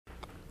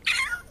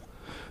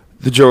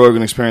The Joe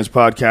Rogan Experience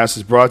podcast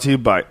is brought to you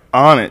by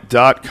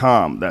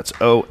Onnit.com. That's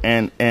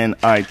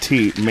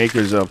ONNIT,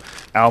 makers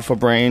of Alpha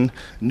Brain,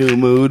 New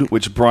Mood,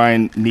 which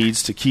Brian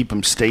needs to keep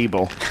him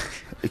stable.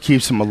 It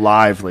keeps him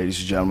alive, ladies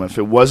and gentlemen. If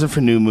it wasn't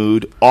for New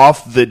Mood,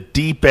 off the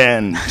deep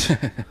end.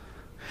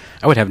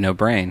 I would have no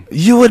brain.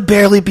 You would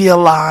barely be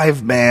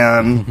alive,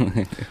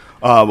 man.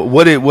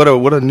 What are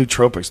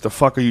nootropics? The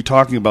fuck are you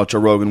talking about, Joe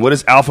Rogan? What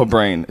is Alpha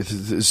Brain?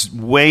 It's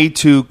way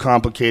too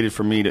complicated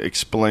for me to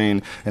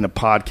explain in a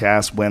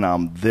podcast when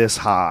I'm this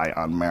high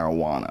on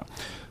marijuana.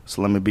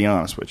 So let me be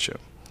honest with you.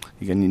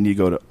 You need to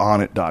go to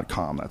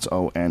Onnit.com. That's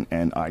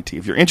ONNIT.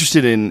 If you're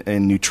interested in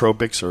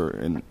nootropics or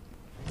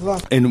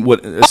in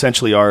what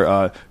essentially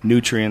are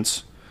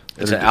nutrients.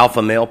 It's an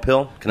alpha male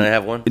pill. Can I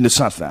have one? And it's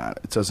not that.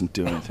 It doesn't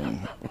do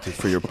anything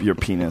for your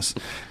penis.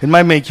 It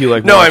might make you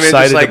more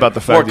excited about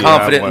the fact more that you have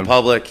confident one. in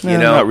public. No,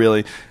 not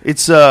really.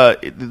 It's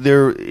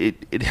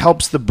it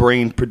helps the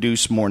brain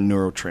produce more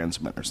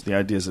neurotransmitters. The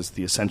idea is it's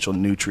the essential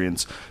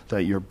nutrients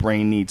that your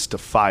brain needs to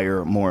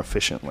fire more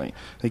efficiently.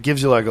 It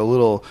gives you like a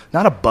little,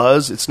 not a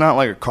buzz. It's not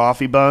like a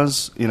coffee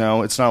buzz.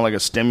 It's not like a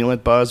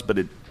stimulant buzz. But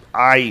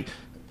I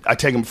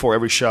take them before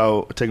every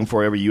show. I take them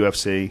before every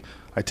UFC.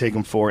 I take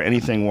them for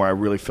anything where I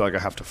really feel like I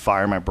have to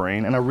fire my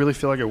brain, and I really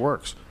feel like it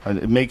works.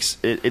 It makes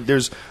it.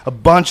 There's a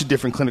bunch of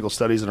different clinical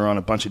studies that are on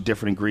a bunch of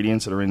different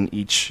ingredients that are in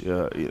each.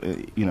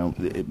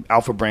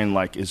 Alpha Brain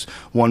is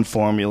one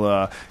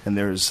formula, and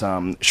there's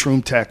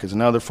Shroom Tech is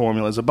another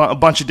formula. There's a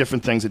bunch of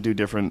different things that do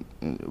different.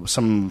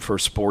 Some for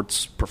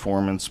sports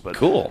performance, but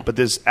cool. But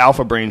this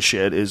Alpha Brain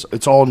shit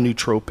it's all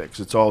nootropics.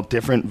 It's all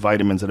different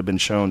vitamins that have been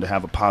shown to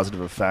have a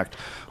positive effect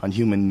on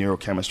human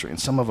neurochemistry, and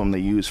some of them they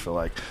use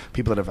for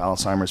people that have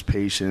Alzheimer's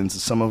patients. And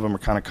some of them are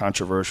kind of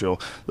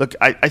controversial. Look,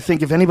 I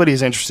think if anybody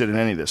is interested in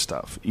any of this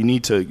stuff, you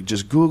need to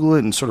just Google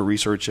it and sort of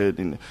research it,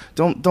 and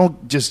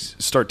don't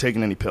just start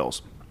taking any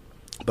pills.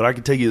 But I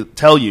can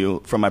tell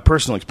you from my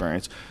personal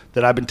experience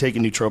that I've been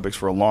taking nootropics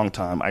for a long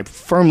time. I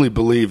firmly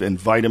believe in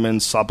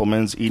vitamins,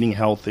 supplements, eating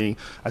healthy.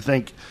 I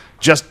think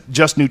just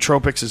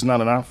nootropics is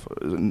not enough.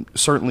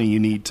 Certainly you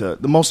need to,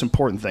 the most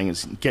important thing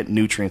is get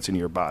nutrients into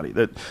your body.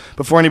 That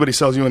before anybody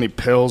sells you any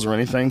pills or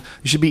anything,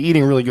 you should be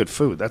eating really good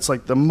food. That's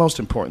the most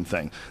important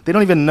thing. They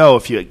don't even know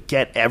if you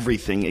get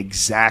everything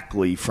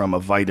exactly from a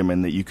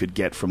vitamin that you could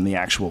get from the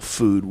actual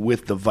food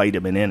with the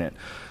vitamin in it.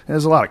 And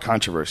there's a lot of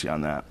controversy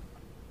on that.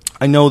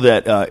 I know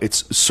that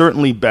it's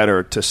certainly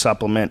better to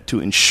supplement to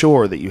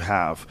ensure that you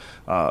have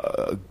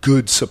a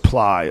good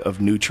supply of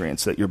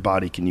nutrients that your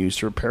body can use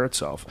to repair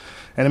itself.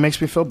 And it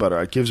makes me feel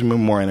better. It gives me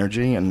more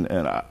energy, and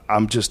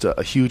I'm just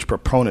a huge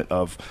proponent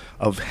of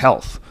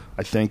health.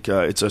 I think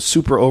it's a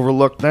super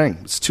overlooked thing.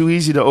 It's too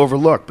easy to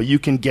overlook, but you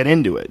can get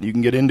into it. You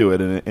can get into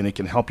it, and it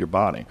can help your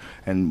body.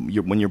 And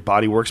when your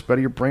body works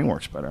better, your brain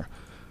works better.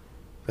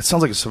 It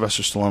sounds like a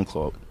Sylvester Stallone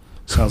quote.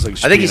 Sounds like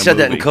I think he said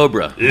that in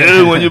Cobra.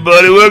 Yeah, when your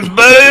body works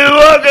better,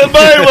 your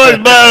body works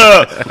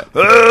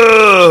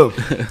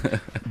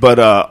better.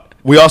 But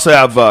we also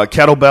have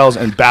kettlebells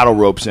and battle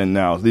ropes in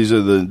now. These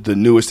are the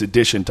newest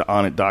addition to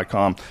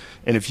Onnit.com.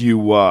 And if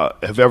you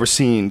have ever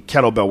seen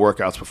kettlebell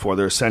workouts before,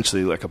 they're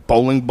essentially like a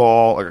bowling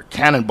ball or a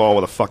cannonball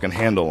with a fucking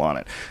handle on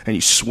it. And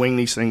you swing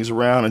these things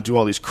around and do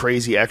all these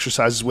crazy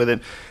exercises with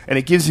it. And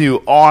it gives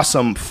you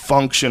awesome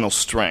functional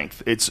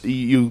strength.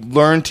 You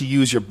learn to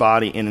use your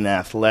body in an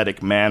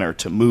athletic manner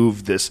to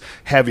move this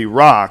heavy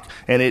rock.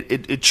 And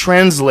it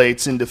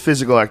translates into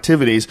physical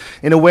activities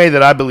in a way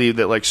that I believe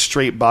that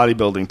straight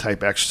bodybuilding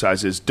type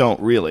exercises don't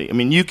really. I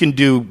mean, you can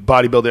do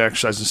bodybuilding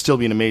exercises and still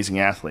be an amazing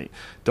athlete.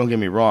 Don't get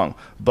me wrong.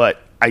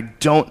 But I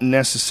don't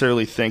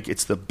necessarily think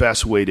it's the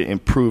best way to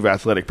improve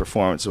athletic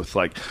performance with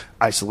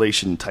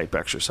isolation type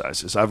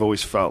exercises. I've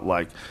always felt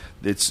like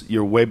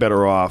you're way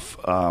better off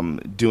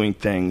doing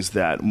things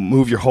that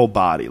move your whole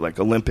body, like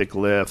Olympic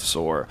lifts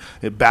or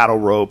battle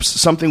ropes.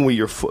 Something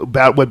where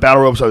what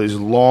battle ropes are, these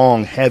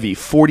long, heavy,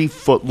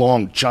 40-foot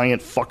long,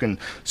 giant fucking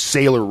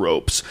sailor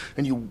ropes,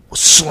 and you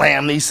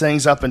slam these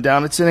things up and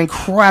down. It's an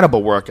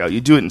incredible workout.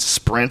 You do it in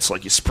sprints,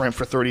 you sprint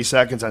for 30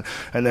 seconds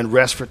and then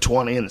rest for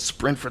 20 and then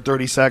sprint for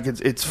 30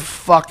 seconds. It's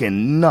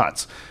fucking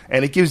nuts,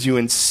 and it gives you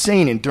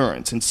insane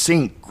endurance,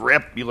 insane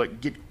grip. You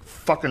get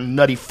fucking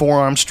nutty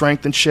forearm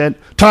strength and shit.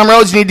 Tom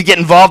Rhodes, you need to get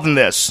involved in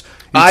this.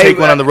 You take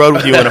one on the road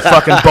with you in a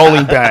fucking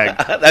bowling bag.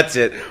 That's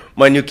it.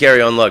 My new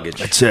carry-on luggage.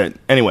 That's it.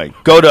 Anyway,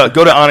 go to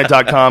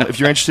Onnit.com. If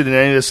you're interested in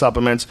any of the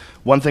supplements,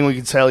 one thing we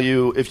can tell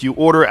you, if you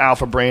order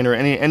Alpha Brain or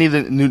any of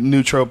the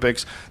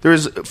nootropics,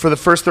 for the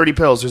first 30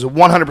 pills, there's a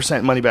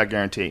 100% money-back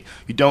guarantee.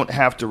 You don't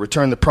have to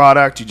return the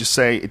product. You just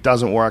say, it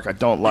doesn't work, I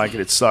don't like it,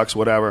 it sucks,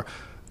 whatever.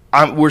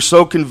 We're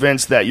so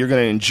convinced that you're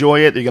going to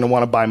enjoy it, you're going to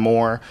want to buy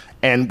more,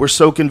 and we're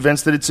so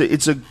convinced that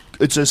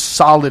it's a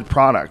solid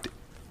product.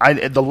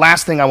 The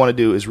last thing I want to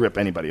do is rip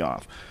anybody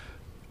off.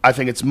 I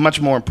think it's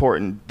much more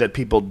important that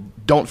people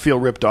don't feel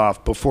ripped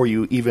off before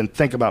you even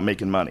think about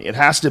making money. It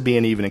has to be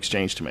an even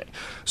exchange to me.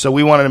 So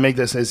we wanted to make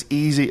this as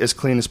easy, as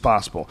clean as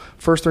possible.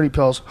 First 30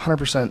 pills,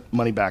 100%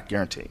 money back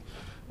guarantee.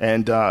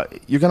 And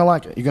you're going to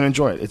like it. You're going to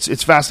enjoy it.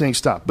 It's fascinating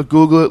stuff. But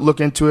Google it, look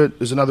into it.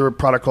 There's another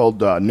product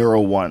called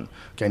Neuro One.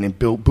 Okay, named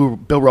Bill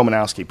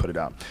Romanowski put it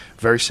out.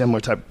 Very similar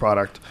type of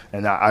product,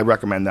 and I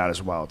recommend that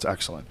as well. It's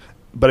excellent.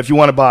 But if you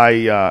want to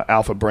buy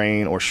Alpha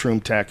Brain or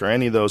Shroom Tech or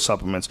any of those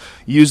supplements,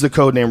 use the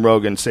code name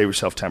Rogan. Save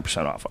yourself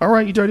 10% off. All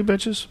right, you dirty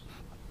bitches.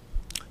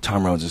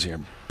 Tom Rhodes is here.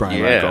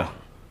 Brian Ranko.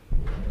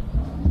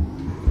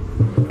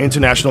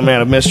 International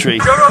man of mystery.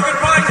 Joe Rogan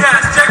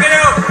Podcast, check it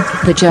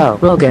out. The Joe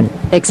Rogan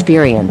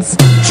Experience.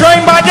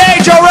 Train by day,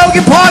 Joe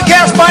Rogan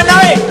Podcast by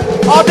night,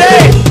 all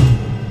day.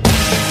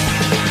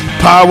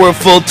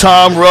 Powerful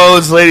Tom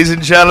Rhodes, ladies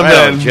and gentlemen,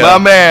 Right on, Joe. my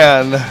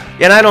man.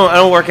 And I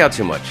don't work out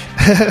too much.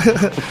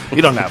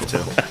 You don't have to.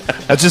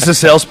 That's just a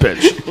sales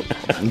pitch.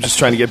 I'm just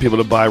trying to get people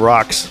to buy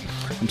rocks.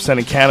 I'm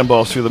sending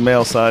cannonballs through the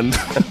mail, son.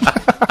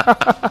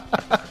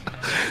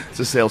 It's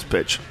a sales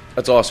pitch.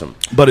 That's awesome.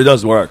 But it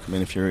does work. I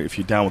mean, if you're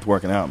down with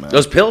working out, man.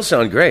 Those pills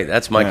sound great.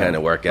 That's my kind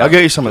of workout. I'll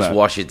get you some of Just that.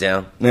 wash it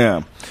down.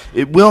 Yeah,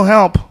 it will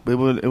help. It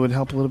would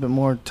help a little bit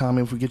more,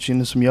 Tommy, if we get you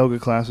into some yoga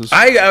classes.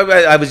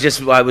 I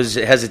was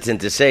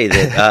hesitant to say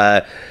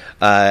that.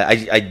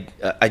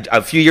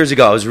 A few years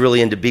ago, I was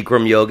really into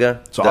Bikram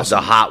yoga, awesome.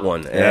 the hot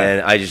one,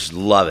 and I just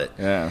love it.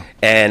 Yeah.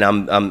 And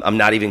I'm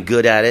not even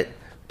good at it,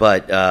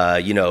 but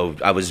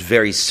I was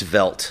very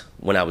svelte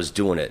when I was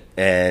doing it,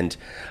 and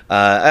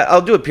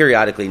I'll do it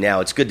periodically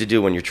now. It's good to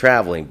do when you're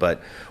traveling,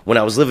 but when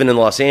I was living in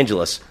Los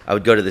Angeles, I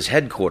would go to this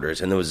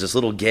headquarters, and there was this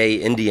little gay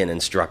Indian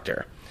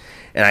instructor.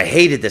 And I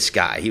hated this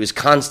guy. He was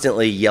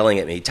constantly yelling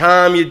at me,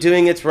 Tom, you're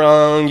doing it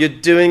wrong. You're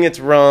doing it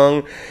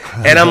wrong.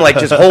 And I'm like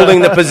just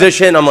holding the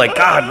position. I'm like,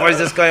 God, why is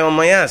this guy on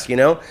my ass,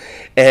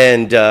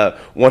 And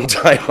one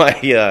time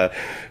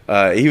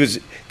he was,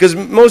 because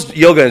most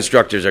yoga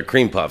instructors are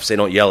cream puffs. They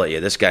don't yell at you.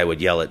 This guy would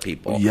yell at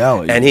people.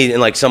 Yell at you.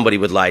 And like somebody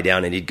would lie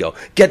down and he'd go,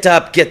 get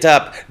up.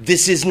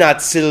 This is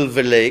not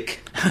Silver Lake.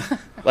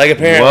 Like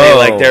apparently, Whoa.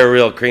 like they're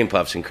real cream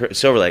puffs in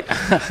Silver Lake.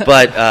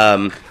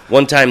 But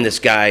one time this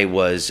guy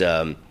was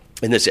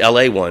in this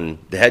L.A. one,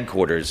 the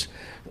headquarters,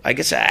 I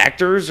guess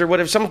actors or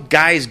whatever. Some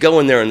guys go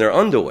in there in their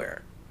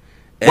underwear.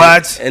 And,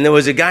 What? And there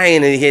was a guy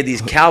and he had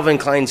these Calvin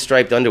Klein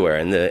striped underwear.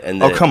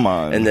 And Oh, come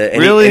on. And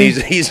Really?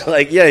 And he's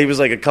like, yeah, he was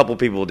like a couple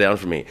people down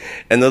from me.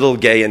 And the little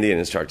gay Indian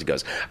instructor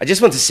goes, I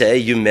just want to say,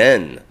 you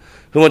men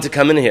who want to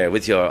come in here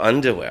with your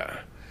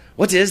underwear,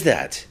 what is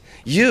that?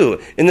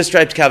 You, in the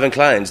striped Calvin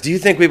Kleins, do you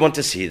think we want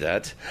to see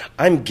that?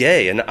 I'm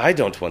gay, and I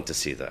don't want to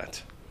see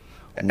that.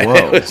 Whoa.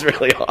 It was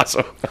really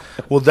awesome.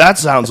 Well, that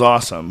sounds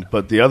awesome,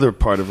 but the other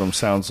part of him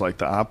sounds like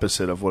the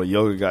opposite of what a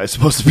yoga guy is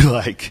supposed to be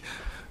like.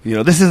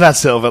 This is not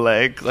Silver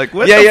Lake. Like,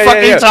 what the fuck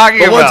are you talking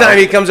but about? one time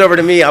he comes over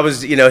to me,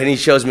 and he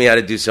shows me how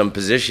to do some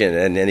position,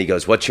 and then he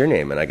goes, what's your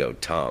name? And I go,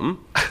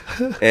 Tom.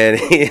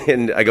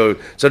 and I go,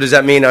 so does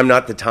that mean I'm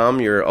not the Tom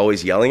you're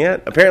always yelling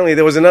at? Apparently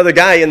there was another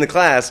guy in the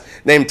class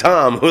named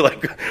Tom who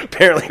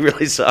apparently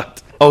really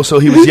sucked. Oh, so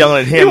he was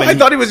yelling at him. I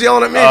thought he was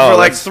yelling at me for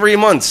like 3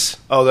 months.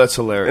 Oh, that's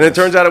hilarious. And it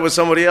turns out it was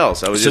somebody else.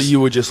 So you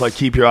would just like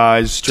keep your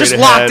eyes straight just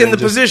ahead locked in and the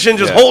position,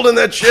 just holding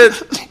that shit,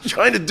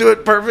 trying to do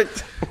it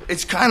perfect.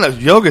 It's kind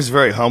of, yoga is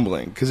very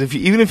humbling, because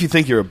even if you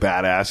think you're a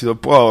badass, you're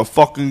like, oh,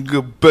 fucking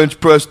good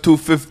bench press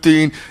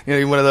 215,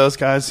 you're one of those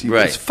guys.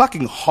 Right. It's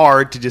fucking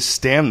hard to just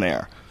stand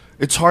there.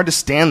 It's hard to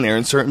stand there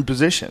in certain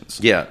positions.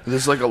 Yeah.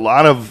 There's like a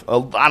lot of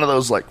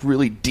those like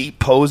really deep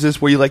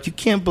poses where you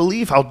can't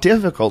believe how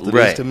difficult it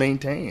is to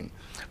maintain.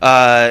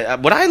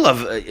 What I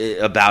love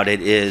about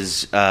it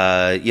is,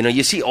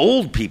 you see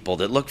old people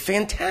that look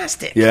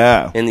fantastic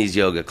in these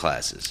yoga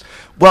classes.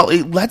 Well,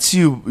 it lets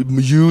you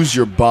use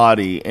your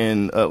body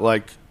in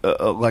like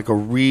a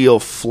real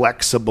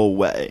flexible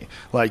way.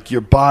 Like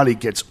your body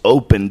gets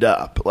opened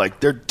up. Like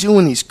they're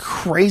doing these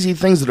crazy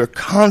things that are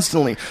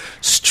constantly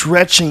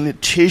stretching the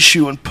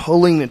tissue and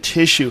pulling the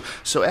tissue.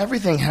 So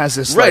everything has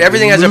this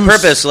everything has a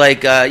purpose.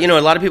 Like a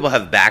lot of people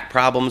have back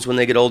problems when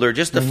they get older.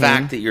 Just the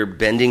fact that you're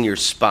bending your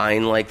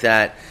spine like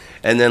that,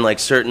 and then like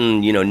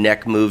certain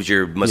neck moves,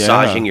 you're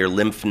massaging your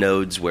lymph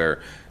nodes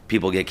where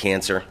people get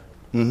cancer.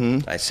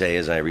 Mm-hmm. I say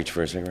as I reach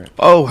for a cigarette.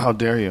 Oh, how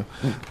dare you.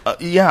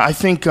 I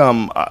think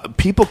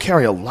people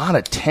carry a lot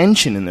of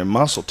tension in their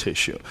muscle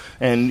tissue.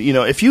 And,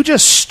 if you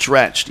just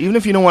stretched, even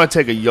if you don't want to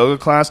take a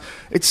yoga class,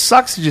 it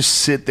sucks to just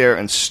sit there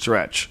and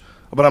stretch.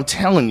 But I'm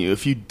telling you,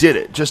 if you did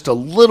it just a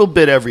little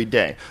bit every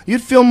day,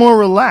 you'd feel more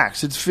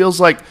relaxed. It feels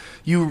like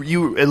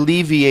you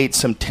alleviate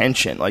some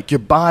tension. Like your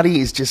body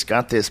has just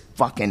got this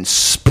fucking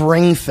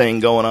spring thing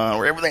going on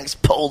where everything's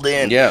pulled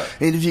in. Yeah.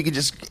 And if you could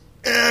just...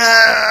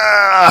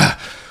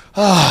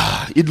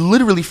 it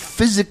literally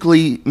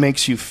physically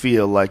makes you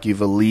feel like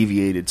you've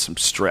alleviated some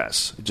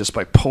stress just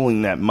by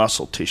pulling that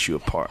muscle tissue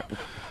apart.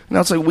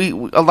 It's like we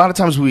a lot of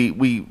times we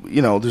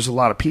there's a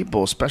lot of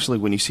people, especially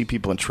when you see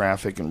people in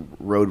traffic and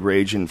road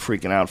rage and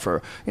freaking out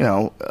for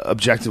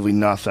objectively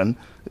nothing.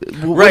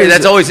 Right,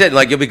 that's always it.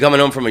 Like, you'll be coming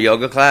home from a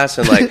yoga class,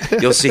 and like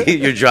you'll see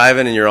you're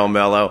driving and you're all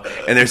mellow,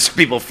 and there's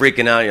people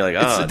freaking out. And you're like,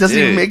 oh, it doesn't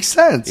dude. even make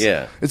sense.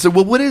 Yeah. It's like,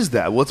 well, what is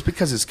that? Well, it's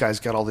because this guy's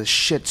got all this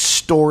shit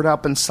stored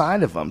up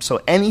inside of him.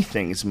 So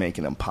anything is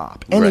making him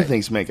pop.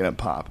 Anything's making him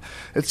pop.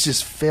 It's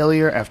just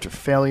failure after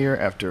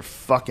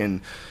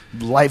fucking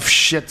life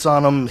shits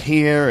on him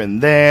here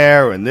and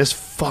there, and this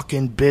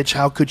fucking bitch,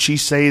 how could she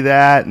say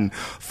that? And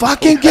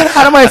fucking get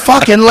out of my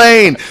fucking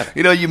lane.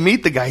 You know, you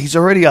meet the guy, he's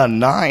already on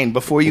 9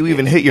 before you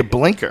even hit your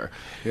blinker.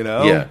 You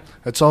know? Yeah.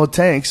 That's all it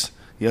takes.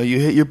 You know, you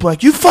hit your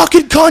blank. You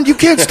fucking cunt! You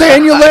can't stay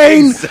in your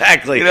lane.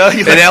 Exactly. You know,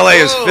 and LA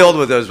is filled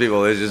with those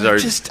people. They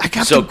just I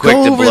got so to quick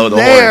go to over blow the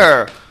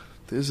there. horn.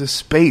 There's a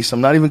space.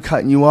 I'm not even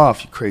cutting you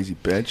off, you crazy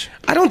bitch.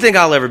 I don't think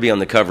I'll ever be on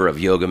the cover of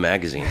Yoga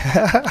magazine.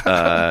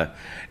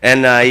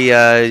 And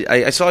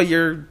I saw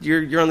you're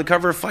on the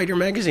cover of Fighter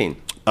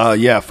magazine.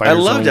 Yeah, I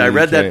loved it. I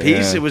read that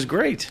piece. Yeah. It was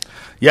great.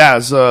 Yeah,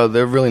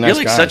 they're really nice You're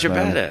like guys, such a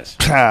man.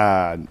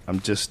 badass. I'm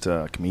just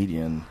a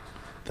comedian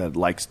that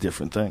likes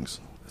different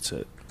things. That's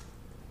it.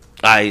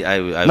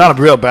 I Not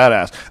a real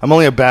badass. I'm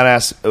only a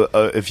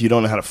badass if you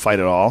don't know how to fight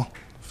at all.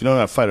 If you don't know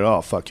how to fight at all,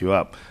 I'll fuck you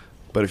up.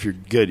 But if you're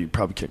good, you'd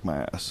probably kick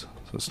my ass.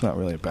 So it's not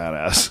really a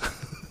badass.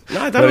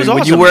 No, I thought it was when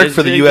awesome. you work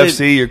for the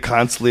UFC, you're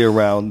constantly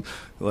around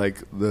like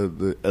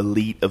the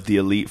elite of the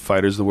elite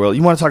fighters of the world.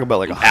 You want to talk about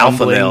like a alpha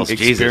humbling males.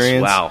 experience?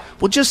 Jesus, wow.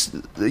 Well, just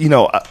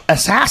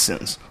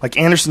assassins like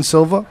Anderson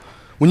Silva.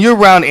 When you're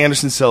around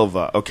Anderson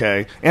Silva,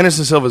 okay,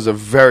 Anderson Silva is a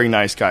very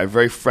nice guy,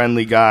 very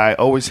friendly guy,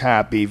 always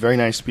happy, very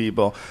nice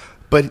people.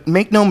 But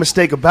make no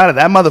mistake about it,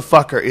 that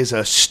motherfucker is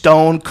a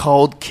stone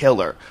cold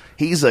killer.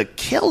 He's a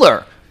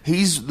killer.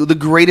 He's the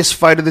greatest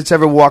fighter that's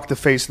ever walked the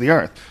face of the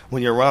earth.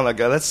 When you're around that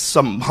guy, that's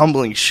some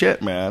humbling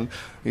shit, man.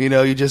 You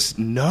know, you just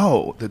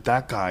know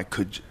that guy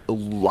could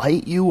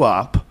light you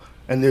up,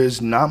 and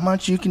there's not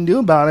much you can do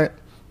about it.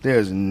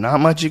 There's not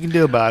much you can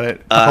do about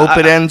it. I hope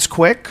it ends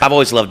quick. I've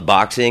always loved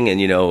boxing,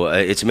 and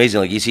it's amazing.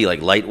 Like, you see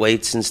like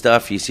lightweights and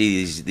stuff. You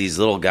see these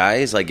little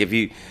guys. Like, if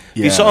you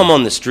saw them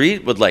on the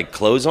street with like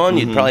clothes on,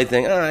 you'd probably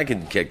think, I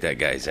can kick that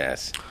guy's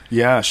ass.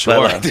 Yeah, sure.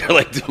 But like, they're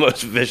like the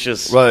most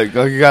vicious. Like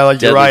a guy like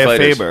deadly Uriah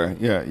fighters. Faber.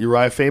 Yeah,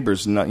 Uriah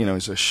Faber's not,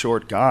 he's a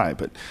short guy,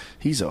 but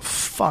he's a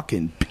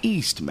fucking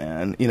beast,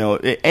 man. You know,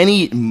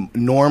 any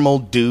normal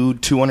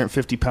dude,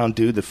 250-pound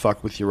dude that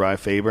fuck with Uriah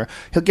Faber,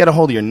 he'll get a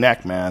hold of your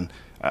neck, man.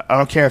 I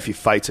don't care if he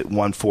fights at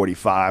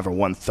 145 or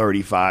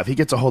 135. He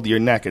gets a hold of your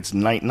neck, it's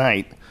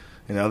night-night.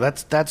 You know,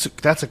 that's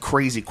a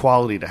crazy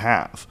quality to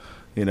have,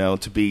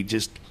 to be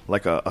just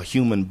like a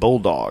human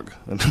bulldog.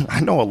 And I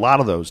know a lot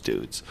of those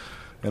dudes.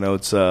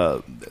 That's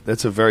a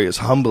very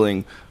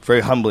humbling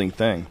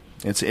thing.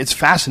 It's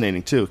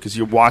fascinating too, because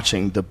you're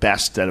watching the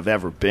best that have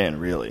ever been.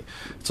 Really,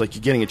 it's like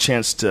you're getting a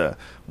chance to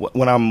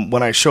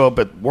when I show up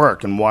at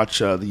work and watch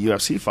the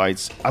UFC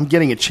fights. I'm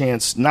getting a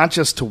chance not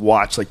just to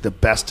watch like the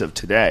best of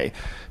today,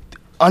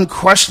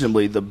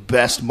 unquestionably the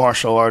best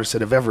martial artists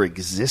that have ever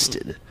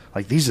existed.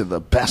 Like, these are the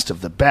best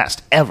of the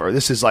best ever.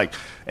 This is like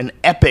an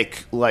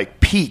epic like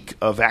peak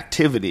of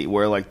activity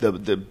where like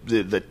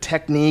the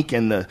technique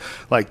and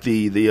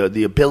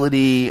the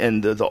ability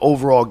and the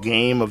overall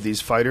game of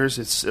these fighters,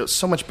 it's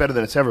so much better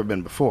than it's ever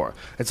been before.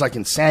 It's like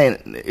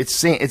insane. It's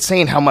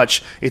saying how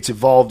much it's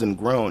evolved and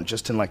grown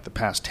just in like the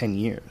past 10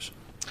 years.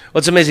 Well,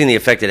 it's amazing the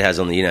effect it has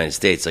on the United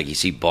States. Like, you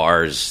see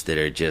bars that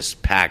are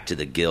just packed to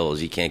the gills.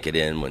 You can't get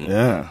in when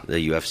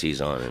the UFC's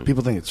on. And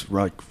people think it's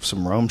like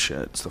some Rome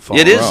shit. It's the fall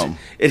it of is. Rome.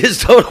 It is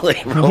totally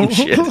Rome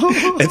shit.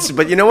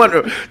 But you know what?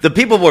 The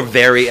people were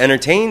very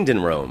entertained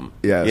in Rome.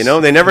 Yes.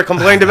 They never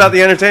complained about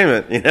the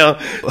entertainment.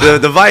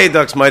 The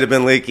viaducts might have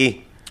been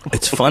leaky.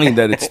 It's funny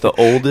that it's the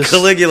oldest.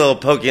 Caligula will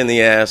poke you in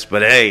the ass,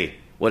 but hey,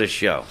 what a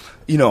show.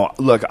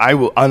 Look, I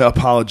will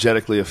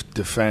unapologetically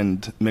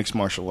defend mixed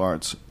martial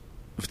arts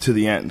to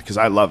the end, because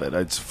I love it.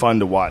 It's fun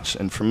to watch,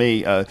 and for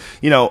me,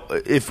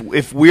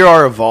 if we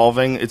are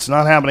evolving, it's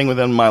not happening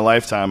within my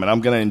lifetime, and I'm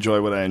going to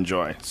enjoy what I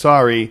enjoy.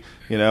 Sorry,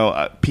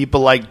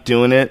 people like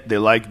doing it, they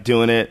like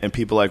doing it, and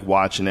people like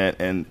watching it,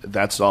 and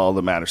that's all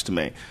that matters to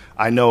me.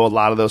 I know a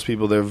lot of those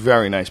people, they're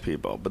very nice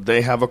people, but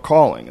they have a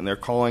calling, and their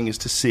calling is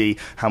to see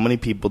how many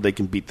people they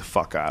can beat the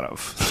fuck out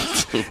of.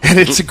 And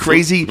it's a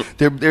crazy,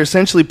 they're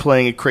essentially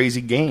playing a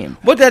crazy game.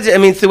 Well,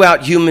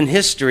 throughout human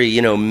history,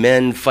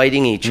 men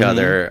fighting each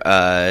other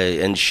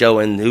and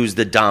showing who's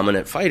the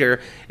dominant fighter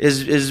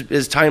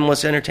is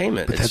timeless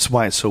entertainment. But that's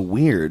why it's so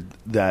weird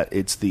that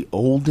it's the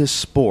oldest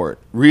sport,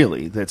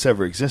 really, that's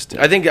ever existed.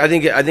 I think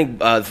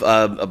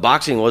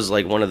boxing was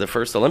like one of the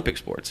first Olympic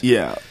sports.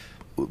 Yeah.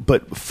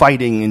 But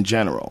fighting in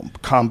general,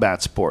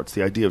 combat sports,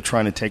 the idea of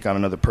trying to take on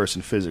another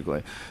person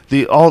physically,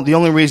 the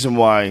only reason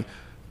why,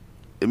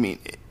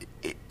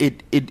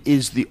 it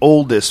is the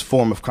oldest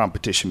form of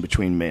competition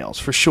between males,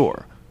 for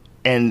sure.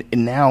 And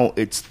now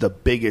it's the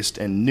biggest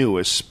and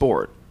newest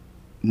sport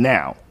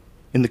now,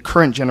 in the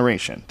current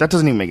generation. That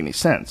doesn't even make any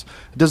sense.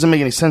 It doesn't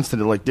make any sense that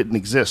it didn't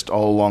exist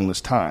all along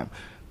this time.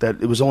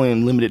 that it was only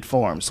in limited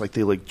forms. Like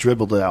they like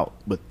dribbled it out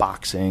with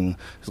boxing,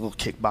 there's a little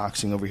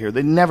kickboxing over here.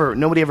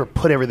 Nobody ever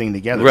put everything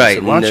together. Right.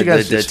 Said, why don't you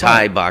guys the just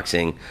Thai fight?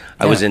 boxing.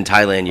 I was in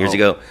Thailand years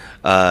ago.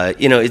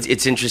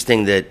 It's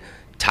interesting that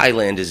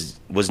Thailand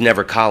was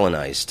never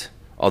colonized.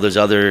 All those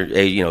other,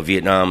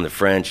 Vietnam, the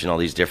French, and all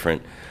these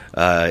different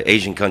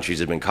Asian countries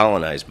have been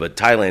colonized, but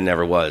Thailand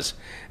never was.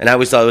 And I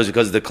always thought it was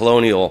because the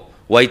colonial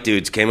white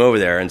dudes came over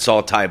there and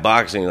saw Thai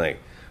boxing, like,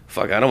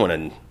 fuck, I don't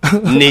want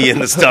a knee in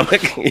the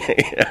stomach.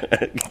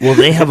 Well,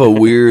 they have a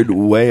weird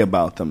way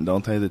about them,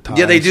 don't they? The Thais?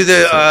 Yeah, they do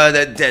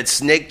that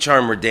snake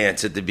charmer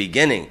dance at the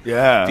beginning.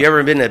 Yeah. If you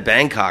ever been to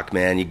Bangkok,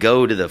 man, you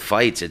go to the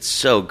fights. It's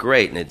so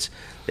great, and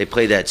they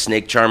play that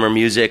snake charmer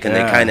music,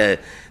 and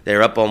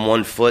they're up on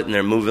one foot and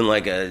they're moving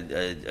like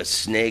a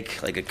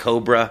snake, like a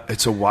cobra.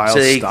 It's a wild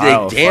style.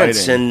 style So they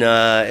dance fighting.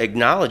 and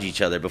acknowledge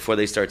each other before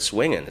they start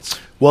swinging.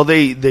 Well,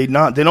 they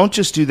don't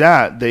just do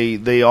that.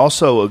 They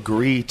also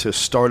agree to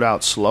start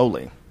out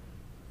slowly.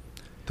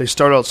 They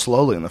start out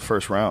slowly in the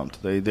first round.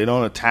 They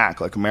don't attack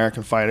like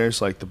American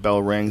fighters. Like the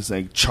bell rings,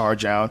 they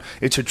charge out.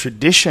 It's a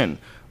tradition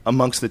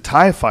amongst the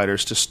Thai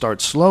fighters to start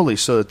slowly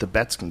so that the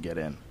bets can get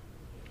in.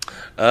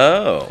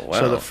 Oh, wow.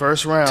 So the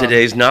first round,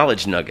 today's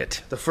knowledge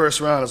nugget. the first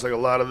round is like a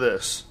lot of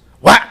this.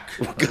 Whack!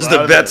 Because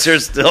the bets are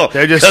still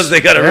They're just- because they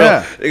got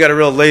yeah. a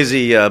real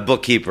lazy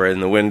bookkeeper in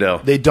the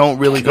window. They don't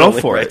really Can go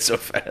only for write it. so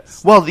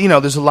fast. Well,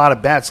 there's a lot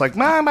of bets. Like,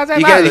 man, You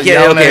can't,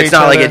 it's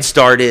not like it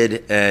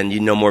started and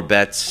no more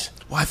bets.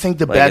 Well, I think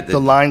the Like the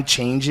line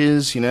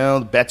changes.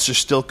 The bets are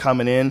still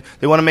coming in.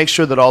 They want to make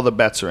sure that all the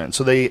bets are in.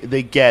 So they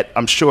get,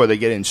 I'm sure, they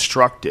get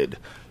instructed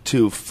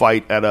to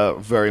fight at a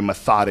very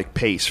methodic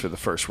pace for the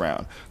first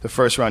round. The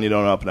first round, you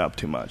don't open up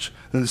too much.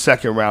 Then the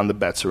second round, the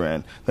bets are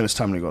in. Then it's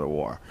time to go to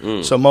war.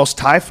 So most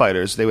Thai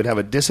fighters, they would have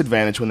a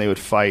disadvantage when they would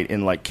fight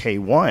in like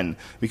K1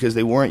 because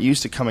they weren't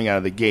used to coming out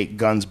of the gate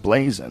guns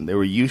blazing. They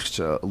were used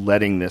to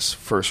letting this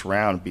first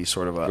round be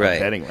sort of a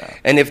betting round.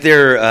 And if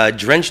they're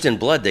drenched in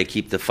blood, they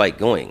keep the fight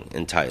going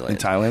in Thailand. In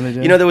Thailand,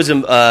 they do? There was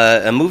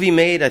a movie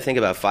made, I think,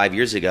 about 5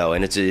 years ago,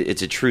 and it's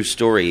a true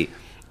story.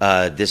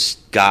 This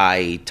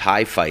guy,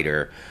 Thai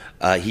fighter,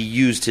 he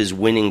used his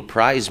winning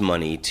prize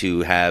money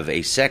to have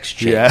a sex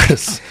change.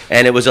 Yes.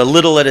 And it was a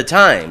little at a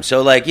time.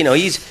 So,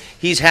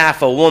 he's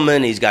half a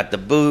woman, he's got the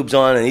boobs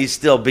on, and he's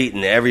still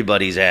beating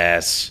everybody's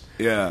ass.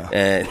 Yeah.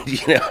 And,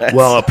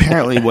 Well,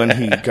 apparently when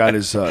he got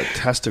his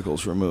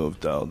testicles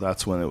removed, though,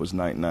 that's when it was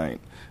night-night.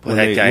 Well,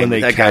 that guy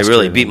really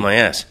castrated beat him. my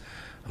ass.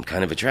 I'm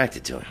kind of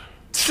attracted to him.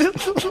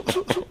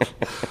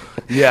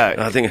 Yeah,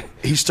 I think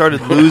he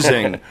started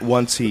losing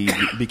once he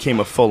became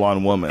a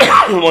full-on woman.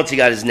 once he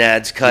got his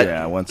nads cut.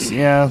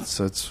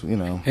 So it's,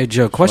 Hey,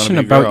 Joe, question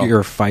wanna be about girl.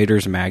 your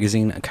Fighters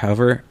magazine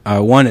cover.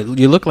 One,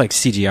 you look like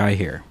CGI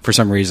here for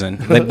some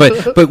reason.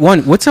 But one,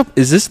 what's up?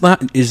 Is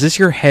this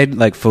your head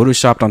like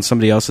photoshopped on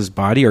somebody else's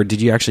body, or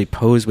did you actually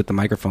pose with the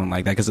microphone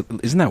like that? Because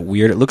isn't that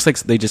weird? It looks like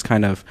they just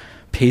kind of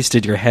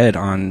pasted your head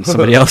on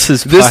somebody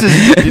else's body. This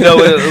is,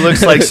 it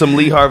looks like some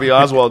Lee Harvey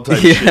Oswald type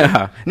shit.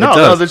 Yeah.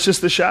 No, that's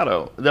just the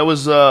shadow. That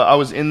was, I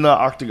was in the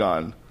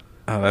octagon,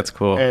 Oh, that's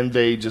cool. and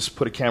they just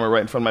put a camera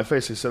right in front of my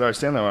face. They said, all right,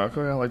 stand there,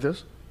 okay, like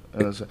this.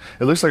 And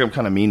it looks like I'm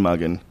kind of mean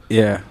mugging.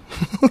 Yeah.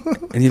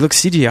 And you look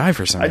CGI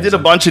for some I reason. did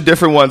a bunch of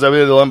different ones. I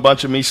did a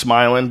bunch of me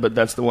smiling, but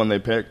that's the one they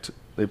picked.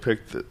 They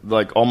picked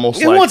like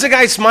almost Who like wants a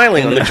guy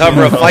smiling on the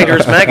cover of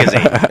Fighters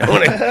magazine?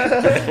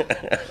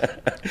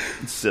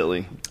 it's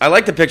silly. I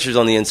like the pictures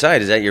on the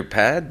inside. Is that your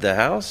pad, the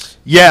house?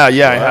 Yeah. I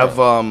have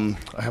a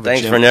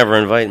Thanks gym. for never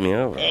inviting me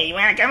over. Hey, you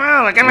wanna come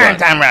over? Come on,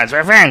 Tom Rhodes,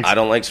 we're friends. I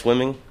don't like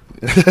swimming.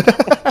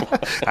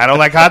 I don't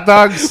like hot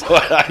dogs.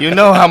 You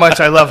know how much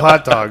I love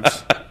hot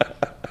dogs.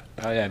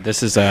 Oh, yeah.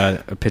 This is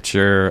a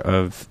picture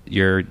of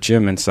your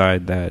gym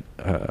inside that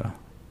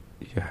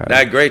you had.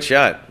 That great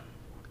shot.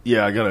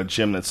 Yeah, I got a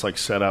gym that's like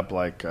set up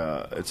like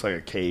it's like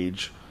a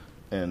cage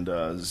and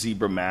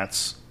zebra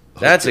mats.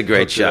 That's a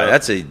great hooked it shot. up.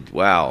 That's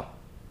wow.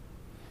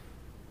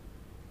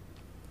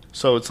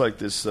 So it's like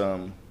this.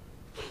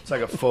 It's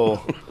like a full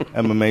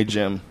MMA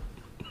gym.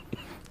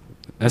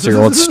 That's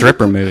your old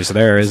stripper moves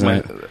there, isn't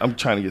it? I'm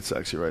trying to get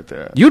sexy right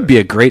there. You would be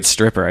a great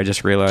stripper, I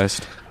just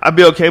realized. I'd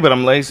be okay, but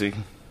I'm lazy.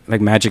 Like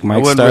Magic I Mike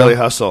wouldn't style. really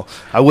hustle.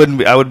 I wouldn't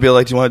be. I would be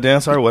like, "Do you want to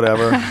dance or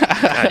whatever?"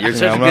 God, you're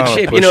such I'm a good not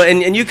shape. push-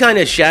 And you kind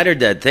of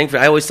shattered that thing.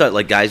 I always thought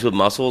like guys with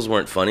muscles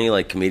weren't funny,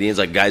 like comedians,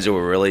 like guys who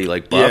were really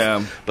like buff.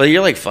 Yeah. But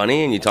you're like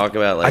funny, and you talk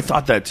about like I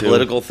thought that, too.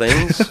 political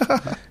things.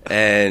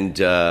 And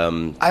I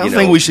don't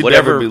think we should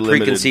whatever ever be limited.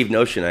 preconceived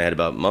notion I had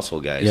about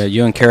muscle guys. Yeah,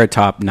 you and Carrot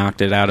Top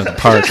knocked it out of the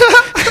park.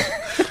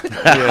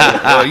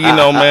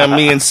 Well, man,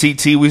 me and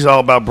CT, we was all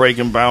about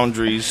breaking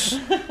boundaries.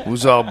 We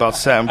was all about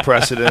setting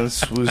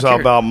precedents. We was all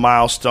about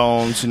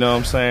milestones. You know what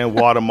I'm saying?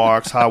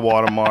 Watermarks, high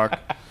watermark.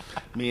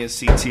 Me and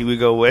CT, we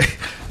go way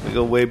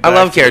back. I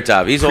love to Carrot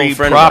Top. He's an old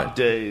friend of pre-prop mine.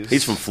 days.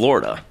 He's from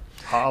Florida.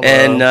 Holla.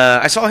 And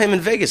I saw him in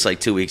Vegas like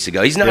 2 weeks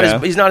ago. He's not Yeah.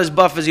 he's not as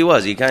buff as he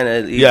was. He kind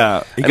of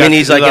Yeah. I mean,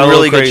 he's like got in a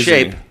really little good crazy.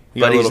 shape, He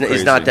got but a little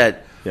he's not crazy.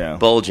 that Yeah.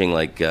 bulging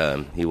like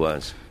he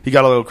was. He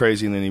got a little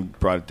crazy and then he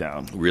brought it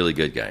down. Really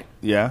good guy.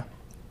 Yeah.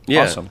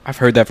 Yeah. Awesome. I've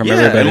heard that from Yeah,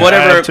 everybody. and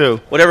I have too.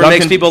 whatever Duncan-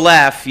 makes people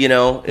laugh, is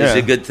Yeah.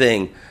 a good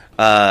thing.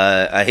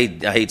 I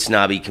hate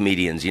snobby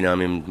comedians. I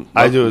mean,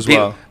 I do as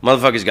well.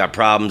 Motherfuckers got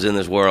problems in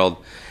this world,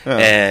 Yeah.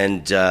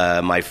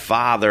 and my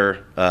father,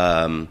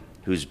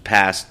 who's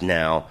passed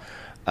now,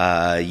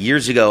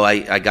 years ago,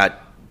 I got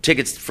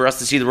tickets for us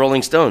to see the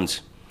Rolling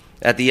Stones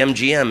at the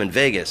MGM in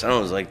Vegas. I don't know,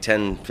 it was like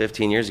 10,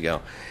 15 years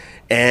ago,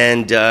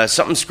 and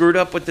something screwed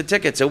up with the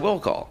tickets at will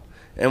call,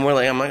 and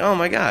I'm like, oh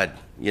my God,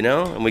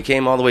 and we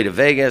came all the way to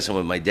Vegas, and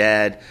with my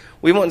dad,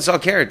 we went and saw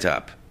Carrot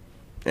Top.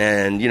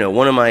 And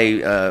one of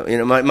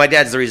my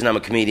dad's the reason I'm a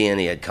comedian.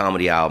 He had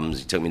comedy albums.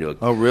 He took me to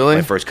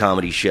my first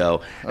comedy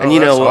show. And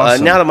that's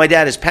awesome. now that my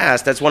dad has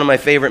passed, that's one of my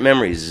favorite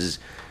memories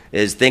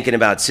is thinking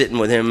about sitting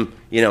with him.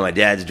 My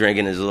dad's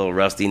drinking his little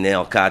rusty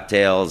nail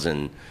cocktails,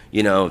 and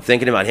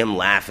thinking about him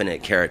laughing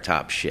at Carrot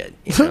Top shit.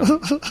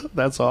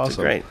 That's awesome. It's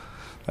great.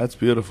 That's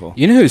beautiful.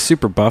 You know who's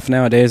super buff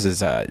nowadays is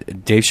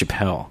Dave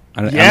Chappelle.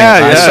 I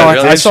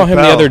Really? saw him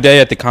the Chappelle. other day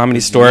at the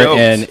Comedy Store, Yoked.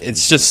 and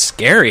it's just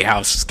scary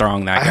how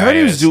strong that guy I heard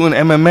he was is. doing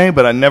MMA,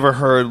 but I never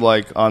heard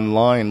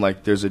online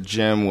there's a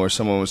gym where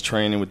someone was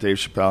training with Dave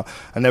Chappelle.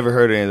 I never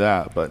heard any of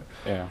that, but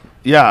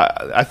yeah,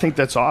 I think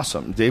that's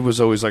awesome. Dave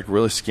was always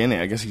really skinny.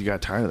 I guess he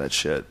got tired of that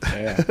shit.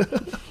 Yeah.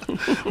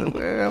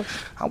 Well,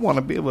 I want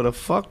to be able to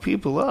fuck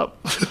people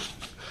up.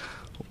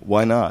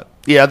 Why not?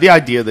 Yeah, the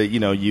idea that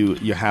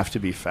you have to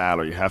be fat,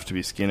 or you have to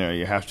be skinny, or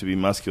you have to be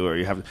muscular, or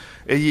you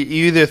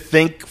either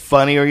think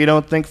funny or you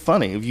don't think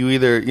funny. If you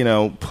either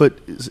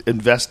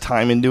invest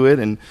time into it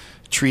and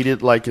treat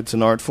it like it's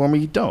an art form, or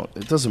you don't.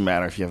 It doesn't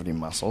matter if you have any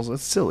muscles.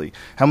 That's silly.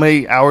 How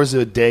many hours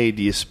a day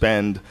do you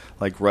spend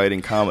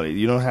writing comedy?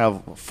 You don't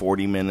have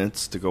 40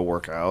 minutes to go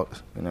work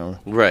out.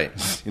 Right.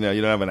 You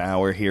don't have an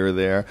hour here or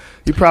there.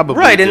 You probably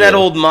Right, do. and that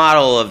old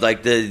model of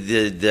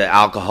the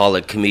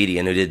alcoholic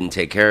comedian who didn't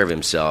take care of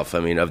himself. I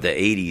mean, of the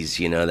 '80s,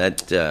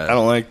 that I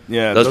don't like.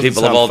 Yeah, those doesn't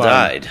people have sound all fun.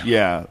 died.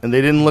 Yeah, and they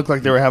didn't look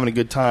like they were having a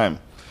good time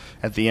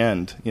at the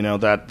end.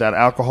 That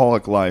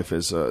alcoholic life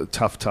is a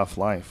tough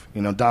life.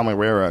 Dom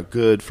Herrera, a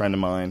good friend of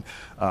mine,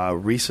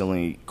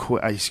 recently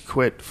quit. I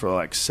quit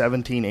for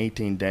 17,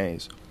 18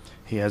 days.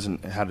 He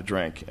hasn't had a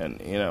drink, and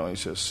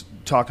he's just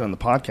talking on the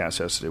podcast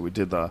yesterday. We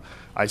did the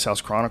Ice House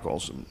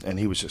Chronicles, and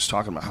he was just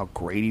talking about how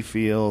great he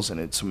feels, and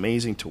it's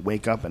amazing to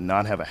wake up and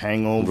not have a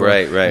hangover.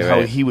 Right. And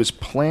how he was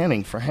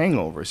planning for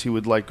hangovers. He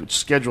would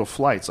schedule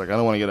flights. I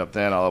don't want to get up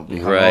then. I'll be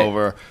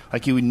hungover.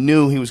 He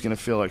knew he was going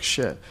to feel like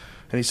shit.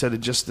 And he said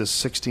in just this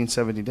 16,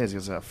 17 days, he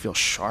goes, I feel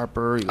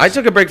sharper. I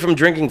took a break from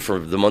drinking for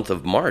the month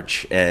of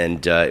March,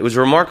 and it was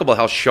remarkable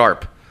how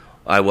sharp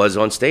I was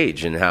on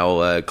stage and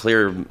how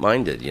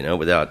clear-minded,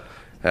 without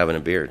having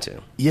a beer or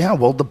two. Yeah,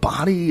 well, the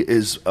body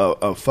is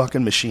a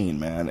fucking machine,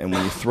 man. And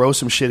when you throw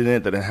some shit in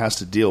it that it has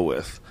to deal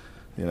with,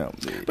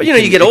 But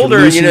you get older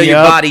and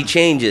your body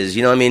changes.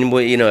 I mean,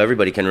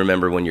 everybody can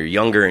remember when you're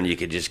younger and you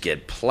could just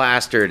get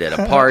plastered at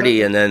a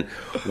party and then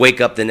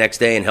wake up the next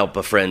day and help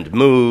a friend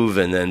move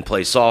and then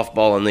play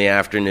softball in the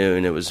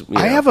afternoon. It was.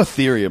 I have a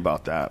theory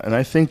about that, and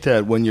I think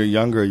that when you're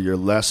younger, you're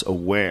less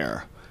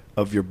aware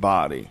of your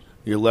body.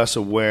 You're less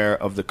aware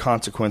of the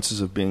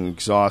consequences of being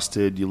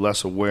exhausted. You're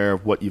less aware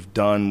of what you've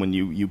done when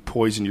you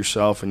poison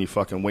yourself and you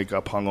fucking wake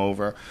up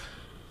hungover.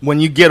 When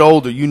you get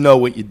older, you know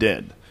what you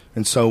did.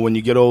 And so when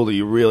you get older,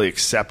 you really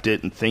accept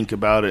it and think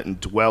about it and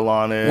dwell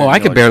on it. Well, I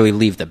could barely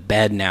leave the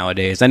bed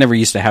nowadays. I never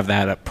used to have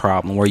that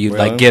problem where you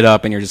Really? get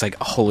up and you're just like,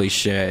 holy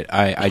shit,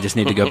 I just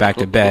need to go back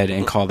to bed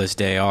and call this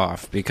day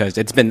off, because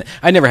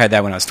I never had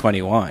that when I was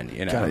 21.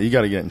 You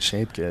got to get in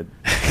shape, kid.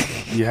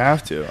 You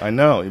have to. I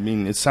know. I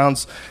mean, it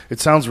sounds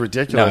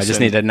ridiculous. No, I just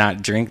need to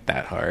not drink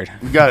that hard.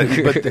 You got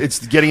it, but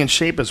it's getting in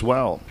shape as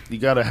well. You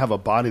got to have a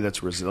body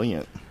that's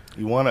resilient.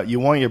 You want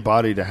your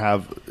body to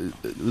have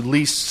at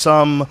least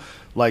some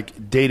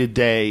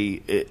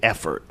day-to-day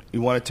effort.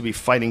 You want it to be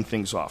fighting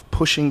things off,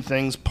 pushing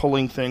things,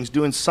 pulling things,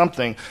 doing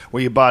something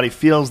where your body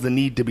feels the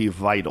need to be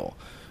vital,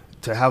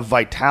 to have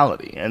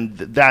vitality. And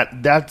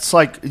that's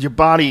your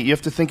body. You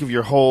have to think of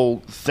your whole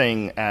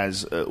thing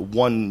as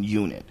one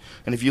unit.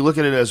 And if you look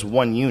at it as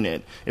one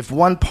unit, if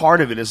one part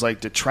of it is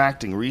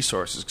detracting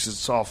resources because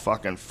it's all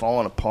fucking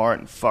falling apart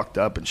and fucked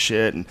up and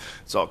shit, and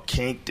it's all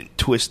kinked and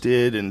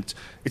twisted, and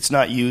it's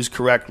not used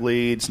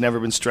correctly, it's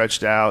never been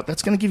stretched out,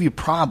 that's going to give you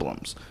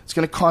problems. It's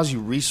going to cause you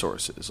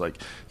resources.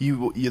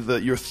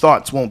 Your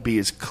thoughts won't be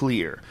as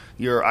clear.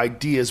 Your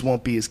ideas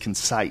won't be as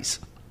concise.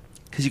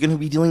 Because you're going to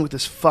be dealing with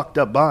this fucked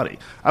up body.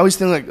 I always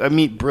think I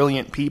meet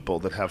brilliant people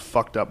that have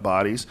fucked up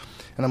bodies,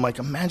 and I'm like,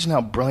 imagine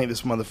how brilliant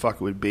this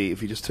motherfucker would be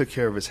if he just took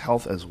care of his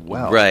health as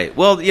well. Right.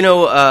 Well,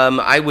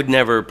 I would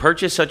never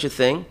purchase such a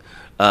thing,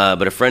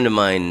 but a friend of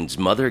mine's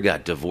mother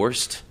got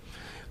divorced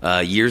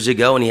years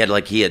ago, and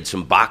he had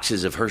some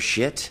boxes of her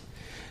shit,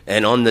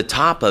 and on the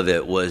top of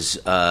it was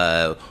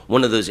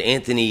one of those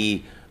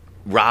Anthony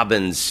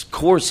Robbins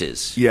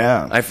courses.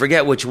 Yeah. I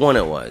forget which one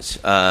it was.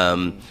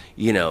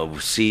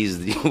 Seize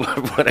the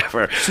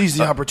whatever. Seize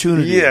the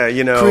opportunity. Yeah,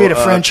 create a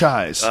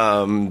franchise.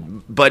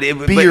 But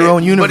be your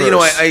own universe.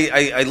 But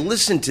I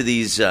listened to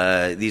these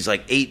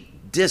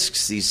 8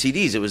 discs, these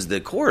CDs. It was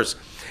the course,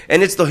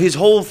 And it's his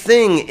whole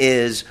thing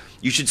is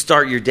you should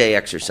start your day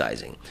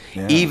exercising.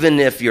 Yeah. Even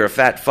if you're a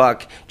fat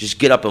fuck, just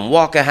get up and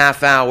walk a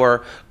half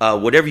hour,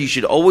 whatever. You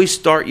should always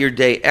start your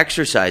day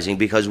exercising,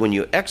 because when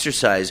you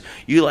exercise,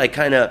 you like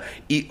kind of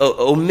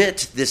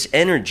omit this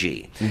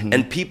energy,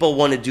 and people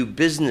want to do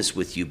business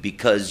with you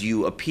because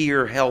you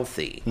appear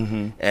healthy,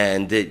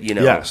 and that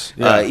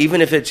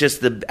even if it's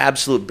just the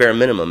absolute bare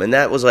minimum. And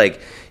that was like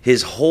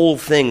his whole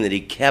thing that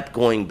he kept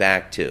going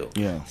back to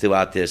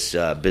throughout this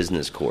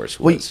business course.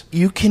 Was,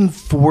 you can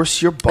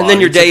force your body, and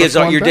then your day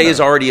is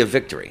already a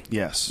victory.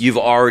 Yes, you've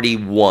already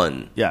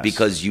won. Yes.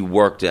 Because you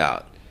worked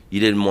out. You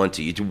didn't want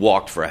to. You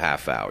walked for a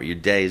half hour. Your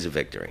day is a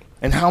victory.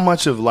 And how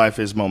much of life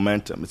is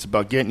momentum? It's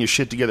about getting your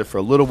shit together for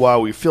a little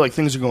while where you feel like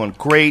things are going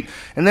great,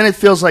 and then it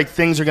feels like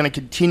things are going to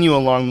continue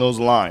along those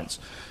lines.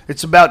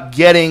 It's about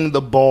getting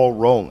the ball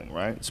rolling,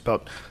 right? It's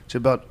about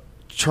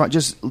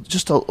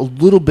just a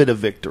little bit of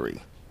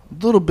victory,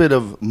 a little bit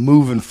of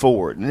moving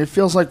forward. And it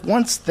feels like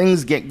once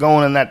things get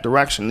going in that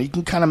direction, you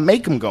can kind of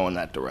make them go in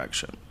that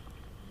direction.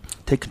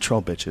 Take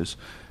control, bitches.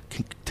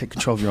 Take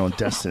control of your own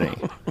destiny.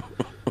 I'm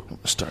going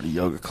to start a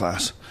yoga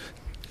class.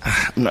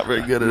 I'm not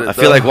very good at it. I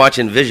feel like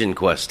watching Vision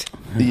Quest.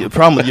 The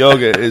problem with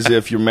yoga is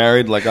if you're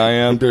married like I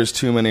am, there's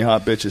too many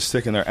hot bitches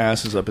sticking their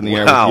asses up in the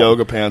air with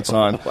yoga pants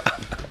on.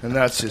 And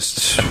that's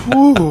just...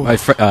 My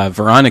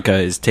Veronica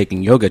is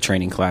taking yoga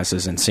training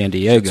classes in San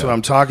Diego. That's what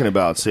I'm talking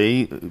about.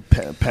 See?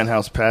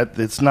 Penthouse pet,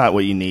 it's not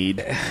what you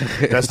need.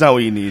 That's not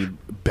what you need,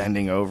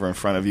 bending over in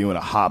front of you in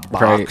a hot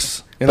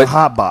box. Right. A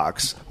hot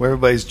box where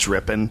everybody's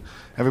dripping.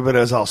 Everybody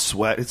has all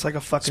sweat. It's like a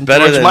fucking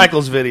George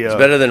Michael's video. It's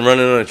better than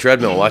running on a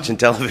treadmill watching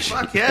television.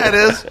 Fuck yeah, it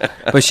is.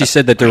 But she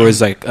said that there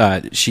was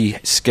she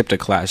skipped a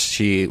class.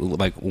 She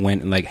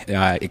went and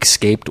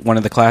escaped one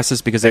of the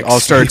classes because they all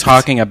started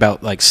talking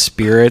about like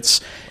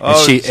spirits.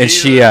 And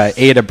she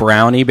ate a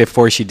brownie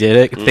before she did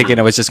it, thinking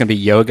it was just going to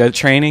be yoga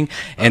training.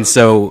 And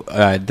so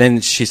then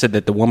she said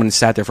that the woman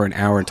sat there for an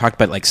hour and talked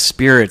about like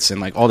spirits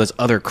and like all this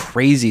other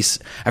crazy.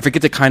 I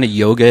forget the kind of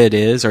yoga it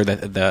is or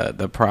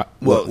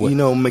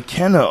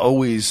McKenna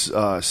always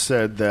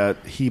said that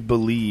he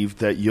believed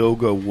that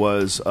yoga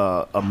was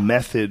a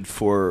method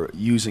for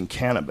using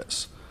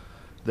cannabis,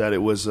 that it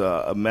was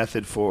a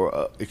method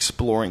for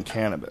exploring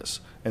cannabis,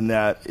 and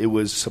that it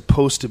was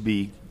supposed to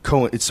be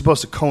it's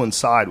supposed to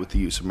coincide with the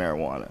use of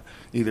marijuana,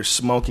 either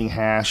smoking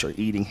hash or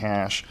eating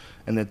hash,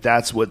 and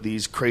that's what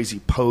these crazy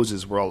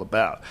poses were all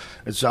about.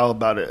 It's all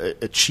about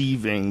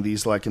achieving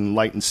these like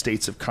enlightened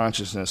states of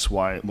consciousness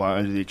while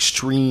under the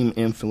extreme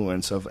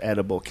influence of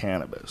edible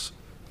cannabis.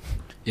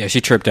 Yeah,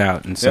 she tripped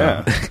out, and so.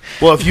 Yeah.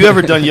 Well, have you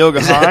ever done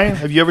yoga high?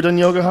 Have you ever done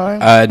yoga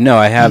high? No,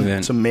 I haven't.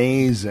 It's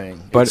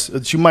amazing.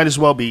 But you might as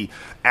well be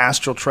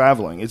astral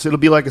traveling. It'll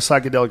be like a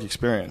psychedelic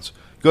experience.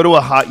 Go to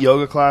a hot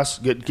yoga class,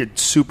 get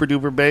super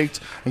duper baked,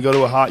 and go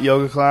to a hot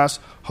yoga class.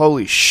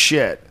 Holy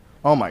shit!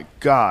 Oh my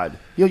god,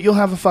 you'll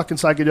have a fucking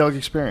psychedelic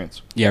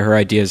experience. Yeah, her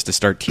idea is to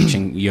start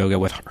teaching yoga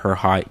with her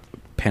hot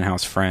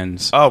penthouse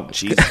friends. Oh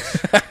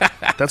Jesus.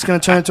 That's going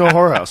to turn into a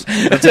whorehouse.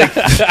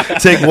 It'll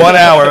take 1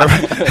 hour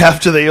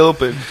after they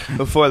open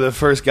before the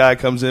first guy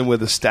comes in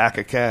with a stack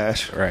of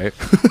cash. Right.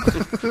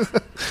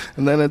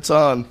 And then it's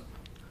on.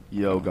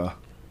 Yoga.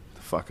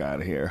 The fuck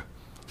out of here.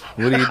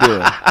 What are you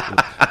doing?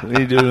 What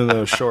are you doing in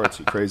those shorts,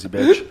 you crazy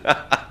bitch?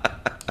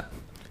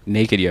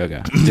 Naked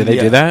yoga. Do they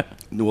do that?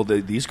 Well,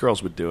 these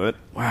girls would do it.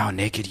 Wow,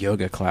 naked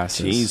yoga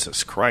classes.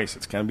 Jesus Christ,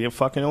 it's going to be a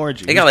fucking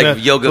orgy. They got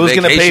yoga vacations. Who's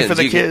going to pay for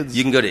the you kids?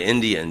 You can go to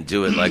India and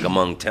do it like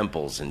among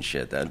temples and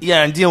shit.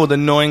 Yeah, and deal with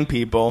annoying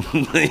people.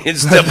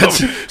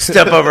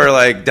 step over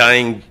like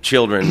dying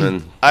children.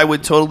 And I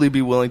would totally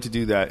be willing to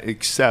do that,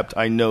 except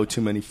I know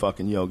too many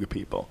fucking yoga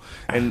people.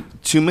 And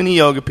too many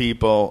yoga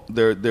people,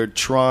 they're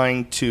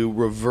trying to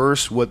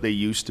reverse what they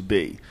used to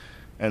be.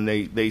 And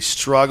they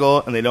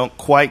struggle, and they don't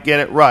quite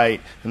get it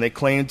right, and they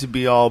claim to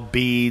be all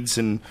beads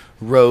and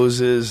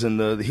roses.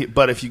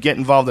 But if you get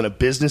involved in a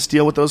business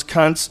deal with those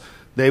cunts,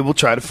 they will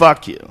try to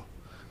fuck you.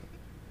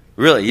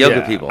 Really,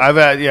 yoga people? I've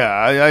had,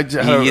 I had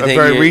a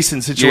very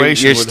recent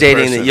situation. You're with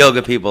stating a person. that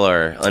yoga people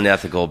are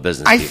unethical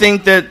business I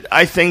people.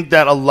 think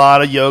that a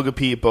lot of yoga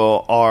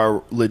people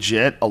are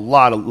legit. A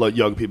lot of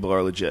yoga people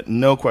are legit.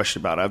 No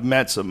question about it. I've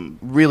met some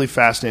really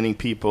fascinating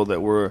people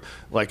that were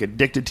like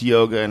addicted to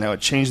yoga and how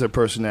it changed their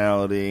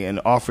personality and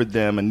offered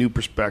them a new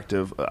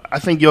perspective. I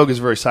think yoga is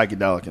very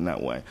psychedelic in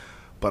that way.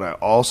 But I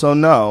also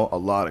know a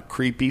lot of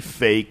creepy,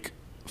 fake,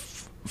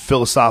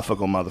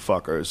 philosophical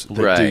motherfuckers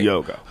that do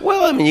yoga.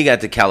 Well, I mean, you got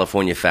the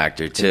California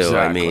factor too.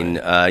 Exactly. I mean,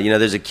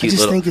 there's a cute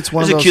little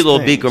little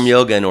Bikram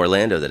yoga in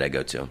Orlando that I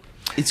go to.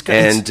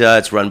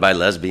 It's run by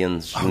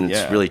lesbians. And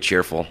it's really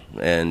cheerful.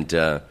 And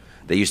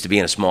they used to be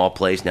in a small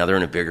place. Now they're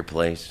in a bigger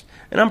place.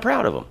 And I'm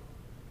proud of them.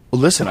 Well,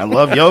 listen, I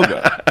love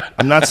yoga.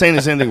 I'm not saying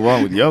there's anything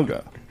wrong with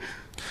yoga.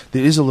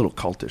 It is a little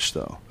cultish,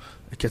 though.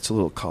 It gets a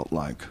little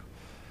cult-like.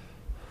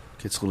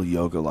 Gets a little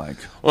yoga-like.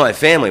 Well, my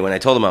family, when I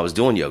told them I was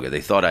doing yoga,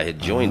 they thought I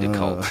had joined a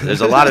cult. There's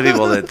a lot of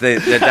people that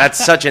think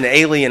that's such an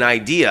alien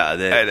idea.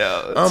 That, I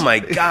know. Oh, my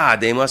God,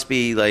 they must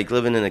be, like,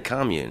 living in a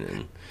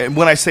commune. And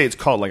when I say it's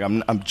cult, like,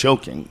 I'm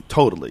joking,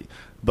 totally.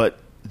 But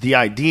the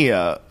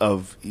idea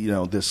of,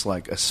 this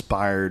like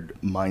aspired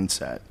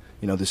mindset,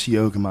 this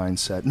yoga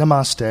mindset,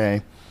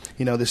 namaste,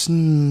 this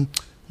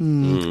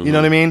you know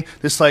what I mean?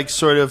 This like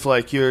sort of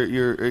like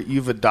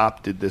you've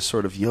adopted this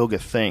sort of yoga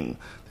thing.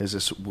 There's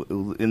this,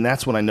 and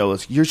that's when I know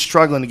you're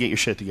struggling to get your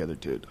shit together,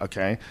 dude.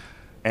 Okay,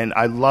 and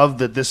I love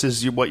that this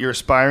is what you're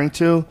aspiring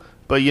to,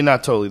 but you're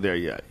not totally there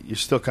yet. You're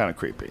still kind of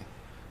creepy.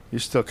 You're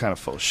still kind of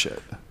full of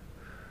shit.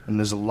 And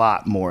there's a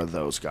lot more of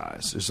those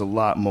guys. There's a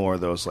lot more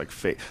of those like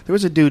fake. There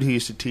was a dude who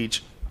used to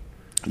teach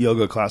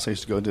yoga class I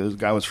used to go to. This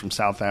guy was from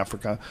South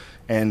Africa,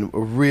 and a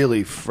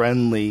really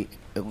friendly,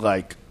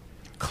 like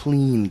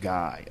clean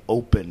guy,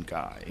 open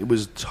guy. It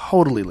was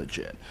totally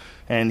legit.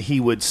 And he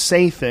would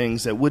say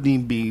things that wouldn't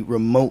even be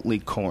remotely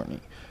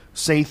corny.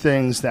 Say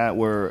things that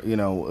were,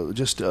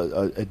 just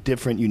a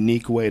different,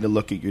 unique way to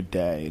look at your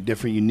day, a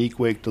different, unique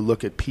way to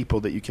look at people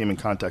that you came in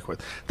contact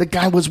with. The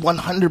guy was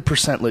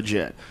 100%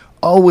 legit.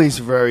 Always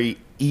very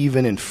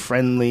even and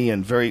friendly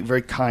and very,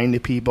 very kind to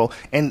people.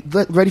 And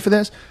ready for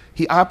this?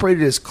 He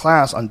operated his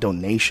class on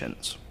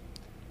donations.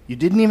 You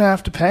didn't even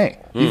have to pay.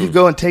 You could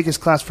go and take his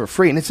class for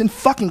free. And it's in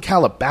fucking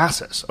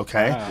Calabasas,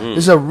 okay? This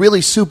is a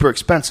really super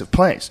expensive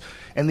place.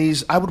 And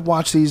I would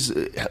watch these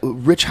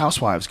rich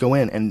housewives go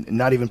in and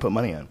not even put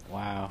money in.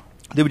 Wow.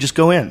 They would just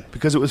go in.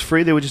 Because it was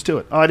free, they would just do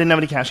it. Oh, I didn't have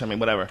any cash on me,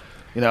 whatever.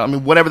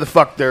 Whatever the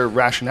fuck their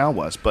rationale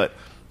was. But,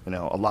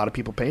 a lot of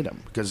people paid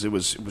them because it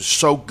was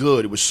so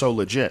good, it was so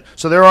legit.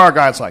 So there are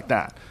guys like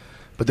that.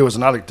 But there was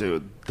another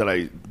dude that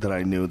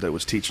I knew that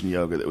was teaching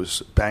yoga that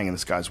was banging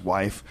this guy's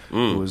wife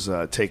who was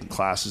taking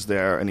classes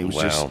there, and he was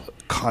just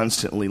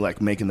constantly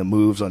like making the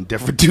moves on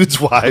different dudes'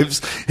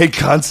 wives, and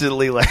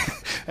constantly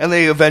and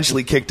they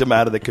eventually kicked him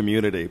out of the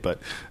community. But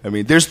I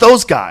mean, there's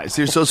those guys.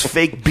 There's those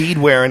fake bead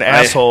wearing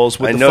assholes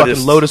with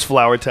fucking lotus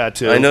flower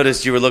tattoo. I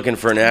noticed you were looking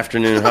for an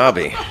afternoon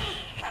hobby.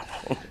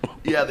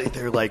 Yeah,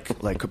 they're like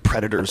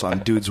predators on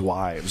dudes'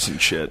 wives and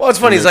shit. Well, it's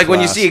funny. It's like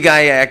when you see a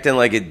guy acting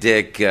like a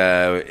dick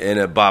in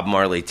a Bob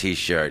Marley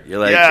T-shirt. You're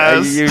like,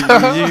 yes.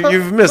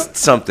 You've missed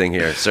something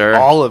here, sir.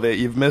 All of it.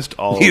 You've missed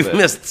all of it. You've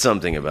missed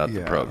something about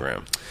the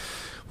program.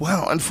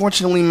 Well,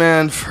 unfortunately,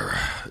 man, for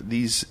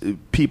these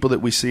people that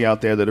we see out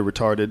there that are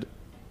retarded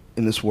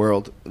in this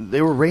world,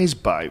 they were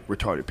raised by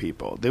retarded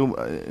people.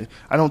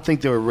 I don't think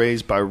they were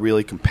raised by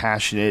really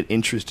compassionate,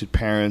 interested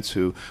parents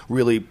who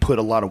really put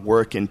a lot of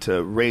work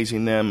into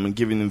raising them and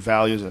giving them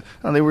values.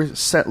 No, they were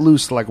set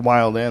loose like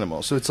wild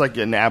animals. So it's like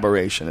an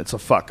aberration. It's a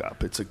fuck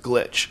up. It's a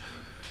glitch.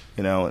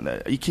 And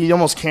you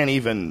almost can't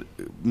even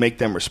make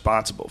them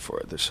responsible for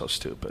it. They're so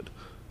stupid.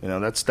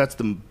 That's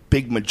the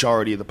big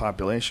majority of the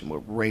population. We're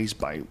raised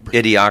by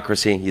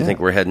idiocracy. You think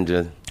we're heading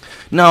to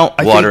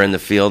I water think, in the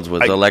fields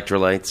with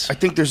electrolytes? I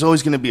think there's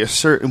always going to be a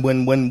certain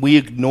when we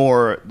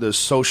ignore the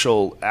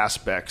social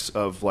aspects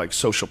of like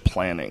social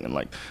planning and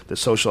like the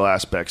social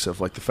aspects of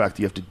like the fact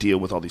that you have to deal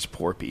with all these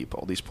poor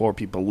people. These poor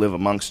people live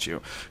amongst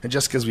you, and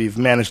just because we've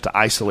managed to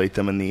isolate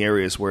them in the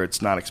areas where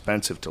it's not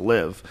expensive to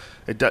live,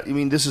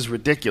 this is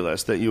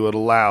ridiculous that you would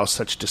allow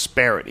such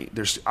disparity.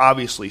 There's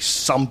obviously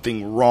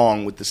something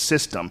wrong with the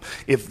system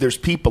if there's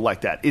people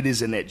like that. It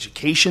is an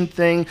education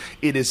thing.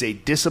 It is a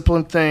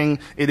discipline thing.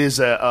 It is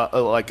a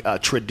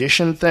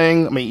tradition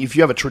thing. I mean, if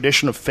you have a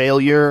tradition of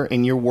failure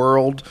in your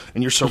world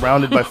and you're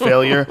surrounded by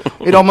failure,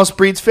 it almost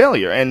breeds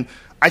failure. And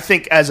I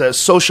think as a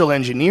social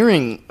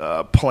engineering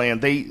plan,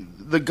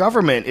 the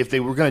government, if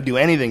they were going to do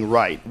anything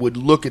right, would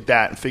look at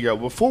that and figure out,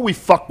 before we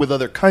fuck with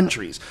other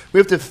countries, we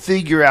have to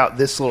figure out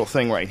this little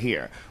thing right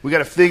here. We got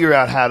to figure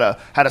out how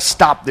to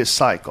stop this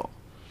cycle.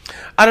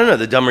 I don't know.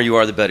 The dumber you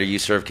are, the better you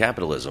serve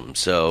capitalism.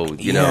 So,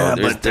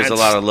 there's a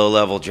lot of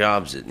low-level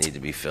jobs that need to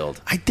be filled.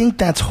 I think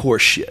that's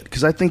horseshit,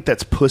 because I think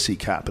that's pussy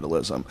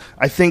capitalism.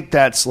 I think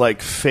that's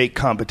like fake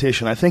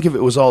competition. I think if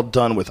it was all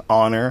done with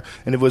honor,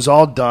 and if it was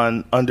all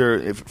done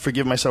under,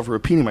 forgive myself for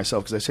repeating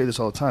myself, because I say this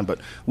all the time, but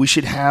we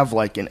should have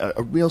like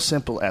a real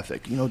simple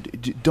ethic.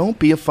 Don't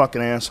be a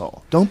fucking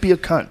asshole. Don't be a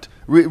cunt.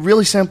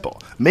 Really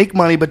simple. Make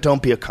money, but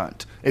don't be a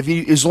cunt.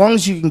 As long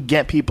as you can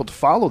get people to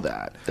follow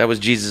that. That was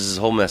Jesus'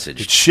 whole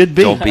message. It should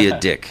be. Don't be a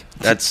dick.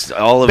 That's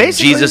all of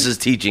Jesus'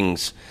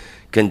 teachings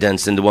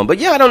condensed into one. But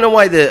yeah, I don't know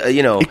why the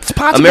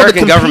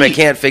American government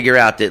can't figure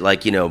out that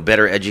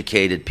better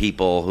educated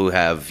people who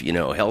have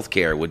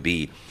healthcare would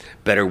be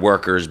better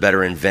workers,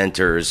 better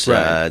inventors.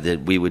 Right.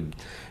 That we would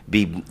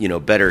be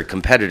better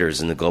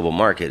competitors in the global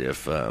market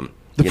if the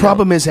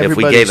problem is if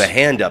we gave a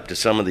hand up to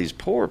some of these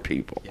poor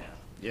people.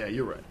 Yeah,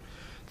 you're right.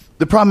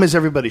 The problem is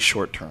everybody's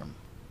short term.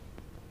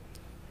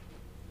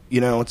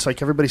 It's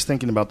like everybody's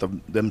thinking about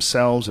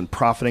themselves and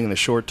profiting in the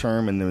short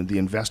term, and the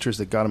investors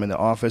that got them into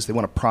office, they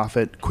want to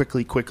profit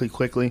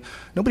quickly.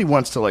 Nobody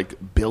wants to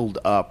build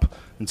up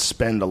and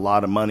spend a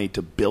lot of money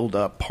to build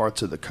up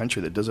parts of the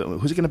country that doesn't.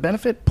 Who's it going to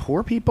benefit?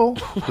 Poor people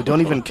who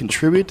don't even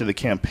contribute to the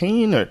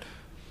campaign, or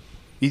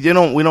we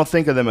don't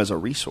think of them as a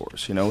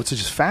resource. It's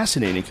just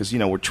fascinating because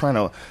we're trying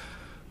to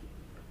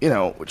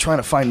trying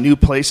to find new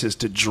places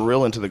to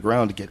drill into the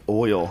ground to get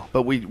oil.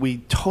 But we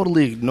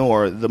totally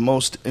ignore the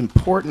most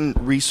important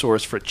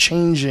resource for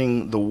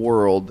changing the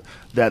world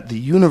that the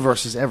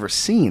universe has ever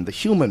seen, the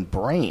human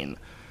brain.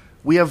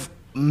 We have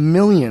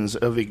millions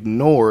of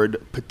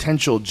ignored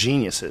potential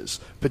geniuses,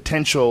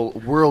 potential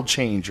world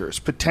changers,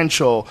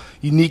 potential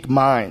unique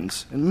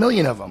minds, a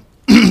million of them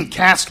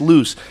cast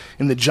loose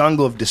in the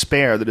jungle of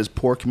despair that is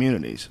poor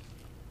communities.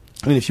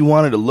 I mean, if you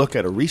wanted to look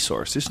at a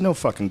resource, there's no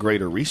fucking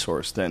greater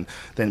resource than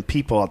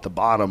people at the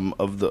bottom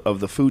of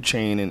the food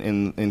chain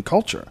in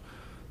culture.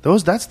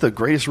 That's the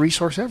greatest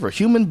resource ever.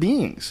 Human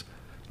beings.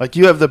 Like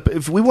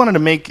if we wanted to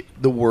make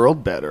the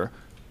world better,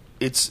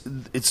 it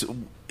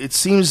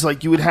seems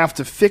like you would have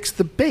to fix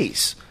the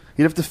base.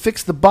 You'd have to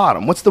fix the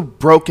bottom. What's the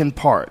broken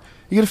part?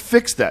 You got to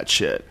fix that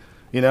shit.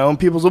 And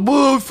people say,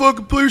 "Whoa,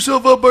 fucking pull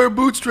yourself up by your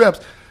bootstraps."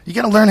 You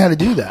got to learn how to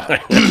do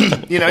that.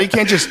 You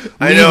can't just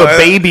leave a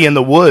baby in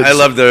the woods. I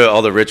love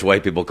all the rich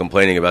white people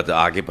complaining about the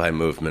Occupy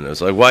movement.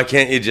 It's like, why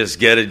can't you just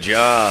get a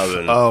job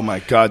and oh my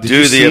God,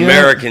 do the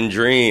American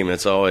dream?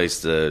 It's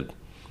always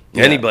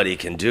anybody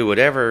can do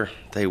whatever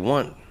they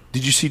want.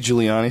 Did you see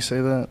Giuliani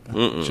say that?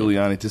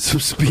 Giuliani did some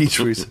speech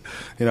where he said,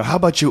 how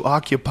about you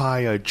occupy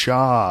a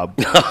job?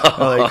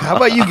 Like, how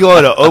about you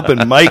go to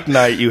open mic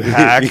night, you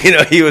hack?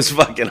 He was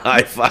fucking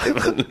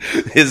high-fiving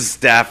his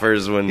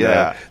staffers when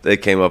they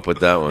came up with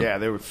that one. Yeah,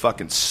 they were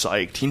fucking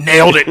psyched. He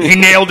nailed it.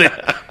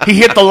 He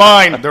hit the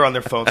line. They're on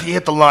their phones. He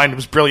hit the line. It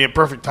was brilliant.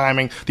 Perfect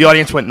timing. The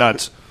audience went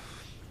nuts.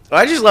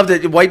 I just love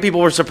that white people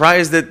were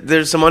surprised that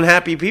there's some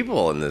unhappy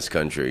people in this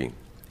country.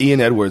 Ian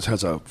Edwards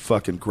has a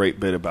fucking great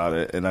bit about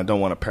it, and I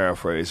don't want to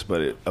paraphrase,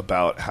 but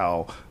about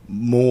how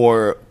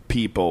more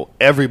people,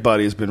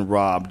 everybody has been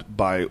robbed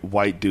by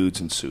white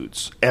dudes in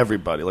suits.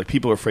 Everybody. Like,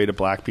 people are afraid of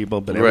black people,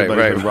 but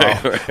everybody's been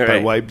robbed by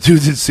white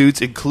dudes in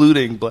suits,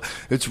 including black.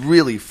 It's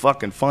really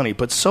fucking funny,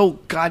 but so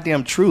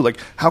goddamn true. Like,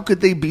 how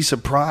could they be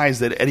surprised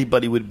that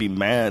anybody would be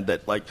mad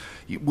that, like,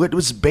 what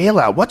was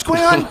bailout? What's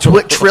going on?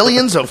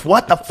 Trillions of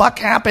what the fuck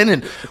happened,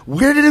 and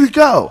where did it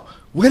go?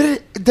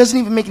 It doesn't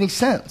even make any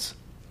sense.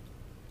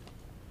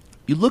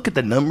 You look at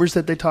the numbers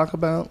that they talk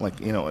about,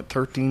 like, at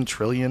 13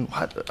 trillion.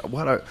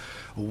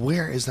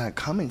 Where is that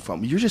coming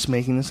from? You're just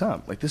making this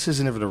up. Like, this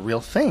isn't even a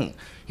real thing.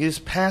 You're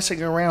just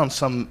passing around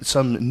some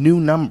new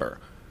number.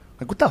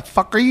 Like, what the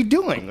fuck are you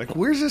doing? Like,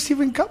 where's this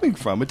even coming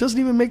from? It doesn't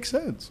even make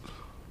sense.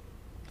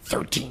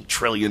 $13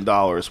 trillion.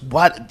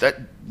 What? That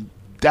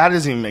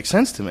doesn't even make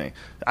sense to me.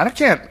 I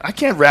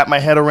can't wrap my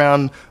head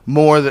around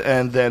more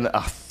than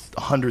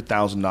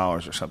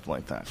 $100,000 or something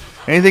like that.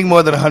 Anything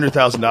more than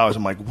 $100,000,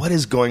 I'm like, what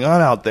is going on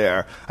out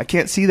there? I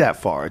can't see that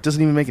far. It doesn't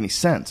even make any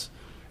sense.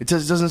 It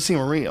doesn't seem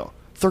real.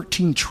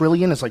 13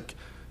 trillion is like,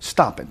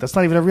 stop it. That's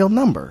not even a real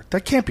number.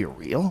 That can't be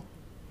real.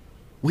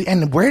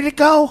 And where did it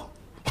go?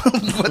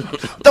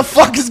 What the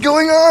fuck is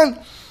going on?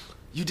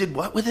 You did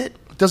what with it?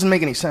 It doesn't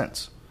make any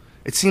sense.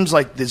 It seems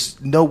like there's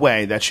no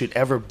way that should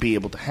ever be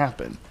able to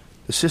happen.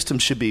 The system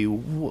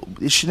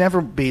it should never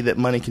be that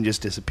money can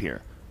just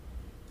disappear.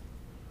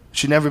 It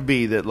should never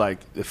be that, like,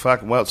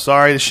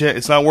 sorry, the shit,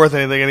 it's not worth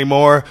anything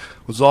anymore.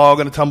 It's all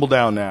going to tumble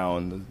down now,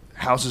 and the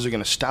houses are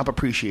going to stop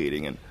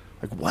appreciating. And,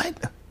 like,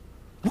 what?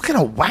 What kind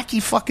of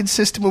wacky fucking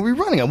system are we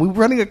running? Are we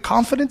running a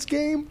confidence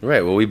game?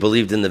 Right, well, we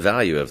believed in the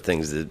value of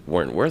things that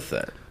weren't worth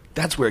that.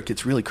 That's where it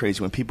gets really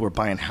crazy, when people are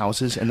buying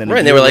houses, and then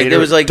they were like, there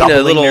was like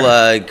little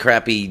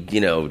crappy,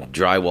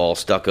 drywall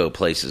stucco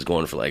places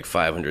going for like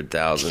 $500,000,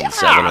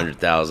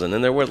 $700,000,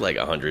 and they're worth like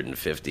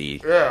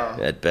 $150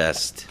 at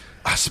best.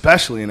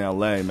 Especially in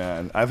LA,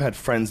 man. I've had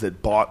friends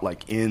that bought,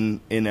 like,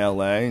 in LA,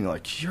 and you're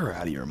like, you're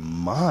out of your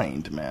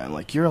mind, man.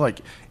 Like, you're,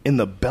 like, in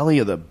the belly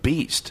of the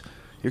beast.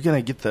 You're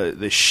going to get the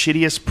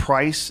shittiest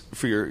price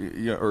for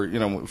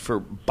for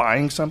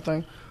buying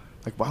something.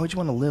 Like, why would you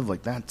want to live,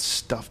 like, that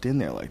stuffed in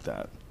there like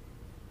that?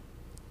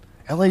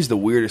 LA's the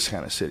weirdest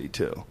kind of city,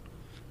 too,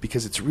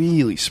 because it's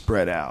really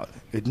spread out.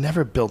 It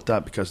never built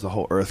up because of the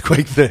whole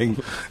earthquake thing.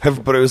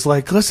 Everybody was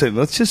like, listen,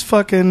 let's just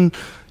fucking,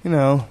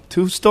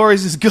 2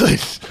 stories is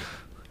good.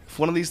 If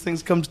one of these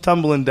things comes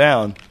tumbling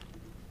down,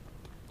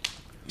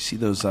 you see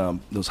those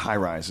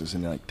high-rises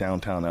in, like,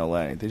 downtown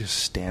LA. They just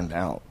stand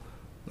out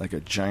like a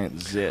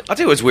giant zit. I'll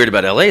tell you what's weird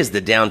about LA is the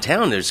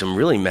downtown. There's some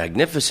really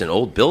magnificent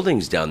old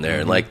buildings down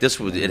there. Mm-hmm.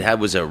 And, like,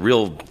 was a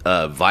real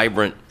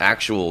vibrant,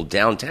 actual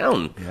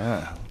downtown.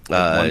 Yeah.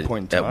 At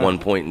one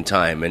point in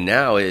time. And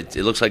now it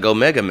looks like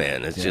Omega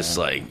Man. It's just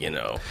like,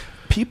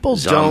 people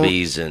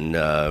zombies and,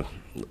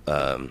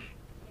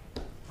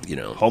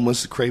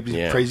 homeless,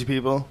 crazy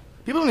people.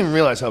 People don't even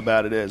realize how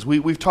bad it is.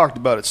 We've talked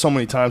about it so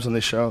many times on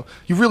this show.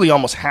 You really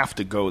almost have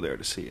to go there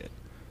to see it.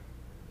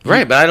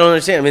 Right, but I don't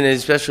understand. I mean,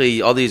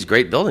 especially all these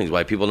great buildings,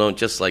 why people don't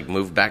just, like,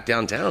 move back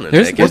downtown.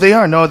 They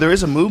are. No, there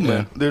is a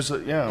movement.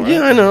 Yeah. Right?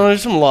 Yeah, I know.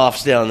 There's some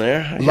lofts down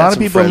there. A lot of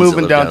people are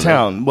moving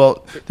downtown.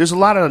 Well, there's a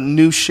lot of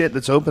new shit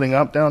that's opening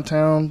up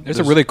downtown. There's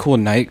a really cool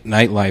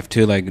nightlife,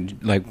 too.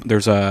 Like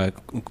there's a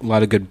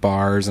lot of good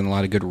bars and a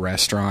lot of good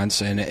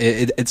restaurants. And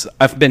it's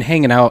I've been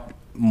hanging out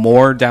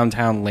more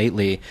downtown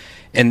lately.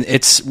 And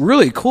it's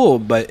really cool,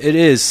 but it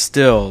is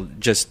still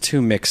just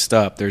too mixed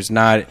up. There's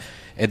not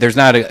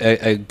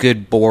a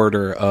good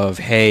border of,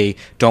 hey,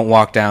 don't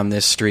walk down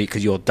this street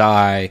because you'll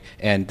die,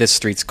 and this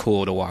street's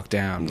cool to walk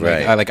down.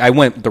 Right. I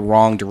went the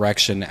wrong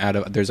direction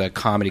there's a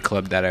comedy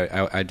club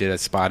that I did a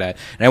spot at,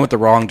 and I went the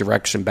wrong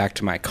direction back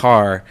to my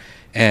car,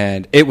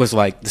 and it was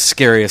like the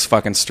scariest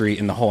fucking street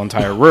in the whole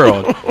entire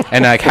world.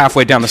 And like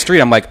halfway down the street,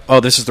 I'm like,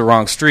 oh, this is the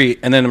wrong street.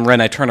 And then when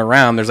I turn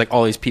around, there's like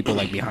all these people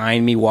like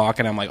behind me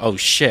walking. I'm like, oh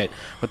shit,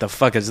 what the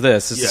fuck is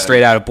this? This is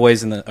straight out of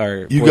Boys in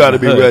the. You got to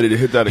be ready to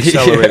hit that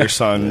accelerator,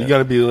 son. You got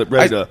to be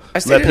ready to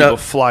let people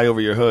fly over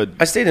your hood.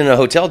 I stayed in a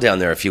hotel down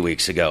there a few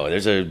weeks ago.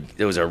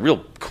 There was a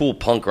real cool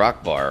punk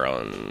rock bar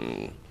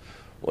on,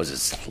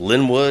 was it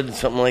Linwood,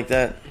 something like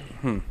that?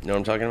 You know what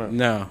I'm talking about?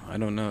 No, I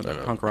don't know. The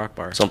punk rock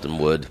bar. Something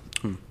Wood.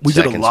 We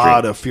did a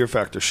lot of Fear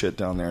Factor shit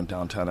down there in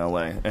downtown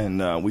LA,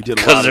 and we did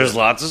a lot because there's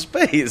lots of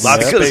space.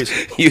 Lots of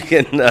space. You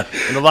can and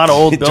a lot of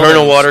old turn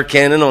a water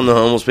cannon on the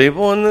homeless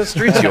people, and the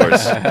street's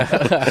yours.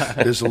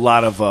 There's a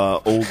lot of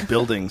old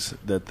buildings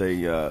that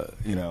they,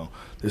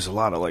 there's a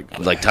lot of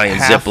like tying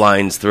zip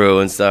lines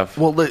through and stuff.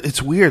 Well,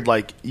 it's weird.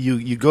 Like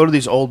you go to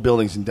these old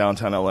buildings in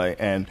downtown LA,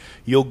 and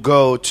you'll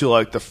go to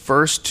like the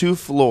first 2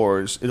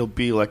 floors. It'll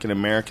be like an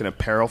American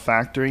Apparel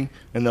factory,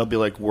 and they'll be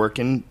like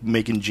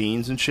making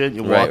jeans and shit.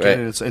 You walk in,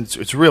 and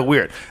it's real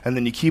weird. And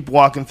then you keep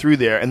walking through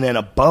there, and then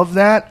above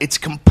that, it's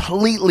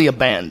completely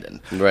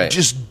abandoned. Right.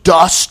 Just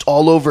dust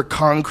all over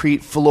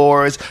concrete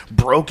floors,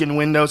 broken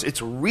windows.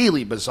 It's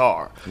really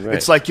bizarre. Right.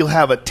 It's like you'll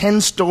have a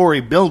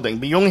 10-story building,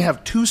 but you only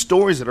have 2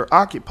 stories that are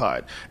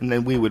occupied. And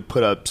then we would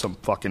put up some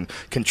fucking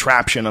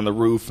contraption on the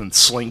roof and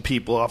sling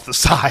people off the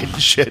side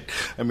and shit.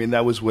 I mean,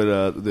 that was what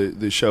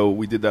the show,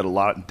 we did that a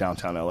lot in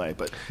downtown LA.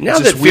 But now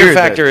that Fear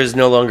Factor is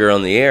no longer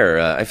on the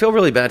air, I feel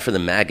really bad for the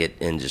maggot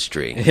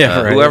industry.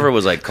 Yeah, right. Whoever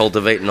was like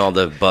cultivating all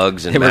the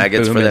bugs and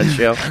maggots for that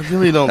show. I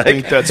really don't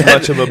think that's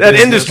much of a that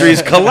business.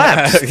 industry's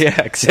collapsed. Yeah,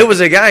 exactly. It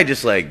was a guy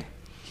just like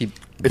if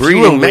you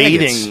were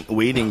maggots.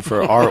 waiting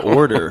for our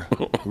order,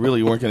 really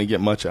you weren't going to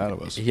get much out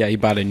of us. Yeah, he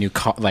bought a new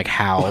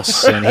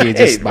house, and he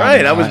just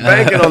bought I was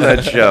banking on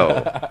that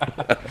show.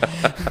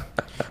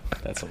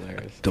 That's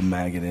hilarious. The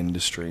maggot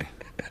industry.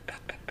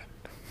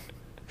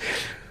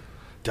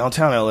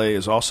 Downtown LA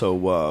is also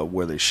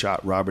where they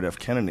shot Robert F.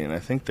 Kennedy, and I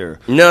think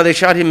No, they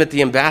shot him at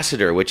the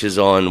Ambassador, which is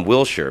on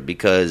Wilshire,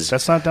 because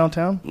that's not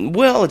downtown.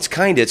 Well, it's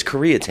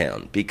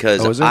Koreatown,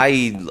 because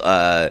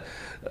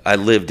I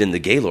lived in the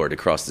Gaylord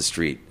across the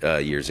street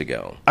years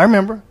ago. I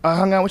remember. I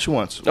hung out with you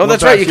once. Oh,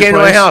 that's right. You came to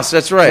my house.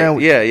 That's right.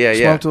 Yeah.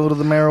 Smoked a little of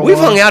the marijuana. We've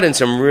hung out in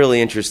some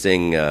really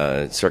interesting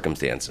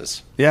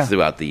circumstances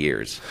throughout the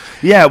years.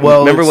 Yeah, well...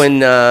 Remember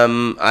when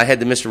I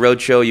had the Mr.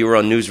 Rhodes show, you were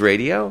on News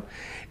Radio?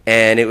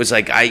 And it was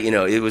like,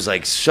 it was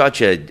like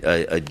such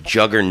a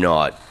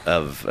juggernaut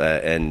of...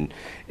 and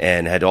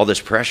had all this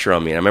pressure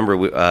on me. And I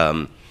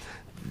remember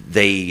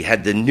they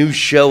had the new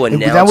show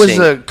announcing... That was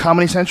a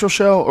Comedy Central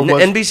show? Or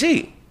was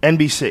NBC.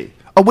 NBC.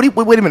 Oh,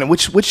 wait a minute.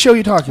 Which show are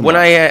you talking about? When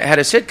I had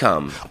a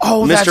sitcom.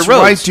 Oh, Mr. that's Rhodes.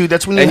 right, dude.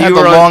 That's when you had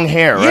the long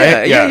hair,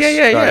 right?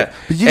 Yeah.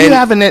 But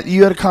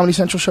you had a Comedy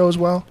Central show as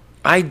well?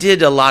 I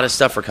did a lot of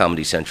stuff for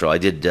Comedy Central. I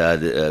did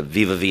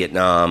Viva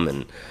Vietnam,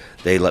 and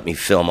they let me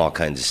film all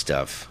kinds of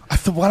stuff.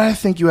 Why did I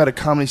think you had a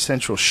Comedy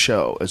Central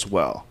show as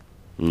well?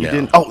 No. You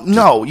didn't? Oh,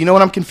 no. You know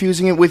what I'm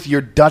confusing it with?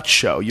 Your Dutch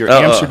show, your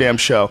Amsterdam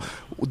show.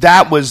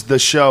 That was the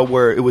show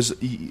where it was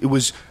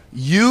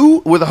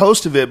you were the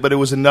host of it, but it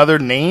was another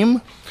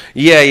name?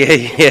 Yeah.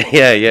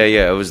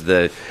 It was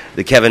the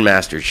Kevin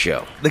Masters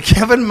show. The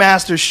Kevin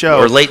Masters show.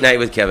 Or Late Night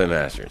with Kevin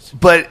Masters.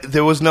 But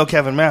there was no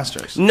Kevin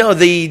Masters. No,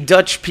 the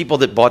Dutch people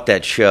that bought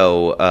that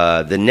show,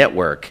 the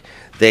network,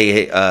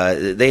 they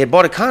had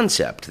bought a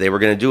concept. They were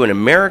going to do an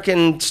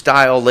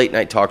American-style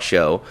late-night talk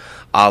show,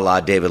 a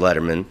la David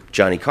Letterman,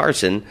 Johnny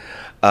Carson,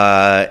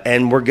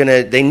 and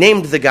they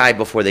named the guy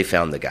before they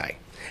found the guy.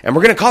 And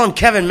we're going to call him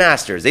Kevin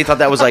Masters. They thought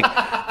that was like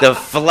the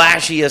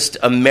flashiest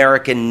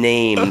American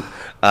name,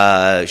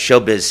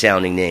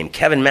 showbiz-sounding name,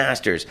 Kevin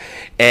Masters.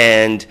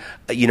 And,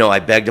 I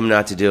begged him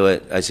not to do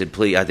it. I said,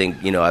 please, I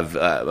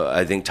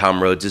think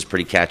Tom Rhodes is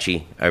pretty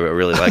catchy. I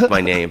really like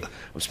my name.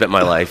 I've spent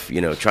my life,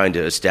 trying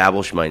to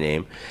establish my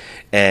name.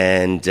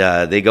 And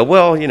they go,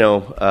 well,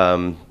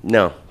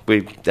 no,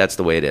 that's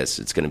the way it is.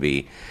 It's going to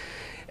be...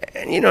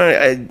 And,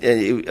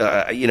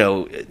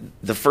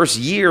 the first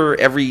year,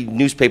 every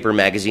newspaper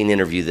magazine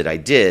interview that I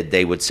did,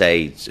 they would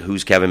say,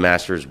 who's Kevin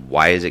Masters?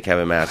 Why is it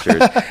Kevin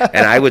Masters?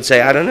 And I would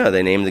say, I don't know.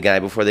 They named the guy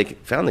before they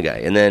found the guy.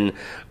 And then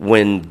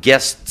when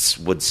guests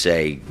would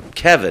say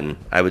Kevin,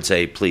 I would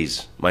say,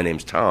 please, my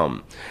name's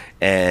Tom.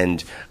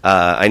 And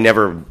I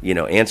never,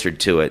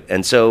 answered to it.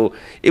 And so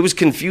it was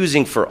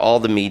confusing for all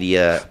the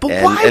media. But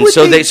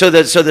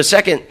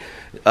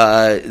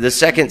the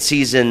second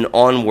season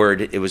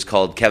onward, it was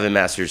called Kevin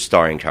Masters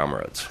starring Tom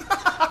Rhodes.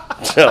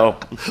 So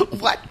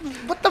what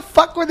the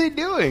fuck were they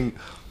doing?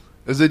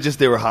 Is it just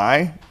they were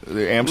high?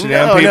 The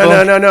Amsterdam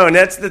people? No. And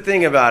that's the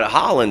thing about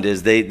Holland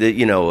is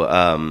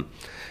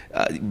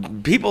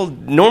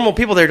normal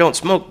people there don't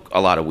smoke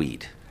a lot of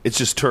weed. It's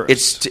just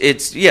tourists.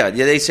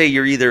 They say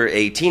you're either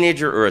a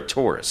teenager or a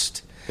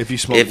tourist if you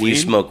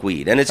smoke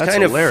weed. And it's That's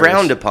kind hilarious. of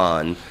frowned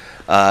upon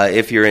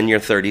if you're in your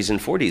 30s and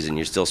 40s and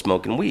you're still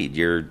smoking weed.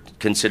 You're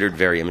considered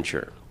very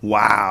immature.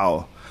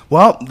 Wow.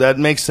 Well, that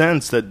makes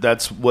sense.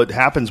 That's what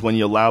happens when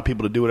you allow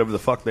people to do whatever the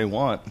fuck they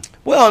want.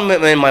 Well,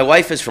 and my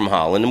wife is from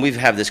Holland, and we've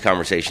had this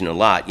conversation a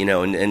lot,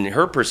 and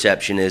her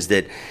perception is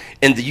that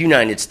in the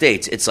United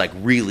States, it's like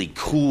really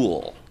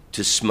cool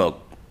to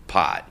smoke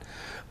pot.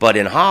 But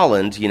in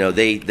Holland,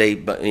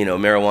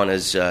 marijuana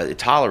is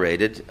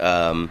tolerated.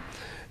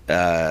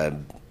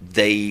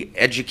 They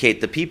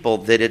educate the people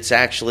that it's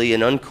actually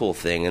an uncool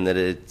thing and that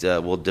it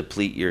will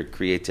deplete your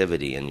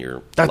creativity and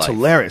your That's life.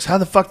 hilarious. How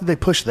the fuck did they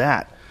push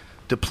that?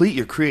 Deplete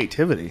your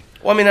creativity.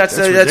 Well, I mean, that's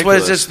common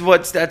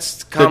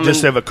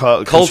just have a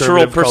cultural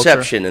conservative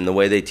perception and the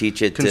way they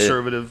teach it.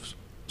 Conservative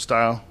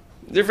style.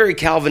 They're a very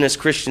Calvinist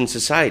Christian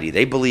society.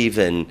 They believe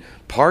in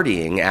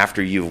partying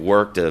after you've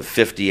worked a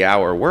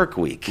 50-hour work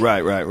week. Right.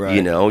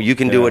 You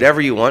can do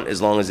whatever you want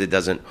as long as it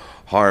doesn't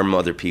harm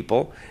other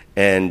people.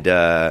 And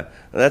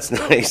that's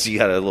nice. You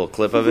got a little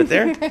clip of it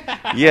there?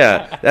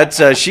 Yeah.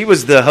 That's she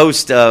was the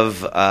host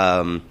of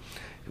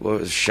what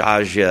was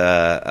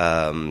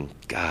Shaja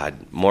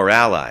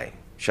Morali.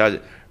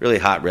 Shaja, really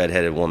hot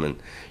redheaded woman.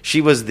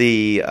 She was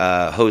the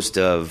host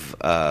of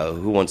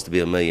Who Wants to Be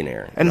a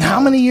Millionaire. And how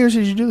many years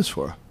did you do this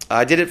for?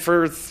 I did it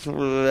for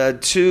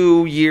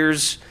 2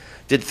 years,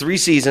 did 3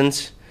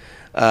 seasons,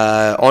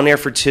 on air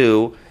for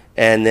 2,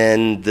 and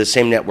then the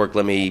same network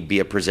let me be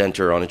a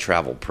presenter on a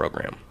travel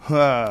program.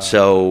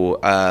 So,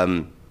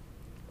 and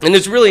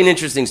it's really an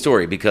interesting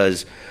story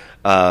because,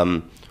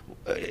 first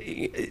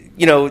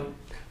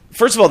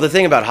of all, the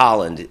thing about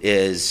Holland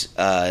is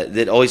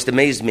that always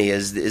amazed me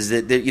is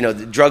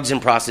that drugs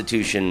and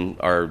prostitution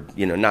are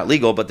not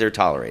legal, but they're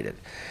tolerated,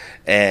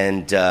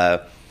 and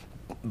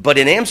but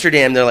in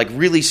Amsterdam they're like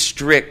really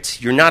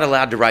strict. You're not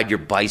allowed to ride your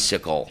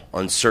bicycle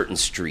on certain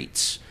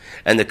streets,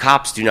 and the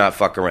cops do not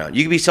fuck around.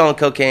 You could be selling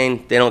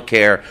cocaine; they don't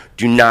care.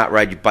 Do not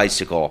ride your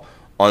bicycle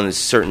on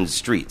certain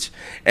streets,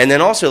 and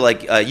then also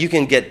you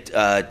can get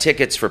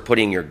tickets for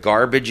putting your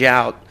garbage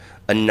out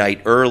a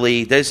night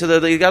early. They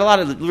got a lot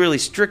of really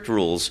strict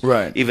rules,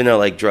 right? Even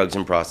though drugs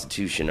and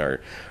prostitution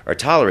are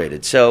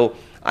tolerated. So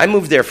I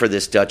moved there for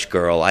this Dutch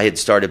girl. I had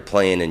started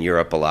playing in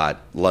Europe a lot,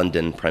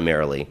 London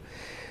primarily,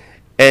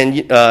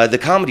 and the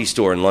Comedy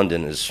Store in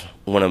London is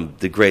one of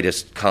the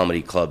greatest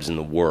comedy clubs in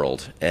the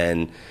world.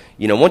 And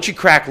once you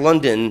crack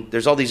London,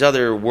 there's all these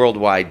other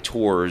worldwide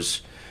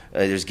tours.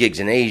 There's gigs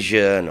in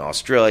Asia and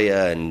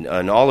Australia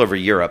and all over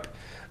Europe.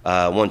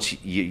 Once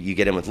you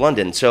get in with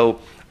London, so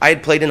I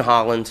had played in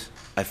Holland.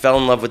 I fell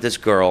in love with this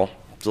girl,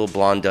 this little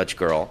blonde Dutch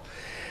girl,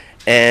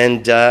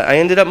 and I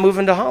ended up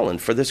moving to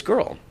Holland for this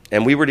girl.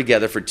 And we were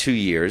together for 2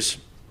 years,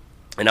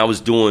 and I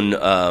was doing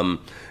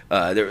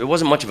there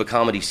wasn't much of a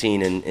comedy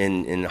scene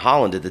in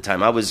Holland at the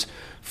time. I was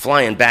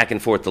flying back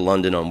and forth to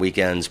London on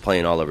weekends,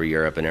 playing all over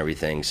Europe and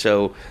everything.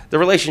 So the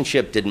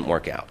relationship didn't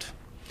work out.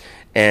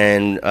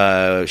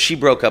 And she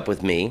broke up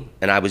with me,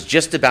 and I was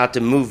just about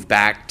to move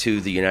back to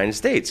the United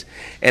States.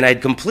 And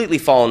I'd completely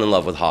fallen in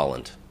love with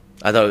Holland.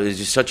 I thought it was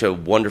just such a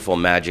wonderful,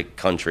 magic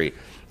country,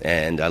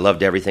 and I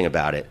loved everything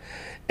about it.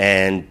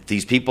 And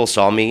these people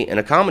saw me in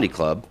a comedy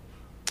club,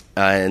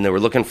 and they were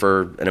looking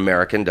for an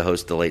American to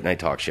host the late-night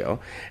talk show,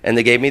 and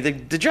they gave me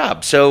the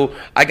job. So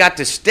I got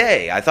to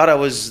stay. I thought I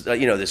was,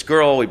 this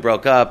girl, we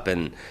broke up,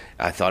 and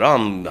I thought,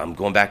 I'm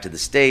going back to the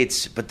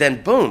States. But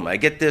then, boom, I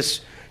get this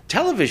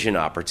television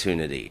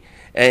opportunity.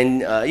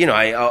 And,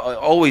 I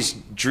always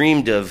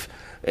dreamed of,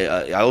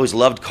 I always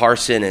loved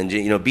Carson and,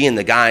 being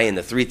the guy in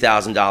the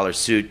 $3,000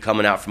 suit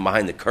coming out from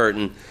behind the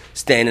curtain,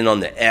 standing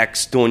on the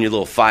X, doing your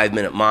little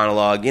 5-minute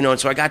monologue, and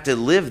so I got to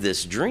live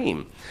this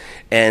dream.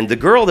 And the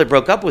girl that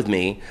broke up with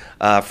me,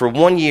 for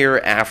 1 year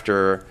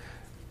after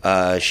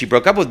she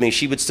broke up with me,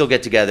 she would still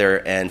get together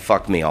and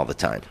fuck me all the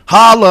time.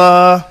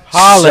 Holla!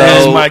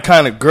 That's my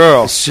kind of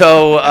girl.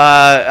 So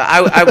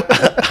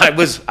I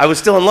was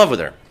still in love with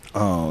her.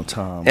 Oh,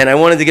 Tom. And I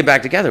wanted to get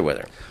back together with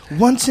her.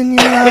 Once in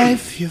your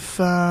life, you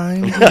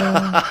find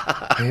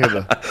I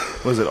hear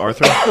was it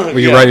Arthur? Were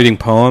you writing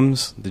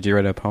poems? Did you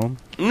write a poem?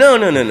 No.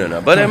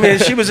 But I mean,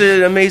 she was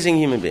an amazing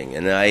human being.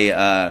 And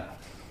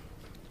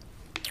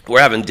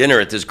we're having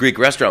dinner at this Greek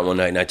restaurant one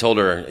night, and I told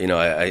her,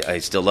 I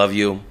still love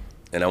you,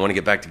 and I want to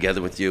get back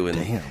together with you. And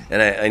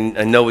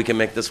I know we can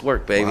make this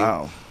work, baby.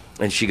 Wow.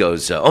 And she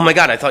goes, oh, my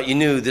God, I thought you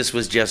knew this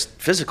was just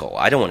physical.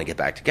 I don't want to get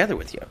back together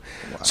with you.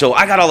 Wow. So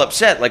I got all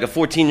upset like a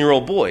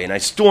 14-year-old boy, and I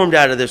stormed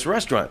out of this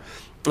restaurant.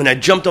 And I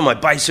jumped on my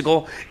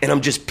bicycle, and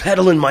I'm just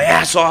pedaling my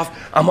ass off.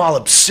 I'm all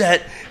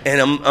upset,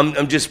 and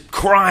I'm just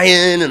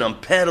crying, and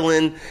I'm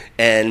pedaling.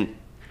 And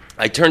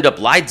I turned up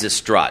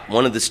Leidsestraat,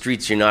 one of the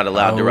streets you're not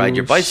allowed to ride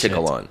your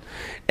bicycle on.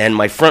 And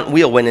my front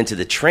wheel went into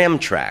the tram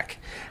track.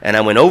 And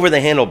I went over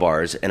the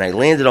handlebars, and I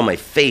landed on my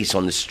face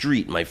on the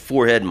street. My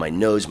forehead, my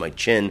nose, my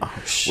chin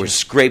were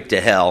scraped to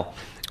hell.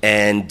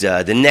 And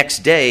the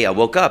next day, I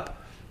woke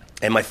up,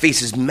 and my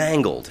face is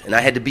mangled. And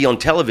I had to be on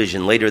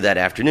television later that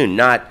afternoon,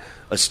 not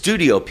a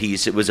studio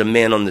piece. It was a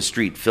man on the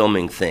street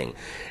filming thing.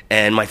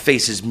 And my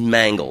face is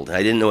mangled.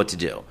 I didn't know what to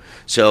do.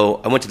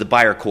 So I went to the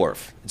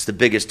Bijenkorf. It's the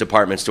biggest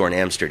department store in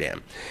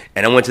Amsterdam.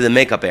 And I went to the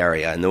makeup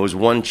area, and there was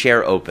one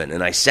chair open.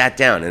 And I sat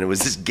down, and it was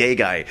this gay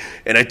guy.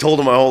 And I told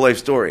him my whole life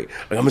story.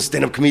 Like, I'm a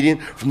stand-up comedian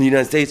from the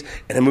United States,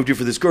 and I moved here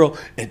for this girl,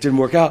 and it didn't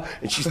work out.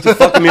 And she's still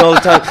fucking me all the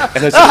time.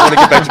 And I said, I want to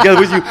get back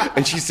together with you.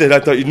 And she said, I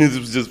thought you knew this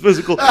was just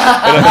physical.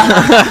 And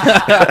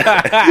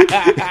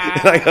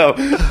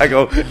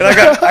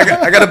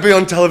I got to be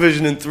on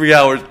television in 3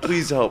 hours.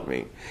 Please help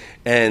me.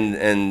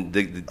 And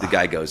the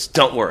guy goes,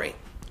 don't worry.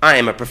 I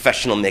am a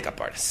professional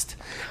makeup artist.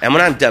 And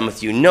when I'm done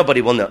with you,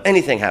 nobody will know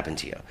anything happened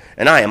to you.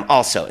 And I am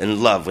also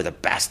in love with a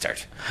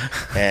bastard.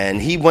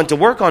 And he went to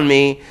work on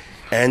me,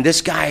 and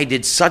this guy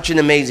did such an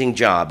amazing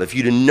job. If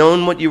you'd have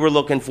known what you were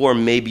looking for,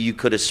 maybe you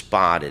could have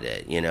spotted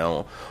it,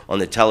 on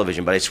the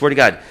television. But I swear to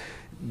God,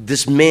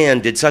 this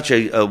man did such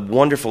a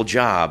wonderful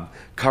job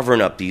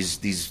covering up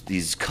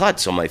these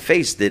cuts on my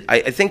face that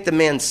I think the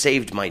man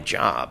saved my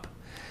job.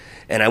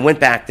 And I went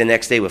back the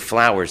next day with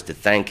flowers to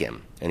thank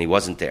him, and he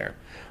wasn't there.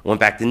 I went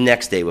back the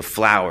next day with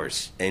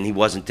flowers, and he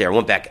wasn't there. I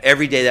went back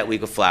every day that week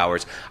with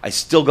flowers. I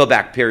still go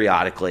back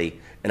periodically,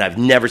 and I've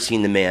never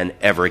seen the man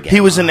ever again. He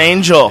was an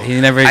angel.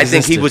 He never existed. I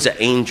think he was an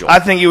angel. I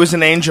think he was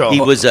an angel. He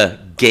was a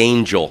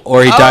gangel.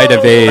 Or he died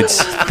of AIDS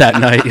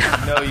that night.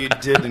 No, you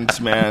didn't,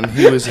 man.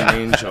 He was an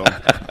angel.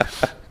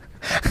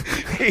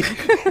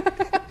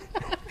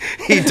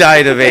 He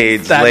died of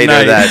AIDS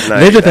later that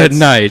night. Later that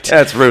night.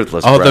 That's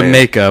ruthless, All Brian. the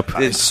makeup.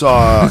 I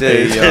saw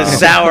To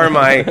sour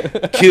my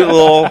cute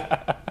little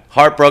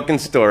heartbroken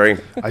story.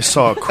 I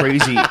saw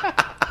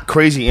a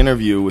crazy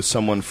interview with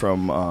someone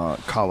from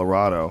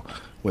Colorado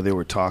where they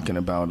were talking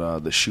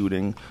about the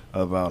shooting,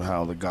 about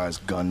how the guy's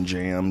gun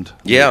jammed.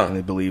 Yeah. And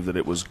they believe that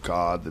it was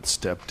God that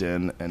stepped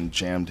in and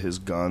jammed his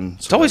gun.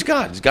 It's always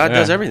God. God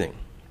does everything.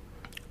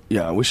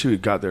 Yeah, I wish he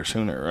would got there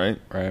sooner, right?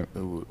 Right.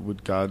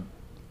 Would God...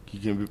 You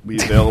can be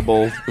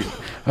available.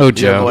 Oh,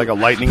 Joe. You have like a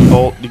lightning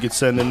bolt you could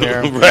send in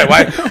there.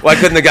 Right. Why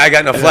couldn't the guy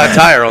gotten a flat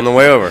tire on the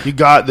way over?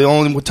 The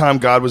only time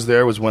God was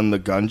there was when the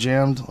gun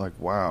jammed. Like,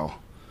 wow.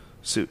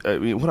 So, I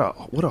mean,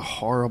 what a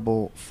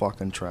horrible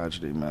fucking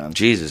tragedy, man.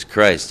 Jesus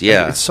Christ,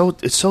 yeah. It's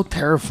so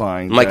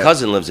terrifying. My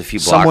cousin lives a few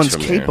blocks someone's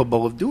from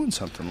capable of doing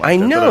something like I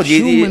that. know,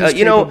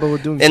 Capable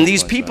of doing and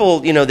these something like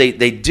people,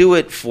 they do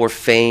it for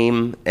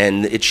fame,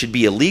 and it should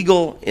be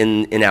illegal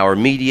in our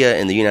media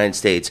in the United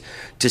States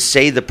to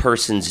say the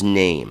person's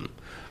name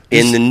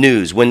in the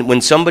news.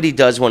 When somebody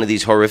does one of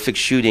these horrific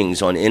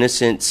shootings on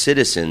innocent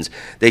citizens,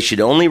 they should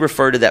only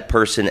refer to that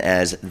person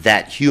as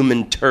that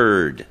human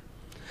turd.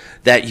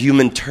 That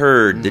human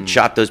turd that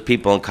shot those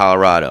people in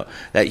Colorado.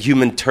 That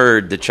human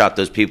turd that shot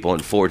those people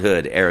in Fort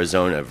Hood,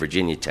 Arizona,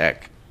 Virginia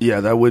Tech.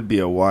 Yeah, that would be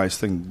a wise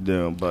thing to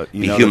do, but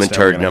human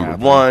turd number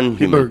 1,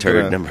 human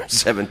turd number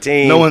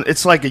 17. No one.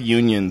 It's like a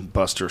union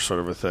buster sort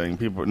of a thing.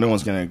 No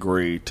one's going to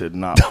agree to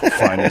not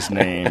find his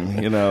name.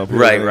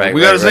 Right.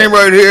 We got his name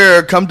right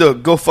here. Come to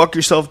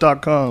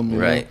gofuckyourself.com.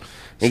 Right.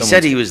 He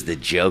said he was the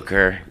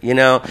Joker,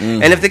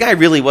 And if the guy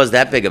really was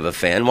that big of a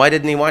fan, why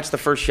didn't he watch the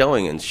first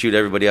showing and shoot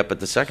everybody up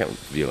at the second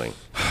viewing?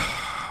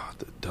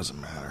 It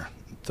doesn't matter.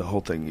 The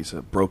whole thing, he's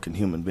a broken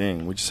human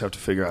being. We just have to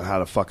figure out how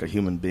the fuck a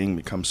human being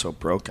becomes so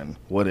broken.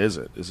 What is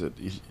it? Is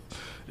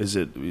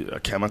it a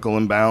chemical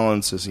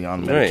imbalance? Is he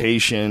on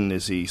medication? Right.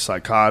 Is he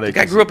psychotic?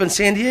 The guy grew up in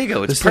San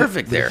Diego. It's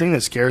perfect there. The thing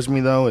that scares me,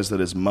 though, is that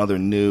his mother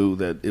knew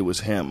that it was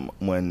him.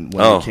 When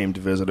he came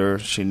to visit her,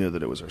 she knew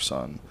that it was her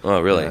son.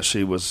 Oh, really? Yeah,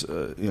 she was,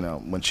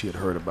 when she had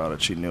heard about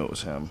it, she knew it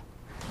was him.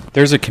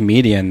 There's a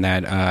comedian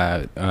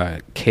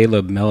that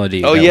Caleb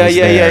Melody. Oh,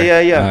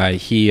 yeah.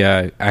 He,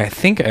 I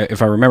think,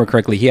 if I remember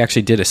correctly, he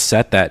actually did a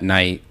set that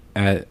night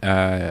at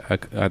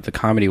the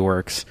Comedy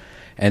Works,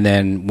 and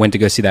then went to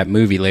go see that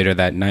movie later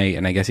that night.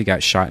 And I guess he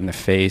got shot in the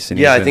face.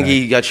 And I think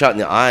he got shot in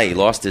the eye. He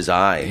lost his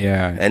eye.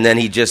 Yeah, and then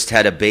he just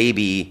had a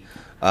baby.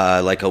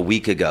 Like a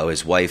week ago,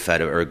 his wife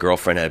or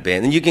girlfriend had a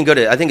band. And you can go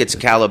to, I think it's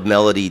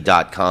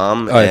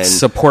calebmelody.com. It's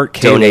support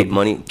Caleb. Donate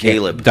money.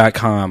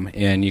 Caleb.com.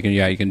 And you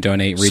can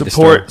donate. Read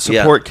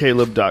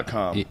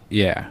Supportcaleb.com.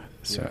 Yeah.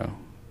 So,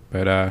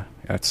 but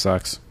that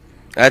sucks.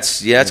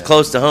 That's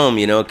close to home,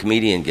 a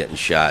comedian getting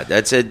shot.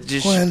 That's it.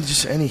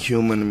 Just any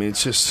human. I mean,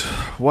 it's just,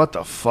 what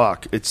the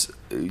fuck? It's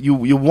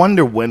you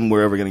wonder when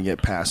we're ever going to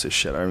get past this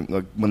shit. I mean,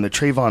 like when the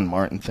Trayvon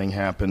Martin thing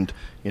happened,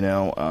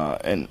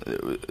 and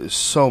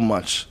so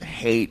much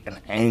hate and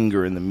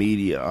anger in the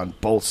media on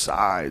both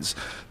sides.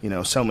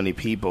 So many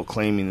people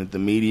claiming that the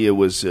media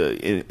was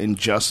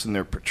unjust in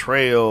their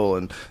portrayal,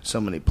 and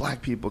so many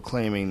black people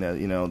claiming that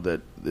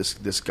that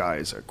this guy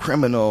is a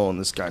criminal and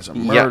this guy's a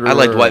murderer. Yeah, I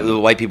liked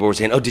white people were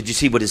saying, "Oh, did you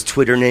see what his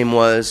Twitter name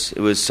was?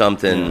 It was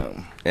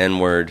something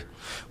N-word."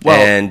 Well,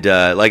 and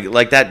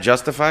like that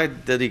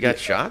justified that he got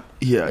shot.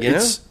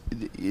 Yeah,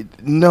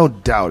 no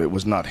doubt it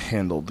was not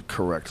handled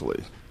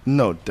correctly.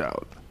 No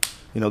doubt.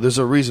 There's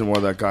a reason why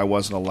that guy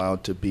wasn't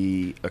allowed to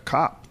be a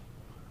cop.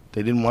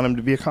 They didn't want him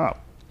to be a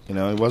cop. He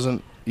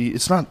wasn't.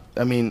 It's not.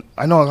 I mean,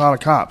 I know a lot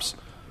of cops.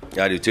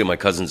 I do too. My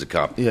cousin's a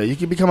cop. Yeah, you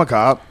can become a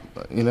cop,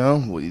 You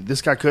know,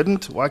 this guy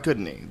couldn't. Why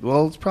couldn't he?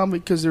 Well, it's probably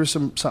because there's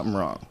something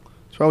wrong.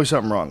 There's probably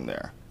something wrong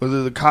there.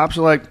 Whether the cops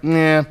are like,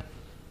 nah,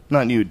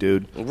 not you,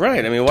 dude.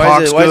 Right. I mean,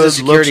 why is the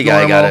security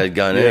guy got a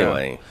gun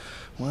anyway?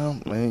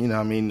 Well, you know,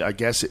 I mean, I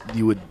guess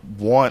you would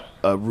want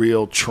a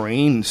real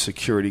trained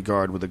security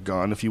guard with a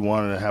gun if you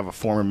wanted to have a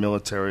former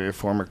military, a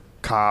former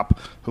cop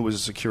who was a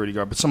security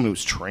guard, but someone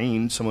who's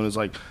trained, someone who's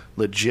like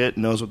legit,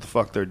 knows what the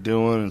fuck they're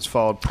doing, and has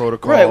followed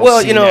protocol. Right.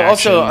 Well, you know,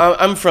 also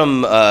I'm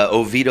from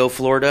Oviedo,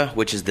 Florida,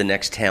 which is the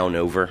next town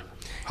over.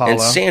 Holla.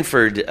 And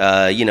Sanford,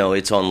 you know,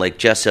 it's on Lake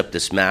Jessup,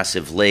 this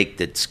massive lake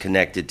that's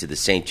connected to the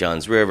St.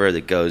 Johns River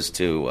that goes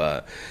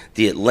to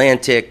the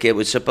Atlantic. It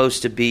was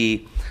supposed to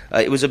be,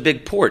 it was a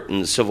big port in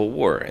the Civil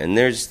War, and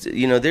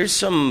there's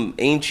some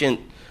ancient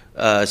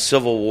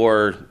Civil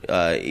War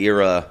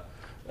era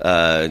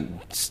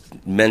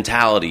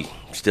mentality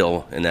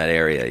still in that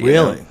area. You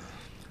know?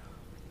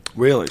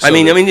 Really? So I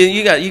mean,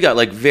 you got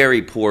like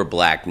very poor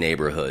black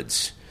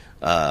neighborhoods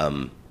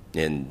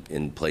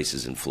in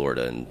places in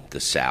Florida and the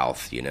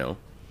South, you know,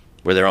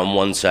 where they're on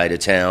one side of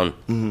town.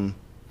 Mm-hmm.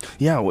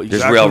 Yeah, well, exactly.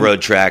 There's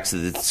railroad tracks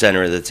at the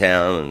center of the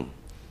town. And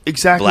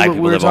exactly. Black what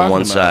people we were live on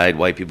one about. side,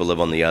 white people live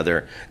on the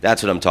other.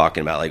 That's what I'm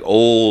talking about, like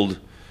old,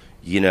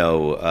 you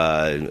know,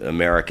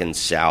 American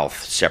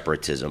South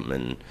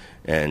separatism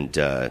and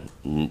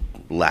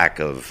lack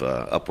of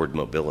upward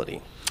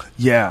mobility.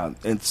 Yeah,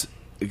 it's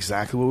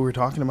exactly what we were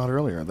talking about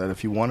earlier, that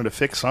if you wanted to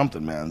fix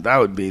something, man, that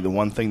would be the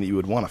one thing that you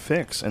would want to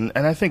fix. And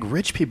I think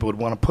rich people would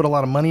want to put a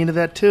lot of money into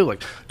that too.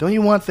 Like, don't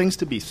you want things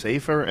to be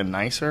safer and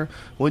nicer?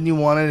 Wouldn't you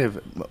want it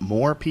if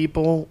more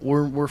people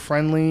were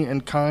friendly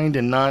and kind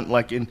and not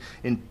like in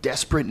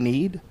desperate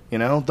need? You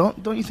know, don't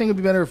you think it'd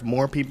be better if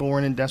more people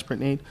weren't in desperate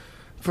need?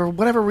 For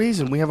whatever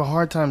reason, we have a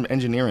hard time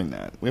engineering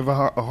that. We have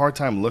a hard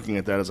time looking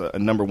at that as a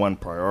number one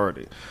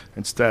priority.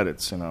 Instead,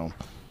 it's, you know,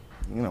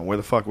 where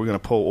the fuck we're going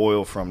to pull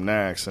oil from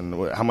next,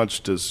 and how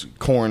much does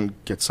corn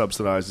get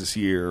subsidized this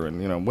year,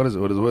 and, you know, what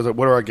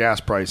are our gas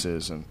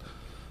prices, and,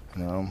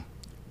 you know,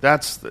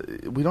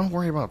 we don't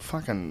worry about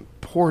fucking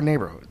poor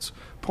neighborhoods.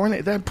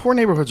 Poor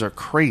neighborhoods are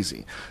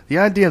crazy. The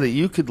idea that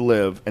you could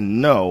live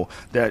and know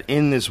that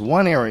in this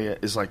one area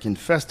is like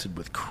infested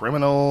with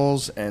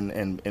criminals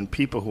and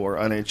people who are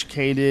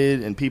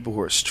uneducated and people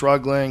who are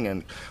struggling,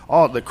 and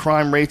all the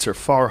crime rates are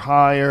far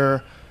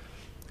higher.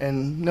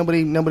 And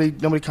nobody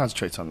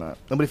concentrates on that.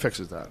 Nobody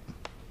fixes that.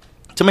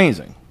 It's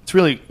amazing.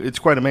 It's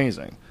quite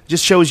amazing. It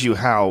just shows you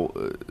how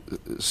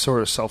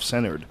sort of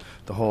self-centered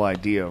the whole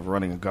idea of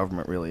running a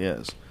government really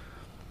is.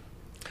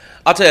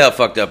 I'll tell you how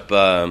fucked up.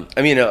 I'll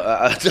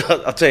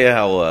tell you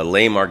how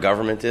lame our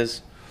government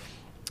is.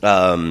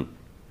 I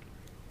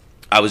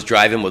was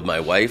driving with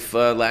my wife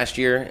last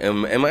year,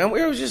 and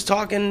we were just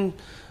talking,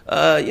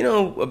 you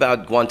know,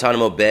 about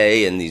Guantanamo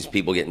Bay and these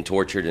people getting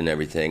tortured and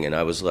everything. And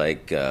I was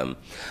like,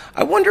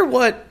 I wonder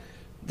what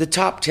the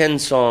top 10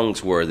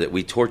 songs were that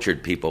we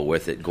tortured people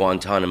with at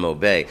Guantanamo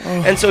Bay.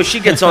 And so she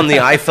gets on the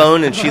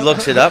iPhone and she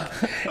looks it up.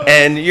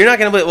 And you're not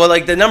going to believe, well,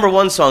 like the number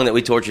one song that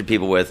we tortured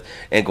people with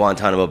in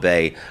Guantanamo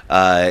Bay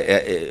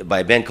by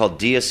a band called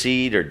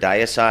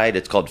Diacide,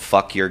 it's called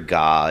Fuck Your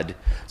God.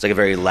 It's like a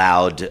very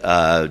loud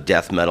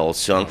death metal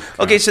song.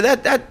 Okay, so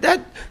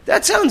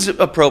that sounds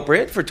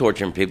appropriate for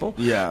torturing people.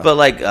 Yeah. But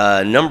like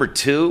number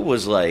 2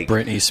 was like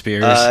Britney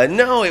Spears.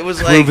 No, it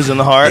was like Groove is in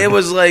the Heart. It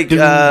was like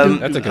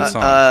That's a good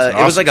song.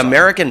 it was like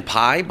American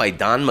Pie by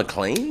Don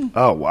McLean.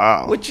 Oh,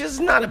 wow. Which is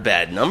not a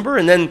bad number.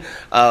 And then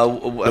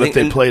What if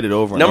they played it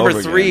over and over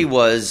again? Number 3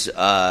 was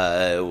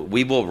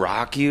We Will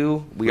Rock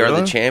You, We Are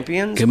the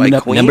Champions Coming by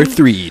up, Queen. number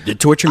 3, the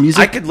torture music.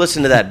 I could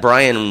listen to that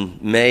Brian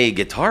May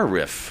guitar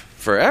riff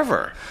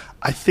forever.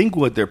 I think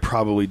what they're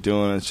probably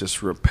doing is just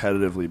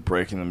repetitively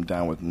breaking them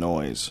down with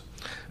noise.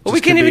 Well, we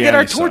Just can't to even be get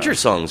our any song. torture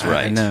songs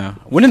right. I know.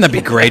 Wouldn't that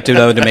be great, dude,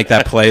 though, to make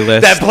that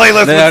playlist? That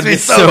playlist That'd would be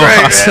so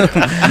great,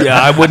 man.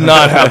 Yeah, I would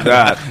not have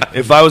that.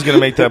 If I was going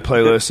to make that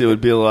playlist, it would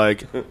be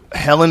like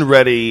Helen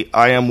Reddy,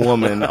 I Am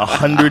Woman,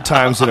 100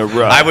 times in a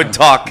row. I would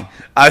talk.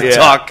 I'd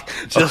talk.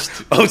 Just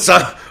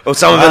Osama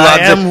bin I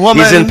Laden. am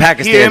woman, He's in hear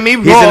Pakistan. me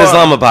He's in roar.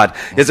 Islamabad.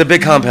 It's a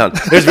big compound.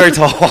 There's very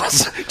tall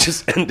walls.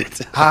 Just end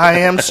it. I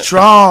am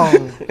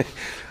strong.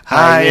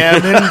 I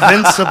am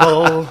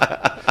invincible.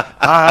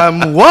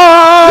 I'm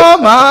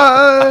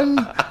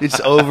woman. It's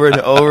over and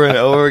over and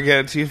over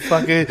again. It's you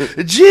fucking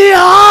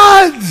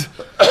jihad.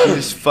 You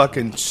just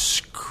fucking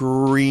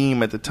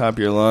scream at the top of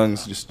your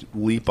lungs. Just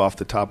leap off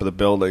the top of the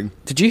building.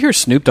 Did you hear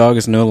Snoop Dogg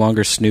is no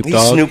longer Snoop He's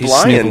Dogg? Snoop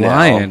Lion now.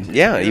 Lion.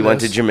 Yeah, he went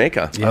to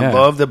Jamaica. Yeah. I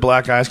love that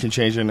black guys can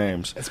change their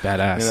names. It's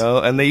badass. You know,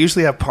 and they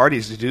usually have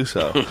parties to do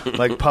so.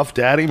 Like Puff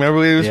Daddy. Remember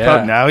when he was Yeah.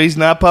 Puff? Now he's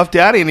not Puff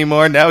Daddy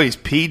anymore. Now he's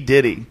P.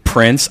 Diddy.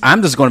 Prince,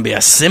 I'm just going to be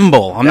a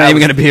symbol. I'm That not even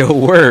was- going to be a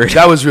word.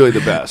 That was really the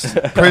best.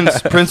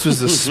 Prince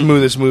was the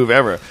smoothest move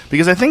ever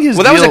because I think his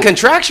Well, that was a deal-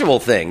 contractual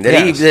thing that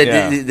Yes,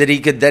 that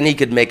he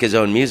could make his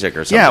own music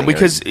or something. Yeah, or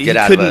because get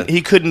out of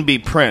he couldn't be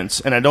Prince,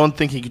 and I don't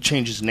think he could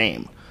change his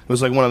name. It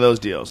was like one of those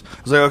deals.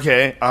 It was like,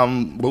 okay, Yeah,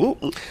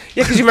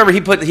 because you remember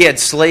he had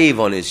Slave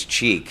on his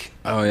cheek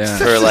Oh, yeah.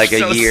 for like a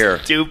So year.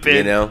 stupid.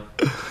 You know,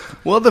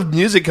 Well, the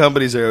music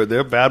companies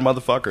they're bad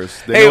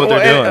motherfuckers. They know what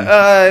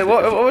they're doing.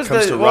 What was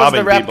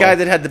the rap guy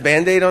that had the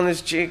Band-Aid on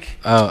his cheek?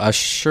 Oh,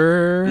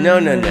 Usher? No.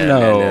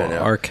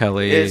 R.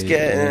 Kelly. It's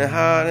getting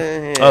hot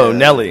in here. Oh,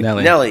 Nelly.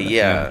 Nelly,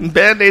 yeah.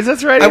 Band-Aids,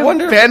 that's right. I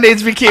wonder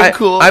Band-Aids became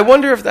cool. I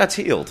wonder if that's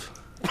healed.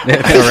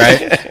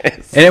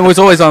 Right? And it was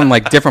always on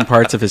like different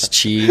parts of his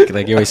cheek.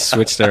 Like he always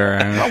switched it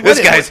around.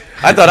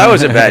 I thought I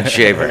was a bad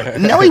shaver.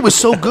 Nelly was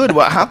so good.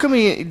 How come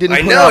he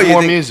didn't put out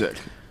more music?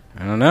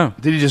 I don't know.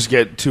 Did he just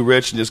get too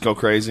rich and just go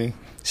crazy?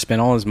 Spent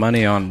all his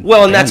money on.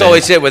 Well, and that's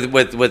always it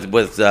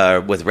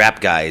with rap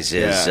guys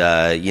is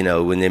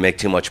when they make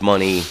too much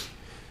money,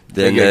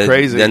 then they get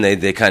crazy. Then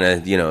they kind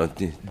of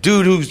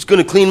dude who's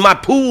gonna clean my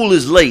pool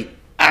is late.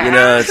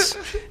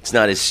 It's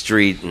not his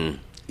street and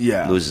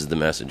loses the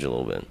message a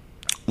little bit.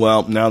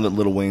 Well, now that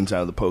Lil Wayne's out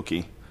of the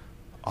pokey,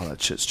 all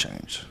that shit's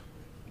changed.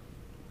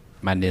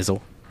 My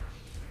nizzle.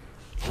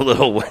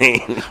 Lil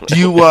Wayne. Do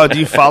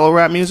you follow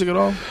rap music at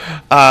all?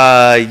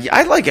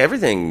 I like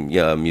everything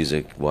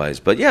music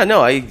wise, but I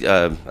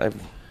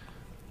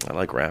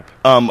like rap.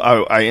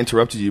 I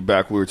interrupted you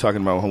back. We were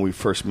talking about when we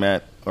first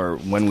met, or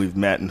when we've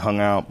met and hung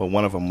out. But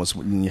one of them was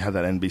when you had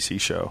that NBC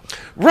show,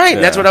 right?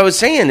 Yeah. That's what I was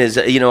saying. Is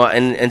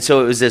and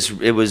so it was this.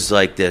 It was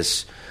like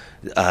this.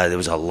 There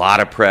was a lot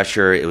of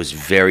pressure. It was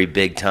very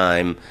big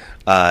time,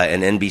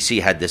 and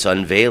NBC had this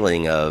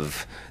unveiling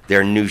of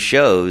their new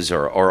shows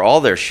or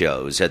all their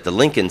shows at the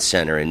Lincoln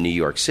Center in New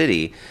York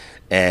City,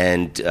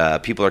 and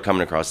people are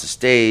coming across the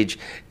stage.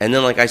 And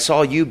then, like, I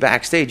saw you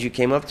backstage. You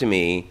came up to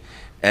me,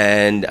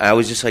 and I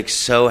was just like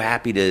so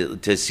happy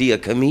to see a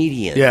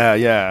comedian.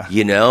 Yeah.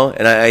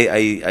 And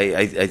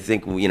I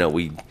think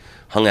we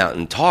hung out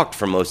and talked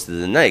for most of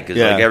the night because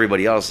like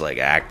everybody else, like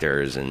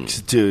actors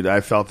and dude,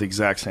 I felt the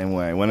exact same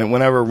way.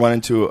 Whenever I run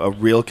into a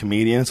real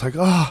comedian, it's like,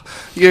 oh,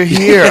 you're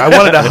here. I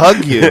wanted to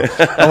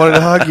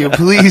hug you.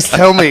 Please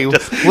tell me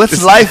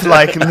what's life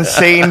like in the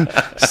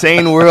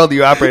sane world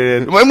you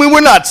operate in. I mean,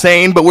 we're not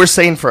sane, but we're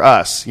sane for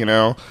us.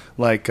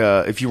 Like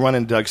if you run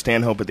into Doug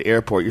Stanhope at the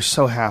airport, you're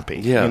so happy.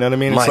 Yeah, you know what I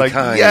mean? It's like,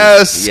 kind.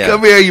 Yes,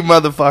 come here, you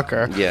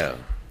motherfucker. Yeah.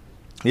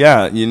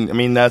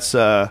 That's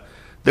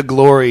the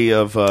glory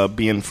of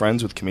being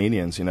friends with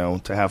comedians,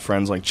 to have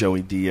friends like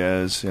Joey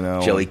Diaz,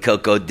 Joey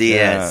Coco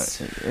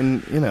Diaz. Yeah.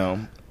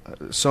 And,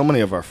 so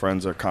many of our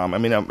friends are calm. I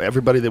mean,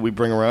 everybody that we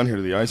bring around here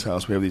to the Ice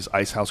House, we have these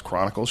Ice House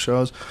Chronicles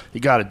shows. You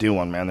got to do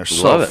one, man. They're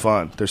so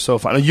fun. They're so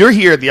fun. You're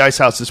here at the Ice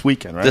House this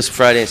weekend, right? This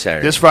Friday and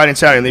Saturday.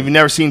 And if you've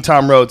never seen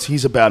Tom Rhodes,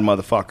 he's a bad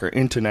motherfucker.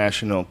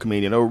 International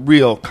comedian. A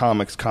real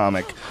comic.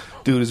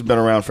 Dude has been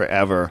around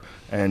forever.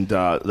 And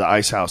the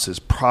Ice House is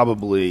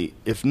probably,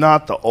 if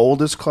not the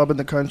oldest club in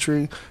the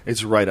country,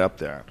 it's right up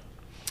there.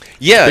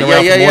 Yeah.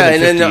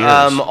 And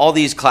then all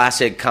these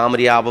classic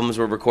comedy albums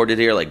were recorded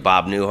here, like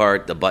Bob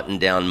Newhart, The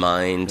Button-Down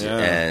Mind,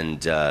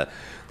 and the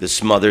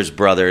Smothers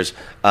Brothers.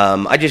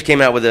 I just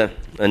came out with a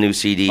new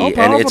CD,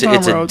 and it's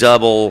a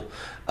double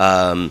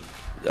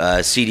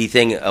CD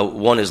thing.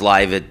 One is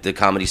live at the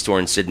Comedy Store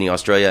in Sydney,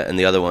 Australia, and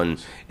the other one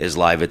is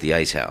live at the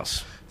Ice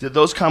House.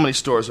 Those comedy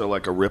stores are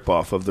like a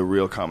ripoff of the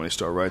real Comedy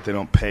Store, right? They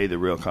don't pay the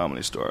real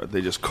Comedy Store.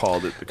 They just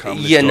called it the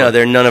Comedy Store. Yeah, no,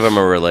 none of them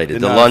are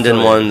related. The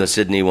London one, the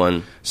Sydney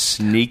one.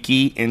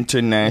 Sneaky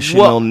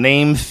international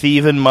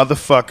name-thieving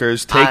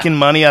motherfuckers taking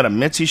money out of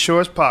Mitzi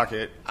Shore's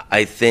pocket.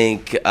 I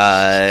think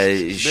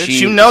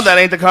bitch, that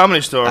ain't the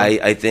Comedy Store.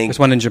 I think there's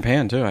one in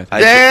Japan too.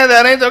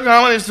 That ain't the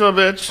Comedy Store,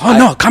 bitch. Oh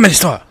no, Comedy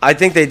Store. I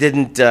think they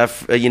didn't,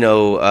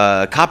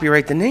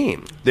 copyright the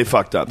name. They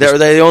fucked up.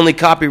 They only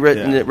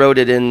wrote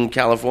it in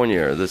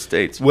California or the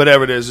States.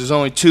 Whatever it is, there's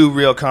only two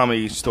real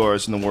comedy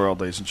stores in the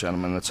world, ladies and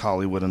gentlemen. That's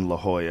Hollywood and La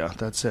Jolla.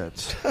 That's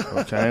it.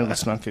 Okay,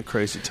 let's not get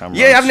crazy, Tom.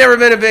 Yeah, I've never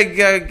been a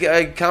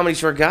big comedy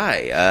store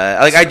guy.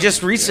 I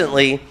just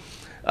recently.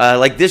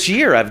 Like this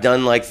year, I've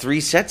done like 3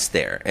 sets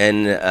there,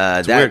 and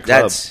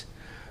that's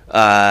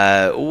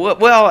I've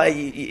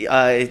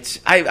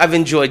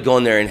enjoyed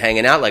going there and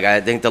hanging out. Like I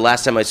think the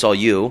last time I saw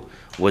you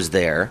was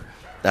there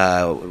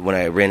when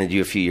I ran into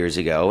you a few years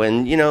ago,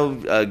 and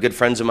good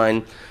friends of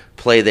mine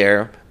play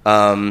there.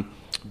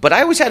 But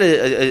I always had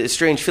a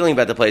strange feeling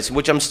about the place,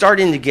 which I'm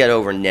starting to get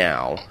over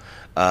now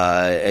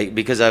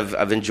because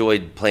I've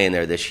enjoyed playing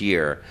there this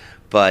year.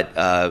 But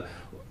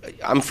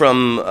I'm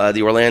from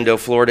the Orlando,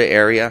 Florida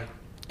area.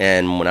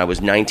 And when I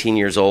was 19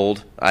 years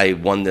old, I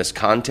won this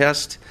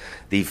contest,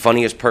 the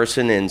funniest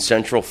person in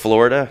Central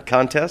Florida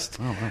contest.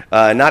 Oh,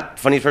 wow. Not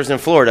funniest person in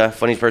Florida,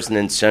 funniest person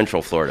in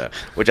Central Florida,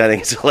 which I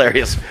think is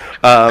hilarious.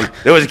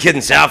 There was a kid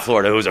in South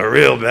Florida who was a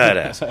real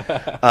badass.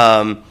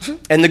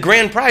 And the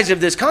grand prize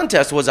of this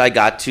contest was I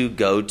got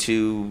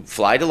to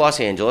fly to Los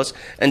Angeles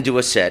and do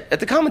a set at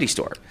the Comedy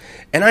Store.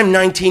 And I'm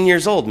 19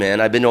 years old, man.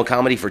 I've been doing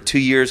comedy for 2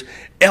 years.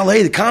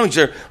 L.A., the Comedy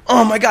Store.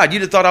 Oh, my God,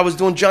 you'd have thought I was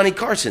doing Johnny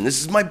Carson.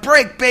 This is my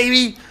break,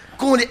 baby.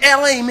 Going to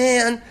L.A.,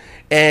 man.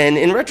 And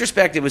in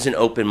retrospect, it was an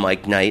open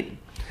mic night,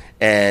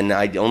 and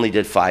I only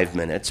did 5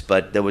 minutes.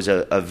 But there was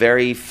a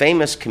very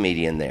famous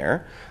comedian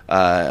there.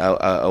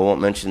 I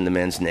won't mention the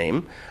man's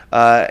name.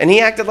 And he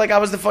acted like I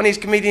was the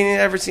funniest comedian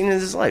he'd ever seen in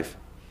his life.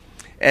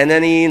 And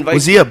then he invites.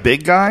 Was he a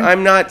big guy?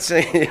 I'm not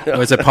saying.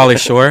 Was it Pauly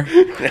Shore?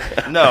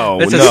 No.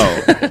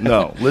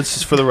 Let's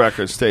just for the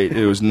record state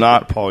it was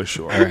not Pauly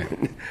Shore. All right.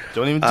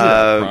 Don't even do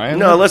that, Brian.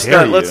 No, let's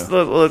dare not. you. Let's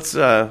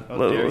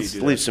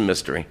do leave some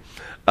mystery.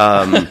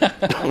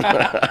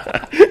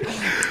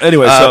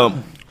 Anyway, so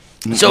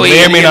he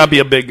may or may not be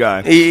a big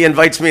guy. He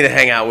invites me to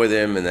hang out with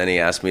him, and then he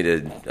asked me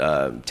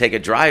to take a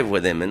drive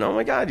with him. And oh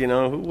my God,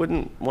 who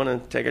wouldn't want to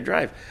take a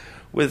drive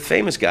with a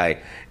famous guy?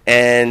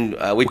 And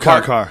we What kind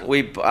of car?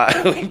 We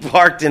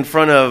parked in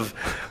front of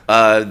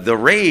the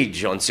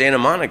Rage on Santa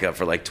Monica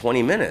for like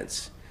 20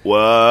 minutes. What?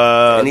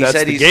 And he That's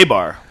said the gay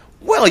bar.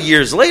 Well,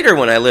 years later,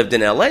 when I lived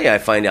in L.A., I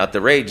find out the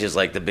Rage is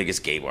like the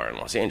biggest gay bar in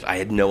Los Angeles. I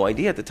had no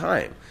idea at the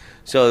time.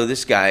 So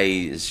this guy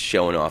is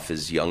showing off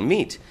his young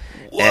meat.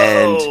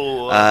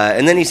 Whoa.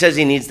 And then he says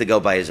he needs to go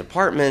by his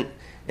apartment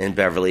in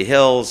Beverly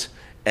Hills.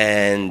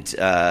 And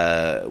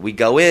we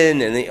go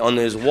in, and on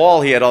his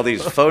wall, he had all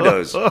these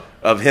photos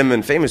of him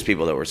and famous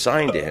people that were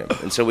signed to him.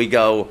 And so we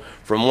go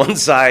from one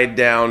side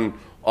down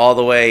all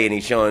the way, and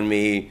he's showing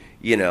me,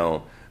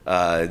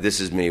 this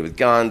is me with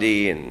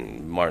Gandhi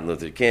and Martin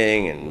Luther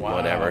King and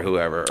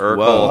whoever,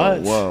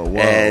 Urkel. Whoa.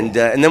 And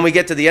then we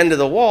get to the end of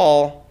the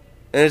wall,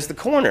 and it's the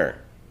corner.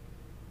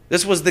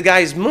 This was the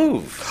guy's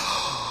move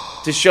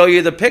to show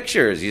you the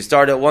pictures. You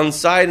start at one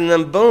side, and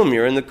then boom,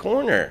 you're in the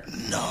corner.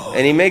 No.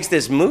 And he makes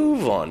this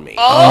move on me.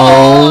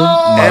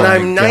 Oh, and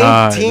I'm 19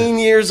 God.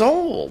 years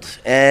old,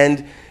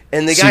 and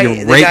the So guy,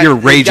 you're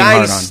raging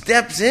hard on.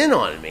 steps in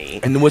on me.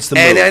 And what's the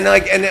move? And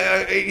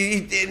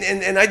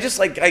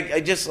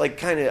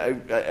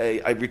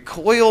I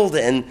recoiled,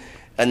 and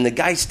the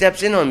guy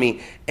steps in on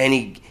me, and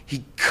he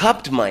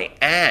cupped my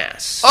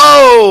ass.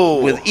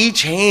 Oh! With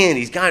each hand,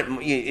 he's got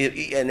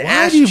an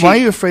ass. Why are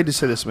cheek. you afraid to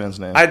say this man's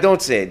name? I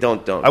don't say it.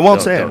 Don't. I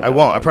won't say it. I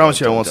won't. I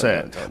promise you I won't say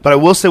it. But I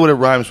will say what it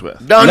rhymes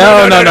with. No,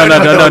 Don't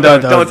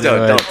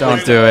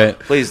do it.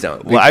 Please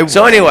don't. Well,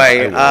 So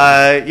anyway,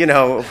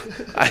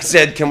 I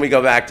said, can we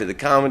go back to the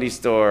Comedy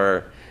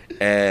Store?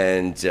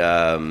 And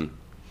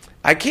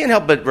I can't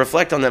help but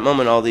reflect on that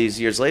moment all these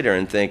years later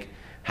and think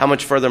how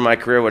much further my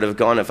career would have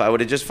gone if I would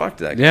have just fucked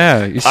that guy.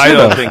 Yeah, you I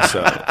don't think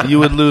so. You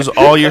would lose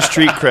all your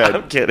street cred.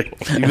 I'm kidding.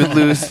 You would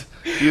lose.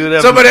 You would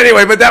have. So, but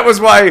anyway, that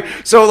was why.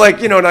 So,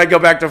 when I go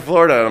back to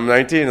Florida, and I'm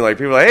 19, and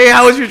people are like, hey,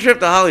 how was your trip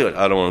to Hollywood?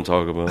 I don't want to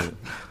talk about it.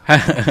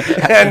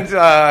 And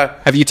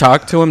have you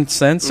talked to him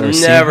since? Or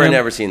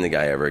never seen the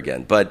guy ever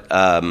again. But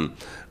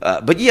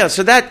yeah,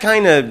 so that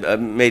kind of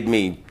made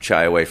me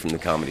shy away from the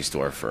Comedy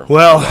Store for.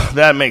 Well,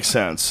 that makes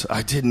sense.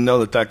 I didn't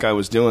know that guy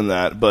was doing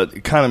that, but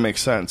it kind of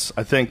makes sense.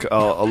 I think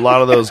a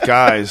lot of those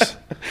guys,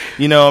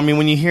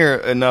 when you hear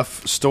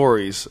enough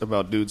stories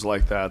about dudes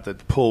like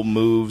that pull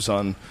moves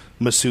on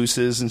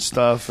masseuses and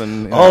stuff,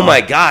 and oh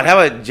my God, how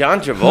about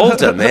John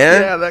Travolta,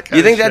 man? Yeah, that kind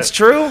you think of that's shit.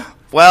 true?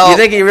 Well, you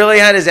think he really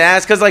had his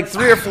ass? Because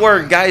 3 or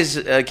 4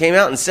 guys came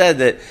out and said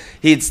that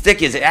he'd stick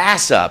his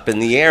ass up in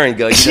the air and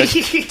go,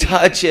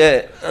 touch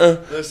it,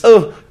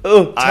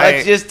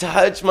 just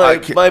touch my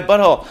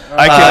butthole.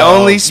 I can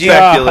only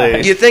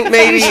speculate. You think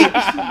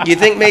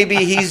maybe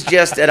he's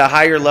just at a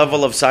higher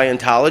level of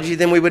Scientology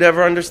than we would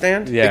ever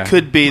understand? Yeah. It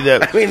could be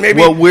that. Maybe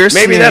what we're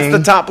maybe seeing, that's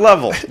the top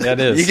level. That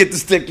is. You get to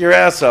stick your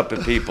ass up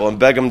at people and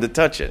beg them to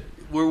touch it.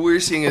 What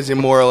we're seeing as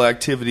immoral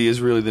activity is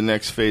really the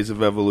next phase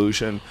of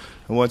evolution.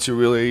 And once you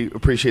really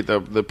appreciate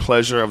the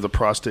pleasure of the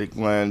prostate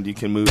gland, you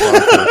can move on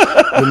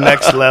to the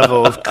next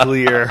level of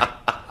clear.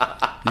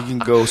 You can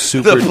go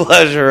super. The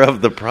pleasure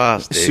of the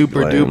prostate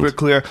Super gland. duper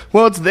clear.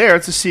 Well, it's there.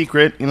 It's a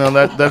secret.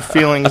 That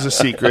feeling is a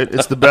secret.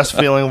 It's the best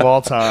feeling of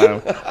all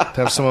time to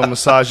have someone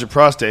massage your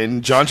prostate.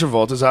 And John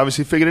Travolta's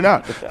obviously figured it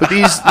out. But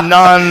these He is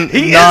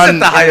at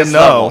the highest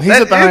level. He's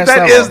at the highest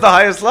level. That is the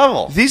highest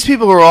level. These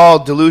people are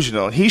all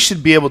delusional. He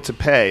should be able to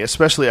pay,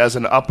 especially as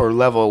an upper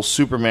level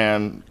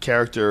Superman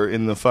character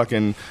in the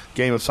fucking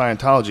game of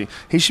Scientology.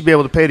 He should be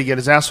able to pay to get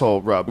his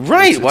asshole rubbed.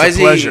 Right. It's Why a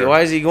pleasure.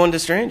 is he going to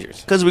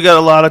strangers? Because we got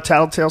a lot of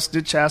tattletale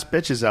stitch-ass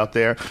bitches out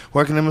there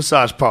working in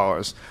massage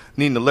parlors,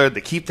 needing to learn to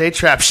keep their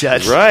trap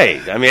shut.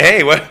 Right. I mean,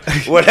 hey,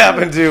 what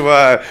happened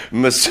to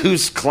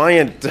masseuse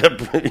client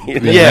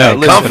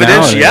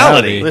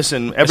confidentiality?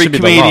 Listen, That should be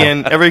the law.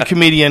 every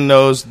comedian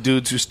knows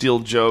dudes who steal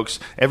jokes.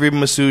 Every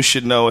masseuse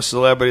should know a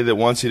celebrity that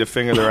wants you to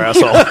finger their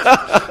asshole.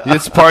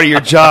 It's part of your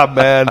job,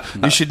 man.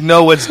 You should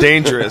know what's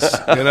dangerous.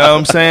 You know what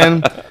I'm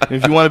saying?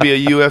 If you want to be a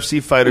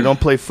UFC fighter, don't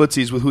play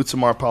footsies with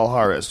Hutsamar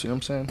Palhares. You know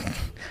what I'm saying?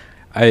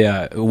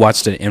 I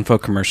watched an info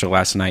commercial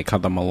last night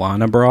called the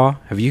Milana Bra.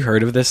 Have you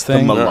heard of this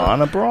thing? The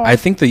Milana bra? I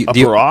think the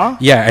bra?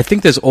 Yeah, I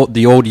think the old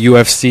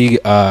UFC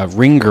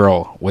ring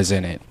girl was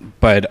in it.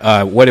 But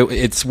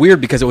it's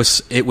weird because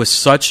it was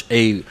such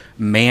a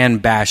man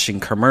bashing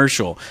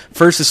commercial.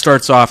 First, it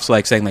starts off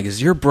saying is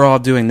your bra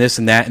doing this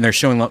and that, and they're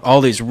showing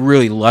all these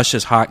really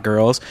luscious hot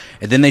girls,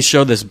 and then they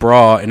show this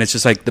bra, and it's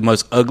just the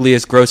most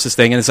ugliest, grossest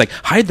thing, and it's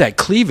hide that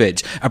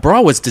cleavage. A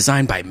bra was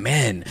designed by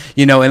men,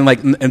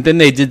 and then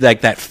they did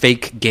that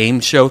fake game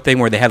show thing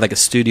where they had a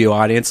studio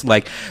audience.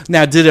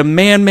 Now, did a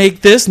man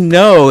make this?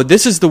 No,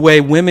 this is the way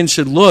women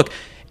should look.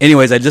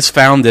 Anyways, I just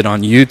found it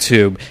on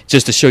YouTube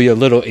just to show you a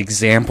little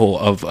example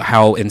of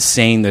how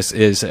insane this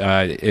is.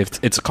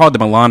 It's called the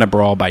Milana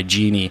Brawl by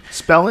Genie.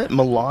 Spell it,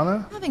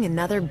 Milana? Having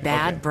another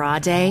bad bra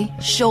day?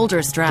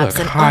 Shoulder straps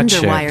Look, and hot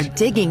underwire chick.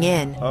 digging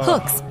in,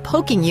 hooks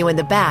poking you in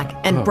the back,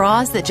 and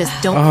bras that just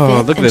don't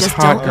fit look at and this just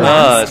hot don't girl.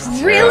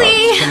 last.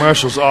 Really?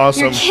 Commercial's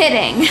awesome. You're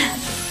kidding.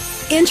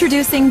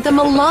 Introducing the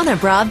Milana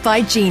Bra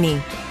by Genie.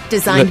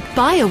 Designed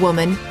by a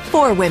woman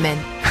for women.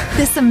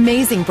 This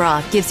amazing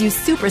bra gives you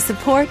super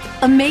support,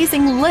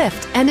 amazing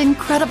lift, and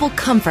incredible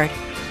comfort.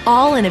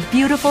 All in a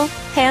beautiful,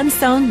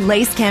 hand-sewn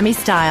lace cami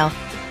style.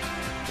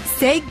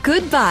 Say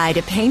goodbye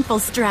to painful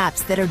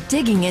straps that are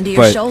digging into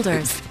your But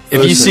shoulders.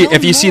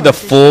 If you see the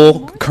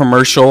full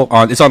commercial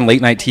it's on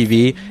late night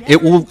TV,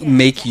 it will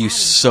make you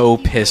so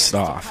pissed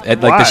off at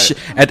like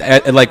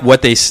at like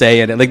what they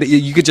say, and like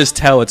you could just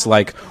tell it's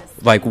like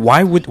why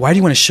do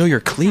you want to show your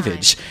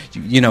cleavage?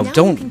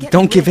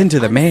 Don't give in to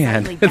the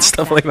man and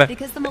stuff like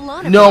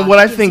that. No, what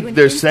I think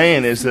they're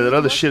saying is that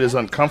other shit is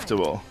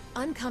uncomfortable.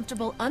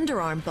 Uncomfortable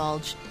underarm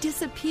bulge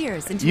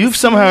disappears into You've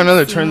somehow or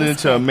another turned it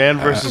into a man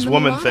versus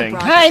woman thing.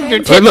 Hide your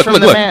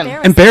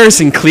Look,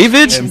 embarrassing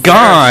cleavage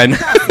gone.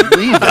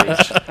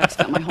 Cleavage. I've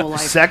spent my whole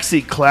life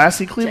Sexy,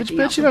 classy cleavage,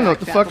 checking out bitch. You don't know what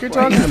the fuck you're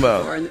before I talking go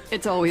about. for it.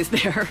 It's always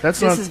there. That's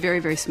this not- is very,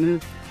 very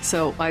smooth.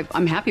 So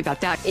I'm happy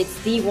about that.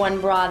 It's the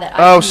one bra that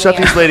I Oh, can shut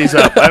wear. these ladies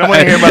up. I don't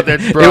want to hear about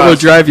that It bras. will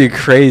drive you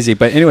crazy.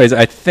 But anyways,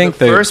 I think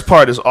The first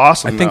part is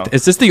awesome, I think though.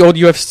 is this the old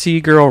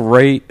UFC girl?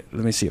 Right?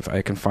 Let me see if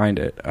I can find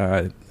it.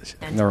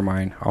 Never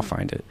mind. I'll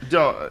find it.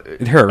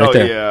 Her right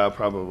there. Yeah,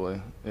 probably.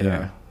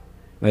 Yeah.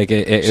 Like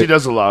it, She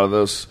does a lot of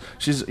those.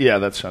 That's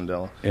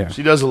Shondella. Yeah.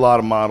 She does a lot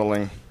of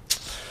modeling.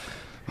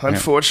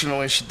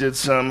 Unfortunately, she did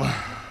some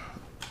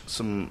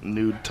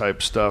nude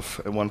type stuff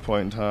at one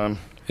point in time.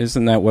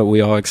 Isn't that what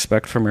we all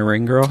expect from a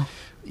ring girl?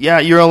 Yeah,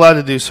 you're allowed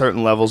to do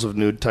certain levels of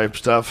nude type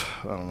stuff.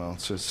 I don't know.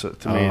 It's just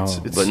to me, it's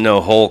But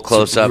no whole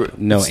close up.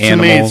 No to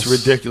animals. me, it's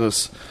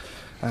ridiculous.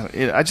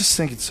 I just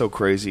think it's so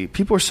crazy.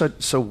 People are so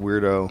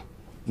weirdo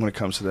when it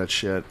comes to that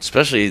shit.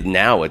 Especially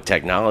now with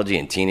technology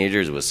and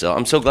teenagers with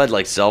I'm so glad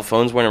like cell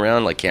phones went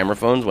around, like camera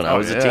phones when I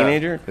was a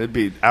teenager. It'd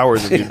be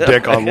hours of your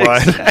dick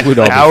online. We'd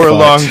all be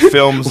Hour-long fucked.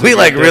 films. We of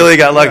like your really dick.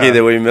 got lucky Yeah.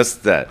 that we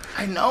missed that.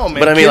 I know, man.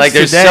 But I mean, Kids like,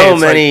 there's today, so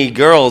it's many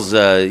girls,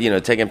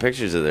 taking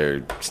pictures of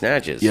their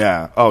snatches.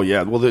 Yeah. Oh,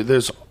 yeah. Well,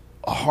 there's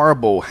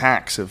horrible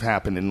hacks have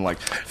happened in like.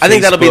 I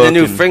think that'll be the Facebook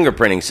new and-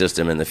 fingerprinting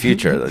system in the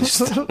future.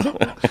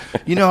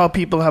 You know how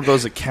people have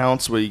those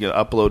accounts where you can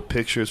upload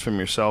pictures from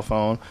your cell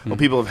phone? Well,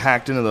 people have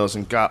hacked into those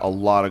and got a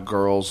lot of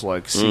girls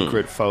like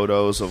secret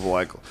photos of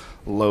like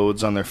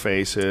loads on their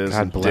faces.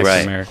 God and bless dicks.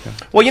 Right. America.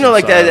 Well, you know,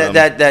 like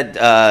Inside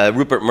that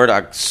Rupert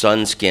Murdoch's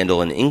son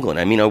scandal in England.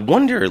 I mean, I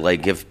wonder,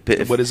 like, if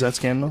What is that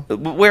scandal?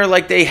 where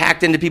like they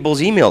hacked into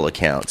people's email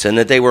accounts, and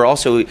that they were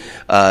also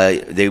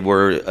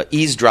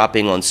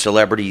eavesdropping on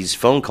celebrities'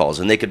 phone calls,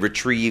 and they could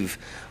retrieve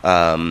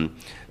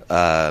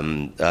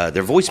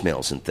their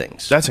voicemails and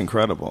things. That's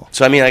incredible.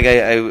 So I mean, like,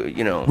 I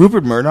you know.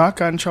 Rupert Murdoch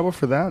got in trouble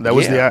for that. That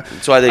was Yeah. the.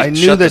 That's why they I knew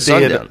shut the that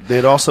sun down. they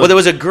had also. Well, there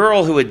was a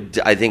girl who had,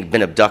 I think,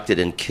 been abducted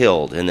and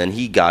killed, and then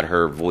he got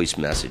her voice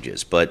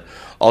messages. But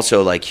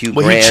also, like Hugh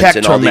Well, he Grant checked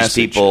and all her these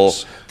people,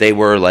 messages. they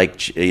were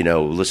like,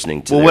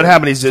 listening to. Well, their what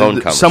happened is phone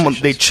that someone they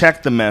conversations.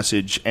 checked the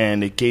message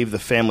and it gave the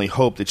family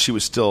hope that she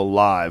was still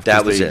alive. 'cause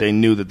That was they, it. They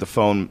knew that the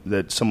phone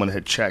that someone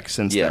had checked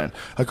since Yeah. then.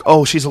 Like,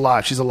 oh, she's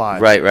alive. She's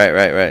alive. Right.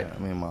 I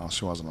mean, well,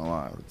 she wasn't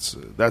alive.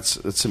 That's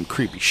some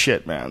creepy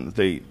shit, man.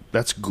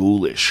 That's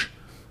ghoulish,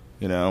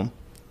 you know.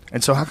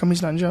 And so, how come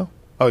he's not in jail?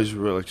 Oh, he's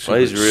really. Super, Well,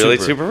 he's really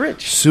super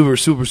rich.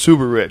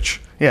 Super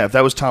rich. Yeah, if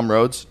that was Tom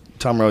Rhodes,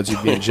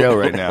 you'd be in jail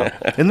right now.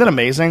 Isn't that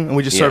amazing? And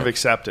we just sort of Yeah.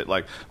 accept it.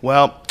 Like,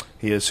 well,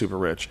 he is super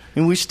rich. I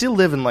mean, we still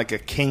live in like a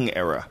king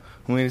era.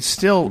 I mean, it's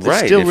still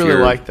Right, really if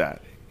you're- like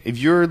that. If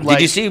you're like,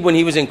 Did you see when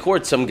he was in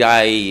court? Some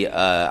guy.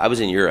 I was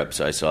in Europe,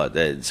 so I saw it.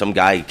 That some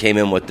guy came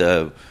in with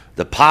the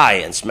pie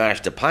and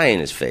smashed the pie in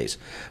his face,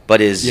 but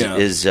his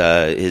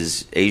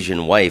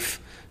Asian wife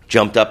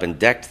jumped up and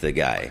decked the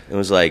guy. It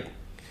was like,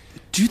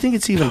 do you think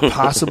it's even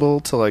possible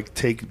to like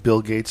take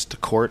Bill Gates to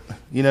court?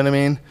 You know what I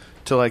mean?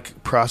 To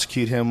like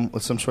prosecute him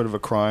with some sort of a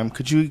crime.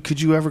 Could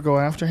you ever go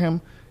after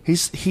him?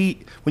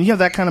 When you have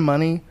that kind of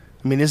money,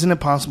 I mean, isn't it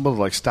possible to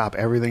like stop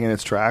everything in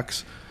its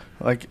tracks?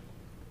 Like,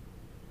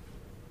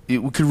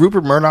 could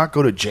Rupert Murdoch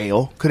go to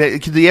jail?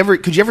 Could you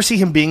ever see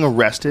him being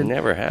arrested?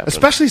 Never happened.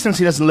 Especially since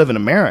he doesn't live in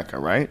America,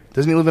 right?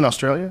 Doesn't he live in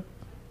Australia?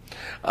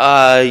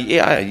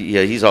 yeah,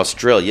 he's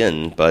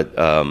Australian, but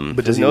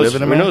does he who knows, live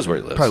in America? Who knows where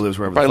he lives? Probably lives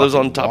wherever. Probably the lives fuck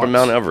on he top of wants.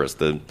 Mount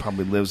Everest.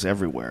 Probably lives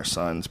everywhere,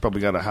 son. He's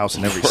probably got a house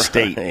in every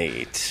state.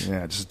 Right.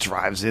 Yeah, just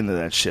drives into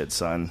that shit,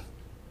 son.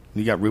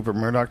 You got Rupert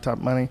Murdoch top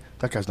money?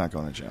 That guy's not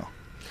going to jail.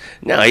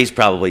 No, he's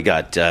probably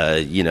got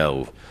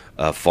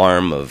a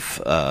farm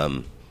of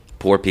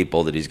poor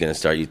people that he's going to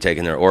start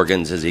taking their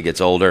organs as he gets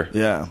older.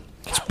 Yeah.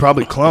 It's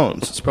probably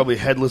clones. It's probably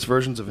headless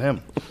versions of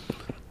him.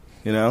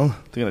 You know?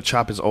 They're going to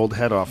chop his old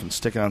head off and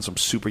stick it on some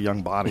super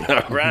young body.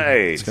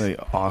 Right. It's going to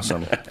be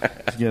awesome.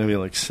 He's going to be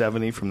like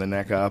 70 from the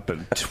neck up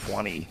and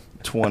 20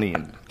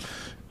 and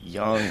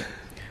young.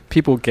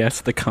 People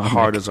guessed the comic.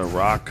 Hard as a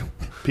rock.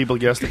 People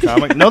guessed the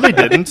comic. No, they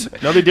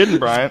didn't. No, they didn't,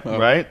 Brian.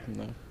 Right?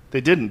 No. They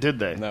didn't, did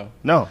they? No,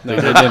 they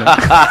they didn't. didn't.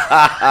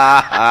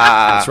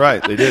 That's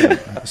right. They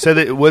didn't. Said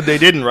they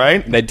didn't,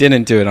 right? They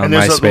didn't do it on And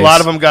there's MySpace. a lot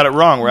of them got it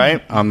wrong,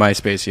 right? On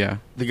MySpace, yeah.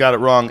 They got it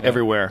wrong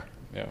everywhere.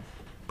 Yeah.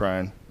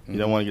 Brian, you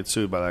don't want to get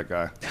sued by that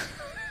guy.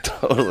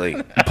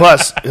 Totally.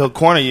 Plus, he'll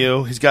corner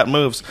you. He's got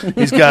moves.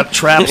 He's got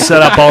traps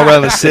set up all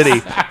around the city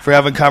for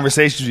having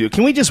conversations with you.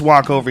 Can we just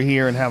walk over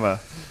here and have a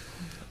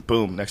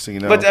boom? Next thing you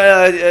know, But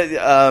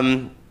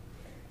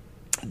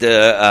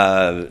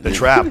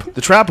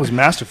the trap was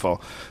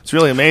masterful. It's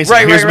really amazing.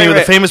 Right, Here's right, me right, with a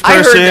right. famous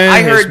person.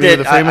 I Here's heard me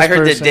with a famous that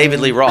person. David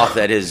Lee Roth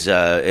at his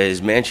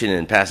mansion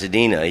in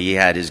Pasadena, he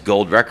had his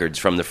gold records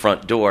from the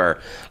front door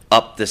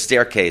up the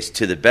staircase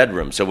to the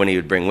bedroom. So when he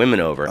would bring women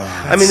over,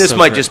 I mean, this so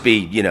might great. just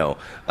be He's a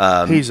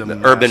urban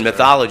master.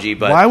 mythology,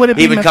 but Why would it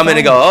he be would come in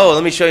and go, mythology? "Oh,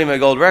 let me show you my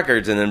gold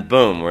records," and then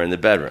boom, we're in the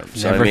bedroom.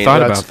 So Never I mean, thought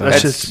That's, about that.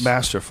 that's That's- just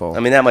masterful.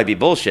 I mean, that might be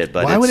bullshit,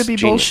 but why would it be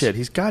genius. bullshit?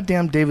 He's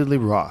goddamn David Lee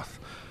Roth.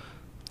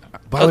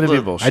 Why would it be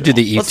bullshit? I did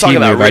the Let's ET talk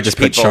about move. I rich just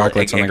put people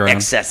chocolates on the ground.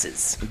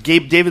 excesses.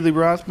 David Lee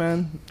Roth,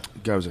 man. The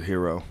guy was a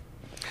hero.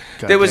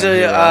 There was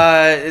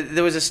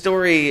Goddamn a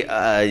story.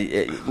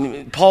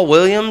 Paul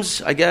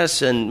Williams, I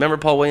guess, and remember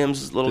Paul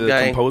Williams, little The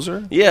guy,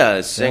 composer? Yeah,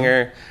 a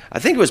singer. I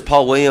think it was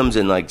Paul Williams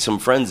and like some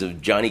friends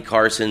of Johnny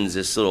Carson's,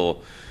 this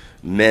little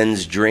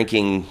men's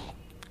drinking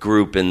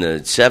group in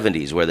the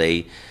 '70s, where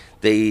they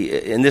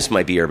and this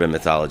might be urban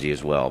mythology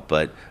as well,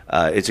 but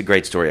it's a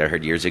great story I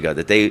heard years ago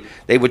that they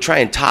would try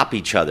and top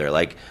each other,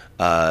 like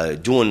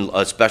doing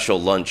a special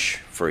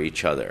lunch for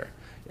each other.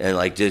 And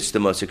like just the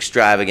most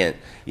extravagant,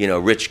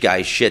 rich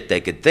guy shit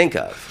they could think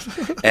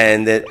of,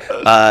 and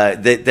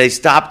that they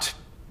stopped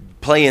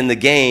playing the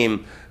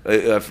game.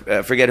 I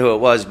forget who it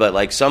was, but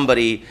like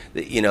somebody,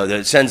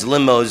 that sends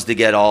limos to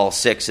get all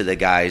 6 of the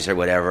guys or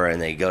whatever,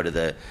 and they go to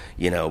the,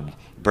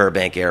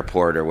 Burbank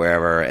Airport or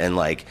wherever, and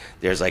like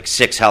there's like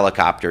 6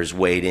 helicopters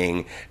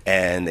waiting,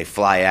 and they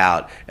fly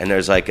out, and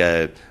there's like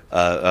a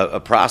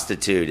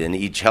prostitute in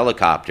each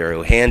helicopter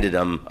who handed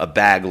them a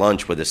bag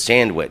lunch with a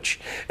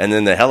sandwich, and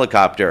then the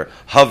helicopter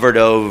hovered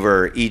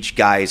over each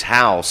guy's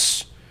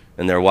house,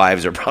 and their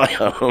wives are probably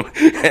home,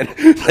 and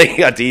they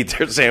got to eat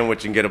their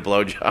sandwich and get a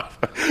blowjob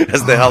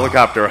as the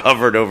helicopter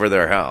hovered over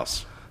their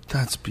house.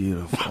 That's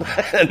beautiful.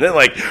 And then,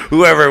 like,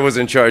 whoever was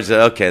in charge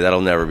said, okay,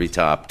 that'll never be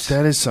topped.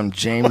 That is some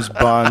James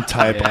Bond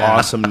type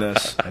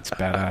awesomeness. That's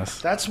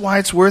badass. That's why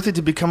it's worth it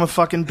to become a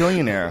fucking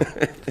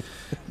billionaire.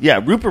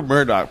 Yeah, Rupert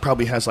Murdoch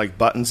probably has like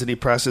buttons that he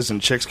presses,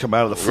 and chicks come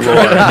out of the floor,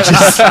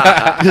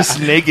 just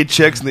naked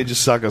chicks, and they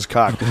just suck his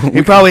cock.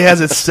 He probably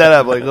has it set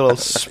up like little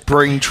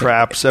spring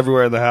traps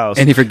everywhere in the house.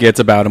 And he forgets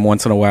about him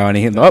once in a while, and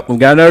we've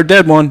got another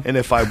dead one. And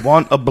if I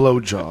want a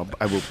blowjob,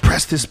 I will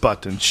press this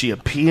button. She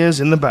appears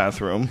in the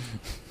bathroom.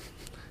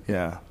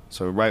 Yeah.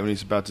 So right when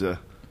he's about to,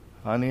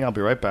 honey, I'll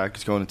be right back.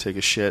 He's going to take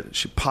a shit.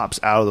 She pops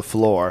out of the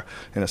floor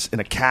in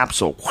a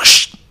capsule.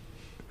 Whoosh.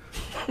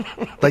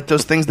 Like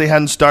those things they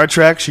had in Star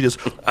Trek. She just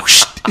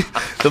whoosh.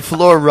 The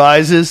floor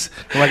rises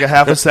in like a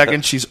half a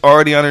second. She's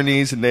already on her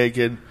knees and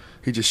naked.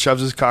 He just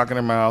shoves his cock in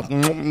her mouth.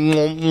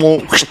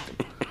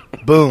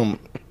 Boom.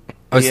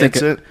 I was He hits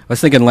thinking. it. I was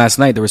thinking last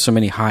night there were so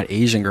many hot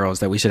Asian girls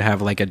that we should have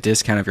like a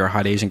discount if you're a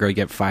hot Asian girl. You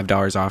get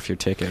 $5 off your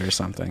ticket or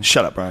something.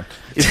 Shut up, Brian.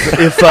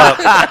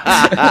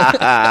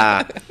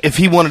 If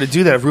he wanted to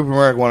do that, if Rupert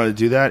Murdoch wanted to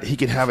do that, he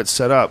could have it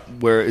set up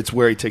where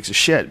he takes a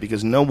shit,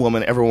 because no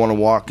woman ever want to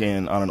walk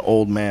in on an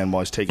old man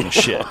while he's taking a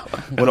shit.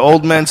 When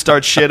old men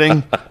start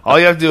shitting, all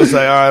you have to do is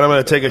say, all right, I'm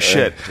going to take a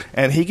shit.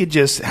 And he could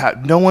just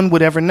no one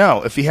would ever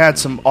know. If he had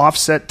some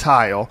offset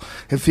tile,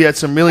 if he had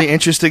some really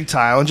interesting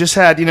tile, and just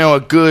had, a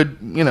good,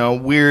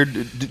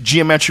 weird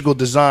geometrical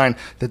design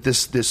that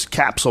this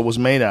capsule was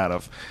made out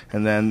of.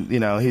 And then, he'd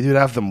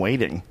have them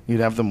waiting.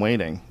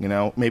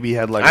 Maybe he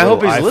had like I a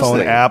hope little he's iPhone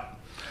listening. app.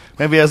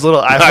 Maybe he has a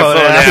little iPhone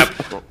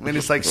app. I mean,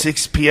 it's like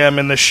 6 p.m.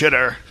 in the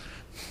shitter.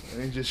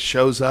 And he just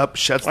shows up,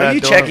 shuts that door. Are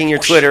you checking your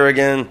Twitter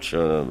again?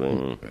 Shut up.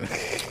 Man.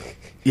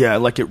 Yeah,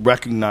 like it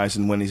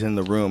recognizing when he's in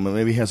the room. And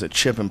maybe he has a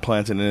chip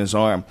implanted in his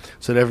arm.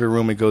 So that every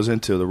room he goes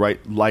into, the right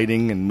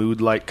lighting and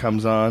mood light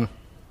comes on.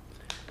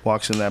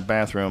 Walks in that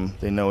bathroom.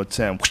 They know it's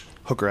him.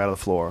 Hook her out of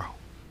the floor.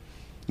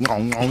 I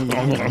mean,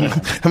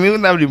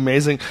 wouldn't that be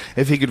amazing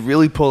if he could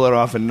really pull it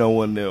off and no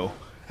one knew?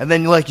 And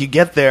then, like, you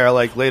get there,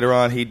 like, later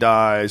on he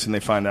dies, and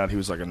they find out he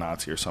was, like, a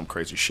Nazi or some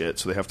crazy shit,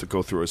 so they have to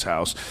go through his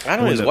house. I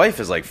don't know. His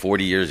wife is like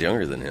 40 years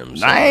younger than him.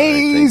 So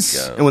Nice!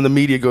 I think, And when the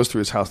media goes through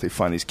his house, they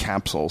find these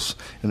capsules,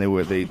 and they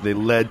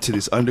led to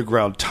these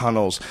underground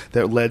tunnels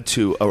that led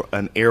to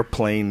an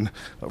airplane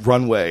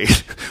runway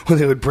where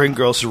they would bring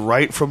girls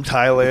right from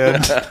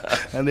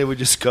Thailand, and they would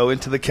just go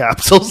into the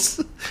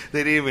capsules. They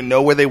didn't even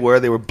know where they were.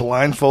 They were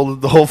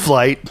blindfolded the whole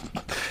flight.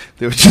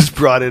 They were just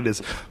brought in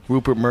as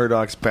Rupert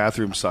Murdoch's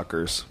bathroom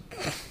suckers.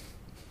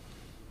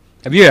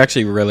 Have you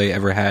actually really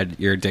ever had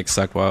your dick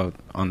sucked while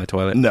on the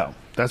toilet? No,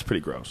 that's pretty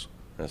gross.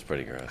 that's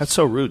pretty gross. That's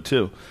so rude,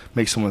 too.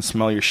 Make someone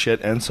smell your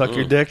shit and suck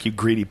your dick, you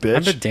greedy bitch. I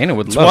bet Dana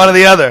would It's love one it. or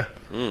the other.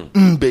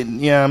 But,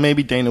 yeah,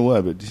 maybe Dana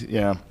would, but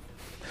yeah.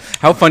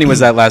 How funny was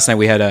that last night?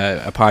 We had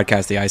a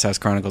podcast, the Ice House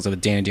Chronicles,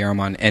 with Dana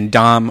Diarmond, and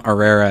Dom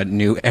Herrera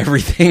knew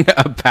everything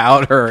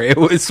about her. It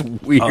was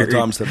weird. Oh,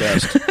 Dom's the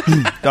best.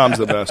 Dom's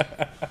the best.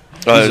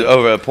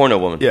 A porno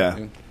woman.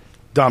 Yeah.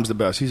 Dom's the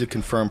best. He's a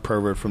confirmed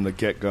pervert from the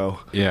get-go.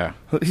 Yeah.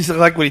 He's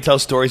like when he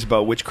tells stories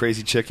about which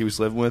crazy chick he was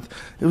living with.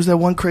 It was that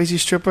one crazy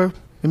stripper.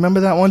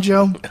 Remember that one,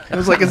 Joe? It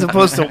was like as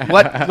opposed to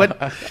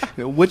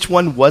which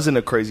one wasn't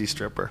a crazy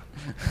stripper?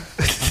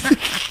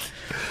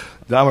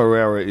 Dom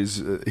Herrera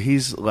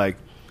he's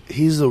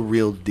a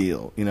real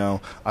deal, you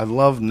know. I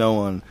love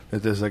knowing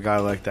that there's a guy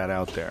like that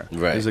out there.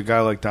 Right. There's a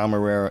guy like Dom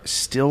Herrera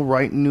still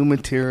writing new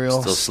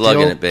material, Still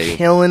slugging it, baby.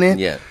 killing it.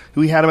 Yeah.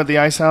 We had him at the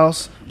Ice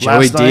House. Joey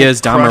last night,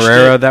 Diaz, Dom crushed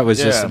Herrera, it. that was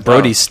just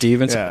Brody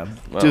Stevens. Yeah.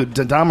 Wow. Dude,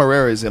 Dom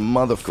Herrera is a Great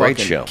motherfucking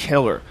show.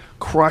 killer.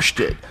 Crushed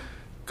it.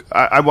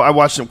 I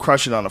watched him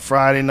crush it on a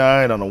Friday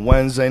night, on a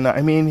Wednesday night.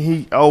 I mean,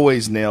 he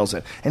always nails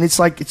it. And it's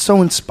like, it's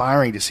so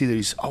inspiring to see that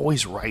he's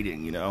always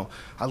writing, you know.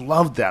 I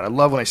love that. I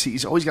love when I see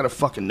he's always got a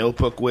fucking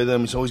notebook with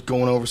him. He's always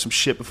going over some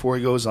shit before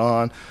he goes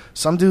on.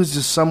 Some dudes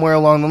just somewhere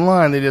along the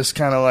line, they just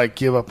kind of like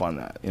give up on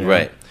that. You know?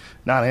 Right.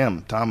 Not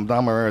him. Dom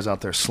Herrera's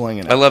out there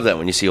slinging it. I love that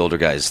when you see older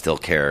guys still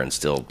care and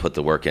still put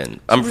the work in.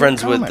 I'm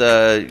friends comic. with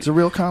It's a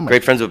real comic.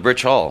 Great friends with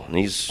Rich Hall. And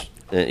he's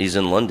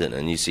in London,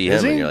 and you see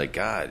Is him, he? and you're like,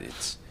 God,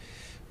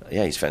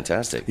 he's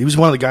fantastic. He was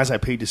one of the guys I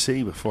paid to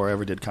see before I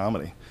ever did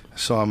comedy. I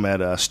saw him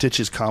at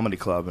Stitch's Comedy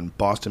Club in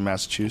Boston,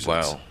 Massachusetts.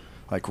 Wow.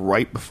 Like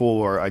right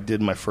before I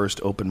did my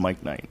first open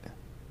mic night.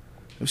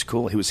 It was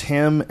cool. It was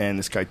him and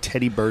this guy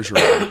Teddy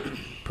Bergeron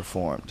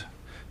performed.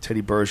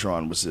 Teddy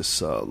Bergeron was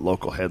this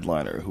local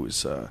headliner who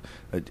was a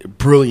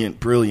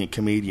brilliant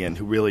comedian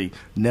who really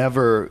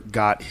never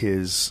got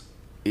his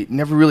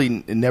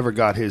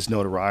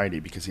notoriety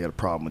because he had a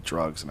problem with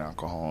drugs and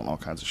alcohol and all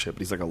kinds of shit. But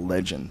he's like a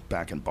legend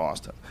back in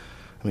Boston.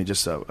 I mean,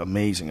 just an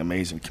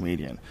amazing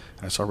comedian.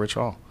 And I saw Rich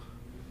Hall.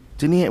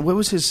 Didn't he? What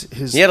was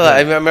his?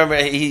 I remember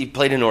he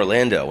played in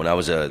Orlando when I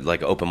was an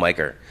open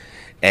micer,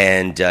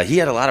 and he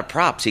had a lot of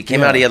props. He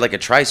came out. He had like a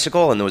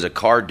tricycle, and there was a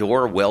car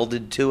door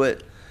welded to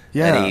it.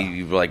 Yeah.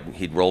 And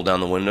he'd roll down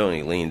the window and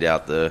he leaned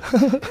out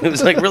it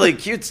was like really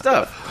cute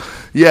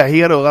stuff. Yeah, he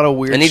had a lot of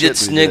weird. And he shit did that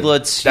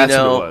sniglets, That's you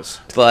know. what it was.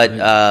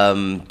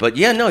 But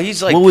yeah, no,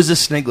 he's like. What was the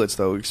sniglets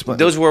though? Explain.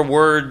 Those were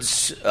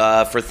words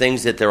for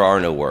things that there are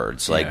no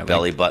words, like like-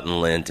 belly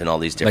button lint and all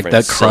these different. Like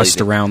that silly crust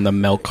things. around the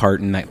milk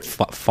carton that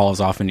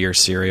falls off into your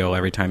cereal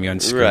every time you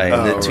unscrew Right, it.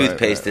 the right,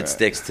 toothpaste right. that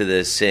sticks to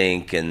the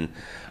sink, and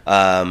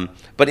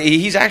but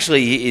he's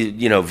actually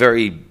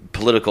very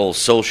political,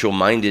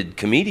 social-minded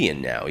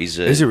comedian now. Is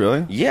he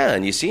really? Yeah,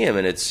 and you see him,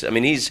 and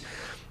he's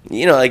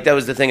like that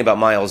was the thing about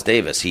Miles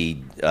Davis.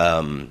 He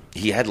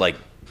had like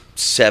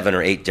 7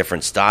 or 8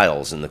 different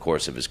styles in the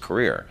course of his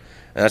career,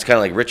 and that's kind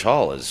of like Rich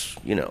Hall is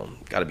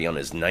got to be on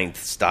his 9th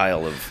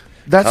style of.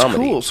 That's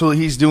comedy. cool. So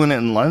he's doing it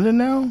in London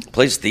now.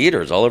 Plays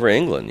theaters all over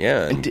England,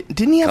 yeah. And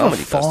didn't he have a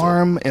comedy festival.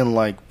 farm in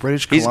like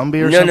British He's-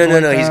 Columbia or no, something? No,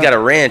 like no. that? He's got a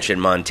ranch in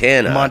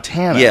Montana.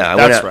 Montana. Yeah,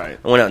 That's right.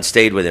 I went out and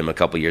stayed with him a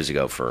couple years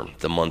ago for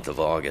the month of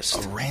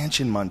August. A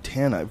ranch in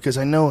Montana because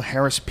I know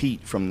Harris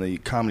Pete from the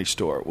Comedy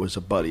Store was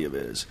a buddy of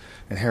his,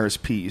 and Harris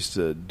Pete used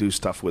to do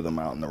stuff with him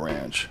out in the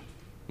ranch.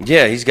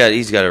 Yeah, he's got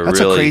a That's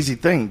really a crazy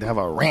thing to have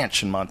a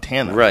ranch in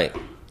Montana. right.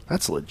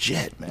 That's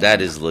legit, man.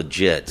 That is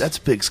legit. That's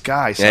big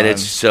sky, son. and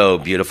it's so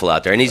beautiful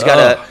out there. And he's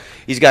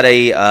got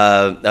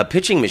a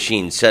pitching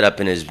machine set up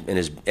in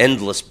his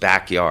endless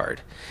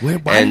backyard. Why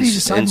did he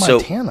decide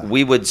Montana? So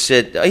we would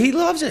sit. He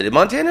loves it.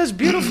 Montana is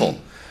beautiful,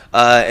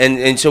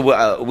 and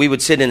so we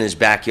would sit in his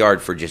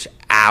backyard for just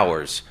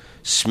hours,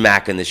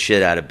 smacking the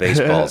shit out of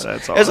baseballs.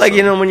 That's It's like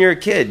awesome. when you're a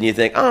kid and you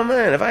think, oh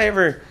man, if I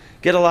ever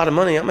get a lot of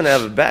money, I'm going to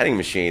have a batting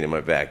machine in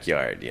my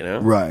backyard.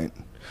 Right.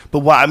 But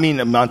why? I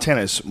mean,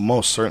 Montana is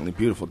most certainly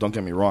beautiful. Don't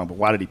get me wrong. But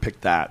why did he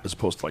pick that as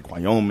opposed to like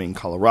Wyoming,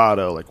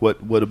 Colorado? Like,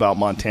 what about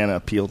Montana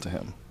appealed to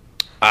him?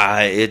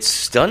 It's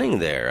stunning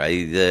there.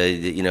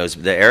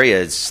 The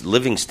area is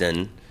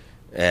Livingston,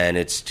 and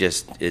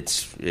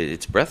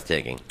it's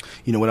breathtaking.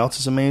 You know what else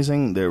is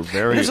amazing? They're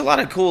very. There's a lot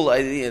of cool.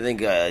 I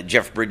think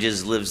Jeff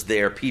Bridges lives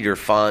there. Peter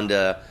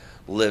Fonda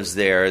lives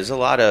there. There's a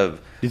lot of.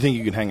 Do you think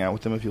you could hang out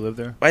with them if you lived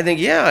there? I think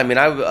yeah. I mean,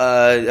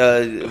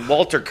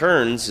 Walter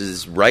Kearns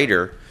is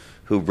writer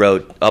who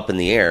wrote Up in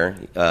the Air.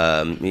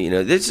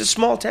 It's a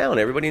small town.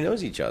 Everybody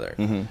knows each other.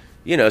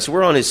 Mm-hmm. So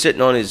we're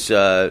sitting on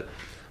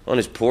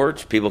his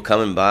porch. People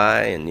coming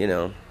by, and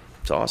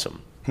it's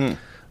awesome. I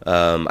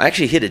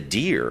actually hit a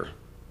deer,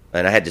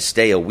 and I had to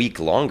stay a week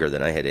longer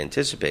than I had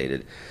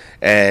anticipated.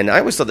 And I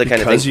always thought that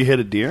kind of thing. Because you hit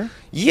a deer?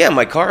 Yeah,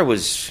 my car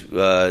was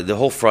the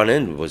whole front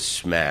end was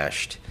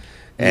smashed.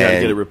 You had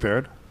to get it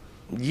repaired?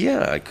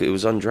 Yeah, it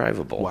was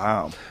undrivable.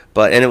 Wow.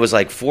 And it was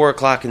like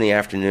 4:00 in the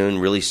afternoon,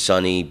 really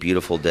sunny,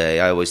 beautiful day.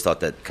 I always thought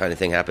that kind of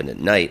thing happened at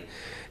night.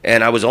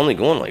 And I was only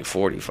going like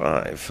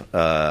 45.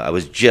 I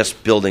was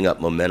just building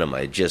up momentum.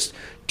 I had just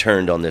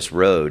turned on this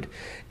road.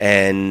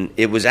 And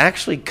it was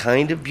actually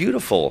kind of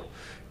beautiful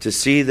to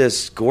see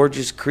this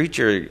gorgeous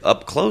creature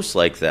up close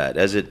like that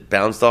as it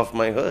bounced off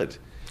my hood.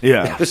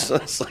 Yeah. It's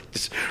like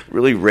this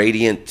really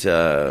radiant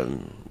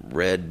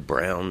red,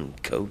 brown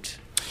coat.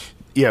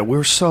 Yeah,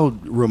 we're so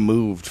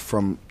removed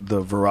from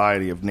the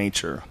variety of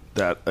nature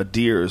that a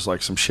deer is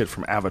like some shit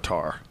from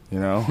Avatar, you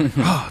know?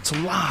 Oh, it's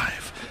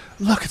alive.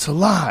 Look, it's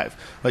alive.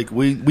 Like,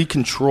 we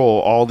control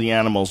all the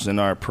animals in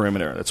our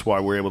perimeter. That's why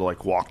we're able to,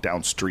 like, walk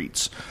down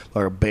streets.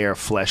 Our bare,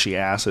 fleshy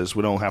asses.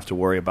 We don't have to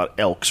worry about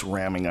elks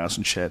ramming us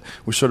and shit.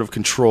 We sort of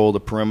control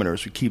the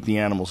perimeters. We keep the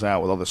animals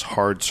out with all this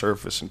hard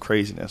surface and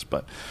craziness.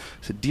 But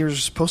so deers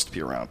are supposed to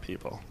be around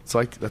people. It's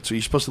like, that's what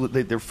you're supposed to,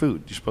 they're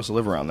food. You're supposed to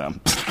live around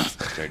them.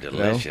 They're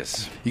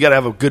delicious. You got to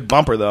have a good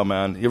bumper, though,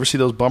 man. You ever see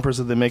those bumpers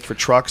that they make for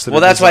trucks? Well,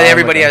 that's why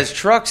everybody has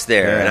trucks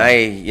there. Yeah.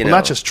 And well,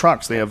 not just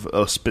trucks. They have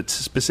a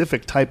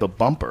specific type of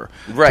bumper.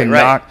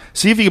 Right.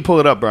 See if you can pull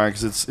it up, Brian,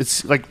 because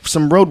it's like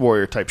some Road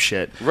Warrior type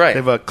shit. Right. They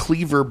have a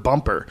cleaver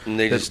bumper. And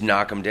they just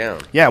knock them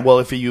down. Yeah, well,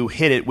 if you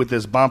hit it with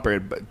this bumper,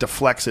 it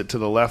deflects it to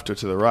the left or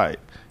to the right.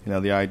 You know,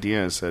 the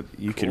idea is that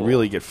you can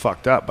really get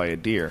fucked up by a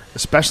deer,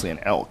 especially an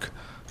elk.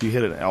 You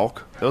hit an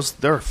elk,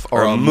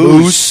 or a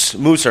moose.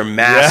 Moose are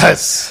massive.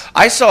 Yes.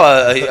 I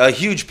saw a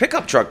huge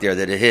pickup truck there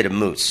that had hit a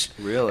moose.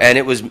 Really? And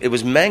it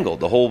was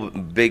mangled. The whole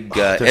big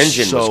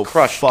engine so was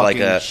crushed like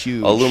a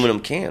huge. aluminum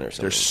can or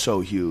something. They're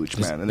so huge,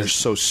 man, and they're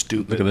so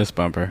stupid. Look at this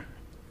bumper.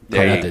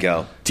 There you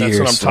go. That's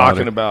what I'm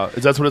talking about.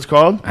 Is that what it's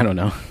called? I don't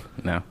know.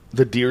 No.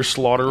 The deer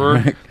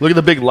slaughterer. Look at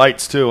the big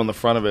lights too on the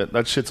front of it.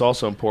 That shit's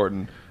also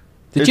important.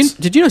 Did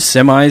you know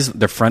semis?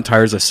 The front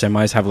tires of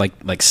semis have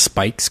like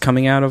spikes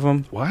coming out of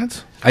them.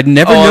 What? I'd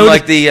never noticed.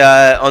 Like the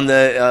on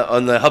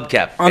the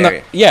hubcap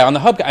area. On the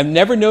hubcap. I've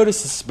never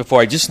noticed this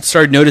before. I just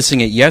started noticing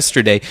it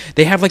yesterday.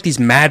 They have like these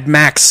Mad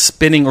Max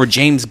spinning or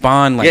James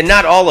Bond. Like, yeah,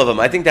 not all of them.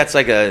 I think that's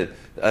like a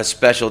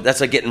special.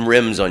 That's like getting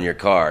rims on your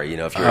car. You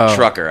know, if you're a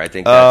trucker, I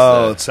think.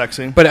 That's it's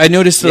sexy. But I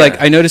noticed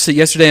I noticed it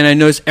yesterday, and I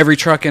noticed every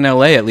truck in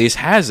LA at least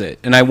has it.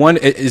 And I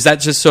wonder, is that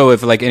just so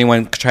if like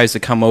anyone tries to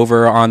come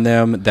over on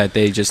them that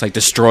they just like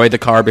destroy the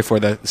car before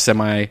the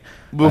semi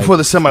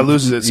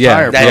loses its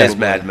tire? That probably. is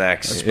Mad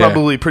Max. It's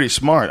probably pretty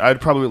smart.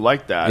 I'd probably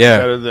like that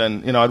better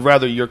than I'd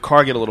rather your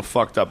car get a little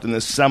fucked up than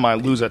this semi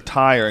lose a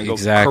tire and go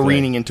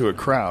careening into a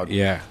crowd.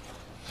 Yeah,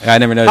 I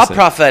never noticed. How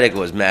prophetic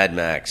was Mad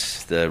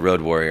Max, the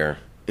Road Warrior?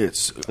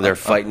 They're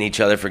fighting each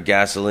other for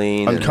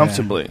gasoline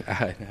uncomfortably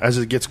as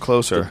it gets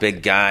closer. The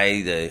big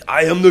guy,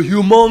 I am the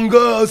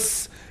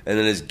humongous, and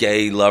then his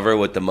gay lover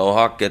with the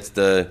mohawk gets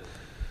the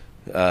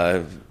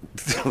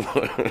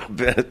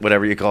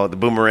whatever you call it, the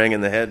boomerang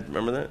in the head.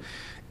 Remember that?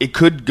 It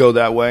could go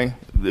that way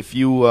if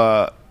you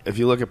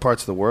look at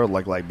parts of the world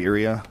like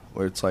Liberia,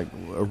 where it's like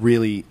a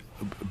really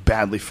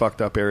badly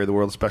fucked up area of the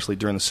world, especially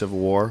during the Civil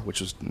War,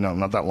 which was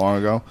not that long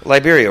ago.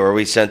 Liberia, where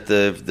we sent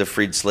the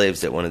freed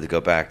slaves that wanted to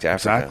go back to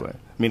Africa. Exactly.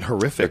 I mean,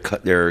 horrific.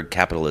 Their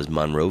capital is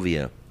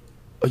Monrovia.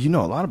 Oh, you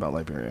know a lot about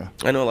Liberia.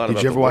 I know a lot about.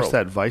 Did you ever the watch world.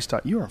 that Vice?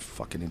 You are a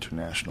fucking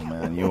international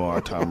man. You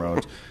are, Tom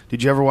Rhodes.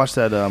 Did you ever watch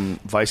that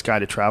Vice Guide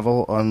to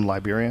Travel on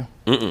Liberia?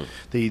 Mm-mm.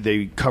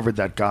 They covered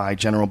that guy,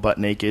 General Butt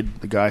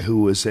Naked, the guy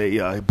who was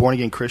a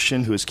born-again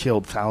Christian who has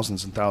killed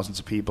thousands and thousands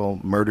of people,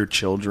 murdered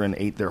children,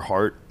 ate their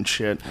heart and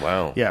shit.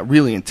 Wow. Yeah,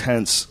 really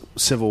intense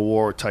Civil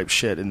War type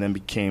shit, and then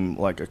became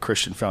like a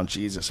Christian, found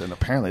Jesus, and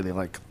apparently they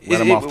let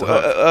him off the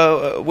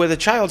hook. With a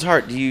child's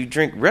heart, do you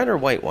drink red or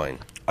white wine?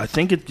 I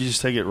think you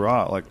just take it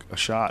raw, like a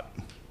shot.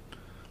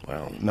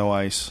 Wow. No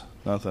ice,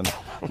 nothing.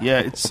 Yeah,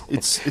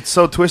 it's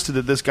so twisted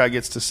that this guy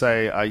gets to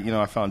say,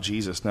 I found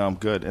Jesus, now I'm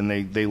good, and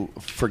they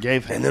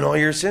forgave him. And then all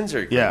your sins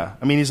are gone. Yeah,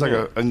 I mean he's like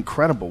an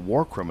incredible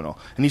war criminal,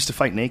 and he used to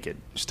fight naked,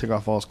 just take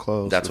off all his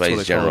clothes. That's why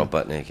he's General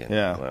Butt Naked.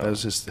 Yeah, wow. that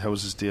was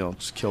his deal,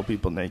 just kill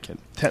people naked.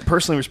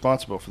 Personally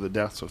responsible for the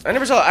deaths of. I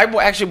never saw. I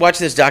actually watched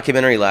this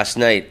documentary last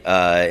night,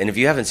 and if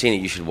you haven't seen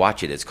it, you should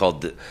watch it. It's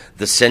called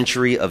The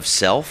Century of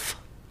Self.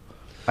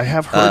 I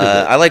have heard of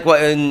it. I like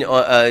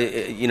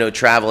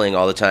traveling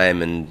all the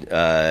time, and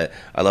I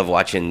love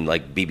watching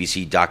like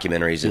BBC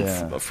documentaries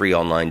and free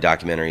online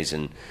documentaries.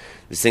 And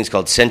this thing's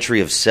called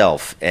Century of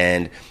Self,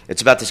 and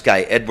it's about this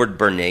guy Edward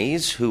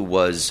Bernays, who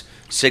was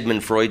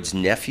Sigmund Freud's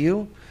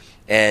nephew,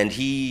 and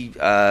he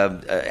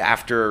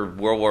after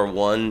World War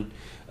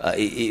I.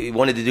 He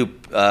wanted to do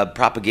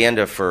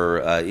propaganda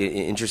for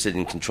interested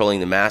in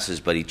controlling the masses,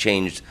 but he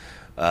changed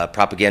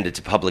propaganda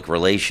to public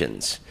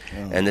relations.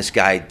 Oh. And this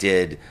guy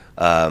did.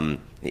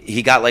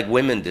 He got like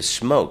women to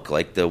smoke,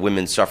 like the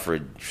women's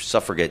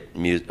suffragette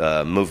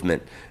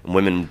movement, and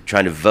women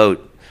trying to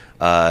vote.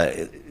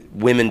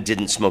 Women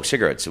didn't smoke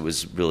cigarettes; it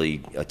was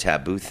really a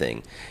taboo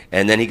thing.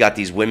 And then he got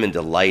these women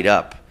to light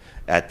up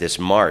at this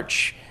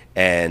march.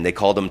 And they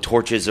called them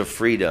torches of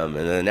freedom.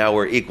 And then now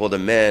we're equal to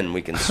men.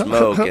 We can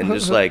smoke. And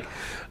just like,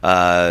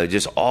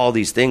 just all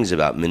these things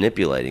about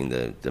manipulating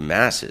the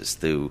masses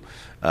through,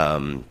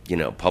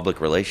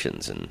 public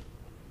relations. And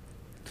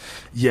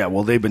yeah,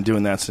 well, they've been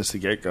doing that since the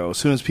get-go. As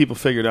soon as people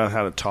figured out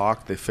how to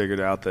talk, they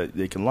figured out that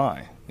they can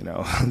lie. You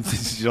know,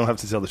 you don't have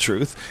to tell the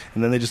truth.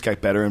 And then they just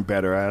got better and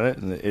better at it,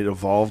 and it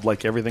evolved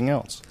like everything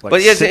else. Like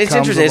but yeah, it's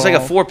interesting. It's like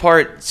a evolved.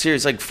 4-part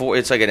series.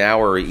 It's like an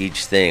hour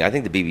each thing. I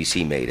think the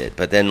BBC made it.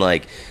 But then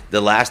like the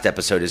last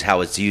episode is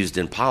how it's used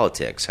in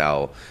politics.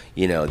 How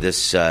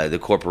the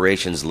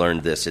corporations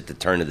learned this at the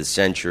turn of the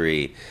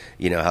century.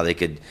 How they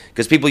could,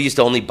 because people used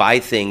to only buy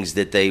things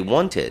that they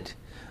wanted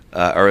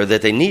or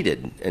that they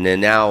needed, and then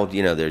now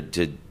they're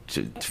to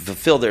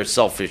fulfill their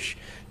selfish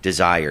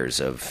desires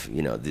of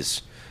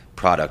this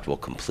product will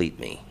complete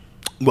me.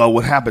 Well,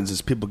 what happens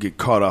is people get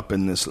caught up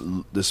in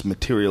this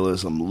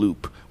materialism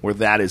loop where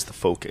that is the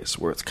focus,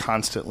 where it's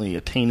constantly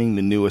attaining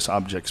the newest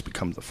objects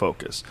becomes the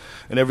focus,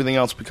 and everything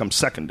else becomes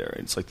secondary.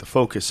 It's like the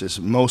focus is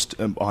most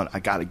on, I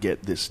got to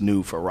get this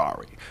new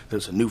Ferrari.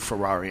 There's a new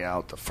Ferrari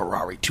out, the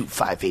Ferrari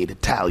 258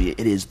 Italia.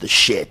 It is the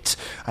shit.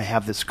 I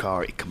have this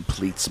car. It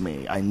completes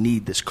me. I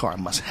need this car. I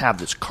must have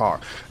this car.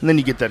 And then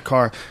you get that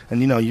car,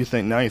 and you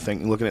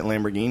think looking at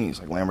Lamborghinis.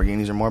 Like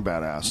Lamborghinis are more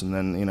badass. And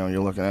then you're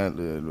looking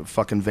at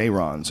fucking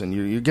Veyrons, and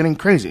you're getting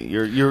crazy.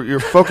 You're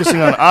focusing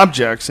on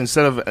objects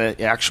instead of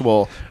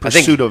actual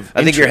pursuit of.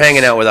 I think you're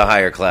hanging out with a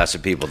higher class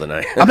of people than I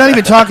am. I'm not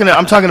even talking.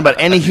 I'm talking about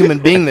any human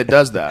being that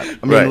does that.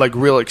 I mean, Right. like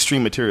real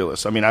extreme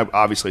materialists. I mean, I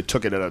obviously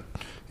took it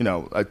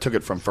I took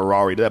it from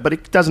Ferrari to that, but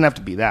it doesn't have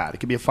to be that. It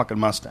could be a fucking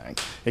Mustang.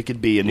 It could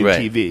be a new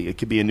Right. TV. It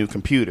could be a new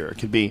computer. It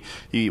could be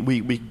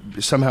we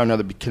somehow or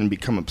another can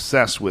become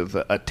obsessed with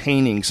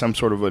attaining some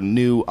sort of a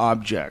new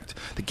object.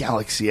 The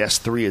Galaxy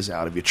S3 is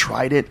out. Have you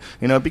tried it?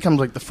 It becomes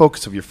like the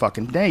focus of your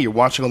fucking day. You're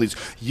watching all these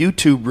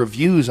YouTube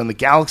reviews on the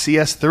Galaxy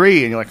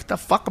S3, and you're like, what the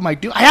fuck am I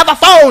doing? I have a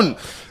phone!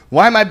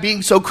 Why am I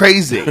being so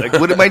crazy? Like,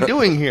 what am I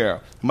doing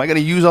here? Am I going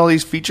to use all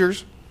these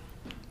features?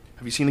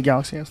 Have you seen the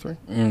Galaxy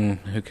S3?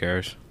 Who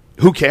cares?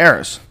 Who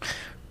cares?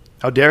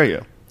 How dare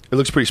you? It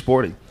looks pretty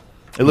sporty.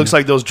 It looks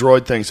like those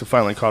Droid things have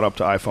finally caught up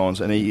to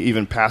iPhones, and they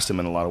even passed them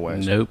in a lot of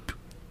ways. Nope.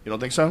 You don't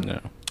think so? No.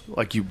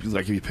 Like you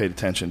paid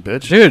attention,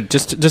 bitch. Dude,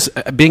 just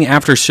being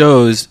after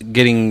shows,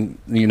 getting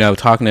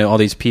talking to all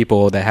these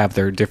people that have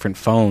their different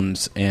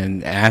phones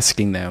and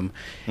asking them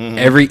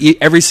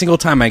every single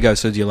time I go.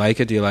 So do you like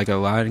it? Do you like it a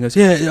lot? And he goes,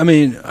 yeah. I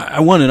mean, I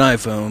want an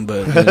iPhone,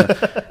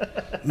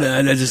 but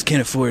man, I just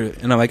can't afford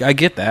it. And I'm like, I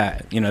get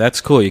that.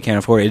 That's cool. You can't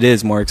afford it. It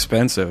is more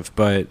expensive,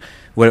 but.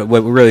 What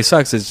really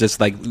sucks is just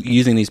like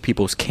using these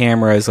people's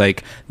cameras,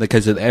 like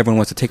because everyone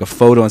wants to take a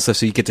photo and stuff,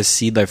 so you get to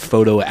see their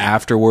photo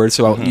afterwards.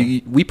 So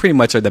we pretty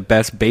much are the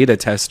best beta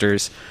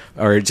testers,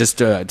 or just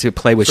to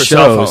play with For shows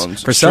cell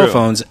phones. for cell True.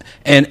 phones.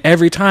 And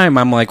every time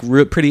I'm like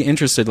pretty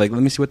interested, like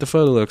let me see what the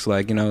photo looks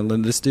like.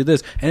 Let's do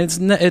this,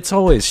 and it's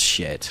always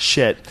shit.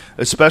 Shit,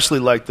 especially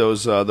like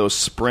those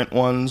Sprint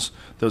ones,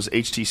 those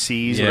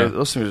HTCs. Yeah.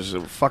 Those things are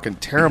fucking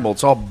terrible.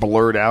 It's all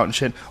blurred out and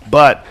shit.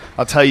 But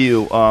I'll tell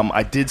you,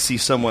 I did see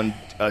someone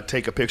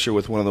take a picture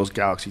with one of those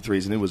Galaxy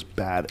 3s, and it was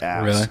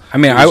badass. Really? I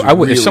mean, It was I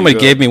would if really somebody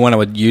good. gave me one, I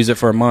would use it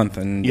for a month.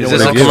 And You know Is what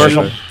this I a did?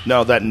 commercial?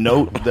 No, that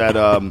Note. That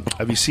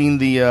have you seen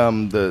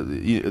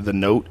the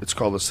Note? It's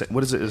called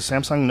what is it? A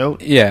Samsung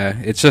Note? Yeah,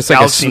 it's just like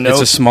Galaxy it's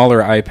Note? a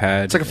smaller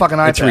iPad. It's like a fucking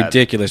iPad. It's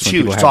ridiculous. It's when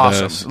huge. people It's have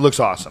awesome. those. It looks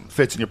awesome.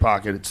 Fits in your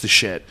pocket. It's the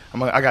shit.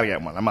 I gotta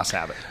get one. I must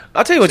have it.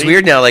 I'll tell you what's See?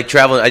 weird now, like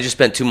traveling. I just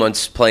spent 2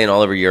 months playing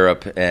all over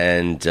Europe,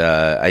 and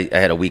I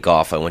had a week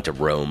off. I went to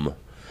Rome,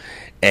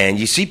 and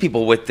you see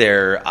people with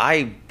their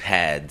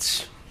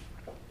iPads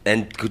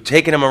and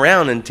taking them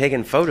around and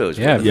taking photos.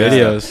 Yeah, with them.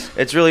 videos.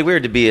 It's really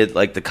weird to be at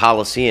like the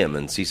Coliseum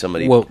and see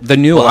somebody. Well, the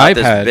new pull out iPad-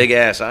 this big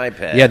ass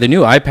iPad. Yeah, the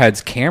new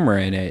iPad's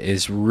camera in it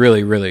is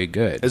really, really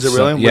good. Is it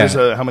So, really? yeah. What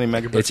is how many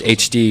megapixels?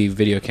 It's HD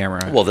video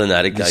camera. Well, then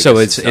that so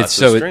it's not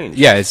so strange.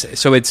 it's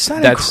That's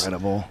that's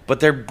incredible. But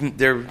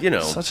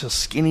they're Such a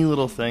skinny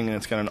little thing, and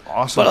it's got an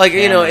awesome. But like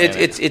camera in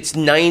it. it's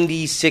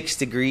 96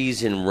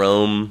 degrees in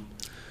Rome.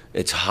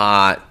 It's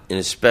hot, and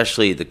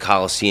especially the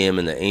Colosseum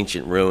and the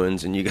ancient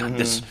ruins, and you got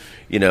this.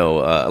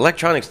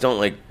 Electronics don't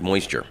like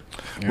moisture.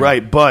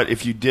 Right, but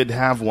if you did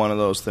have one of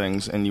those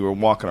things and you were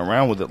walking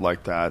around with it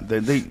like that,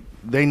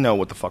 they know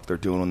what the fuck they're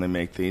doing when they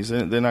make these.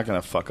 They're not going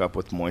to fuck up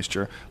with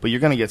moisture, but you're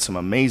going to get some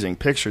amazing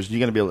pictures. You're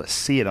going to be able to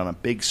see it on a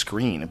big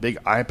screen, a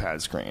big iPad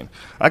screen.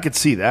 I could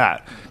see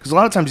that because a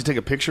lot of times you take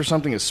a picture of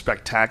something as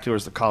spectacular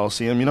as the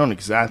Colosseum, you don't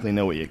exactly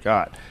know what you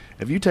got.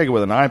 If you take it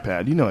with an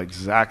iPad, you know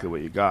exactly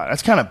what you got.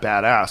 That's kind of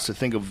badass to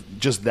think of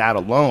just that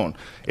alone.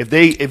 If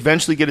they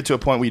eventually get it to a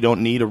point where you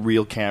don't need a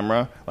real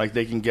camera, like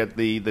they can get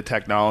the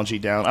technology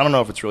down. I don't know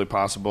if it's really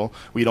possible.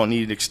 We don't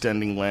need an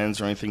extending lens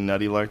or anything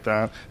nutty like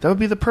that. That would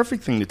be the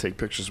perfect thing to take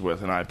pictures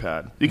with, an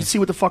iPad. You can see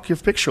what the fuck your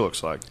picture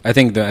looks like. I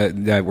think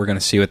that we're going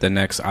to see with the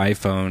next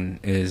iPhone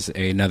is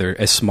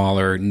a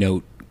smaller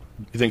Note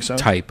You think so?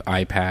 type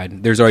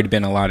iPad. There's already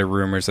been a lot of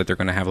rumors that they're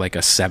going to have like a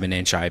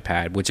 7-inch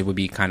iPad, which it would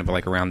be kind of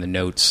like around the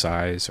Note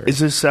size. Or, Is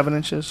this 7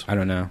 inches? I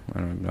don't know. I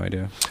have no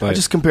idea. I But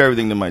just compare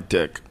everything to my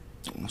dick.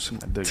 See,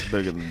 my dick's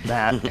bigger than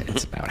that.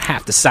 it's about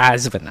half the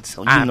size of an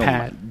So you know my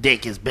iPad.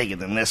 dick is bigger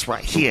than this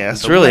right here.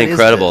 It's really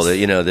incredible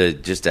that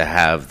just to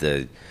have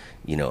the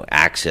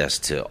access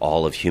to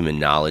all of human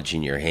knowledge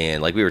in your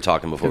hand. Like we were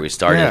talking before we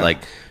started, Yeah. like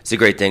it's a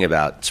great thing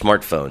about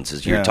smartphones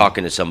is you're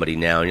talking to somebody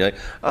now and you're like,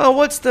 oh,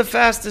 what's the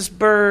fastest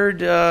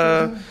bird?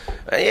 Yeah,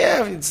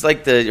 it's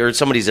like or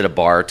somebody's at a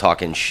bar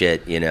talking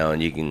shit,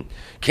 and you can,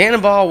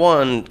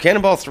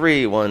 Cannonball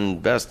 3 won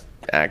best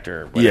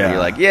actor. Whatever. Yeah. You're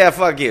like, yeah,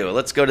 fuck you.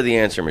 Let's go to the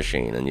answer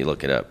machine and you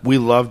look it up. We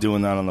love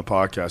doing that on the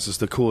podcast. It's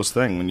the coolest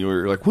thing when you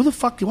were like, "Who the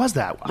fuck was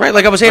that?" Right,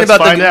 like I was saying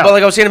Let's find out.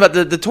 about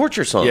the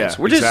torture songs. Yeah,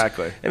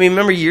 exactly. I mean,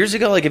 remember years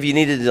ago, like if you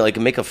needed to like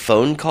make a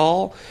phone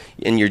call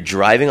and you're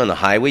driving on the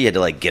highway, you had to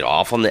like get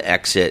off on the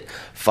exit,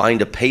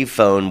 find a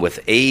payphone with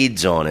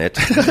AIDS on it,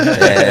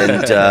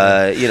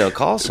 and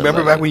call somebody.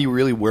 Remember back when you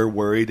really were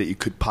worried that you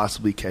could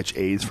possibly catch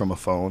AIDS from a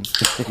phone?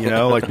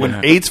 Like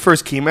when AIDS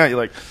first came out, you're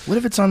like, "What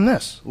if it's on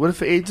this? What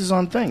if AIDS is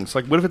on things?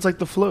 Like, what if it's like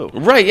the flu?"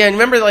 Right? Yeah, and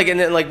remember, like, and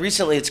then like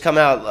recently, it's come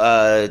out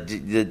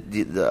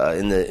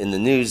in the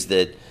news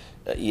that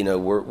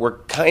we're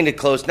kind of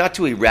close, not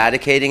to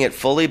eradicating it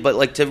fully, but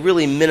like to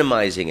really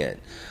minimizing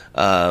it.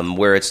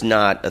 Where it's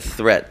not a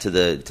threat to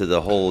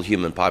the whole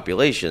human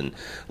population,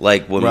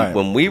 like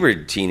when we were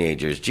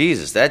teenagers.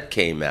 Jesus, that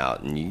came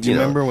out, and Do you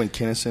remember when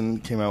Kinnison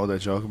came out with that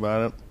joke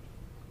about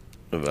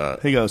it?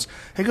 He goes,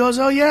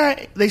 "Oh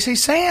yeah, they say,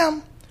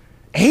 Sam,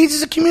 AIDS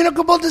is a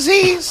communicable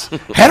disease.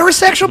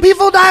 Heterosexual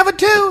people die of it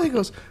too." He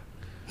goes,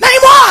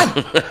 "Name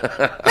one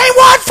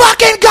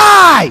fucking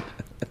guy.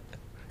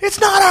 It's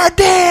not our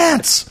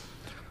dance."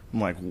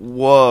 I'm like,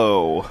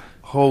 whoa,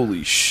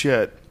 holy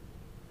shit.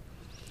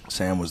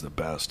 Sam was the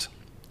best.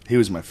 He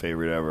was my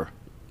favorite ever.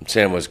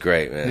 Sam was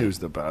great, man. He was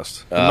the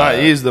best.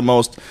 He's the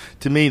most,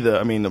 to me,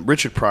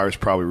 Richard Pryor's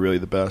probably really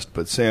the best,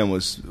 but Sam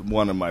was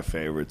one of my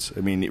favorites.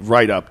 I mean,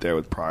 right up there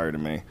with Pryor to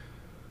me.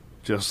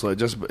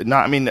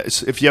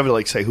 If you ever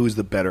like say who's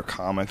the better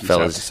comic, you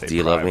fellas, have to say do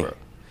you Pryor. love me?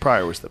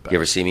 Pryor was the best. You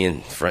ever see me in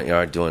the front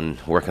yard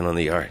working on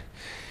the yard?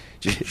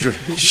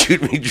 Just shoot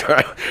me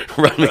dry,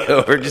 run me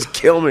over, just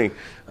kill me.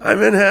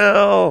 I'm in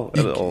hell.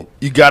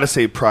 You got to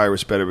say Pryor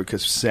was better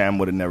because Sam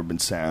would have never been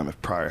Sam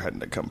if Pryor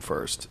hadn't come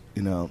first.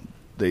 You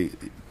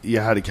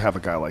had to have a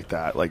guy like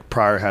that. Like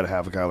Pryor had to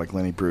have a guy like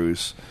Lenny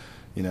Bruce,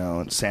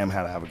 and Sam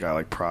had to have a guy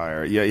like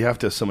Pryor. Yeah, you have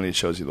to have somebody that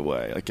shows you the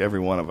way. Like every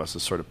one of us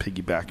is sort of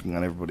piggybacking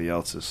on everybody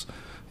else's.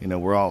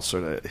 We're all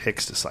sort of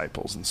Hicks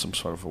disciples in some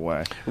sort of a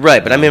way.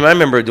 Right, but I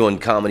remember doing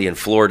comedy in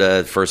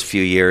Florida the first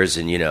few years,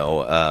 and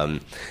there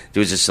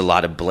was just a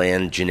lot of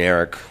bland,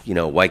 generic,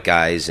 white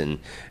guys, and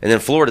then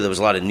Florida there was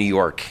a lot of New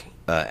York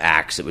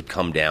acts that would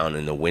come down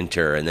in the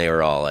winter, and they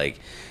were all like,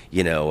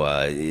 they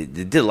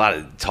did a lot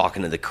of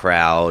talking to the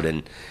crowd,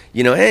 and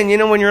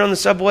when you're on the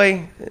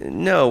subway,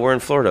 no, we're in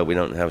Florida, we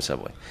don't have a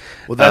subway.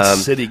 Well,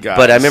 that's city guys.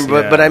 But I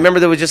remember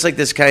there was just like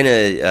this kind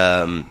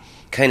of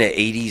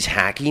 80s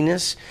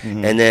hackiness,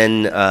 and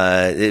then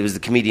it was the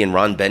comedian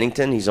Ron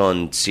Bennington. He's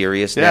on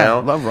Sirius now.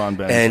 I love Ron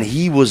Bennington. And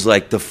he was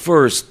like the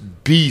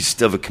first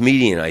beast of a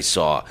comedian I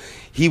saw.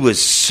 He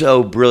was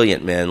so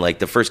brilliant, man. Like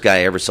the first guy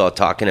I ever saw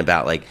talking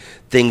about like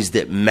things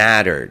that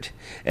mattered.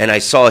 And I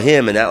saw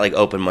him, and that like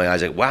opened my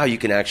eyes. Like, wow, you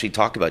can actually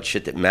talk about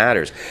shit that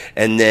matters.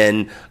 And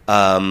then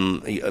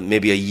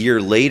maybe a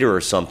year later or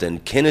something,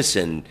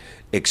 Kinnison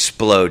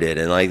exploded,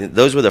 and like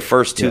those were the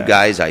first two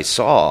guys I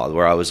saw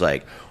where I was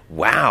like,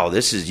 wow,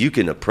 you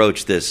can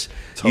approach this.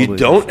 Totally you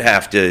don't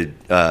have to,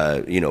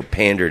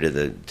 pander to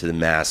the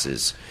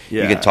masses.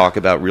 Yeah. You can talk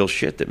about real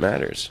shit that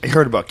matters. I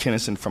heard about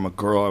Kinnison from a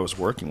girl I was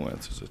working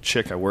with. It was a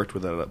chick I worked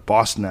with at a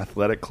Boston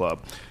Athletic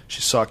Club.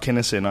 She saw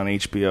Kinnison on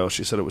HBO.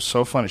 She said it was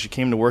so funny. She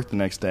came to work the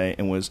next day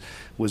and was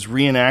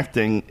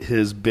reenacting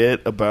his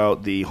bit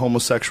about the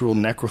homosexual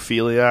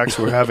necrophiliacs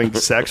who were having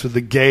sex with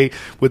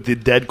the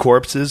dead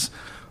corpses.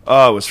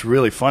 Oh, it was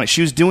really funny.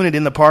 She was doing it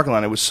in the parking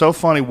lot. It was so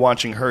funny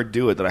watching her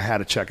do it that I had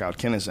to check out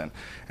Kinnison.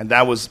 And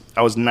I was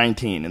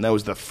 19, and that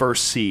was the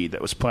first seed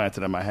that was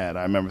planted in my head.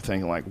 I remember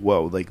thinking, like,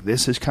 whoa, like,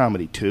 this is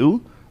comedy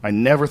too? I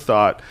never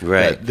thought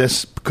that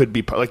this could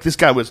be – like, this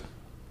guy was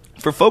 –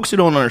 for folks who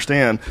don't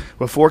understand,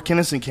 before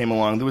Kinnison came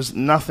along, there was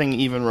nothing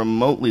even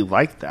remotely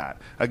like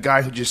that. A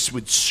guy who just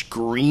would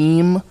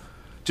scream –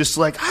 just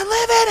like, I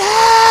live in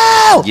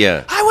hell!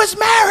 Yeah. I was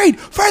married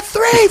for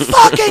 3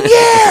 fucking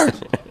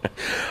years!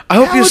 I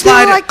hope you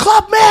slide like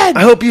Club Med.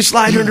 I hope you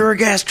slide under a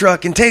gas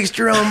truck and taste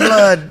your own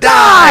blood. Die!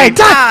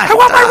 I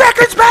want my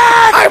records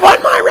back! I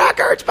want my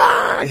records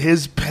back!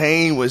 His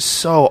pain was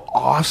so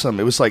awesome.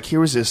 It was like, here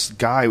was this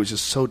guy who was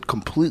just so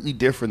completely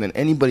different than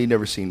anybody he'd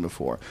ever seen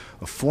before.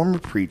 A former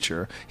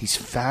preacher. He's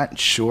fat and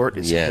short.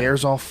 His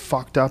hair's all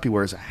fucked up. He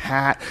wears a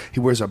hat. He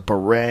wears a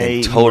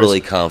beret. And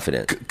totally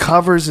confident.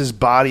 Covers his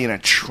body in a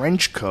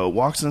trench coat.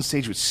 Walks on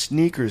stage with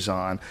sneakers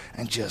on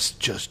and just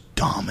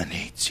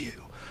dominates you.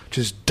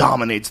 Just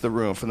dominates the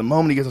room. From the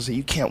moment he gets on stage,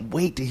 you can't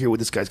wait to hear what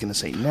this guy's going to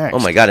say next. Oh,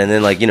 my God. And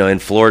then, like, in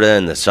Florida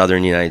and the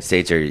southern United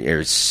States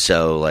are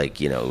so, like,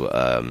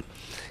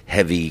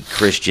 heavy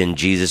Christian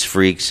Jesus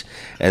freaks.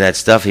 And that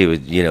stuff he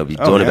would, be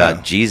doing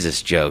about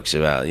Jesus jokes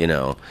about,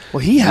 Well,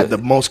 he had the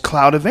most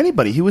clout of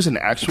anybody. He was an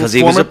actual because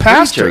he was a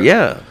pastor. Preacher,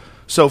 yeah.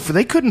 So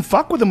they couldn't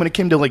fuck with him when it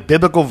came to like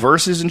biblical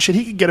verses and shit.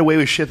 He could get away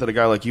with shit that a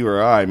guy like you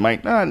or I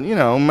might not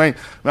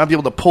be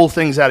able to pull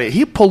things out of it.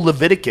 He pulled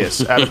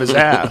Leviticus out of his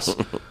ass.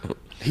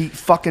 He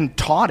fucking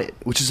taught it,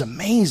 which is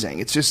amazing.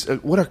 It's just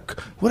what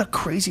a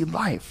crazy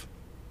life.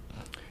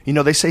 You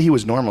know, they say he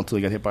was normal until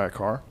he got hit by a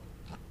car.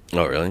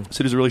 Oh, really? So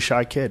he was a really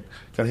shy kid.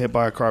 Got hit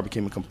by a car,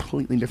 became a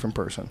completely different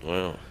person.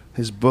 Wow.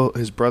 His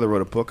brother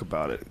wrote a book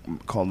about it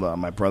called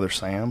My Brother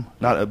Sam.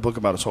 Not a book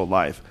about his whole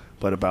life,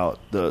 but about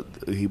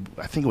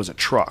I think it was a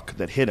truck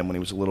that hit him when he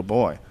was a little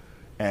boy.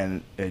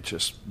 And it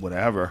just,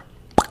 whatever,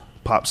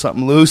 popped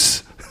something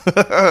loose.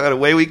 And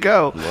away we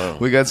go. Wow.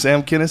 We got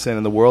Sam Kinison,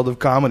 and the world of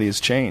comedy has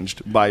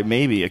changed by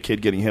maybe a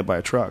kid getting hit by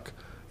a truck.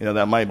 You know,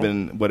 that might have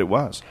been what it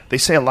was. They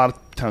say a lot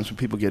of times when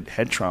people get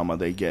head trauma,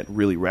 they get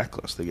really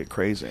reckless. They get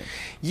crazy.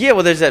 Yeah,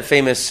 well, there's that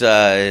famous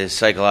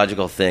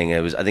psychological thing.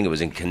 I think it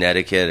was in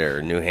Connecticut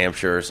or New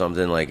Hampshire or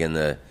something, like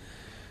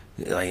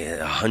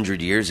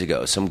 100 years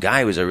ago. Some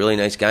guy was a really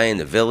nice guy in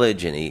the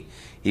village, and he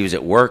was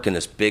at work, and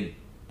this big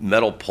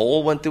metal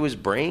pole went through his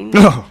brain,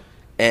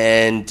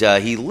 and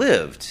he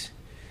lived.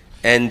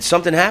 And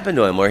something happened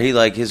to him where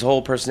his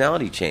whole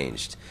personality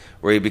changed.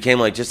 Where he became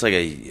just like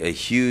a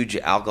huge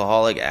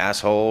alcoholic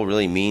asshole,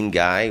 really mean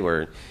guy.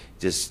 Where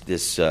just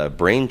this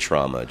brain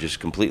trauma just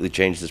completely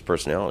changed his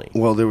personality.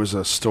 Well, there was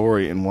a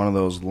story in one of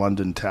those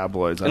London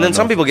tabloids. And then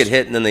some people get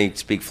hit, and then they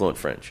speak fluent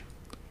French.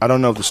 I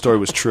don't know if the story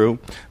was true,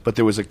 but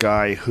there was a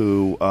guy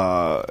who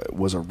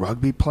was a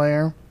rugby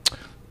player,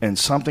 and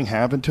something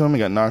happened to him. He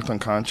got knocked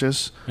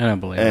unconscious. I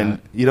don't believe and that.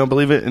 You don't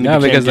believe it? And No,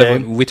 he became because gay?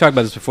 we talked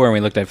about this before, and we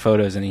looked at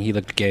photos, and he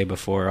looked gay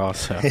before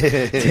also.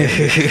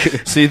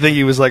 So you think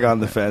he was on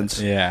the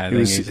fence? Yeah, I He think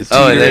was he's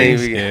Oh, and then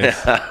teetering.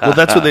 well,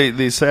 that's what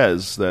they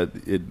says, that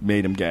it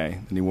made him gay,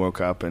 and he woke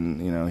up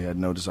and he had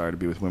no desire to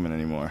be with women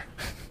anymore.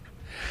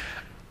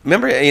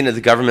 Remember,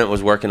 the government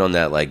was working on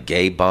that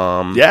gay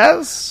bomb.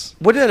 Yes.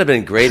 Wouldn't it have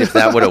been great if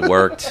that would have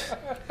worked?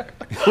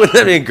 Wouldn't that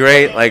have been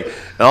great?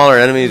 All our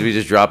enemies, we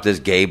just dropped this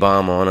gay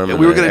bomb on them. Yeah, and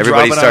we were gonna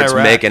everybody drop it on starts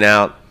Iraq. making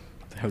out.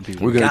 We're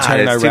going to God, turn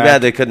it's too Iraq.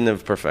 bad they couldn't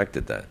have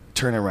perfected that.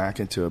 Turn Iraq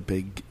into a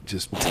big,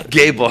 just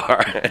Gay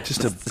bar.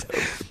 just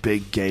a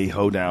big gay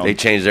hoedown. They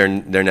changed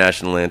their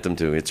national anthem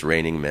to "It's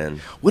Raining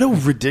Men." What a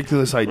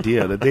ridiculous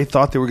idea that they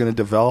thought they were going to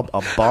develop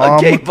a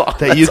bomb, gay bomb.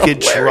 that you That's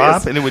could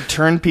hilarious. drop and it would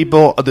turn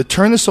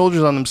turn the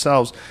soldiers on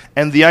themselves.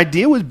 And the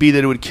idea would be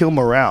that it would kill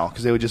morale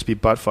because they would just be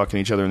butt fucking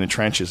each other in the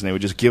trenches and they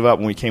would just give up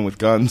when we came with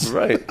guns.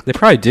 Right. They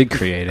probably did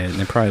create it, and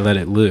they probably let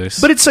it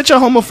loose. But it's such a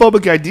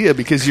homophobic idea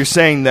because you're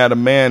saying that a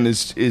man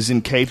is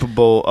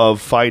incapable of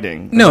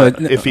fighting. No,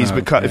 if he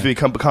okay.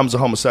 becomes a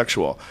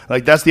homosexual,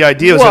 that's the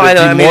idea. Is Well, that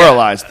I it know,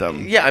 demoralized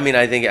them. Yeah, I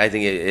think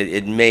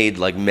it made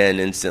men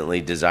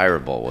instantly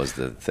desirable was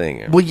the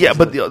thing. Well, yeah,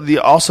 but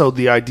also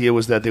the idea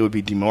was that they would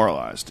be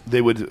demoralized.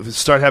 They would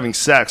start having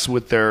sex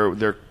with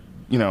their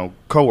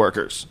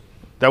coworkers.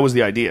 That was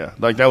the idea.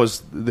 That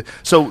was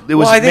so. It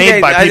was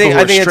made by people who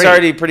I were think it's straight.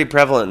 already pretty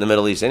prevalent in the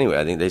Middle East anyway.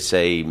 I think they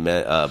say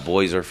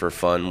boys are for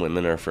fun,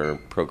 women are for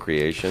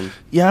procreation.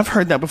 Yeah, I've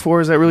heard that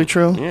before. Is that really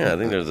true? Yeah, I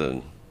think there's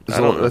a. I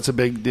don't know. That's a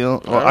big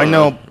deal. Well, I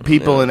know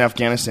people in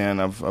Afghanistan.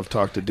 I've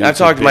talked to dudes. I've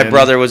talked to my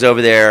brother was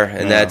over there,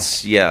 and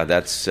Yeah.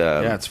 that's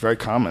it's very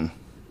common.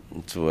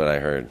 that's what I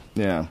heard.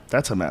 Yeah,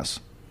 that's a mess.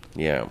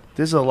 Yeah,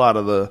 There's a lot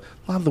of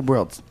the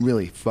world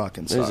really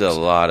fucking sucks. there's a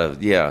lot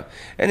of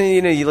and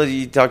then,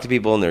 you talk to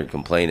people and they're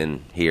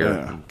complaining here.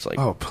 Yeah. It's like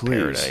oh, please.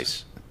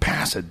 paradise.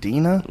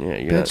 Pasadena? Yeah,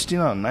 you're bitch, not- do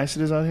you know how nice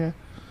it is out here?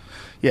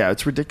 Yeah,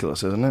 it's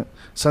ridiculous, isn't it?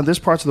 So there's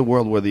parts of the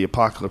world where the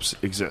apocalypse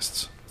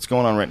exists. It's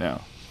going on right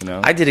now.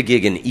 I did a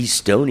gig in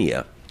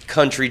Estonia,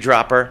 country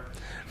dropper,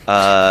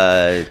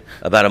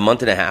 about a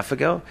month and a half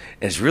ago,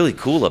 and it's really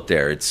cool up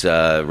there. It's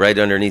right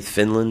underneath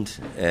Finland,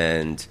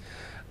 and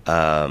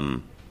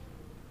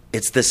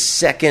it's the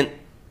second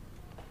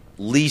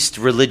least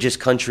religious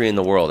country in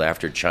the world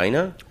after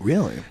China.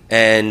 Really?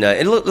 And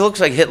it looks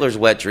like Hitler's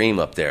wet dream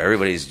up there.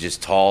 Everybody's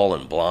just tall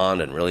and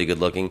blonde and really good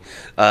looking.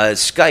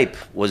 Skype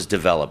was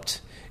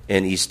developed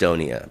in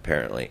Estonia,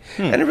 apparently.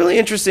 And a really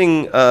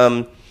interesting,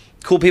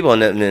 cool people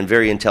and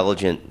very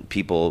intelligent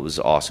people. It was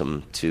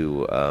awesome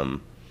to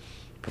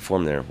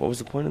perform there. What was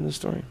the point of this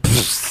story?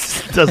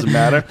 Doesn't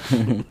matter.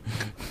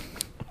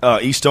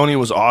 Estonia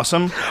was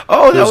awesome.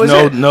 Oh, that There's was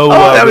it.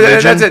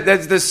 religion. That's it.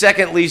 That's the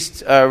second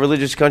least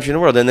religious country in the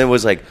world. And there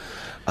was in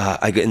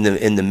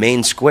the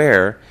main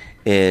square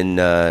in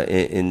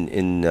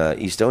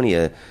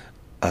Estonia,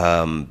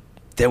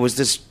 there was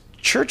this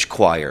church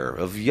choir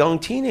of young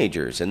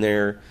teenagers, and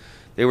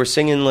they were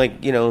singing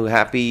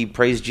happy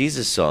praise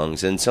Jesus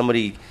songs. And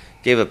somebody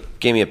gave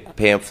me a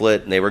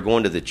pamphlet, and they were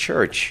going to the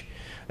church.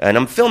 And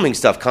I'm filming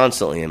stuff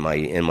constantly in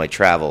my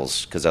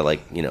travels because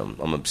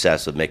I'm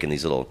obsessed with making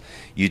these little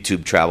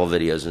YouTube travel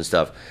videos and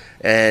stuff.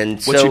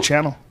 And What's your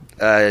channel?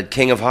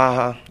 King of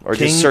Haha, or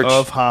King just search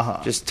of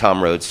Haha. Just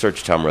Tom Rhodes.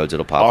 Search Tom Rhodes,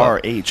 it'll pop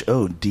up.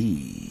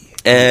 RHOD.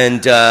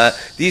 And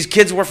these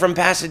kids were from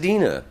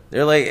Pasadena.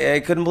 They're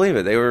I couldn't believe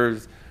it. They were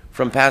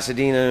from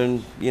Pasadena,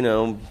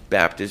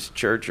 Baptist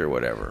church or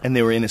whatever. And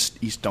they were in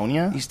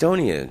Estonia?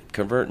 Estonia,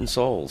 converting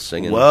souls,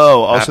 singing.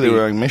 Whoa, also they happy-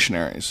 were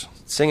missionaries.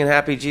 singing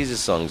Happy Jesus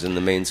songs in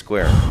the main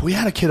square. We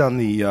had a kid on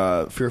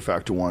the Fear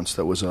Factor once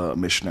that was a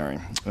missionary,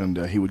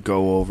 and he would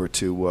go over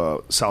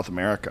to South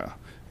America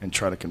and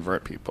try to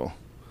convert people.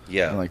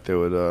 Yeah. And, like they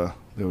would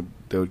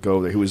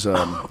go there. He was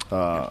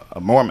a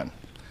Mormon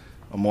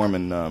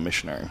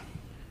missionary.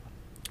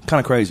 Kind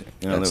of crazy,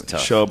 That's they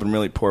tough. show up in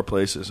really poor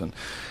places, and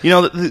the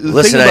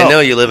Listen, thing about, I know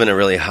you live in a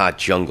really hot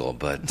jungle,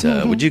 but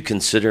would you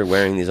consider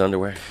wearing these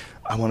underwear?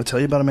 I want to tell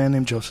you about a man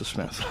named Joseph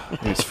Smith.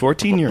 He's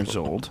 14 years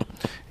old,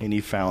 and he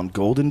found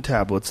golden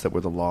tablets that were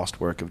the lost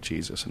work of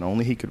Jesus, and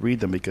only he could read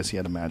them because he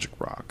had a magic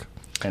rock.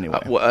 Anyway,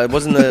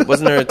 Wasn't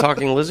there a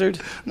talking lizard?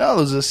 no, it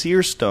was a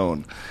seer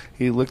stone.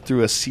 He looked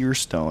through a seer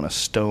stone,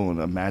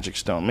 a magic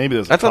stone. Maybe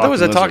there was. I thought there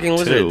was a talking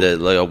too. lizard,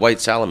 like a white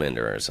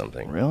salamander or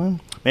something. Really?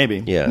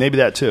 Maybe. Yeah. Maybe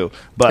that too.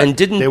 But And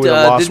they were the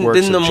lost works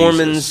didn't the of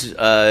Mormons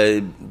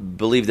Jesus.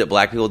 believe that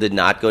black people did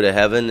not go to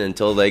heaven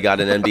until they got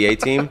an NBA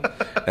team?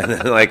 And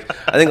then,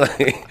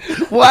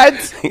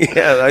 What?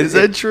 yeah, Is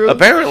that true?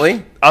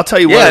 Apparently, I'll tell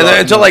you what. yeah.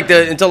 Until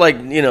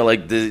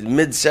the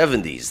mid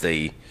 '70s,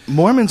 they.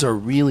 Mormons are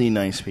really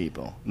nice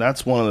people.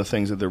 That's one of the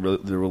things that the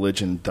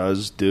religion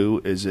does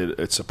do. Is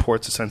it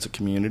supports a sense of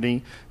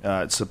community.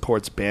 It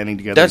supports banding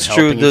together. That's and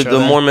true. helping each The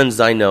other. Mormons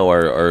I know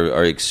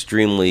are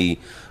extremely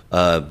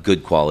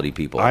good quality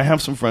people. I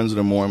have some friends that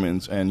are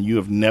Mormons, and you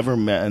have never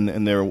met,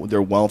 and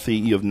they're wealthy.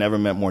 You have never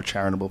met more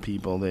charitable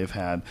people.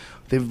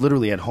 They've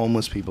literally had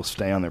homeless people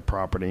stay on their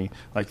property,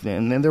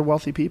 and then they're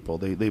wealthy people.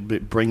 They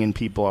bring in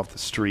people off the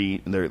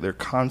street, and they're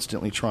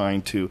constantly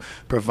trying to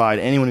provide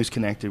anyone who's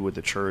connected with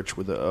the church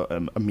with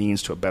a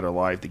means to a better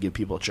life. They give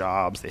people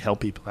jobs. They help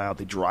people out.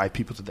 They drive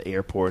people to the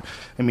airport.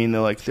 I mean,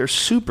 they're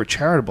super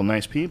charitable,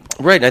 nice people.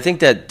 Right, and I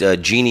think that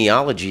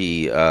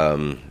genealogy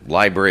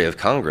Library of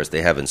Congress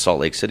they have in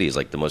Salt Lake City is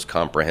like the most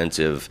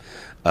comprehensive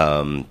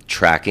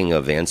tracking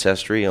of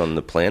ancestry on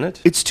the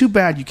planet. It's too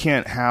bad you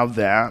can't have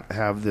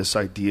this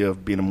idea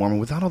of being a Mormon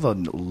without all the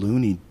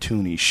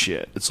loony-toony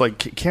shit. It's like,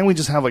 can't we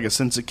just have like a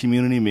sense of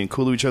community, being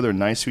cool to each other,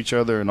 nice to each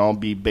other, and all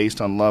be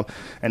based on love,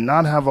 and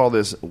not have all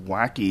this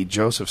wacky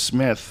Joseph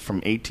Smith from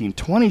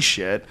 1820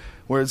 shit,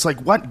 where it's like,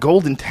 what,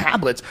 golden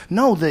tablets?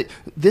 No,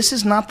 this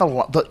is not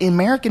the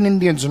American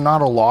Indians are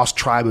not a lost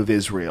tribe of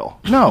Israel.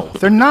 No,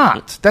 they're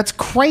not. That's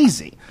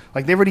crazy.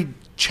 Like, they've already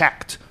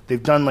checked.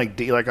 They've done like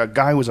a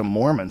guy who was a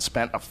Mormon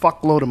spent a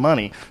fuckload of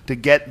money to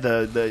get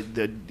the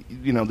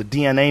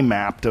DNA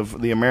mapped of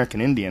the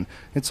American Indian.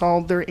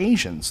 They're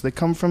Asians. They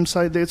come from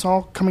it's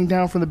all coming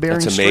down from the Bering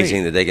It's Strait.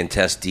 amazing that they can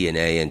test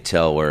DNA and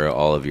tell where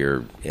all of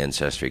your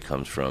ancestry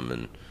comes from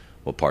and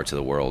what parts of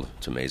the world.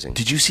 It's amazing.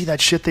 Did you see that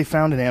shit they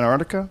found in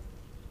Antarctica?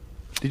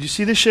 Did you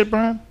see this shit,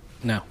 Brian?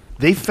 No.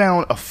 They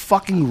found a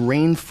fucking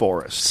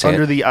rainforest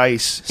under the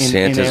ice in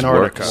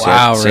Antarctica.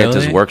 Wow,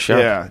 Santa's really? workshop?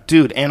 Yeah,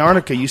 dude,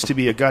 Antarctica used to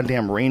be a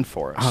goddamn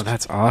rainforest. Oh,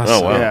 that's awesome.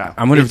 Oh, wow. Yeah.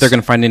 I wonder if they're It's-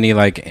 going to find any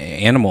like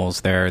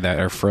animals there that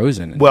are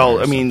frozen. Well,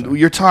 or I mean, something.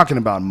 you're talking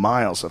about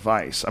miles of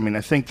ice. I mean,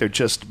 I think they're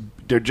just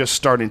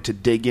starting to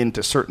dig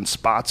into certain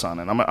spots on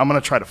it. I'm going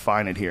to try to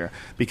find it here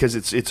because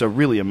it's a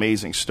really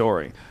amazing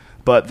story.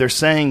 But they're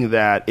saying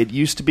that it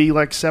used to be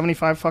like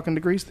 75 fucking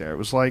degrees there. It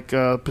was like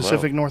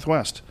Pacific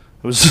Northwest.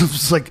 It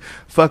was like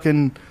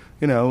fucking,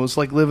 it was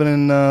like living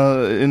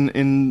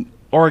in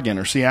Oregon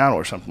or Seattle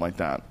or something like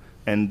that.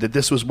 And that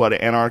this was what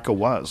Antarctica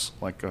was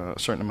like a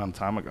certain amount of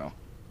time ago.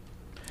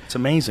 It's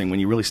amazing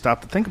when you really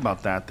stop to think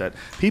about that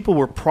people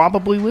were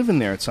probably living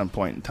there at some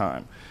point in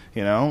time.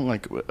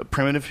 Like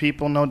primitive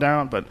people, no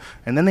doubt.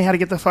 And then they had to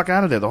get the fuck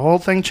out of there. The whole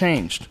thing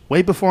changed.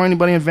 Way before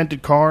anybody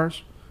invented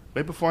cars.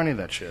 Way before any of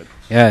that shit.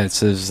 Yeah, it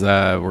says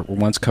we're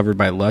once covered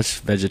by lush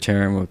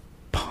vegetarian with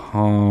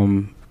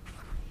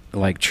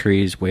palm-like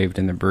trees waved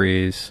in the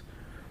breeze.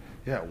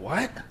 Yeah,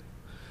 what?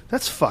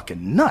 That's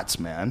fucking nuts,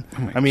 man.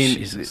 my I mean,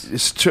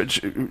 Jesus.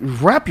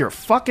 wrap your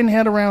fucking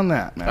head around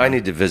that, man. I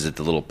need to visit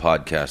the little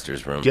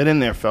podcaster's room. Get in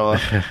there, fella.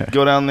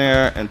 Go down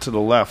there and to the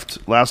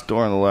left. Last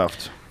door on the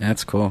left.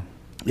 That's cool.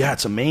 Yeah,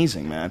 it's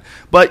amazing, man.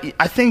 But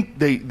I think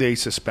they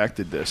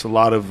suspected this. A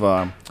lot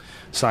of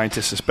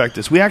scientists suspect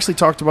this. We actually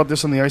talked about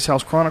this on the Ice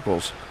House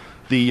Chronicles.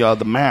 The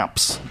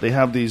maps. They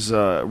have these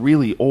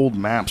really old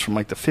maps from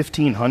like the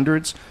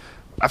 1500s.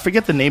 I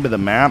forget the name of the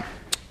map,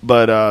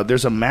 but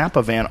there's a map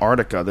of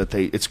Antarctica that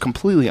it's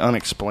completely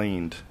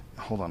unexplained.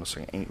 Hold on a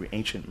second.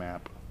 Ancient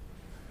map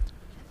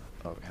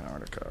of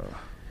Antarctica.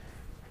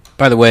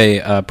 By the way,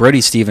 Brody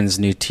Stevens'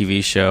 new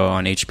TV show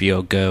on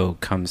HBO Go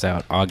comes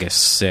out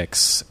August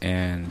 6th,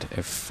 and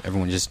if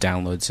everyone just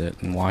downloads it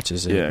and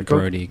watches it, Yeah, go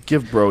Brody.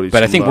 give Brody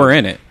But I some think love. we're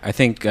in it. I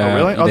think. Oh,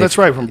 really? Oh, that's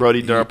right, from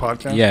Brody Dara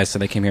podcast? Yeah, so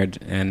they came here,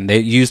 and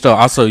they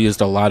also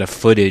used a lot of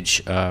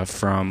footage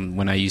from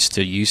when I used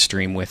to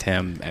Ustream with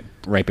him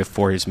right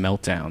before his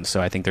meltdown. So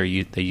I think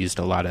they used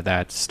a lot of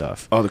that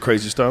stuff. Oh, the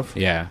crazy stuff?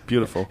 Yeah.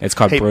 Beautiful. It's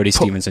called Hey, Brody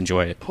Stevens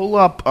Enjoy It. Pull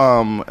up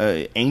an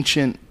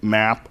ancient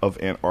map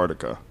of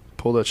Antarctica.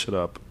 Pull that shit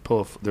up.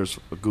 There's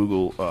a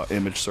Google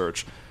image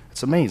search.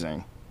 It's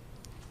amazing.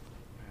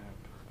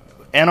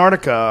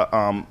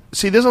 Antarctica,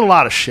 see, there's a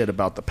lot of shit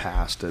about the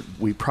past that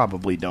we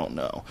probably don't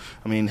know.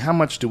 I mean, how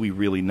much do we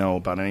really know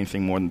about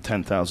anything more than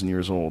 10,000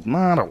 years old?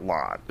 Not a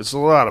lot. There's a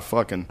lot of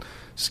fucking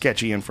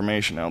sketchy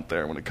information out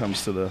there when it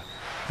comes to the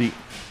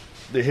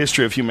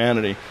history of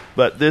humanity.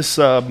 But this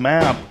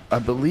map, I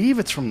believe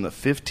it's from the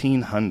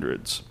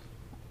 1500s.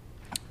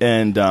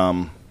 And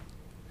go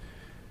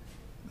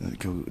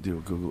do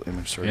a Google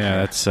image search.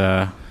 Yeah, that's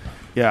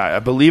yeah, I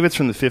believe it's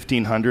from the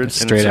 1500s.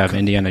 straight out of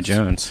Indiana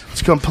Jones.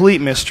 It's a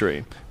complete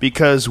mystery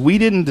because we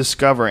didn't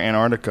discover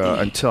Antarctica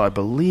until I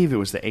believe it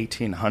was the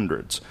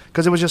 1800s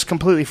because it was just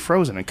completely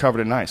frozen and covered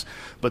in ice.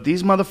 But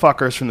these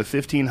motherfuckers from the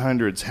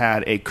 1500s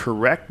had a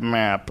correct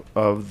map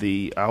of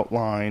the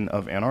outline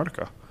of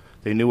Antarctica.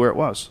 They knew where it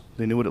was.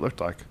 They knew what it looked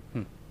like.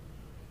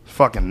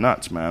 Fucking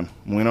nuts, man.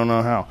 We don't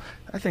know how.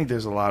 I think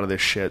there's a lot of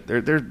this shit.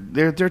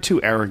 They're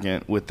too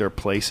arrogant with their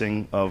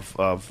placing of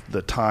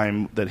the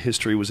time that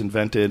history was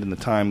invented and the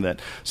time that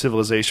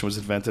civilization was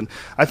invented.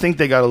 I think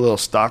they got a little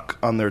stuck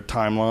on their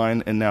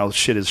timeline, and now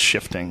shit is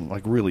shifting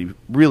like really,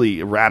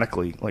 really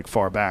radically, like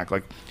far back.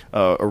 Like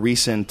a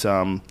recent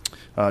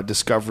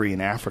discovery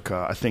in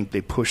Africa. I think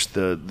they pushed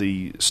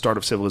the start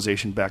of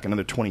civilization back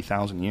another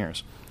 20,000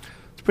 years.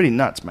 It's pretty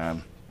nuts,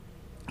 man.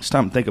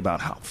 Stop and think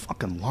about how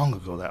fucking long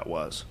ago that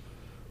was.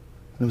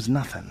 It was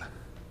nothing.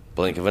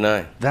 Blink of an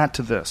eye. That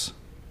to this.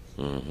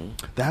 Mm-hmm.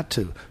 That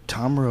to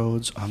Tom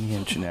Rhodes on the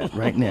internet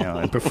right now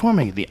and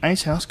performing at the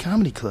Ice House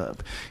Comedy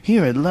Club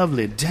here in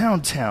lovely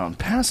downtown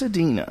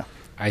Pasadena.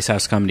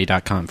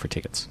 IceHouseComedy.com for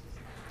tickets.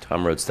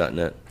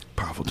 TomRhodes.net.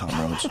 Powerful Tom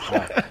Rhodes.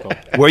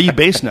 Where are you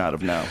based out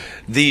of now?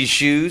 These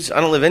shoes,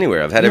 I don't live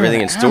anywhere. I've had You're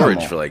everything an in storage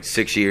animal. for like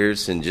 6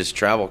 years and just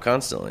travel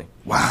constantly.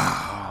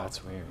 Wow.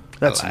 That's weird.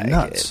 That's I like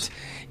nuts. it.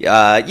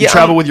 Yeah, You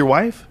travel with your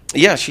wife?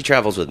 Yeah, she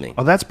travels with me.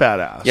 Oh, that's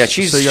badass. Yeah,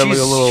 So you got like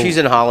a little... she's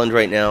in Holland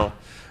right now.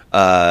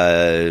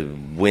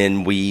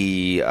 When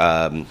we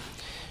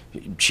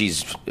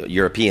she's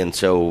European,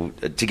 so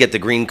to get the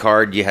green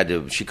card,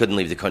 she couldn't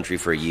leave the country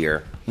for a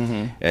year,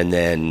 and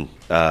then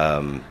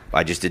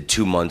I just did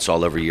 2 months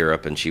all over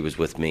Europe, and she was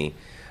with me,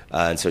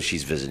 and so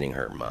she's visiting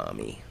her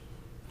mommy,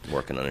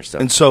 working on her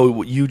stuff. And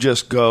so you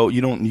just go.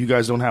 You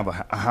guys don't have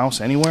a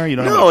house anywhere. You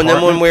don't. No, have an and then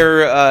when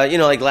apartment?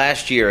 we're, like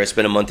last year, I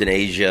spent a month in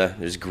Asia.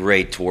 There's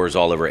great tours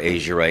all over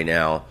Asia right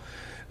now.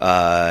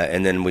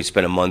 And then we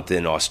spent a month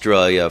in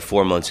Australia,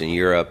 4 months in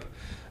Europe.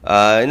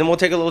 And then we'll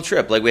take a little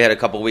trip. Like we had a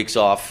couple weeks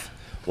off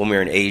when we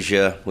were in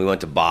Asia. We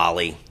went to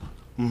Bali.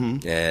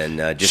 Mm-hmm.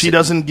 And she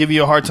doesn't give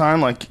you a hard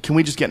time. Like, can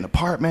we just get an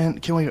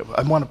apartment?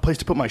 I want a place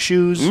to put my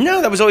shoes.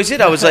 No, that was always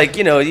it. I was like,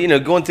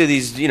 going through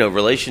these,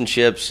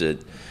 relationships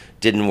that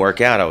didn't work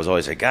out. I was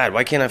always like, God,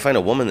 why can't I find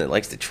a woman that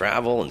likes to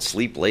travel and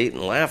sleep late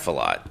and laugh a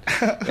lot?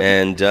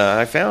 And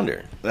I found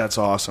her. That's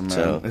awesome,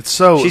 man.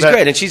 She's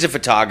great, and she's a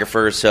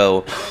photographer.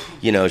 So,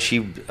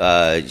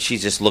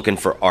 she's just looking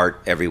for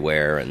art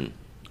everywhere, and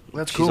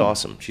that's she's cool.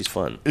 awesome. She's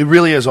fun. It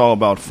really is all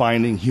about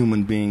finding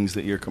human beings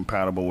that you're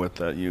compatible with.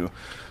 That you're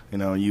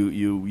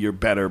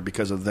better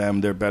because of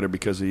them. They're better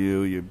because of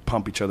you. You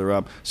pump each other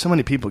up. So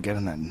many people get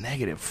in that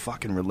negative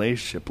fucking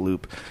relationship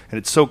loop, and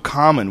it's so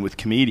common with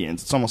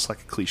comedians. It's almost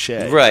like a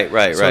cliche. Right.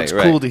 So it's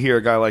cool to hear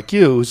a guy like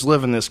you who's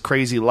living this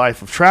crazy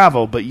life of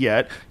travel, but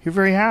yet you're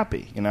very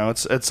happy.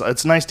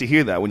 It's nice to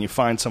hear that when you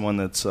find someone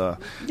that's that's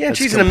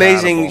she's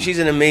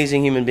compatible. an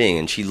amazing human being,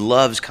 and she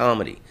loves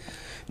comedy.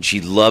 She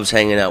loves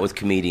hanging out with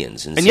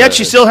comedians, and yet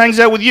she still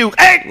hangs out with you.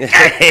 Hey,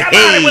 come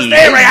on, it was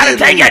there.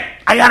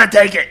 I gotta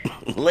take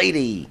it,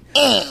 lady.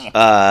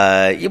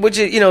 Which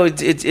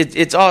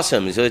it's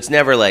awesome. So it's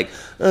never like,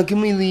 oh, can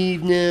we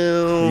leave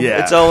now?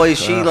 Yeah, it's always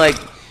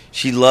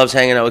she loves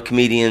hanging out with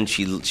comedians.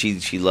 She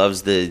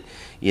loves the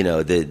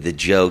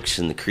jokes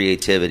and the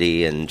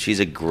creativity, and she's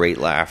a great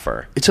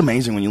laugher. It's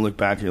amazing when you look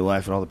back at your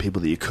life at all the people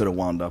that you could have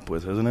wound up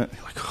with, isn't it?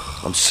 You're like, oh.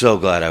 I'm so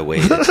glad I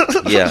waited.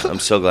 Yeah, I'm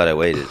so glad I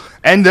waited.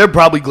 And they're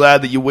probably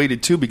glad that you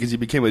waited too, because you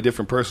became a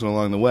different person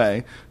along the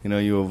way.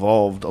 You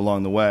evolved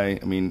along the way.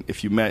 I mean,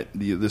 if you met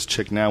this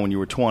chick now when you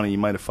were 20, you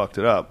might have fucked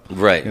it up.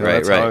 Right.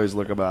 That's how I always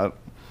look about it.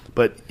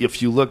 But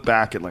if you look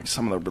back at like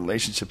some of the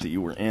relationship that you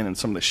were in and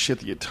some of the shit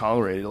that you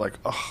tolerated, you're like,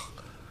 oh,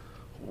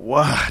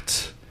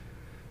 what?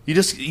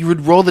 You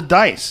would roll the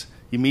dice.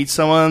 You meet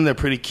someone, they're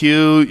pretty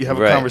cute, you have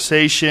a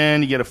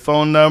conversation, you get a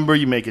phone number,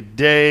 you make a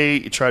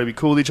date, you try to be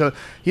cool with each other.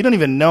 You don't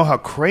even know how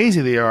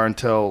crazy they are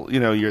until,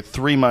 you're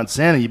 3 months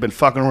in and you've been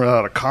fucking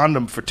without a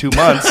condom for 2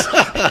 months.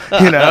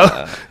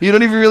 You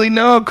don't even really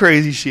know how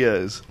crazy she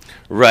is.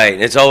 Right.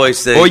 It's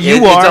always the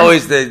it's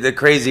always the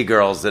crazy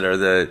girls that are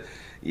the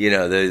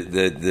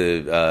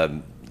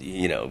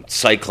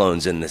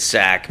cyclones in the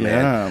sack,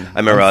 man. Yeah, I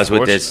remember I was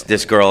with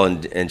this girl,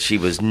 and she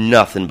was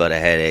nothing but a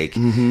headache,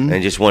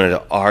 and just wanted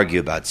to argue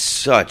about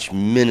such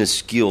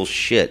minuscule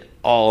shit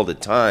all the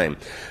time.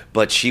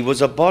 But she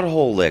was a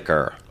butthole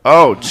licker.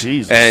 Oh,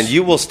 Jesus. And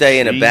you will stay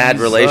in a bad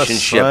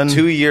relationship, son.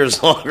 2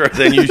 years longer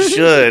than you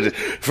should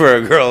for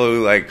a girl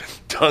who,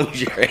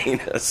 tongues your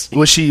anus.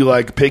 Was she,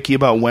 picky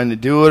about when to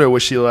do it, or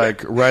was she,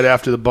 right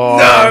after the bar?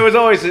 No, it was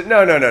always...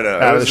 No.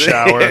 Out of the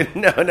shower?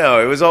 No,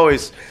 it was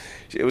always...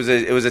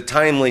 it was a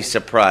timely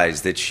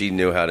surprise that she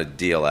knew how to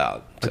deal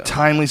out. A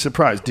timely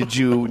surprise. Did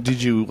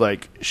you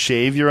like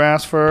shave your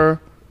ass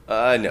for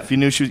her? No. If you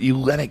knew you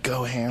let it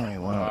go hairy.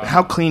 Wow.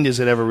 How clean does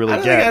it ever really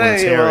I get when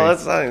it's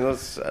hairy? Well,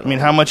 I mean,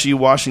 how much are you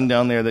washing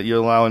down there that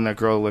you're allowing that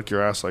girl to lick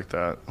your ass like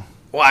that?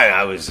 Why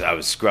I was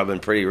scrubbing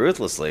pretty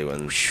ruthlessly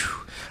when.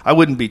 I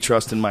wouldn't be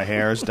trusting my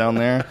hairs down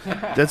there.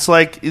 That's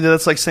like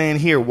saying,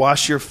 here,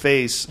 wash your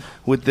face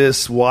with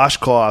this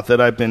washcloth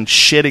that I've been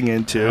shitting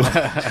into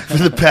for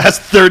the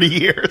past 30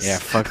 years. Yeah,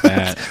 fuck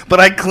that. But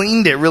I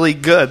cleaned it really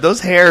good.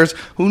 Those hairs,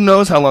 who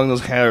knows how long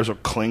those hairs will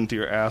cling to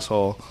your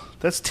asshole.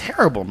 That's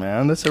terrible,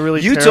 man. That's a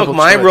really You terrible took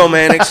my choice.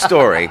 romantic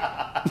story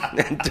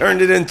and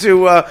turned it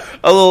into a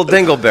little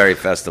dingleberry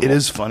festival. It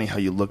is funny how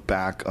you look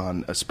back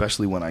on,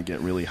 especially when I get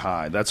really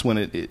high. That's when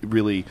it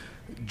really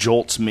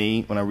jolts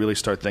me, when I really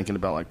start thinking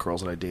about like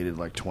girls that I dated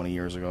like 20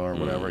 years ago or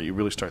whatever. You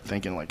really start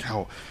thinking like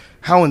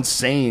how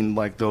insane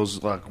like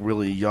those like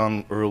really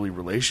young early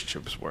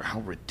relationships were,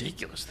 how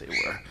ridiculous they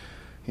were.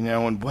 You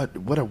know, and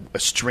what a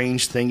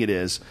strange thing it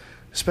is,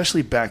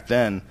 especially back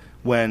then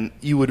when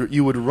you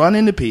would run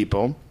into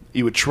people,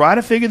 you would try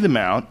to figure them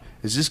out.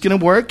 Is this going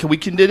to work? Can we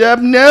do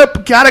that?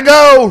 Nope, gotta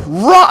go,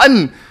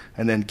 run!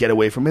 And then get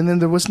away from it. And then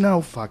there was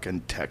no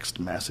fucking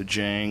text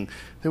messaging.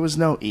 There was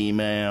no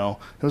email.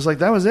 It was like,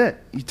 that was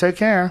it. You take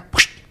care.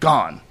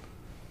 Gone.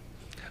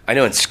 I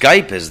know, and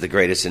Skype is the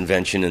greatest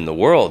invention in the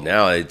world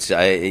now. It's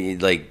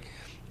like,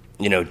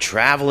 you know,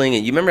 traveling.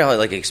 You remember how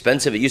like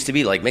expensive it used to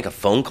be? Like make a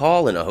phone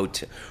call in a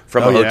hotel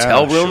from a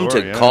hotel room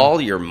to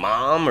call your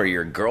mom or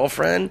your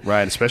girlfriend.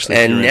 Right, especially.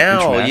 And if you're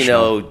now, you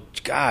international. know,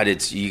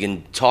 God, you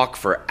can talk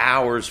for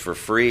hours for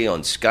free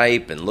on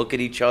Skype and look at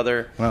each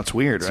other. Well, it's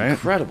weird, right?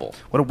 Incredible.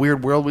 What a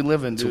weird world we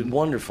live in, dude. It's a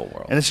wonderful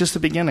world. And it's just the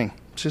beginning.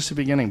 It's just the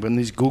beginning. When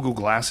these Google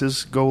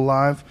glasses go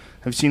live,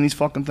 have you seen these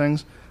fucking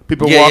things?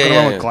 People are walking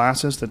around with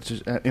glasses that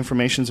just,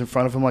 information's in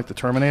front of them like the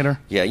Terminator.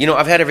 Yeah, you know,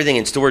 I've had everything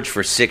in storage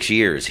for 6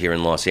 years here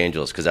in Los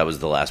Angeles because that was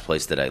the last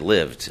place that I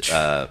lived.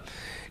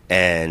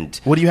 And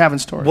what do you have in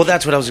storage? Well,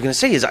 that's what I was going to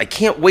say is I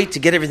can't wait to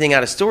get everything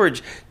out of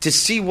storage to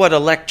see what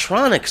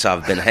electronics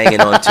I've been hanging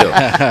on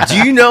to. Do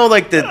you know,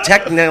 like, the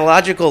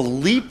technological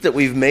leap that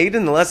we've made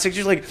in the last 6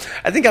 years? Like,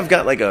 I think I've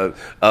got, like, a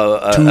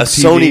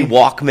Sony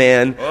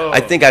Walkman. Oh.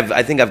 I think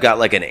I've got,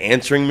 like, an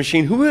answering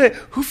machine.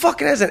 Who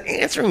fucking has an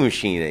answering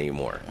machine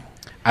anymore?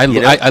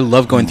 I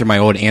love going through my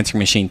old answering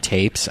machine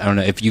tapes. I don't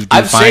know if you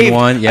do find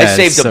one. Yeah, I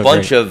saved a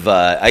bunch of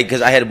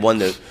because I had one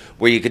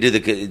where you could do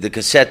the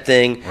cassette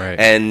thing, right.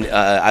 And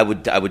I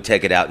would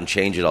take it out and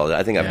change it all.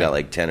 I think I've got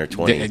like 10 or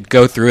 20.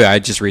 Go through it. I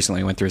just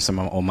recently went through some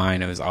of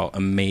mine. It was all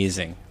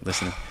amazing.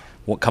 Listen,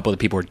 a couple of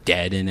the people were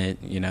dead in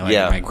it. You know,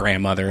 like my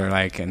grandmother,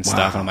 like and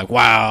stuff. And I'm like,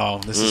 wow,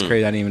 this is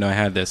crazy. I didn't even know I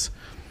had this.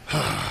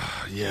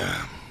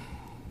 Yeah.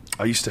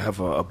 I used to have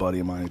a buddy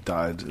of mine who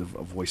died of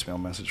a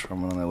voicemail message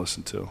from him that I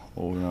listened to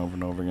over and over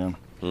and over again.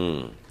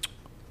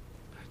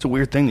 It's a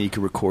weird thing that you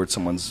could record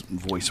someone's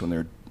voice when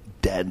they're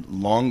dead,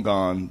 long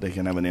gone. They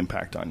can have an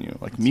impact on you,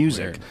 like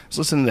music. I was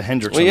listening to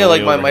Hendrix. Well, yeah,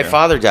 like my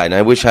father died, and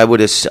I wish I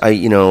would have.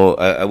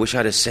 I wish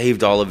I'd have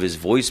saved all of his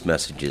voice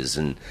messages.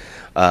 And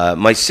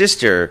my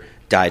sister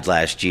died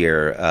last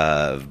year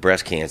of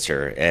breast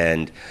cancer,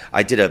 and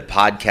I did a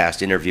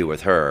podcast interview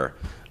with her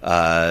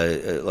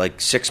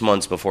like 6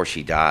 months before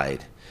she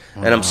died.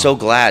 And I'm so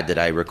glad that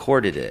I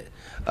recorded it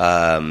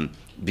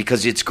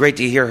because it's great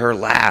to hear her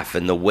laugh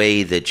and the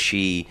way that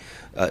she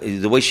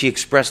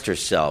expressed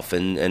herself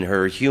and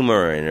her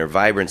humor and her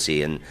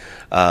vibrancy. And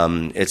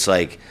it's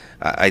like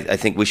I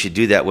think we should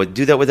do that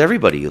with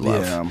everybody you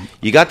love. Yeah.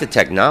 You got the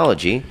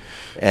technology,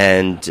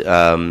 and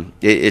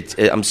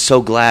I'm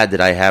so glad that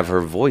I have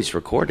her voice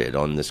recorded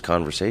on this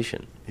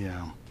conversation.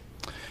 Yeah.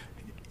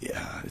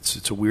 Yeah,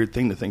 it's a weird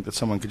thing to think that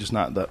someone could just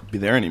not be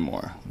there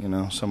anymore. You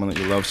know, someone that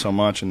you love so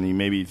much, and you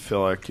maybe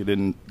feel like you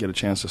didn't get a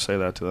chance to say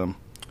that to them.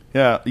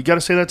 Yeah, you got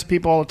to say that to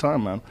people all the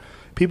time, man.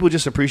 People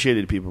just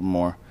appreciated people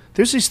more.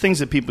 There's these things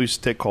that people used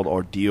to take called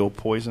ordeal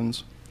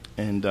poisons,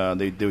 and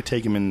they would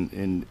take them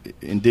in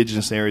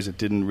indigenous areas that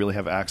didn't really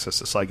have access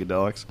to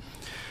psychedelics.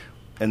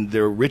 And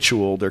their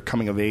ritual, their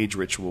coming-of-age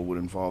ritual, would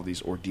involve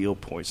these ordeal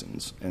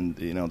poisons. And,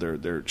 you know,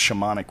 their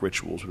shamanic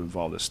rituals would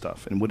involve this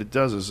stuff. And what it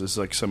does is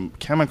like some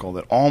chemical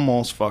that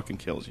almost fucking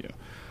kills you.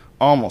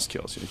 Almost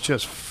kills you. It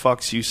just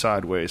fucks you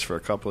sideways for a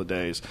couple of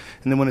days.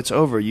 And then when it's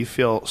over, you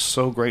feel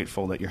so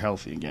grateful that you're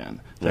healthy again.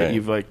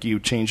 That you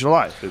changed your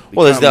life.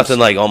 Well, there's nothing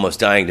like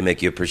almost dying to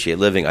make you appreciate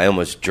living. I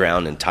almost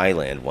drowned in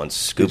Thailand once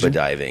scuba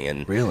diving.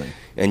 And really?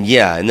 And,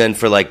 yeah, and then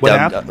for like... What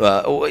happened?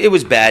 It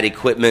was bad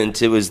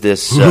equipment. It was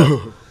this...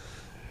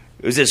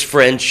 It was this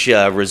French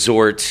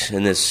resort,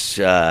 and this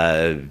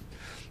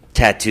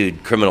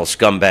tattooed criminal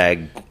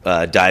scumbag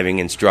diving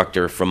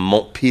instructor from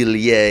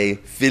Montpellier,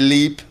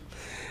 Philippe.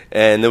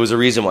 And there was a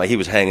reason why he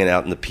was hanging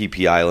out in the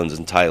PP Islands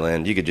in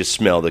Thailand. You could just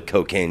smell the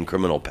cocaine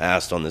criminal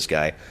past on this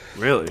guy.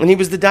 Really? And he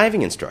was the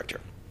diving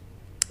instructor.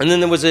 And then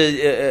there was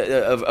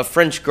a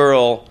French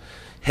girl,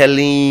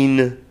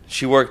 Helene.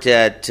 She worked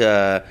at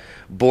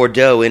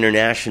Bordeaux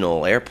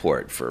International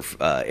Airport for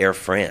Air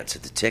France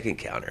at the ticket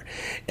counter.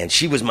 And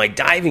she was my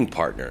diving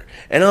partner.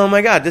 And oh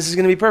my God, this is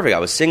going to be perfect. I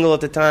was single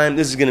at the time.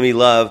 This is going to be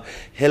love.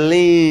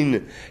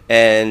 Helene.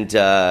 And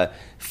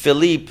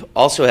Philippe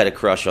also had a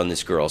crush on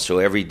this girl. So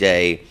every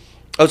day...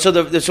 Oh, so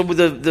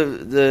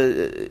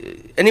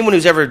anyone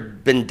who's ever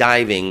been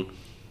diving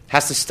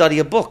has to study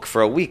a book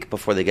for a week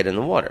before they get in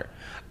the water.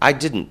 I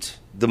didn't.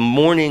 The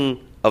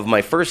morning of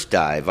my first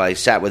dive, I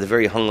sat with a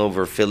very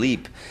hungover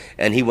Philippe,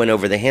 and he went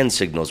over the hand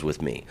signals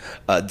with me.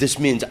 This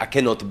means I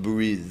cannot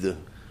breathe.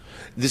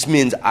 This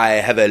means I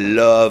have a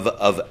love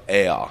of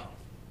air.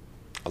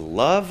 A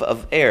love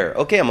of air.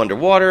 Okay, I'm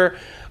underwater.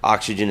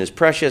 Oxygen is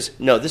precious.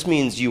 No, this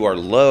means you are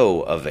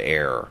low of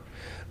air.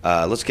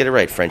 Let's get it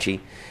right, Frenchie.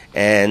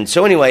 And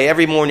so anyway,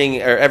 every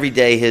morning or every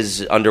day,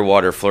 his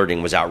underwater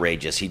flirting was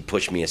outrageous. He'd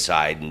push me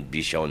aside and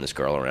be showing this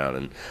girl around,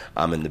 and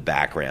I'm in the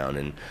background.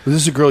 And was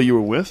this a girl you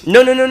were with?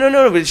 No.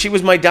 But she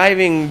was my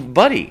diving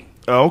buddy.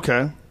 Oh,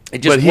 okay. It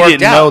just but he worked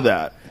didn't out. know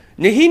that.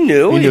 No, he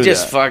knew. He knew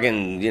just that.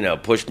 fucking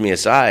pushed me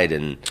aside,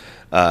 and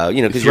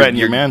because Threatened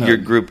your manhood. you're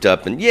grouped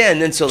up, and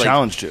then so like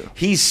Challenged you.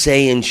 He's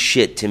saying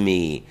shit to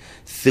me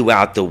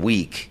throughout the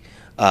week.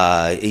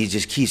 He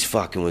just keeps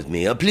fucking with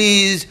me.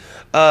 Please.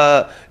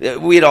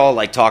 We had all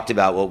like talked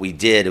about what we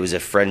did. It was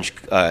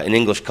an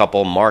English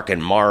couple, Mark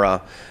and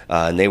Mara,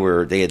 and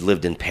they had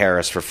lived in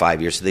Paris for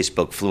 5 years, so they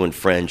spoke fluent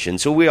French. And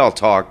so we all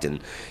talked, and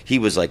he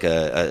was like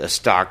a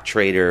stock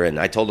trader, and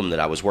I told him that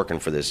I was working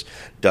for this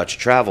Dutch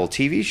travel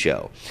TV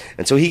show.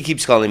 And so he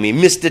keeps calling me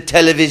Mr.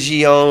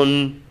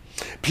 Television.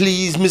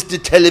 Please,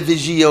 Mr.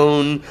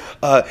 Television,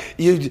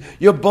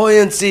 your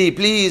buoyancy,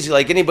 please.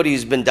 Like anybody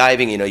who's been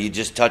diving, you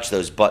just touch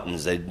those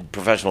buttons.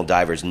 Professional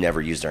divers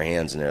never use their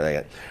hands, and they're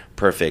like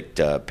perfect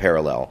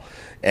parallel.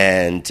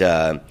 And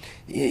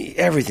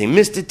everything,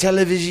 Mr.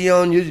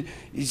 Television,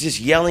 he's just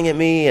yelling at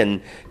me.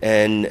 And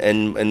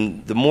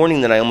the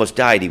morning that I almost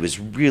died, he was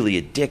really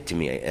a dick to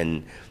me.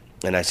 And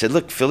I said,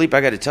 look, Philippe,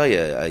 I got to tell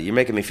you, you're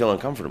making me feel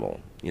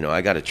uncomfortable.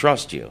 I got to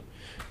trust you.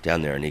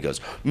 Down there, and he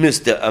goes,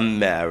 Mr.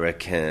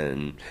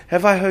 American,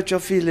 have I hurt your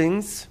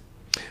feelings?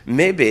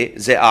 Maybe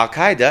the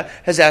Al-Qaeda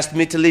has asked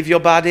me to leave your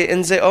body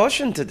in the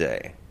ocean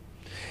today.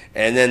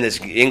 And then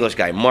this English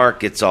guy, Mark,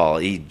 gets all,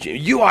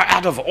 you are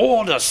out of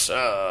order,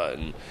 sir.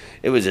 And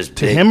it was this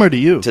to him or to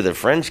you? To the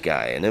French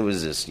guy, and it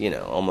was this,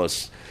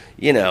 almost...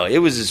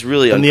 it was this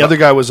really. And the other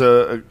guy was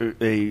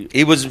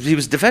He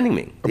was defending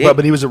me.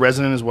 But he was a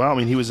resident as well. I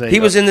mean, he was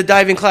in the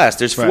diving class.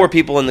 There's right. 4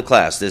 people in the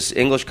class. This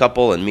English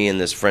couple and me and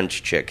this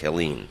French chick,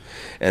 Helene.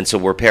 And so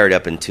we're paired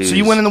up in twos. So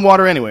you went in the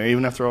water anyway,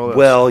 even after all that.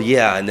 Well,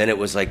 yeah. And then it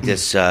was like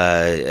this.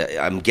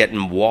 I'm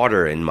getting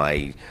water in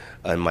my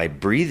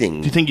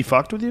breathing. Do you think he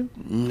fucked with you?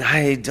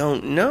 I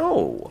don't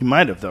know. He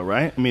might have, though,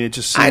 right? I mean, it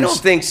just seems... I don't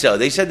think so.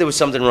 They said there was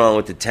something wrong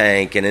with the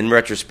tank, and in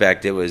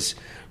retrospect, it was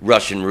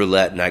Russian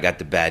roulette, and I got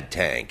the bad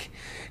tank.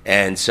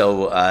 And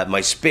so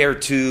my spare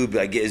tube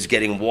is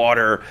getting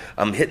water.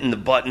 I'm hitting the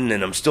button,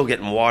 and I'm still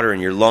getting water,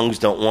 and your lungs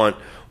don't want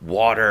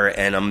water.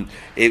 And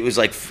it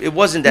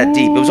wasn't that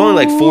deep. It was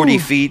only like 40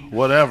 feet.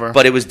 Whatever.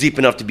 But it was deep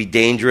enough to be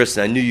dangerous,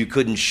 and I knew you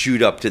couldn't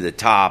shoot up to the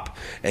top.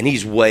 And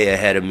he's way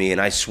ahead of me,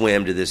 and I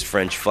swam to this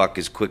French fuck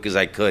as quick as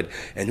I could.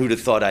 And who'd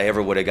have thought I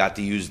ever would have got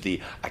to use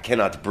the I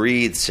cannot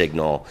breathe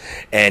signal.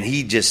 And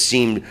he just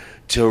seemed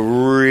to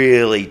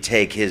really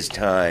take his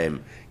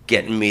time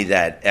getting me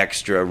that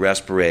extra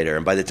respirator.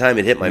 And by the time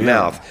it hit my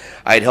mouth,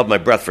 I had held my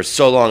breath for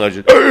so long, I was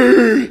just,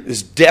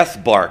 this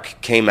death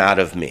bark came out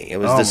of me. It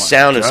was the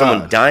sound of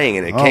someone dying,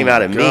 and it came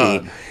out of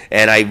me.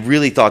 And I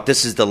really thought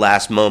this is the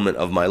last moment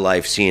of my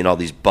life, seeing all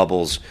these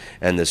bubbles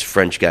and this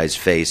French guy's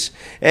face.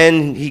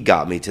 And he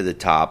got me to the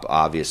top,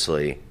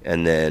 obviously.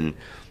 And then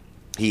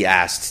he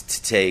asked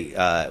to take,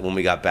 when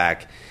we got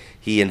back,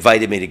 he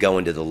invited me to go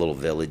into the little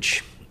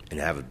village and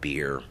have a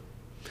beer.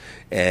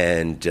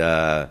 And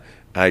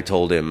I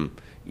told him,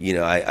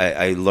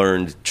 I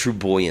learned true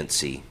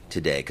buoyancy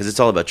today, because it's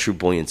all about true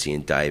buoyancy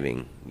in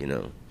diving,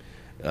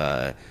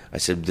 I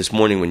said, this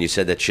morning when you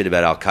said that shit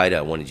about Al-Qaeda,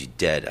 I wanted you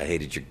dead. I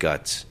hated your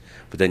guts.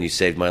 But then you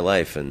saved my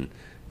life, and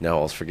now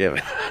all's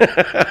forgiven.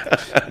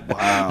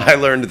 Wow. I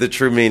learned the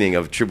true meaning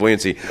of true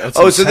buoyancy. That's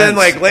so intense. then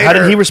later... How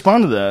did he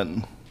respond to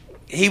that?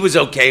 He was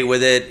okay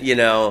with it, He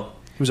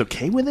was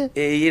okay with it?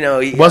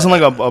 It wasn't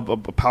like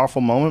a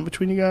powerful moment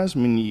between you guys? I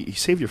mean, he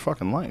saved your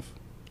fucking life.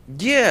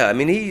 Yeah, I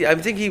mean, I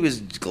think he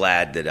was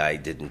glad that I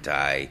didn't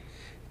die,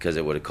 because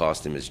it would have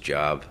cost him his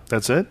job.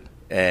 That's it?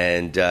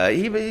 And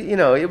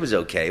it was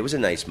okay. It was a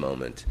nice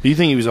moment. Do you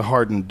think he was a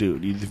hardened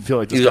dude? You feel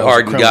like this He was guy a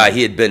hardened criminal? guy.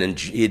 He had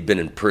been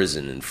in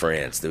prison in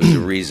France. There was a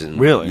reason.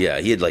 Really? Yeah,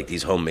 he had like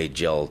these homemade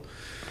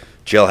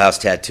jailhouse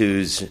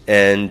tattoos,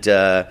 and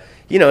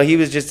he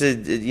was just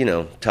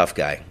a tough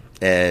guy.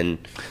 And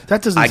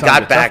that doesn't. I sound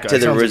got like back a to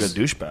the sounds like a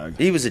douchebag.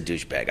 He was a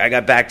douchebag. I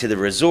got back to the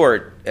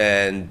resort,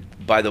 and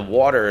by the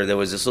water there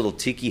was this little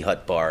tiki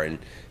hut bar, and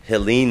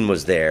Helene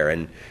was there,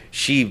 and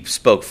she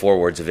spoke 4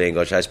 words of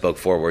English. I spoke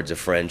 4 words of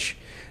French,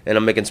 and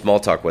I'm making small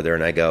talk with her,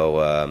 and I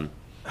go,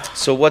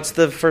 so what's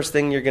the first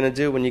thing you're going to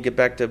do when you get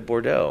back to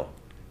Bordeaux?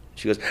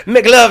 She goes,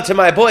 make love to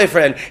my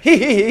boyfriend.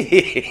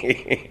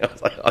 I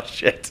was like, oh,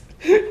 shit.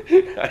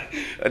 I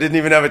didn't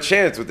even have a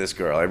chance with this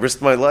girl. I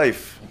risked my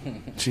life.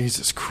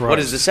 Jesus Christ. What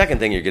is the second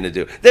thing you're going to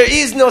do? There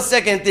is no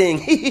second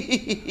thing.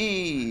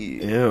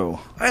 Ew.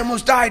 I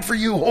almost died for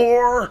you,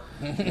 whore.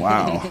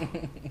 Wow.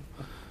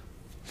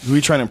 Were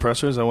you trying to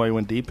impress her? Is that why you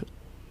went deep?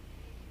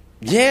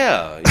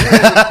 Yeah.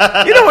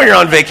 You know when you're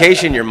on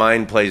vacation, your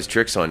mind plays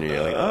tricks on you.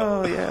 You're like,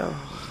 oh, yeah.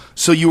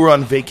 So you were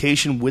on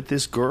vacation with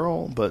this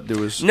girl, but there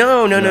was...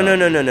 No.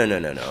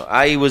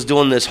 I was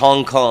doing this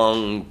Hong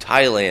Kong,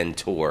 Thailand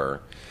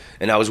tour,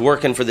 and I was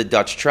working for the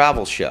Dutch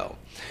Travel Show.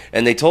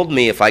 And they told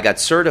me if I got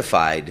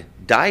certified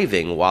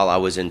diving while I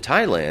was in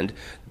Thailand,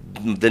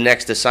 the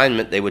next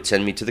assignment they would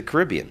send me to the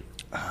Caribbean.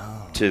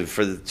 I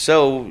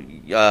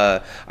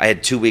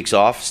had 2 weeks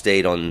off,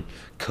 stayed on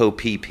Koh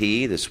Phi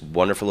Phi, this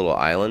wonderful little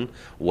island,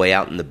 way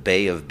out in the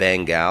Bay of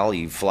Bengal.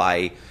 You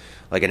fly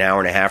like an hour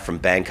and a half from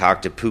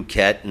Bangkok to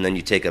Phuket, and then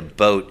you take a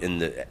boat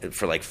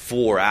for like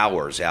 4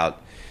 hours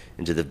out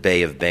into the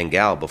Bay of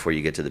Bengal before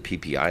you get to the Phi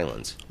Phi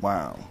Islands.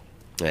 Wow.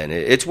 And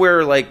it's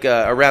where, like,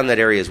 around that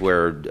area is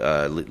where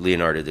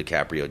Leonardo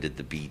DiCaprio did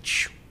The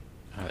Beach.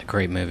 Oh,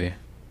 great movie.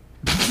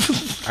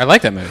 I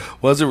like that movie.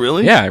 Was it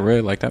really? Yeah, I really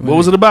like that movie. What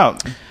was it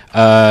about?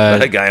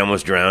 That guy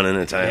almost drowned in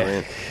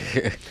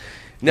Thailand.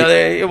 No,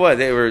 they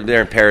were there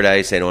in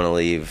paradise. They don't want to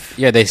leave.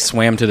 Yeah, they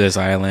swam to this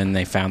island.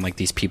 They found like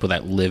these people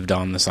that lived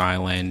on this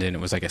island, and it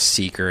was like a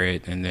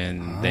secret. And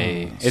then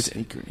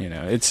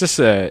it's just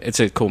it's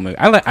a cool movie.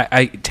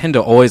 I tend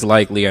to always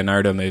like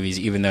Leonardo movies,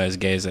 even though as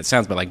gay as that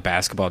sounds. But like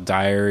Basketball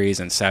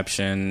Diaries,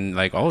 Inception,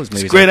 like all his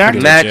movies. It's great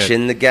acting. Match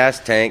in the gas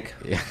tank.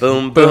 Yeah.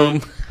 Boom,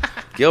 boom.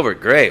 Gilbert,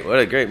 great. What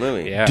a great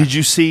movie. Yeah. Did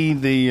you see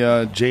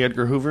the J.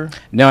 Edgar Hoover?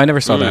 No, I never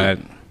saw that.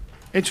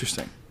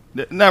 Interesting.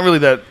 Not really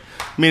that.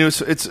 I mean,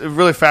 it's a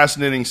really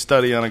fascinating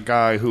study on a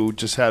guy who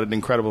just had an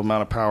incredible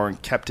amount of power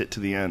and kept it to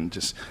the end,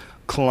 just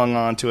clung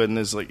on to it, and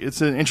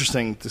it's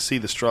interesting to see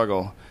the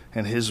struggle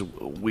and his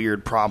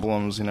weird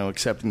problems,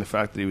 accepting the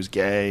fact that he was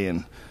gay,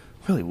 and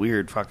really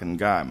weird fucking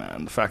guy,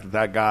 man. The fact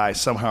that guy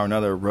somehow or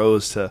another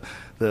rose to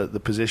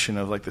the position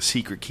of like the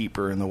secret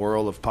keeper in the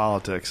world of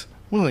politics,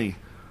 really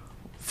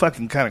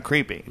fucking kind of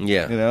creepy.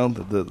 Yeah.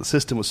 The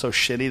system was so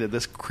shitty that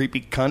this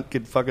creepy cunt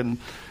could fucking...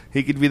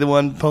 He could be the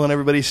one pulling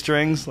everybody's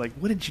strings. Like,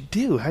 what did you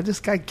do? How did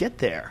this guy get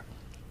there?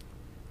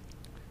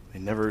 They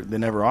never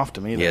offed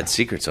him either. He had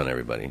secrets on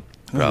everybody.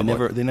 No,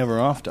 they never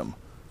offed him.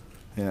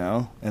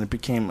 And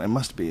it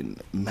must be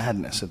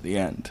madness at the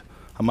end.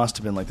 It must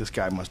have been like this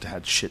guy must have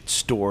had shit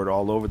stored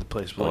all over the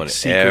place with like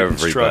secret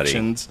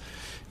instructions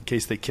in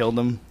case they killed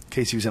him, in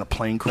case he was in a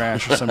plane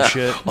crash or some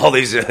shit. All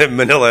these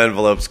manila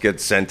envelopes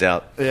get sent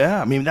out.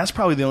 Yeah, I mean, that's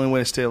probably the only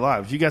way to stay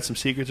alive. If you got some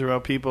secrets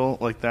about people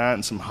like that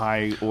and some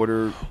high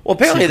order... Well,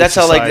 apparently that's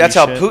how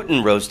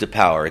Putin rose to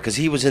power, because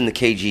he was in the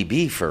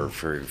KGB for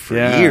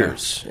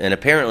years. And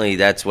apparently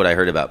that's what I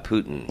heard about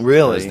Putin.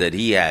 Really? Was that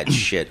he had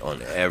shit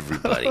on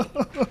everybody.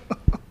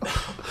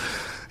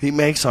 He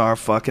makes our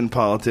fucking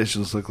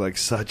politicians look like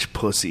such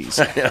pussies.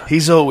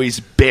 He's always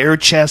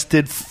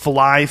bare-chested,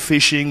 fly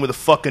fishing with a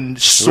fucking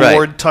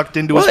sword tucked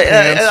into his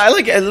pants. I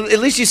like at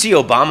least you see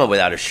Obama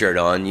without a shirt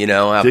on,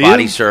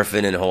 body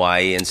surfing in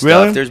Hawaii and stuff.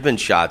 Really? There's been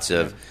shots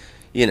of,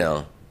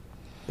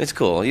 it's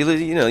cool.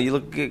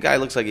 The guy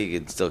looks like he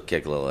could still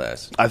kick a little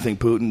ass. I think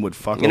Putin would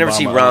fuck Obama. You never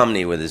see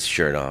Romney with his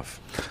shirt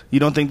off. You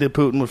don't think that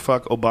Putin would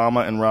fuck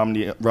Obama and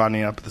Romney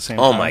up at the same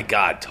time? Oh my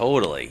God,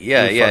 totally.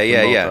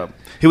 Yeah.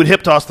 He would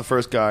hip toss the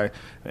first guy,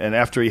 and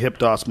after he hip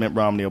tossed Mitt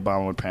Romney,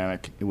 Obama would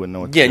panic. He wouldn't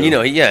know what to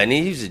do. And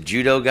he's a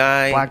judo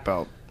guy, black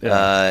belt.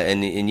 Yeah.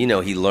 And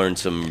he learned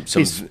some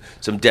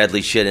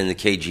deadly shit in the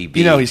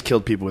KGB. He's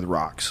killed people with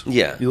rocks.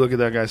 Yeah. You look at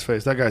that guy's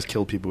face. That guy's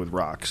killed people with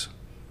rocks.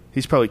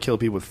 He's probably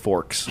killed people with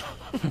forks.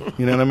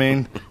 You know what I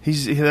mean?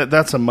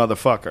 That's a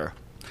motherfucker.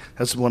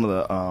 That's one of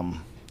the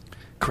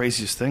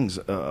craziest things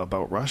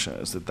about Russia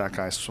is that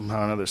guy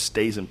somehow or another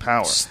stays in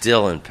power.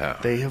 Still in power.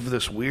 They have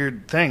this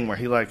weird thing where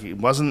he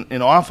wasn't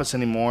in office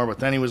anymore, but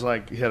then he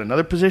had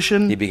another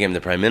position. He became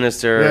the prime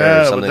minister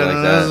or something like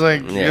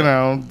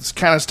that. It's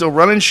kind of still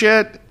running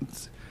shit.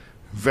 It's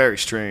very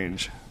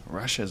strange.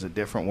 Russia is a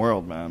different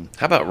world, man.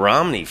 How about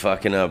Romney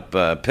fucking up,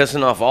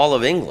 pissing off all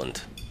of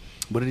England?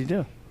 What did he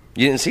do?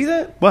 You didn't see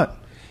that? What?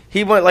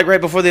 He went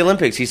right before the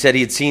Olympics. He said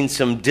he had seen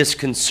some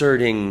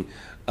disconcerting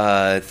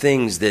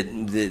things that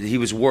he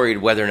was worried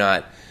whether or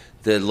not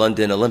the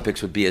London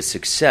Olympics would be a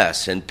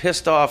success, and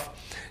pissed off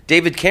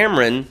David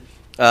Cameron,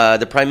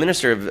 the Prime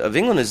Minister of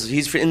England.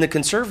 He's in the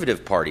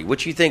Conservative Party,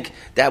 which you think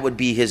that would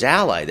be his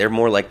ally. They're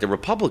more like the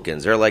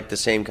Republicans. They're like the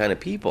same kind of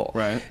people.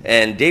 Right.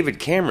 And David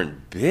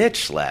Cameron bitch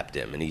slapped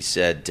him, and he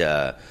said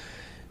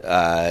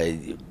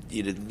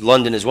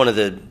London is one of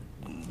the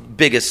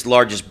biggest,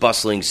 largest,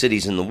 bustling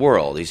cities in the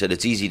world. He said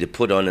it's easy to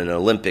put on an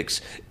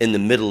Olympics in the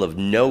middle of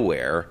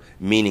nowhere,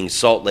 meaning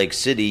Salt Lake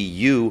City,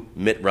 you,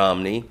 Mitt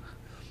Romney,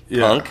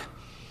 punk,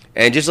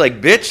 and just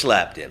like bitch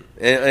slapped him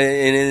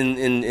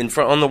in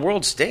front on the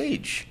world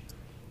stage.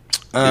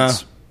 I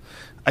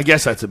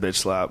guess that's a bitch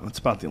slap. It's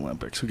about the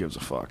Olympics. Who gives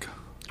a fuck?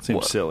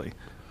 Seems silly.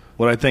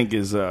 What I think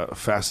is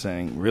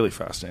fascinating, really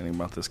fascinating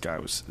about this guy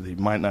was he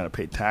might not have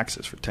paid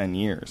taxes for 10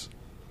 years.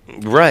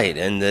 Right,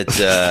 and that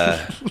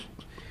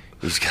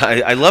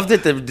I love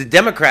that the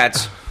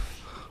Democrats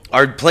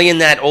are playing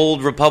that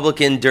old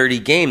Republican dirty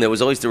game. That was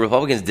always the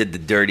Republicans did the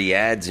dirty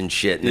ads and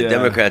shit. And the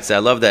Democrats, I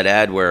love that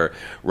ad where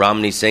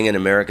Romney's singing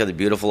America the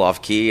Beautiful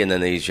off key, and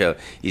then they show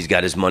he's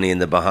got his money in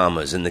the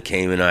Bahamas and the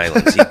Cayman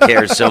Islands. He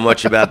cares so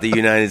much about the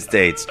United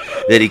States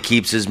that he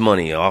keeps his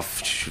money off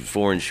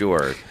foreign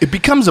shore. It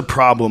becomes a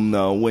problem,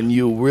 though, when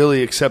you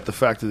really accept the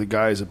fact that the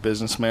guy is a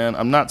businessman.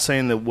 I'm not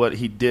saying that what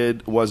he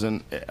did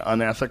wasn't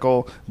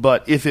unethical,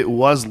 but if it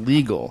was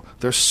legal,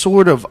 they're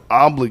sort of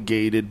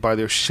obligated by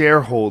their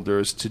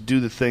shareholders to do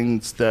the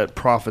things that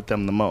profit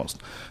them the most,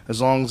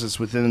 as long as it's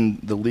within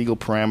the legal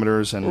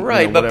parameters and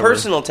right. But whatever.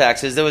 Personal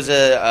taxes. There was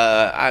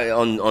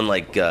on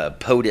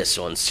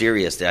POTUS on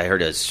Sirius. I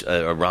heard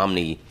a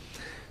Romney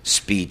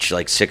speech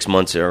like 6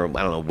 months or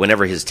I don't know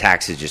whenever his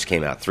taxes just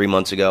came out 3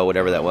 months ago,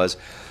 whatever that was.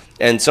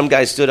 And some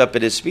guy stood up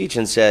at his speech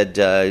and said,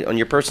 on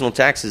your personal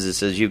taxes, it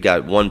says you've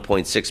got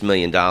 $1.6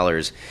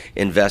 million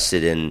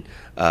invested in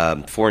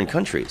foreign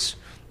countries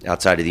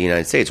outside of the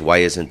United States. Why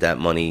isn't that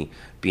money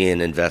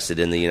being invested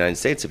in the United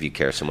States if you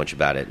care so much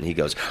about it? And he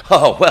goes,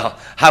 oh, well,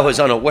 I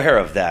was unaware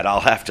of that. I'll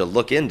have to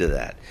look into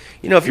that.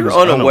 You know, if you're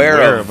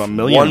unaware of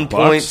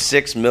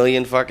 $1.6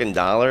 million fucking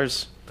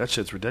dollars. That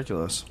shit's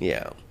ridiculous.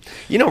 Yeah.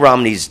 You know,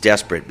 Romney's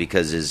desperate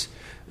because his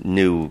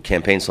new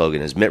campaign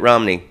slogan is Mitt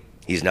Romney.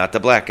 He's not the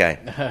black guy.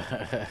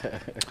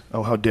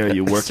 Oh, how dare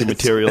you work the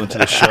material into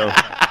the show.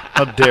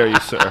 How dare you,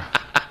 sir.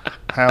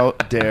 How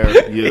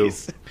dare you?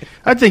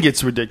 I think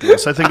it's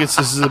ridiculous. I think this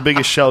is the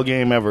biggest shell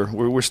game ever.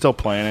 We're still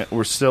playing it.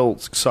 We're still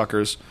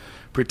suckers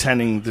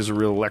pretending there's a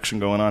real election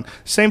going on.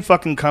 Same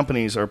fucking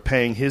companies are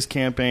paying his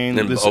campaign.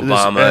 And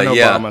Obama,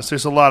 yeah.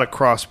 There's a lot of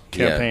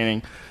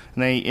cross-campaigning.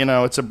 And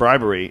it's a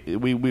bribery.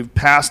 We've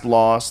passed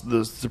laws.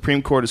 The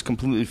Supreme Court has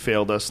completely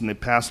failed us, and they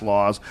passed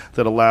laws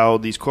that allow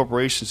these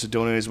corporations to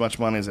donate as much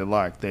money as they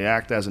like. They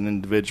act as an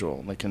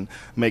individual. They can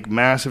make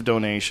massive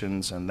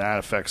donations, and that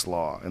affects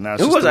law. And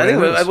that's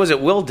was it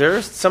Will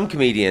Durst? Some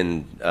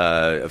comedian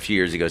a few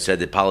years ago said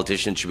that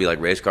politicians should be like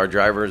race car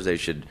drivers. They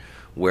should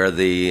wear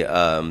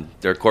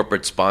their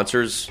corporate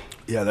sponsors.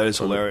 Yeah, that is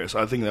hilarious.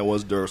 I think that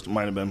was Durst. It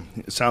might have been.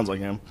 It sounds like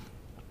him.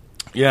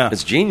 Yeah.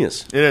 It's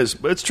genius. It is,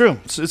 but it's true.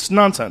 It's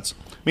nonsense.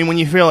 I mean, when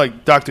you feel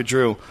like Dr.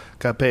 Drew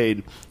got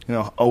paid,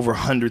 over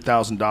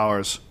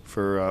 $100,000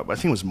 for, I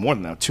think it was more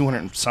than that,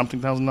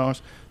 $200-something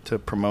thousand to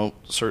promote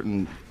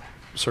certain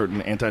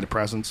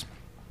antidepressants,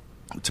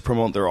 to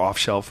promote their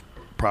off-shelf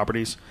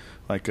properties,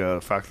 like the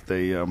fact that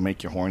they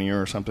make you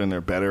hornier or something, they're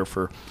better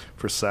for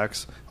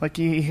sex. Like,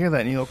 you hear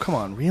that and you go, come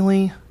on,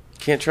 really?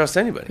 Can't trust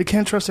anybody. You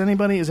can't trust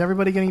anybody? Is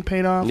everybody getting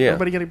paid off? Yeah.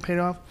 Everybody getting paid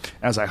off?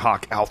 As I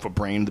hawk Alpha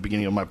Brain at the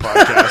beginning of my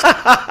podcast.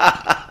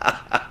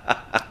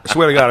 I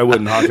swear to God, I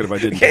wouldn't hawk it if I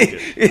didn't take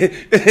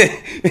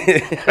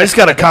it. I just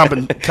got to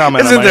comment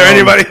Isn't there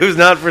anybody who's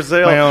not for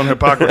sale? My own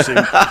hypocrisy.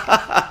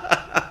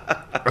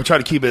 I try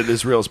to keep it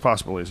as real as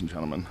possible, ladies and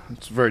gentlemen.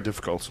 It's very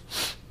difficult.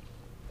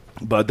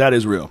 But that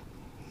is real.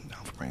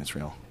 Alpha Brain is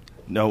real.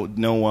 No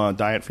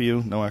diet for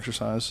you? No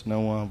exercise?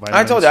 No vitamins?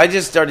 I told you, I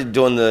just started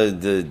doing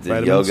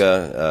the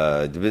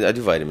yoga. I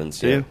do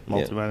vitamins. Yeah.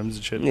 Multivitamins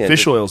and shit. Yeah,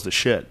 fish oil's the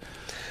shit.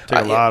 Take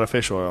a lot of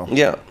fish oil.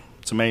 Yeah.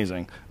 It's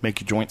amazing.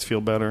 Make your joints feel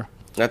better.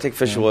 I take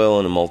fish oil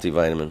and a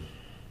multivitamin.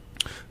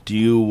 Do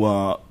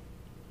you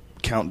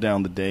count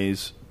down the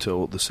days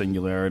till the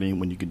singularity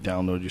when you can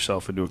download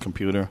yourself into a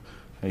computer?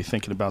 Are you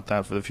thinking about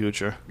that for the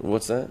future?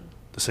 What's that?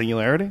 The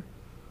singularity?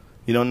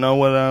 You don't know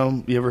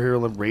what, you ever hear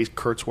of Ray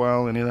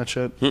Kurzweil, any of that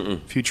shit?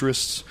 Mm-mm.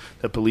 Futurists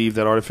that believe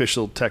that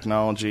artificial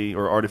technology,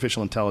 or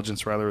artificial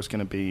intelligence rather, is going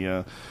to be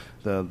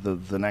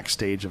the next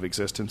stage of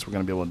existence. We're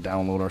going to be able to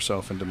download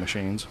ourselves into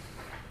machines.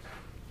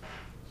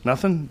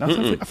 Nothing?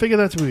 I figure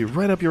that to be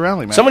right up your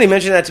alley, man. Somebody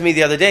mentioned that to me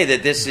the other day,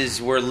 that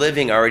we're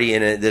living already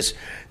in this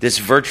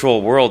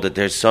virtual world, that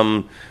there's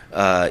some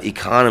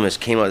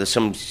economist came out with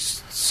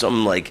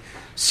some like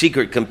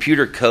secret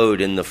computer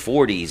code in the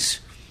 40s.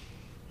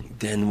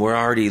 Then we're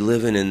already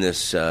living in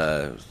this,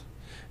 and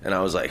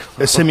I was like...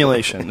 A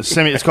simulation.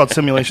 It's called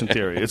simulation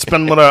theory. It's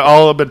been what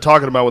I've been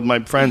talking about with my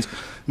friends.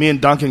 Me and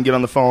Duncan get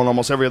on the phone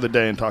almost every other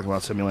day and talk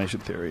about simulation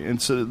theory.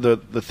 And so the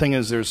thing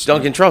is, there's...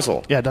 Duncan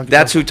Trussell. Yeah, Duncan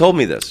That's Trussell. who told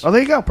me this. Oh,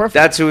 there you go. Perfect.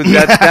 That's who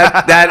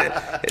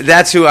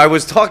that's who I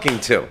was talking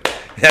to.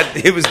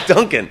 It was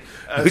Duncan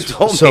who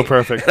told me. So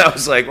perfect. And I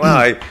was like, wow,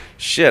 I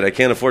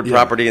can't afford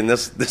property in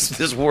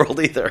this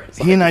world either.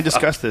 He and I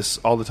discuss this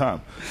all the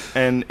time.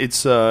 And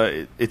it's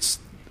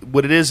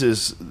what it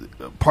is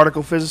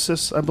particle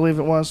physicists, I believe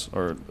it was,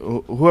 or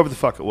whoever the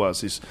fuck it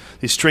was.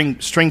 These string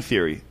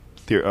theory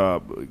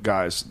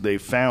guys. They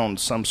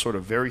found some sort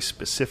of very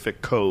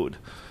specific code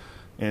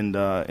in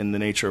the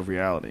nature of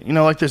reality.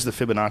 Like there's the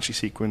Fibonacci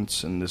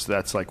sequence, and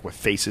that's like where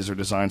faces are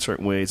designed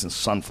certain ways, and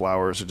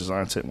sunflowers are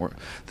designed certain ways.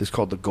 This is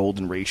called the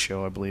golden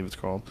ratio, I believe it's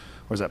called,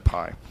 or is that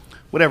pi?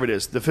 whatever it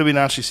is. The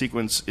Fibonacci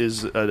sequence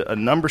is a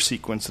number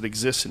sequence that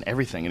exists in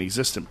everything. It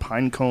exists in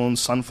pine cones,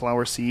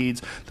 sunflower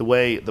seeds, the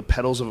way the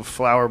petals of a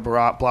flower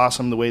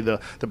blossom, the way the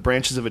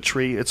branches of a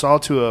tree. It's all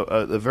to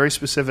a very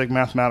specific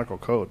mathematical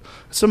code.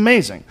 It's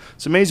amazing.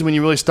 It's amazing when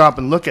you really stop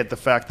and look at the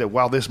fact that,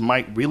 wow, this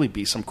might really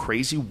be some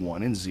crazy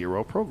 1 and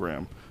 0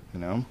 program,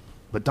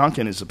 But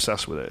Duncan is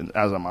obsessed with it,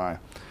 as am I.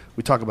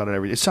 We talk about it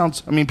every day. It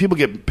sounds, people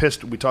get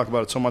pissed we talk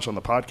about it so much on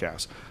the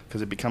podcast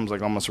because it becomes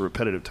like almost a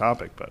repetitive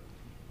topic, but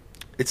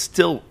it's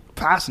still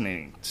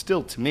fascinating.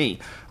 Still, to me,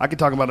 I could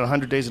talk about it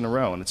 100 days in a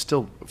row, and it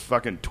still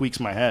fucking tweaks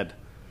my head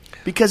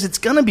because it's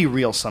gonna be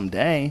real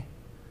someday.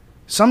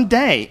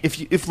 Someday,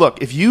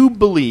 if you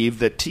believe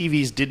that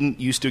TVs didn't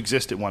used to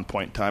exist at one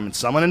point in time and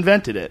someone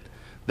invented it,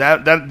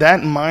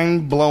 that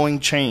mind-blowing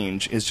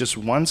change is just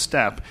one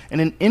step in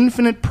an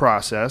infinite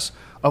process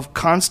of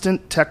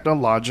constant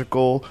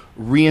technological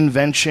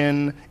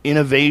reinvention,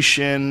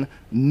 innovation,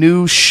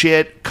 new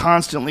shit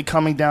constantly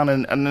coming down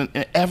at an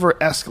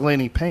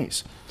ever-escalating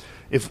pace.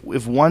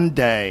 If one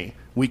day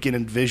we can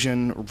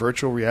envision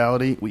virtual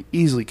reality, we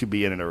easily could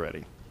be in it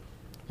already.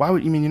 Why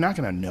would you're not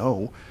going to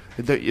know?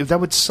 That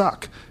would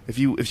suck. If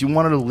you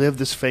wanted to live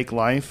this fake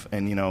life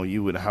and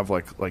you would have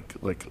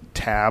like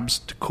tabs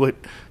to put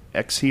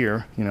X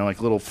here,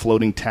 like little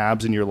floating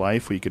tabs in your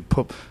life where you could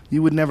put,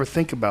 you would never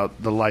think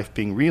about the life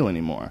being real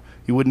anymore.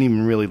 You wouldn't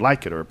even really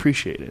like it or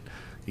appreciate it.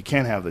 You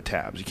can't have the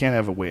tabs. You can't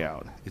have a way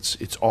out.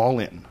 It's all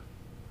in.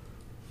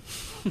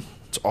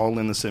 It's all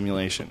in the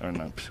simulation or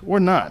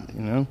not.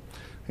 Maybe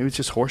it's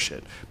just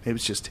horseshit. Maybe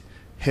it's just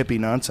hippie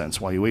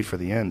nonsense while you wait for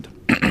the end.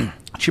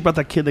 She about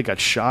that kid that got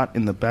shot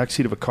in the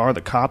backseat of a car.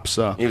 The cops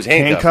he was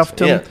handcuffed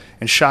him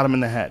and shot him in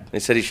the head. They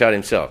said he shot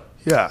himself.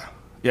 Yeah.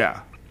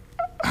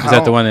 Is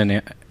that the one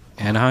in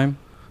Anaheim?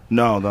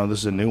 No, this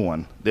is a new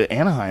one. The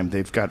Anaheim,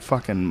 they've got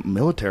fucking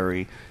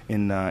military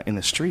in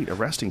the street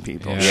arresting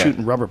people,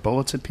 shooting rubber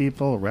bullets at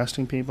people,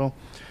 arresting people.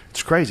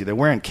 It's crazy. They're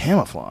wearing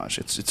camouflage.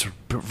 It's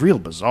real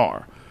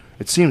bizarre.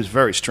 It seems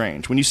very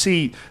strange when you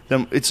see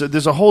them.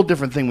 There's a whole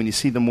different thing when you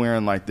see them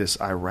wearing like this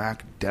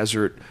Iraq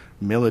desert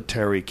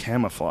military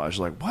camouflage.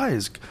 Like,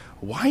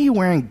 why are you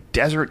wearing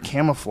desert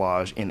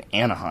camouflage in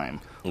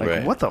Anaheim? Like,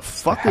 right. What the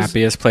fuck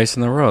Happiest place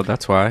in the world,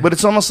 that's why. But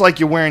it's almost like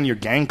you're wearing your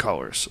gang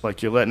colors.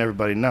 Like, you're letting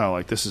everybody know,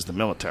 like, this is the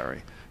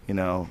military.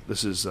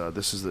 This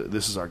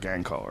is our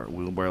gang color.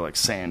 We'll wear, like,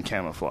 sand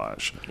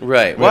camouflage.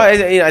 Right. Well,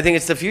 I think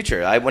it's the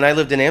future. When I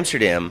lived in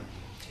Amsterdam,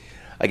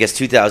 I guess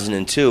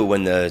 2002,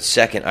 when the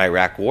second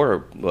Iraq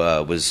war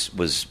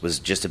was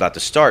just about to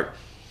start,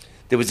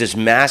 there was this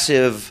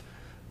massive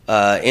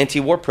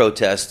anti-war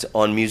protest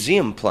on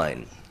Museum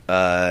Plain,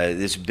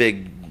 this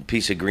big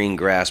piece of green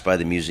grass by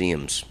the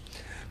museums.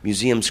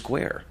 Museum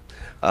Square.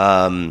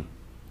 And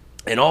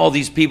all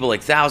these people,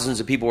 like thousands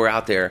of people were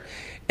out there,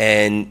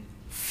 and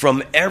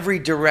from every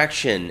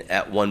direction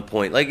at one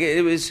point, like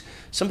it was,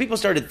 some people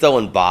started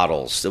throwing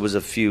bottles. There was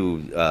a few,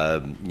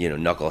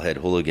 knucklehead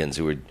hooligans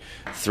who were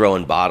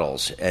throwing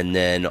bottles, and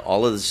then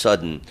all of a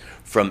sudden,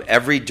 from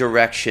every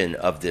direction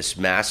of this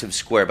massive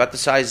square, about the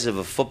size of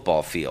a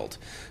football field,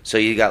 so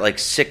you got like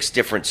 6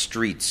 different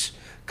streets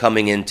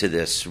coming into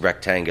this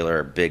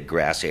rectangular big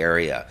grass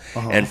area.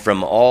 And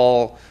from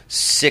all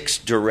 6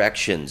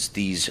 directions,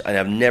 and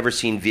I've never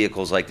seen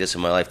vehicles like this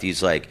in my life,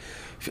 these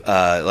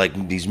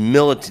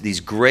these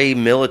gray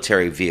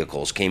military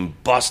vehicles came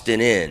busting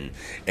in,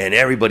 and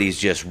everybody's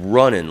just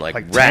running like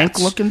rats.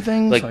 Tank-looking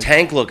things? Like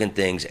tank-looking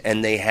things,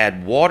 and they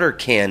had water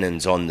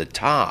cannons on the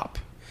top.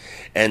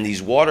 And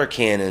these water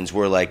cannons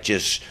were like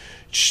just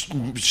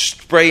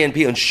spraying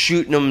people and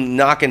shooting them,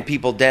 knocking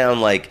people down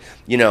like,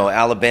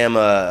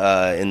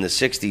 Alabama in the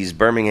 60s,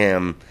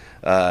 Birmingham,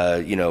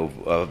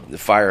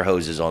 fire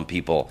hoses on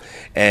people.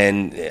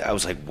 And I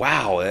was like,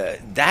 wow,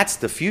 that's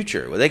the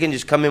future. Where they can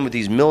just come in with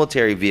these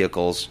military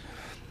vehicles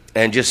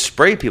and just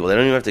spray people. They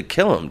don't even have to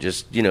kill them.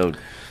 Just,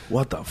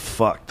 What the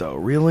fuck, though?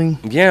 Really?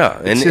 Yeah,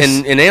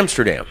 in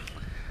Amsterdam.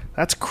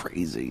 That's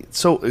crazy.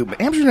 So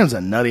Amsterdam's a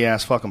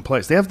nutty-ass fucking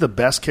place. They have the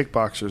best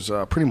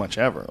kickboxers pretty much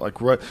ever. Like,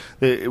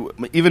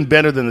 even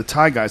better than the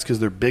Thai guys because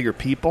they're bigger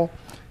people.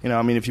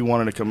 If you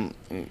wanted to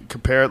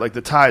compare it, like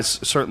the Thais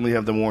certainly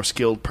have the more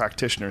skilled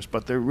practitioners,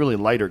 but they're really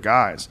lighter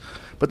guys.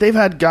 But they've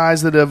had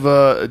guys that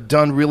have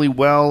done really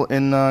well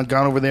and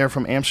gone over there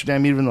from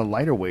Amsterdam, even the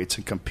lighter weights,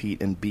 and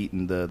compete and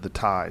beaten the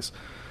Thais.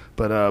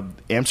 But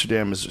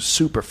Amsterdam is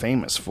super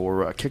famous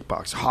for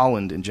kickboxing.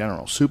 Holland in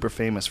general, super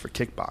famous for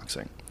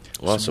kickboxing.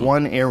 Awesome.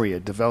 One area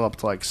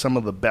developed like some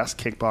of the best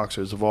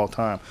kickboxers of all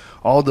time.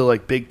 All the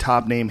like big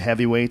top name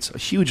heavyweights, a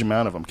huge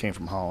amount of them came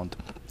from Holland.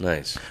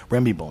 Nice.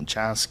 Remy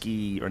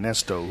Bonchaski,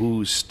 Ernesto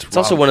Hoost. It's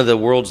also one of the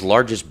world's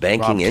largest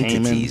banking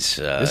entities.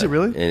 Is it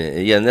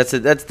really? Yeah, and that's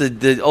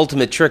the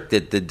ultimate trick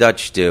that the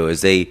Dutch do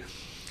is they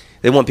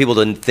want people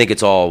to think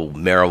it's all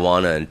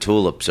marijuana and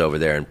tulips over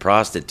there and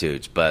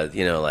prostitutes, but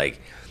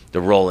like the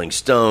Rolling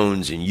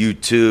Stones and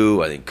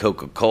U2, I think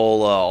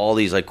Coca-Cola, all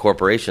these like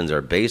corporations are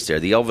based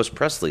there. The Elvis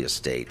Presley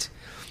estate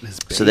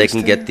so they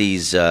can get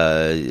these,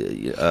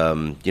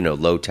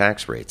 low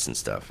tax rates and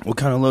stuff. What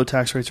kind of low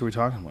tax rates are we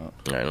talking about?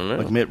 I don't know.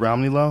 Like Mitt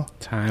Romney low?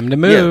 Time to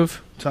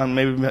move. Time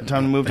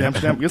to move to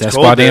Amsterdam. Gets That's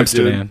cold about there,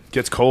 Amsterdam. dude.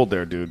 Gets cold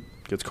there, dude.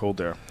 Gets cold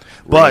there.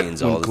 But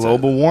Rains all when the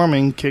global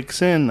warming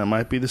kicks in, that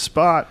might be the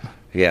spot,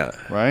 Yeah.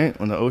 right?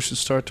 When the oceans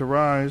start to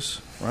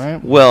rise,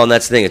 right? Well, and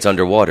that's the thing. It's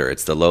underwater.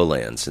 It's the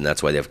lowlands, and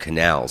that's why they have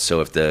canals.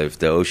 So if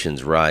the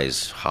oceans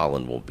rise,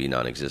 Holland will be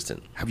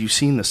non-existent. Have you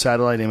seen the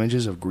satellite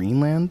images of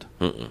Greenland?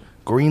 Mm-mm.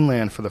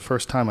 Greenland, for the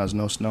first time, has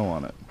no snow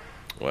on it.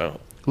 Wow.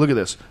 Look at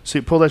this.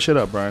 See, pull that shit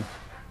up, Brian.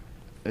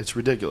 It's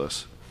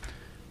ridiculous.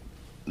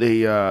 They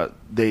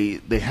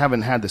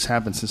haven't had this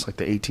happen since like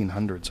the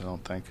 1800s, I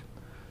don't think.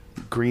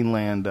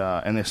 Greenland,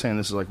 and they're saying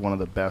this is like one of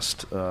the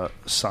best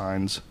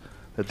signs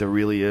that there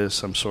really is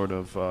some sort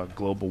of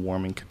global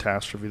warming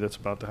catastrophe that's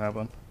about to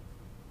happen.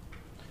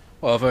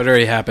 Well, if it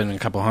already happened a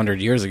couple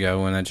hundred years ago,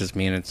 wouldn't that just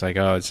mean it's like,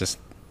 oh, it's just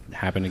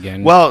happened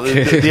again? Well,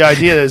 the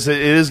idea is that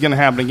it is going to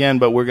happen again,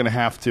 but we're going to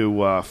have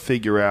to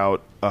figure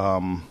out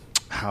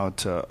how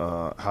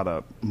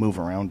to move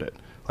around it.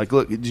 Like,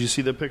 look, did you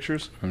see the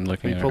pictures? I'm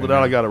looking You at it pulled right it out.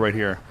 now. I got it right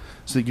here.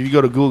 So if you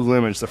go to Google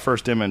Image, the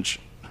first image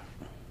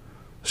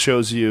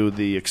shows you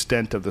the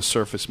extent of the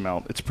surface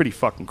melt. It's pretty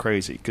fucking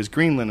crazy because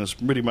Greenland is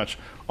pretty much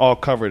all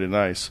covered in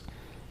ice.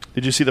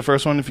 Did you see the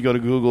first one? If you go to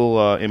Google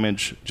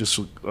Image, just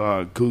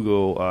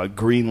Google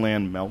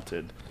Greenland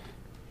melted.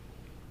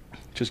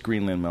 Just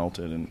Greenland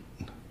melted, and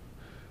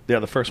yeah,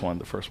 the first one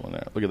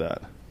there. Look at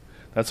that.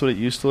 That's what it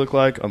used to look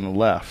like on the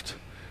left.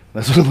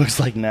 That's what it looks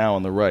like now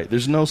on the right.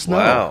 There's no snow.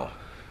 Wow.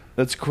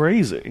 That's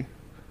crazy.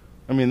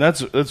 I mean,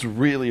 that's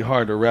really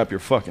hard to wrap your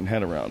fucking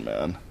head around,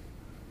 man.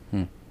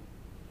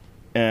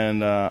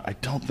 And I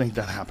don't think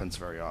that happens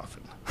very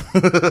often.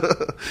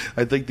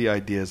 I think the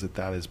idea is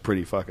that is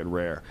pretty fucking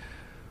rare.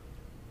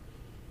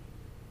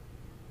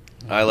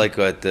 I like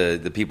what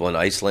the people in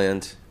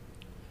Iceland.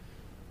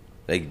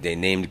 They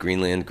named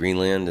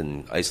Greenland,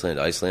 and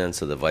Iceland,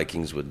 so the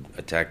Vikings would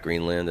attack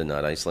Greenland and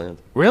not Iceland.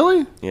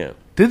 Really? Yeah.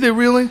 Did they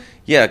really?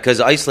 Yeah,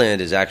 because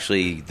Iceland is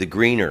actually the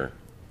greener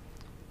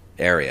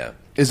area.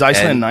 Is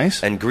Iceland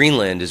nice? And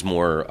Greenland is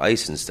more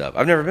ice and stuff.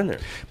 I've never been there.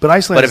 But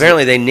Iceland. But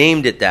apparently they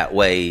named it that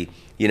way,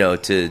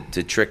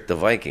 to trick the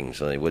Vikings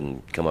so they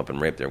wouldn't come up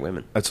and rape their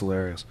women. That's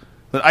hilarious.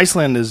 But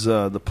Iceland is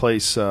the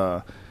place.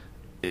 How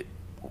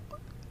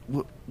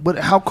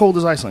cold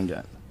does Iceland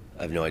get?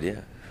 I have no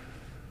idea.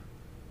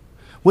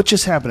 What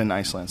just happened in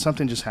Iceland?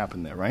 Something just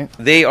happened there, right?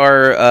 They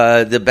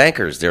are the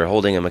bankers. They're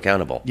holding them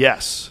accountable.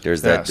 Yes.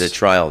 There's the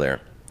trial there.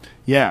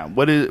 Yeah. And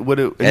it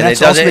that's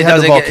doesn't, also they it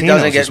had the doesn't get, it volcanoes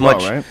doesn't get as well,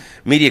 much right?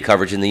 media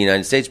coverage in the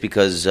United States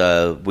because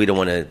we don't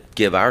want to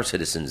give our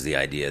citizens the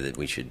idea that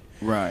we should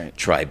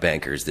try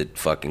bankers that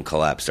fucking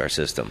collapsed our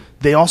system.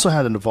 They also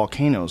had a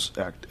volcano.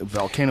 Yeah,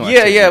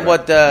 activity,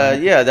 right?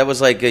 that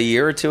was like a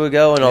year or two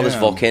ago, and all this Yeah.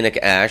 volcanic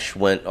ash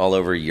went all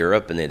over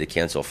Europe, and they had to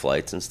cancel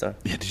flights and stuff.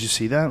 Yeah, did you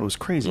see that? It was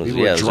crazy. It was,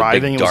 People were there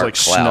driving. was a big It was dark like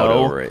cloud snow.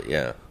 over it.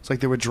 Yeah, it's like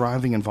they were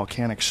driving in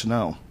volcanic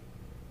snow.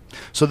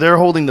 So they're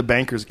holding the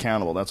bankers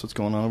accountable. That's what's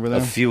going on over there.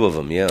 a few of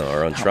them,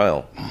 are on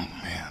trial.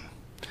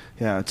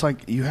 Yeah, it's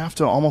like you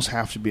almost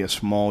have to be a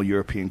small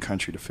European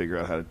country to figure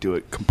out how to do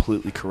it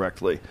completely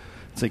correctly.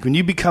 It's like when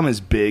you become as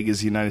big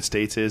as the United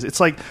States is, it's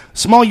like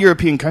small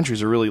European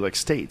countries are really like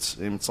states.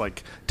 And it's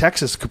like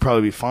Texas could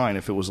probably be fine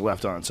if it was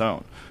left on its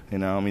own.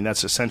 I mean,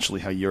 that's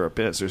essentially how Europe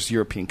is. There's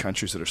European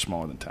countries that are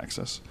smaller than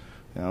Texas.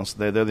 So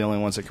they're the only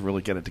ones that can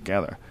really get it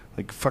together.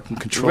 Like fucking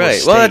control.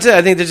 Right. Well, that's it.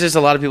 I think there's just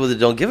a lot of people that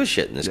don't give a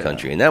shit in this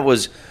country, and that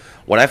was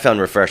what I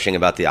found refreshing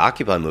about the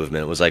Occupy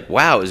movement. It was like,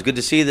 wow, it was good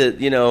to see that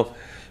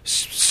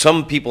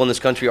some people in this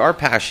country are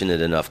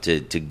passionate enough to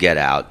get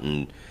out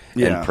and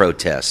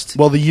protest.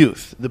 Well, the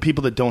youth, the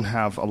people that don't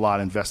have a lot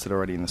invested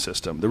already in the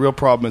system. The real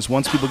problem is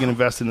once people get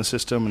invested in the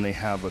system and they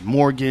have a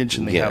mortgage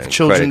and they have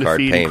children to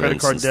feed, and credit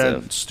card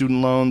debt,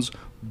 student loans,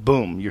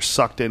 boom, you're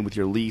sucked in with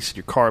your lease,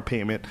 your car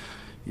payment.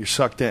 You're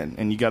sucked in,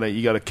 and you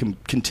gotta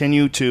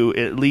continue to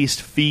at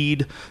least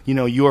feed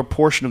your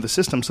portion of the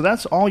system. So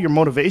that's all your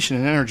motivation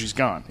and energy's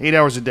gone. 8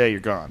 hours a day,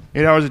 you're gone.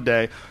 8 hours a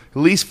day, at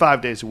least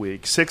 5 days a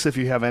week. 6 if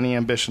you have any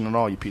ambition at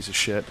all, you piece of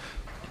shit.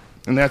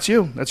 And that's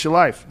you. That's your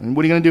life. And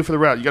what are you going to do for the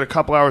rest? You got a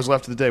couple hours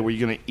left of the day where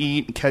you're going to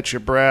eat and catch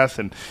your breath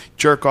and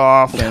jerk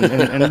off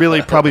and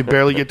really probably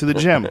barely get to the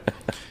gym.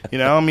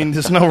 I mean,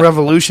 there's no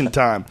revolution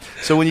time.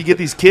 So when you get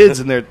these kids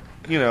and they're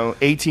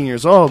 18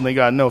 years old and they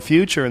got no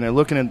future and they're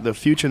looking at the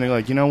future and they're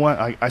like, you know what?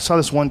 I saw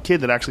this one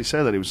kid that actually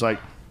said that. He was like,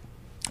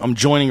 I'm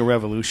joining a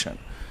revolution.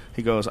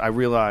 He goes, I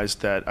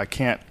realized that I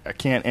can't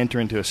enter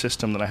into a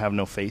system that I have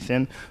no faith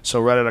in. So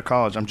right out of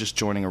college, I'm just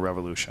joining a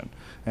revolution,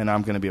 and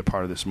I'm going to be a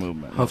part of this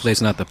movement. Hopefully,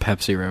 it's not the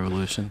Pepsi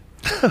revolution.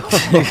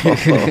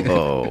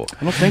 I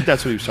don't think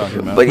that's what he was talking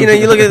about. But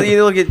you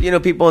look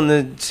at people in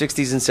the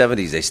 60s and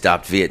 70s. They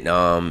stopped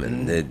Vietnam,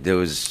 and there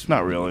was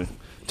not really.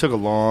 It took a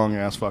long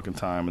ass fucking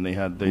time, and they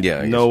had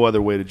no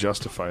other way to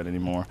justify it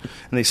anymore.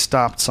 And they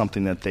stopped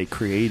something that they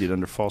created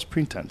under false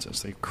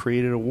pretenses. They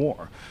created a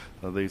war.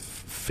 They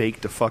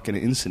faked a fucking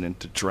incident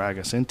to drag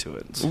us into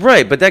it.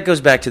 Right, but that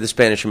goes back to the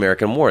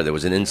Spanish-American War. There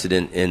was an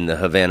incident in the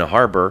Havana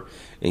Harbor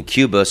in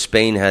Cuba.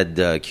 Spain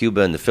had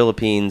Cuba and the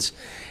Philippines,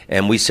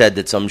 and we said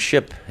that some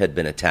ship had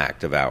been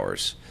attacked of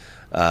ours.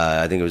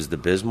 I think it was the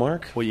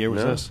Bismarck. What year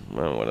was this?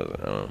 Well, what is it?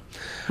 I don't know.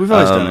 We've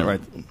always done it,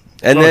 right?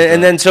 And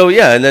then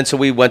so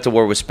we went to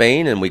war with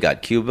Spain, and we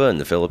got Cuba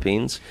and the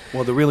Philippines.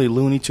 Well, the really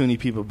loony-toony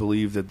people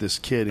believe that this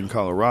kid in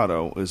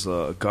Colorado is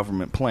a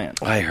government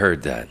plant. I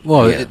heard that.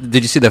 Well, Yeah.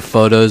 did you see the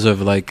photos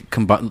of like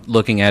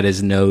looking at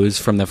his nose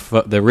from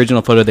the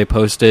original photo they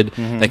posted?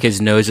 Like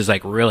his nose is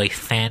like really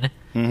thin,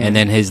 and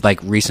then his like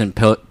recent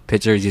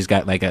pictures, he's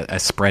got like a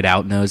spread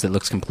out nose that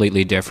looks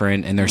completely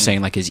different. And they're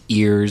saying like his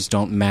ears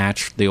don't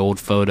match the old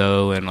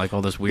photo, and like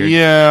all this weird,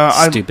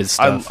 stupid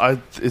stuff.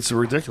 It's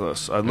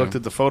ridiculous. I looked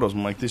at the photos.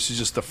 I'm like, this is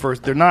just the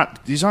first. They're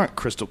not. These aren't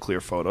crystal clear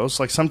photos.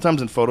 Like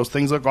sometimes in photos,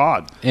 things look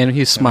odd. And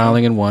he's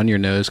smiling in one. Your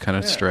nose kind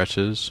of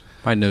stretches.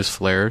 My nose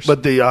flares.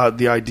 But the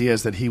idea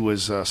is that he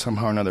was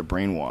somehow or another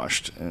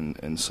brainwashed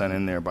and sent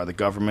in there by the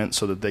government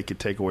so that they could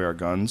take away our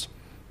guns.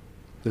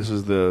 This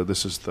is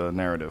the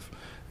narrative,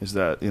 is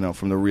that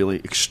from the really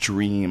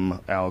extreme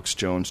Alex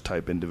Jones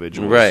type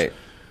individuals, Right.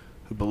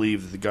 who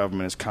believe that the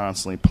government is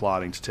constantly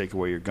plotting to take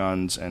away your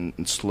guns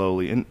and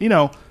slowly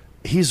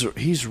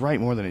he's right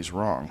more than he's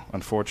wrong.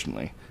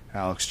 Unfortunately,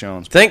 Alex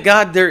Jones. Thank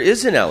God there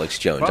is an Alex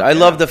Jones. Fuck I yeah.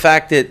 love the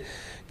fact that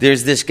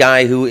there's this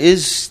guy who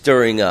is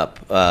stirring up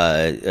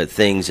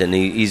things, and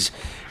he's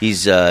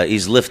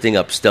lifting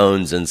up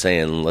stones and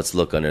saying, "Let's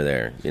look under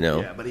there."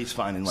 Yeah, but he's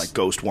finding like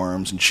ghost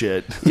worms and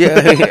shit.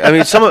 Yeah, I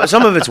mean some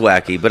of it's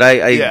wacky, but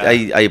I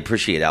Yeah.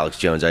 appreciate Alex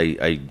Jones.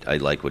 I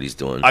like what he's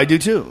doing. I do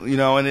too.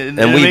 And it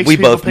we makes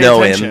people both pay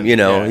know attention. him.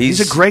 Yeah, he's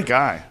a great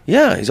guy.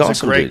 Yeah, he's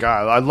awesome. a great dude. guy.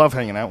 I love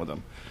hanging out with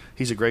him.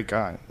 He's a great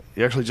guy.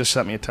 He actually just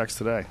sent me a text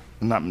today.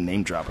 I'm not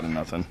name dropping or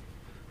nothing,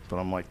 but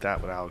I'm like that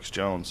with Alex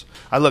Jones.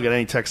 I look at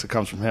any text that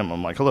comes from him.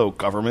 I'm like, hello,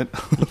 government.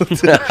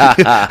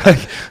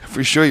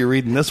 For sure you're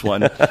reading this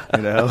one. You're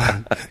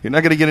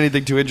not going to get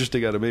anything too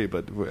interesting out of me,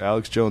 but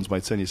Alex Jones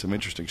might send you some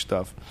interesting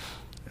stuff.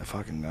 That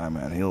fucking guy,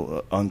 man.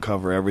 He'll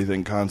uncover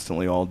everything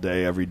constantly all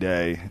day, every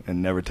day,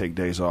 and never take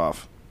days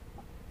off.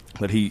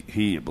 But he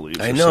believes.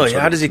 I there's know. some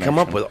sort How of does he come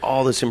up connection. with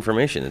all this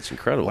information? It's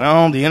incredible.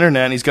 Well, the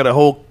internet. And he's got a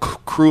whole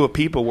crew of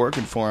people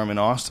working for him in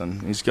Austin.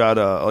 He's got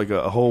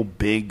a whole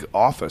big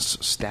office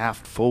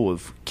staffed full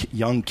of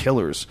young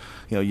killers.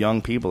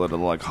 Young people that are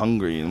like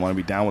hungry and want to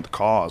be down with the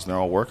cause, and they're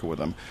all working with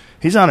him.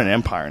 He's on an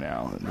empire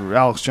now.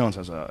 Alex Jones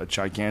has a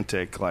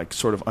gigantic, like,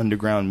 sort of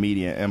underground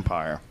media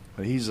empire.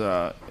 But he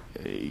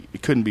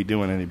couldn't be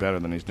doing any better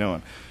than he's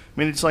doing. I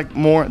mean, it's like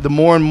the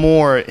more and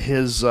more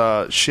his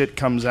shit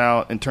comes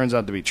out and turns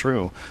out to be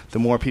true, the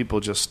more people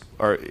just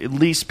are at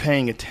least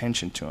paying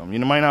attention to him. You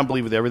might not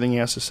believe with everything he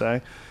has to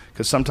say,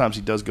 because sometimes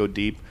he does go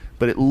deep,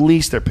 but at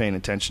least they're paying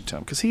attention to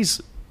him. Because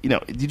he's,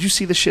 did you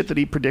see the shit that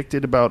he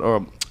predicted about,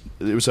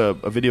 there was a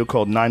video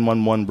called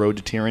 911 Road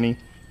to Tyranny?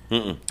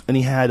 Mm-mm.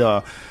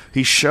 And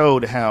he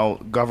showed how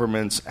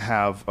governments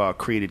have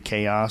created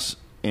chaos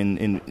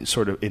in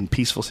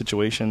peaceful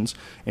situations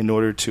in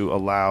order to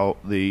allow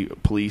the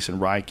police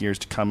and riot gears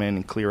to come in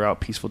and clear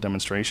out peaceful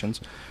demonstrations.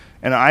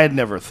 And I had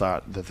never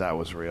thought that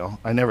was real.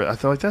 I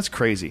thought, like, that's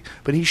crazy.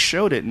 But he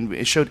showed it, and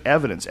it showed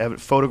evidence,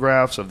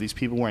 photographs of these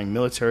people wearing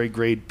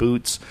military-grade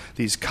boots,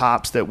 these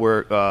cops that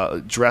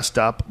were dressed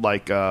up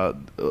like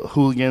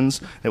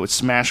hooligans that would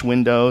smash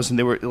windows, and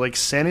they were, like,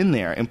 sent in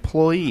there,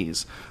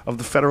 employees of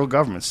the federal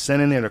government,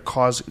 sent in there to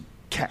cause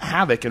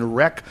havoc and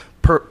wreck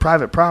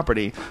private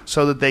property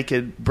so that they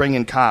could bring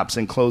in cops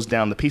and close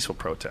down the peaceful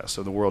protests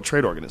of the World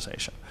Trade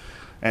Organization.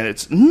 And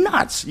it's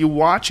nuts. You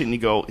watch it and you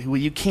go, well,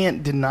 you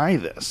can't deny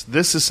this.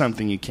 This is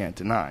something you can't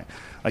deny.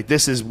 Like,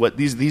 this is what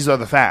these are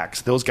the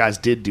facts. Those guys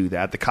did do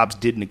that. The cops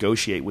did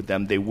negotiate with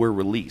them. They were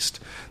released.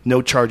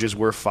 No charges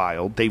were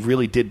filed. They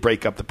really did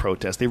break up the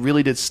protest. They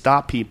really did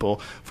stop people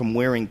from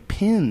wearing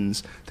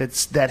pins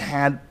that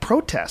had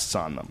protests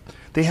on them.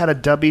 They had a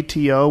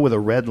WTO with a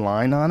red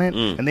line on it,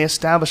 and they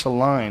established a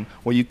line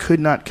where you could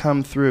not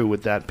come through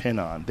with that pin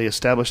on. They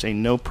established a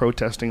no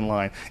protesting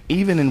line,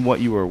 even in what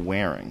you were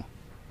wearing.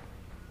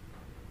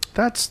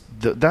 That's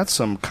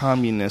some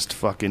communist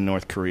fucking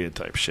North Korea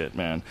type shit,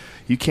 man.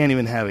 You can't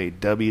even have a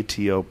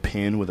WTO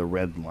pin with a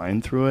red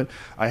line through it.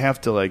 I have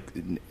to, like,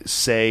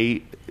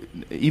 say,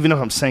 even if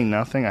I'm saying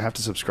nothing, I have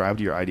to subscribe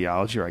to your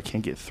ideology or I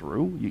can't get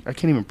through. I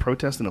can't even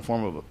protest in the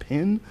form of a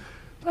pin.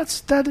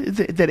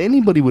 That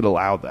anybody would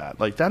allow that.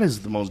 Like, that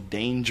is the most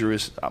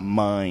dangerous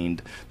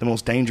mind, the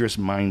most dangerous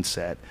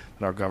mindset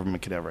that our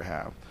government could ever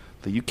have.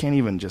 That you can't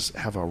even just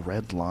have a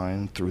red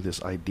line through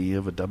this idea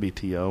of a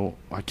WTO.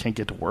 I can't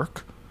get to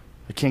work.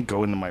 I can't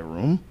go into my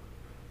room.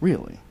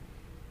 Really?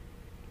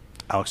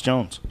 Alex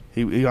Jones.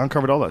 He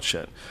uncovered all that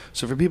shit.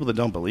 So for people that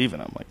don't believe in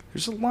him, like,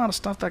 there's a lot of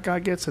stuff that guy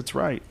gets that's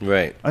right.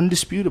 Right.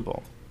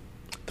 Undisputable.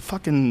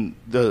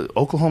 The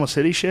Oklahoma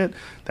City shit,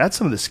 that's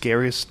some of the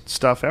scariest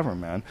stuff ever,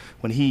 man.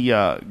 When he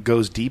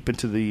goes deep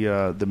into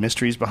the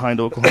mysteries behind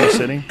Oklahoma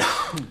City,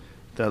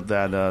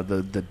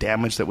 the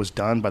damage that was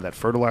done by that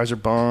fertilizer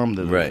bomb.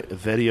 Right. The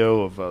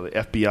video of the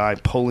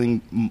FBI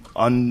pulling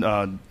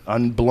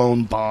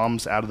unblown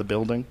bombs out of the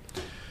building.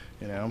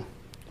 You know,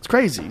 it's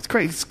crazy. It's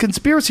crazy.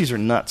 Conspiracies are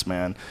nuts,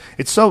 man.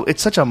 It's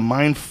such a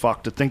mind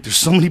fuck to think there's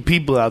so many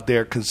people out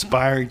there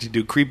conspiring to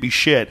do creepy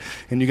shit,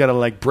 and you got to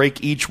like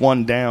break each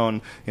one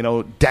down. You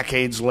know,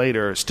 decades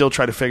later, still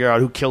try to figure out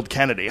who killed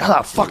Kennedy. How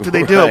the fuck did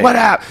they do it? What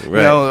happened?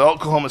 Right. You know,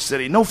 Oklahoma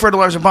City, no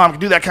fertilizer bomb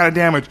can do that kind of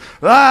damage.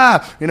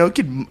 You know, it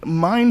could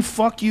mind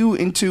fuck you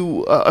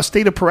into a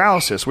state of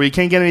paralysis where you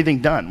can't get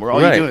anything done. Where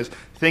all you're doing is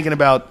thinking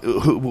about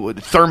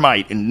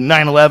thermite in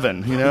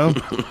 9/11. You know,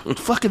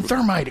 fucking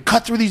thermite. It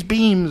cut through these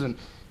beams and.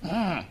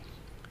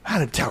 How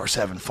did Tower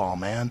 7 fall,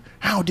 man?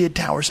 How did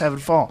Tower 7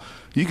 fall?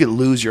 You could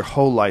lose your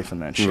whole life in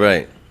that shit.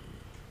 Right.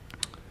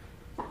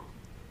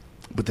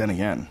 But then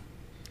again,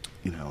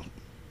 you know,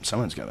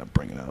 someone's got to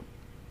bring it up.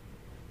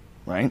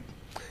 Right?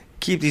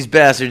 Keep these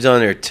bastards on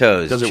their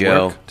toes, Does it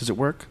Joe. work? Does it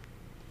work?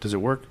 Does it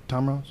work,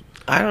 Tom Rose?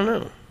 I don't know.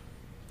 Do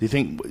you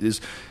think,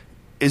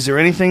 is there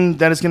anything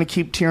that is going to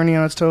keep tyranny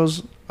on its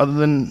toes other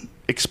than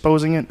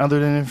exposing it, other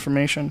than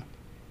information?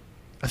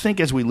 I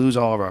think as we lose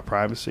all of our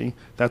privacy,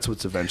 that's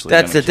what's eventually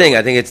That's the gonna kill thing. it.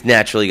 I think it's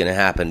naturally going to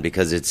happen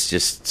because it's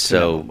just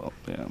so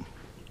Yeah.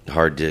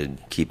 hard to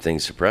keep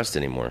things suppressed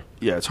anymore.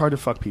 Yeah, it's hard to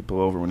fuck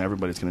people over when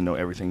everybody's going to know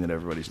everything that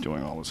everybody's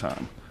doing all the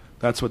time.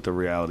 That's what the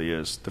reality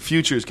is. The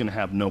future is going to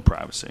have no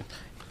privacy.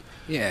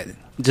 Yeah,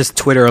 just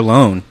Twitter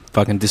alone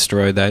fucking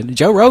destroyed that.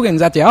 Joe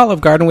Rogan's at the Olive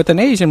Garden with an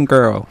Asian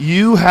girl.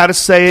 You had to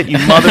say it, you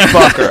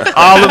motherfucker.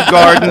 Olive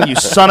Garden, you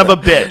son of a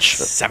bitch.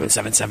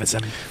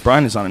 7777.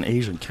 Brian is on an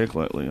Asian kick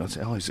lately. It's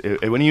always,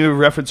 when you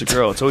reference a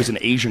girl, it's always an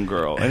Asian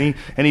girl.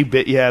 Any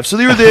bit you have. So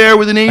they were there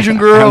with an Asian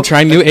girl. I'm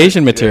trying new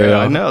Asian material. Yeah,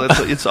 I know.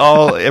 It's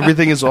all.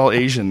 Everything is all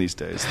Asian these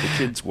days. The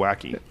kid's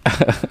wacky.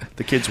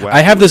 The kid's wacky.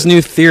 I have this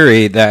new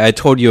theory that I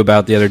told you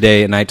about the other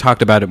day, and I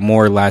talked about it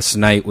more last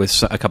night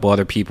with a couple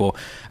other people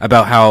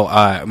about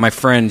how my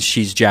friend,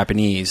 she's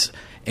Japanese,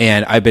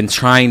 and I've been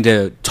trying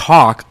to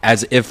talk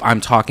as if I'm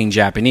talking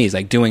Japanese,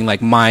 like doing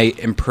like my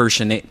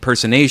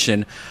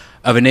impersonation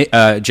of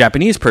a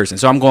Japanese person.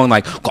 So I'm going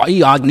like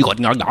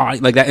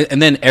that,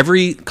 and then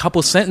every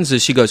couple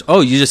sentences she goes, "Oh,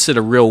 you just said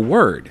a real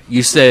word.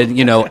 You said,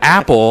 you know,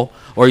 apple."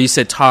 Or you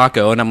said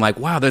taco, and I'm like,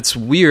 wow, that's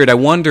weird. I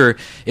wonder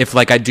if,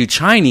 like, I do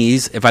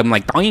Chinese, if I'm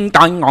like, dong,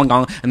 dong, dong,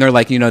 dong, and they're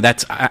like, you know,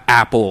 that's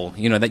apple,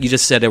 you know, that you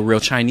just said a real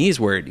Chinese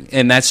word.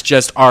 And that's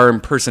just our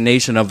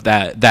impersonation of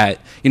that,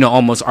 you know,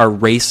 almost our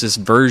racist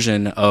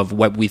version of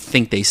what we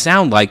think they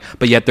sound like,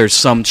 but yet there's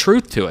some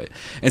truth to it.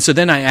 And so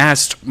then I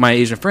asked my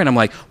Asian friend, I'm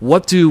like,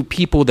 what do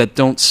people that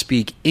don't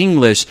speak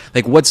English,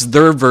 like, what's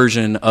their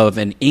version of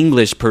an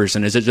English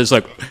person? Is it just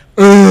like,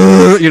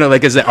 you know,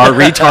 like, is it our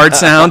retard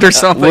sound or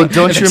something? Well,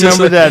 don't you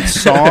remember that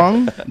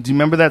song? Do you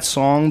remember that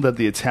song that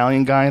the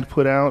Italian guy had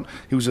put out?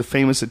 He was a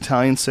famous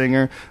Italian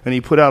singer, and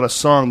he put out a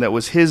song that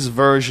was his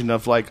version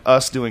of like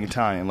us doing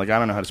Italian. Like, I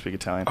don't know how to speak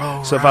Italian,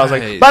 so if I was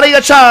like, if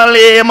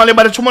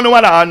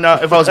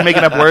I was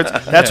making up words,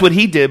 that's what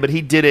he did. But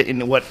he did it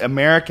in what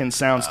American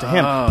sounds to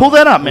him. Pull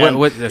that up, man.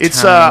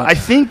 It's I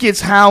think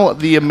it's how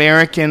the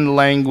American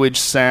language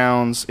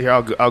sounds. Here,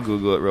 I'll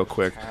Google it real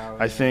quick.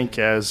 I think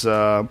as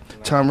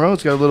Tom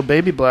Rhodes got a little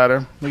baby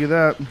bladder. Look at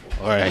that.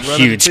 Or a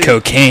huge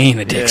cocaine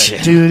addiction.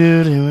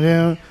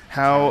 Yeah.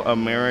 How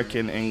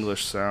American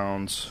English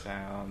sounds.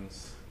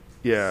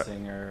 Yeah.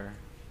 Singer.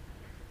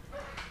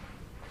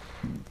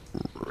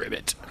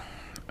 Ribbit.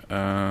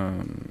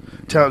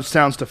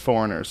 Sounds to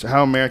foreigners.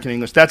 How American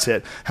English. That's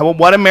it.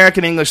 What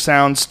American English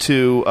sounds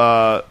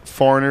to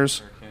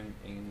foreigners. American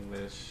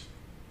English.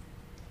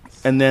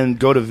 And then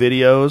go to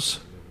videos.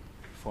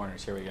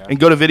 Foreigners, here we go. And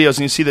go to videos, and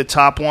you see the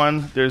top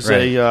one. There's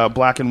a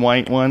black and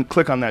white one.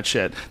 Click on that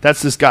shit.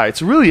 That's this guy.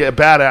 It's really a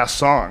badass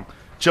song.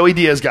 Joey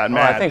Diaz got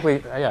mad. I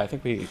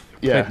think we.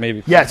 Yeah.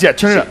 Maybe. Yeah.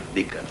 Turn it up.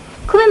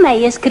 Come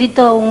mai hai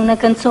scritto una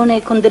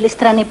canzone con delle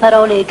strane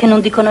parole che non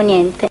dicono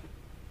niente?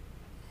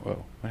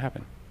 Whoa, what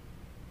happened?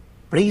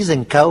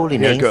 Freezing cold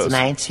in Here it goes.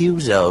 89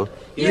 years old.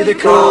 You're the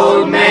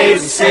cold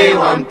maze, say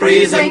one,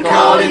 freezing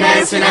cold in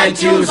 89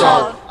 years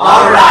old.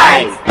 All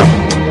right.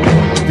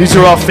 These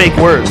are all fake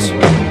words.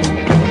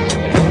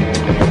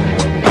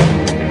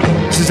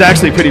 This is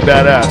actually pretty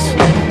badass.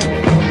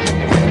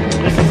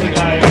 This is a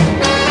guy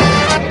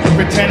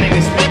pretending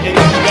to speak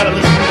English. You gotta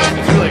listen to this.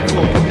 It's really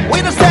cool.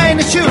 When I stay in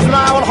the shoes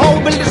now, I'll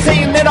hold build the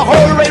scene in a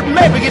whole red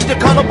maybe get the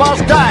color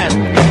boss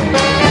dying.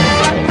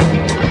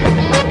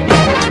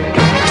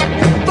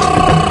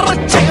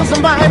 Chance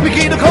of mine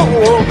begin to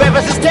cold,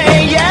 baby,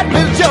 stay yet,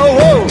 little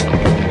Joe.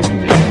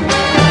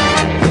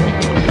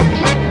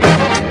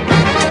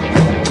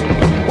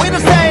 When I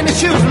stay in the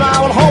shoes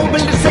now, I'll hold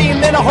build the scene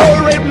in a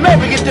whole red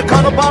maybe get the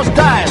color boss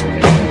dying.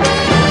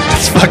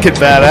 It's fucking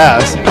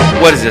badass.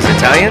 What is this,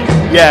 Italian?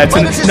 Yeah, it's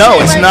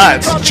not.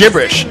 It's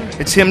gibberish.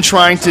 It's him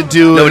trying to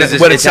do No, is this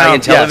what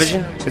Italian it sounds,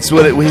 television? Yes. It's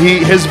what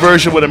his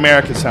version of what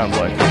America sounds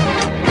like.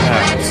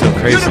 It's so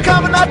crazy. You're the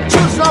common, not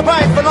choose, not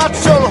right, for not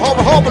so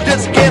hope,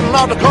 just getting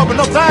out the cover,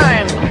 no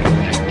time.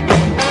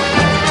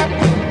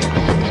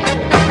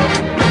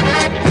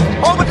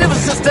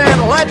 magnificent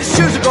stand, light the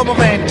shoes of my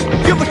man.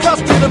 Give the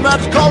cost to the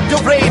match called the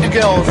Raider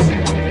Girls.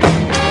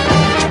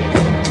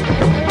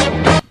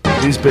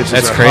 These bitches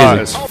That's are crazy. hot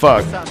as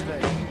fuck.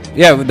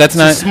 Yeah, that's It's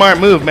not a smart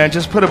move, man.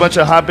 Just put a bunch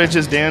of hot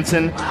bitches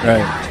dancing.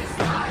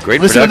 right. Great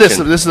Listen production.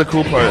 to this. This is the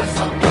cool part.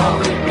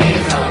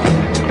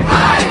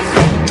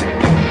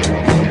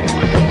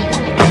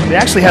 They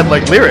actually had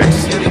like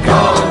lyrics.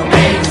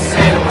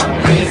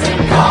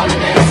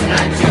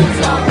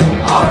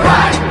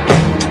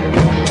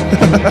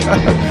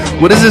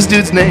 What is this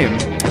dude's name?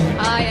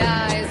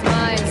 Eyes,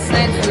 mind,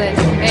 senseless.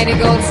 Any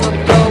gold so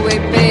throw away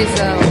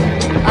basil.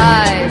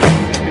 Eyes.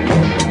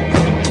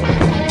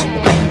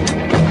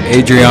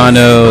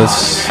 Adriano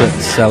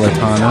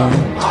Celentano.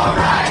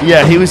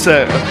 Yeah, he was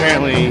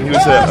apparently he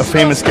was a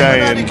famous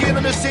guy in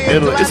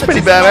Italy. It's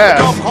pretty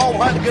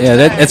badass. Yeah,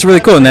 that's really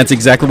cool, and that's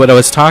exactly what I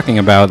was talking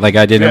about. Like,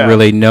 I didn't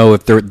really know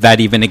if that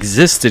even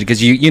existed,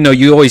 because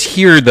you always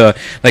hear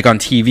like on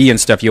TV and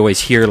stuff, you always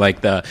hear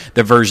like the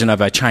version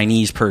of a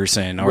Chinese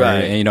person, or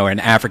an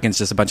African's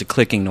just a bunch of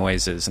clicking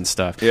noises and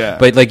stuff. Yeah.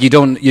 But like you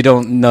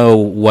don't know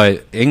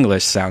what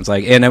English sounds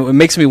like, and it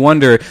makes me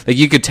wonder. Like,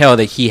 you could tell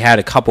that he had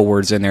a couple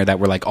words in there that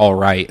were like all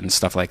right and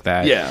stuff like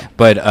that. Yeah.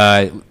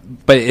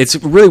 But it's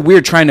really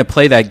weird trying to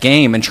play that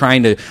game and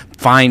trying to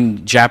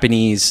find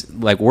Japanese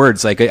like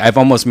words. Like, I've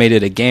almost made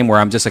it a game where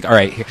I'm just like, all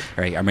right,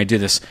 I'm gonna do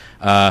this.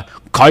 And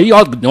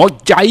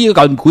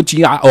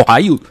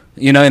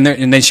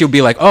then she'll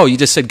be like, oh, you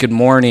just said good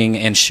morning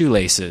and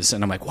shoelaces,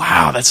 and I'm like,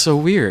 wow, that's so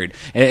weird.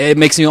 It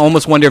makes me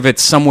almost wonder if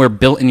it's somewhere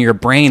built in your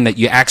brain that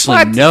you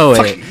actually know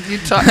it.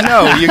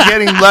 No, you're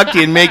getting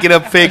lucky and making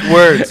up fake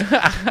words.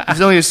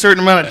 There's only a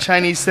certain amount of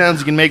Chinese sounds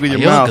you can make with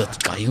your mouth.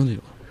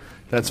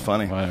 That's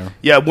funny. Whatever.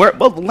 Yeah,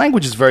 the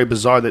language is very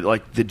bizarre that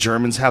like the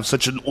Germans have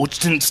such an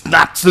it's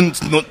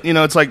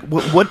like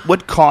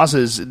what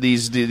causes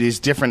these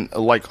different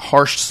like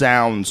harsh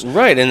sounds.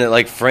 Right, and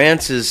like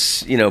France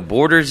is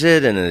borders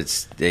it, and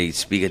they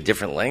speak a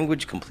different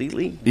language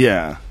completely.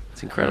 Yeah.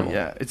 It's incredible.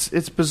 Yeah,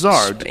 it's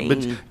bizarre.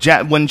 Spain.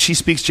 But when she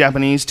speaks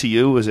Japanese to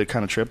you, is it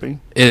kind of trippy?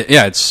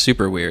 Yeah, it's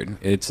super weird.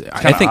 I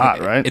think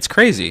hot, right? It's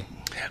crazy.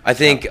 I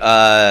think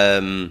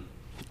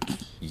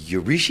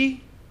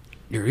Yurishi?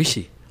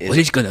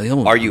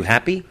 Are you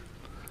happy?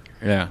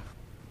 Yeah.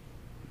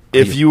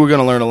 If you were going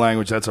to learn a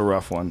language, that's a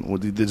rough one.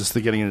 Just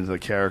getting into the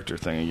character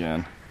thing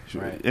again.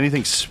 Right.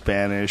 Anything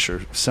Spanish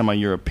or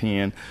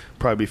semi-European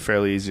probably be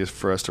fairly easy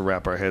for us to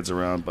wrap our heads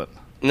around. But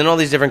in all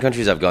these different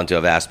countries I've gone to,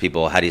 I've asked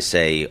people, how do you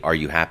say, are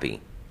you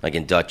happy? Like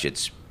in Dutch,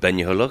 it's ben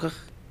je gelukkig.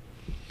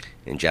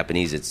 In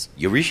Japanese, it's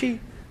Yurishi.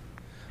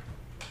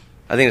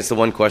 I think it's the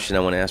one question I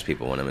want to ask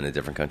people when I'm in a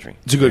different country.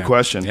 It's a good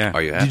question. Yeah.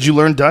 Are you happy? Did you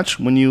learn Dutch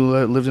when you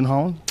lived in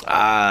Holland?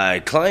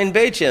 Klein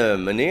beetje,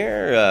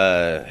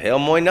 meneer. Heel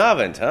mooi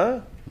avond,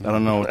 huh? I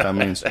don't know what that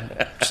means.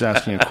 Just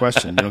asking a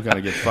question. You don't got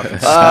to get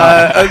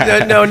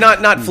fucking no,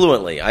 not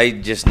fluently. I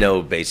just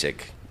know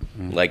basic,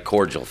 like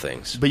cordial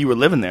things. But you were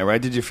living there, right?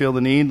 Did you feel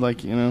the need,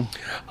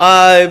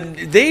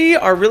 They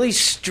are really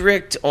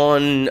strict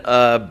on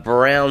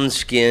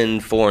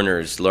brown-skinned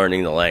foreigners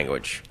learning the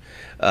language.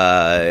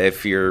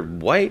 If you're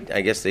white,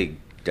 I guess they're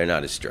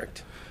not as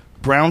strict.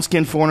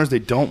 Brown-skinned foreigners, they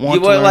don't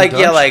want to learn Dutch?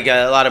 Yeah, like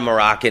a lot of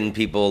Moroccan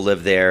people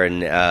live there,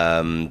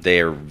 and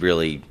they're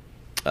really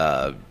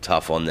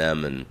tough on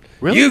them. And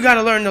really? You got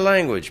to learn the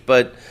language.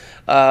 But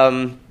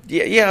I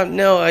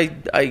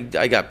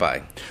got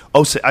by.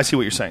 Oh, so I see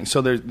what you're saying.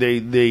 So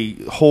they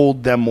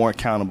hold them more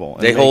accountable.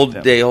 They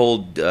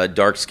hold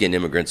dark-skinned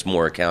immigrants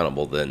more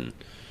accountable than.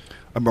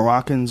 Are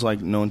Moroccans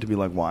known to be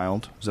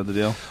wild? Is that the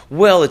deal?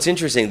 Well, it's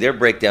interesting. Their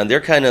breakdown,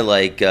 they're kind of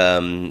like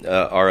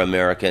our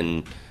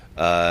American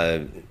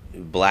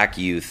black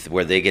youth,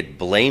 where they get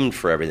blamed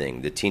for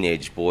everything. The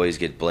teenage boys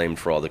get blamed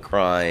for all the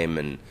crime,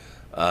 and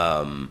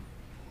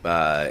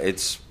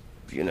it's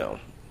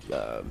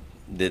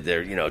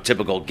they're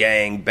typical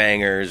gang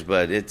bangers,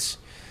 but it's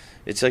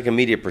like a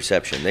media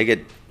perception. They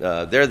get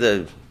they're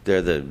the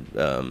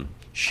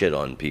shit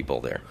on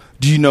people there.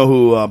 Do you know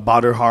who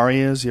Badr Hari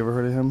is? You ever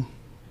heard of him?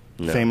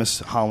 No. Famous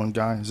Holland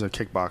guy. He's a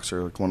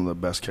kickboxer, one of the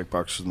best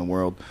kickboxers in the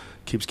world.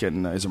 He's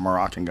a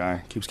Moroccan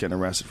guy. Keeps getting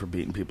arrested for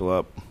beating people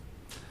up.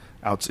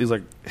 He's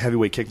like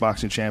heavyweight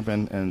kickboxing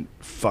champion and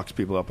fucks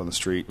people up on the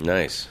street.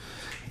 Nice.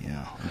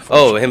 Yeah.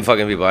 Oh, him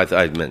fucking people.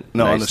 I meant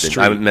no, nice on the street.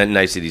 I meant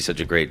nice that he's such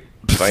a great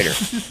fighter,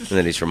 and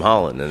then he's from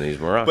Holland, and he's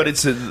Moroccan.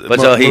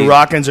 But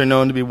Moroccans are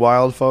known to be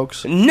wild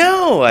folks.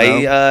 No,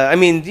 I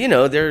mean,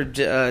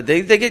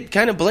 they get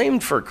kind of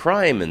blamed for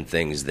crime and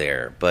things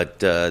there, but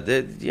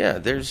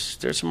there's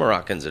some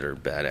Moroccans that are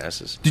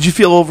badasses. Did you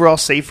feel overall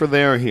safer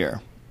there or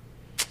here?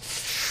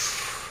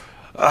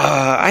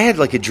 I had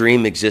like a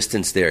dream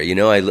existence there.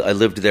 I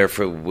lived there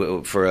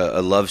for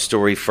a love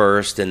story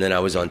first, and then I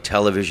was on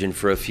television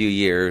for a few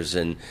years,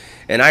 and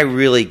I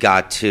really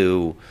got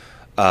to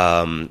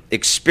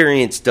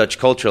experience Dutch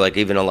culture like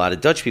even a lot of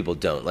Dutch people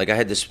don't. Like I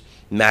had this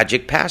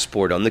magic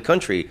passport on the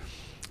country.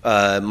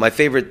 My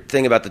favorite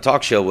thing about the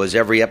talk show was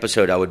every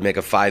episode I would make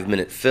a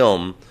 5-minute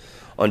film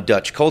on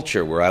Dutch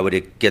culture where I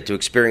would get to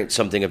experience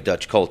something of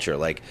Dutch culture.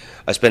 Like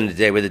I spent a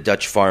day with a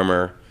Dutch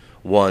farmer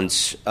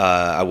once.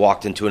 I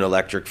walked into an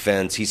electric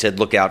fence. He said,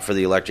 "Look out for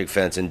the electric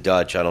fence," in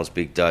Dutch. I don't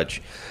speak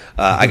Dutch.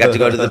 I got to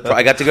go to the.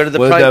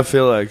 What did that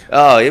feel like?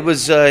 Oh, it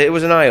was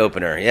an eye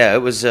opener. Yeah,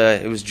 it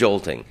was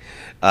jolting.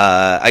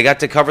 I got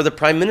to cover the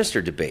Prime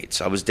Minister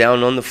debates. I was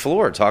down on the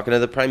floor talking to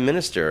the Prime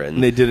Minister,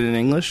 and they did it in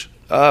English.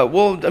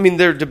 Well, I mean,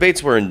 their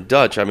debates were in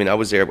Dutch. I mean, I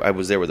was there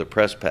with a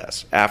press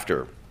pass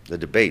after the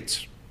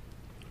debates.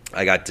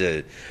 I got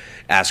to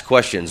ask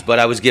questions, but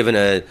I was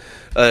given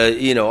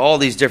all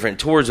these different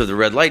tours of the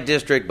red light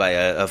district by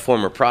a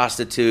former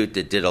prostitute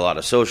that did a lot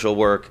of social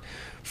work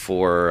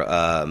for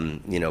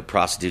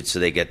prostitutes, so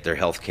they get their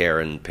health care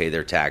and pay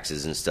their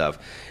taxes and stuff.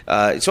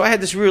 So I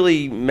had this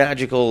really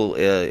magical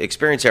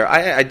experience there.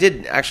 I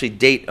did actually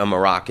date a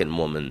Moroccan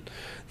woman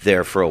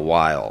there for a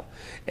while,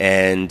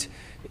 and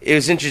it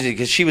was interesting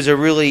because she was a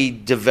really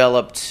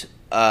developed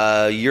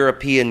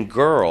European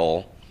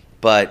girl,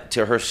 but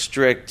to her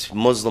strict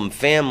Muslim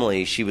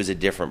family, she was a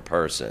different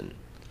person.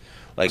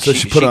 Like so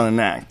she put on an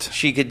act.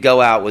 She could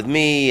go out with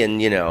me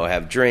and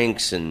have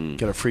drinks and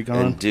get a freak on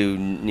and do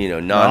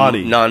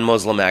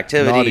non-Muslim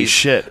activities. Naughty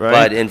shit, right?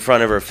 But in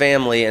front of her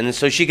family, and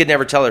so she could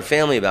never tell her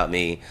family about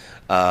me.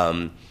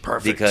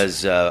 Perfect.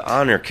 Because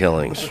honor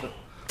killings.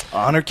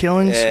 Honor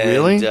killings, and,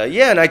 really?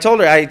 Yeah, and I told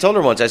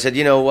her once. I said,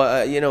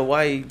 why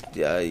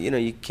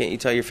you can't you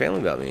tell your family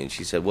about me? And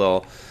she said,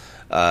 well,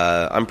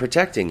 I'm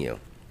protecting you.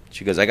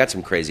 She goes, I got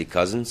some crazy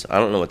cousins. I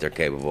don't know what they're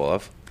capable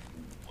of.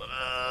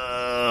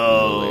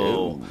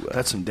 Oh,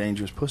 that's some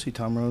dangerous pussy,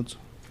 Tom Rhodes.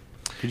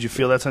 Did you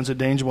feel that sense of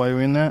danger while you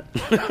were in that?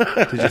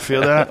 Did you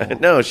feel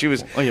that? No, she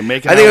was. Oh, you're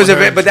making. I think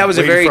that was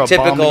a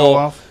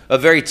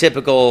very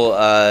typical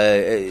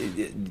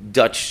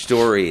Dutch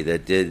story.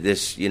 That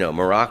this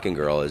Moroccan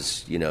girl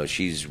is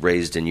she's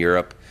raised in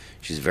Europe.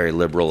 She's a very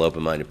liberal,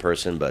 open-minded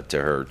person, but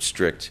to her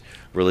strict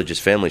religious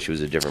family, she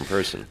was a different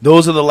person.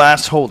 Those are the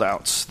last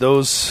holdouts.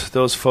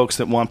 Those folks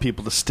that want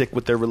people to stick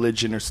with their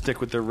religion or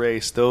stick with their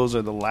race. Those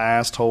are the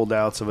last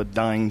holdouts of a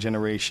dying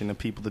generation of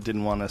people that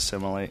didn't want to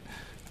assimilate.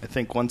 I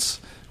think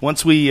once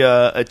we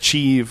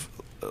achieve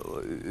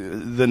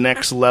the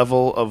next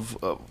level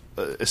of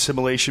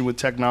assimilation with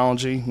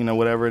technology,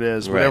 whatever it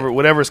is, right.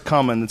 whatever's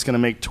coming, that's going to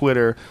make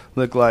Twitter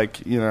look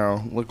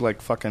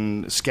like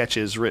fucking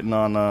sketches written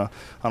on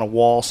a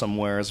wall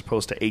somewhere, as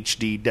opposed to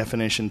HD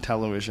definition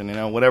television.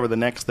 Whatever the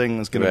next thing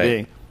is going to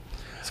be,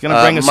 it's going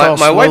to bring us all.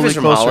 My wife is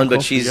from closer Holland, but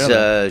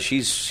together.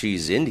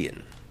 she's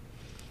Indian.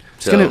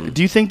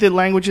 Do you think that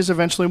languages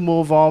eventually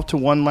will evolve to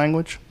one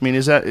language? I mean,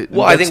 is that...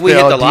 Well, I think we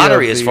hit the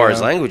lottery as far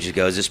as languages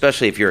goes,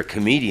 especially if you're a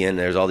comedian.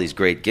 There's all these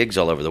great gigs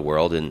all over the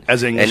world, and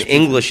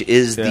English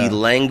is the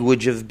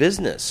language of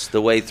business. The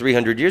way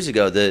 300 years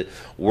ago, the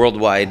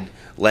worldwide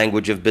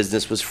language of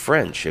business was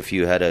French. If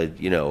you had a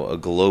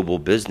global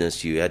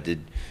business, you had to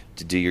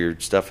do your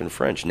stuff in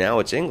French. Now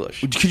it's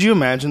English. Could you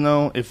imagine,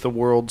 though, if the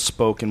world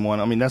spoke in one?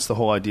 I mean, that's the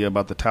whole idea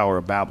about the Tower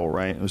of Babel,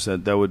 right?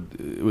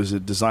 It was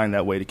designed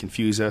that way to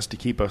confuse us, to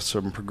keep us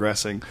from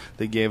progressing.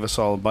 They gave us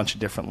all a bunch of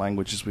different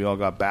languages. We all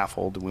got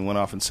baffled, and we went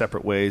off in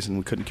separate ways, and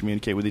we couldn't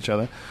communicate with each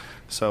other.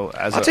 So,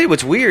 I'll tell you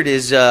what's weird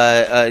is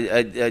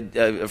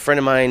a friend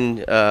of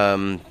mine.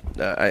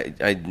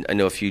 I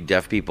know a few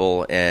deaf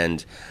people,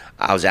 and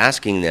I was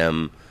asking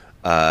them,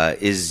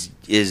 is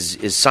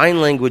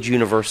sign language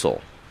universal?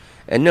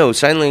 And no,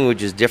 sign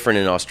language is different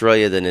in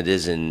Australia than it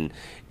is in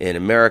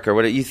America.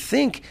 What you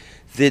think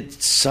that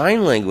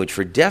sign language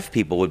for deaf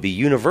people would be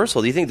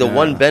universal? Do you think the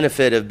one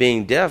benefit of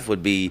being deaf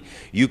would be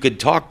you could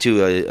talk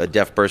to a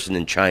deaf person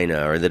in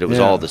China, or that it was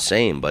all the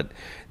same? But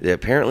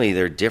apparently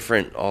they're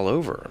different all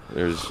over.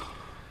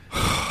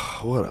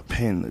 What a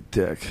pain in the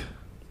dick.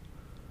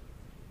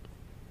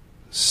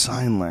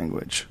 Sign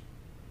language.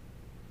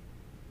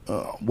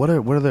 What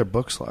are their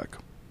books like?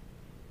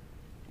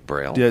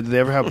 Braille. Yeah, do they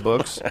ever have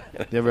books?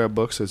 Do they ever have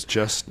books that's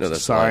just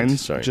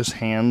signs, just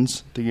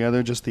hands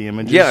together, just the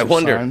images? Yeah, I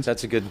wonder. Signs?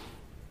 That's a good.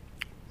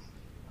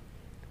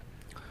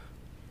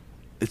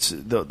 It's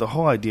the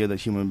whole idea that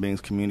human beings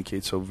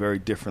communicate so very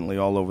differently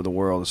all over the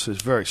world is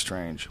very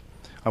strange.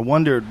 I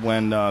wondered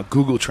when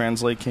Google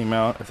Translate came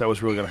out if that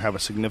was really going to have a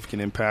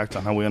significant impact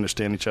on how we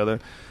understand each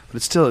other. But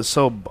it's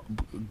so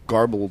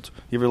garbled.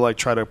 You ever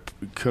try to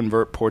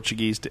convert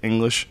Portuguese to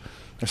English?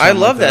 I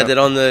love that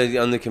on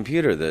the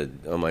computer,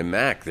 on my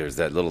Mac, there's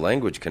that little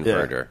language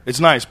converter. Yeah. It's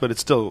nice, but it's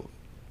still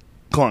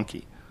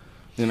clunky.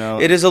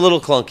 It is a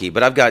little clunky,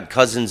 but I've got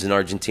cousins in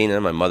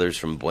Argentina. My mother's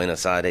from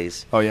Buenos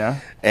Aires. Oh,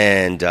 yeah?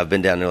 And I've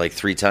been down there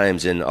 3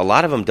 times, and a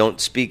lot of them don't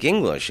speak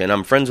English, and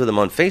I'm friends with them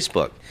on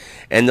Facebook.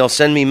 And they'll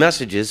send me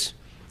messages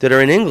that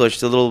are in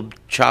English, the little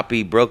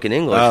choppy, broken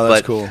English. Oh,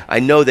 that's but cool. I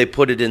know they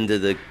put it into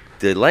the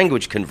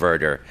language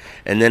converter,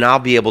 and then I'll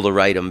be able to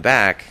write them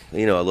back, a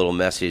little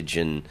message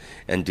and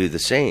do the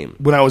same.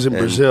 When I was in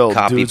Brazil,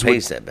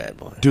 copy-paste that bad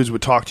boy. Dudes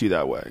would talk to you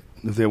that way.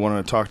 If they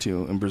wanted to talk to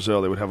you in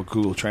Brazil, they would have a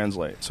Google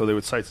Translate. So they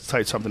would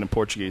cite something in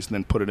Portuguese and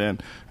then put it in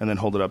and then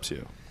hold it up to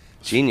you.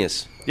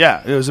 Genius.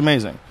 Yeah, it was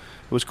amazing.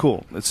 It was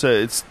cool. That's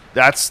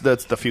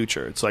the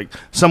future. It's like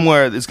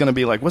somewhere it's going to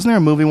be like, wasn't there a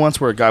movie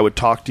once where a guy would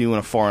talk to you in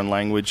a foreign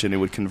language and it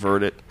would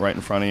convert it right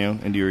in front of you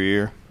into your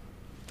ear?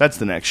 That's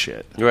the next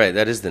shit. Right,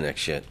 that is the next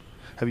shit.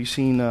 Have you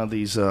seen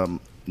these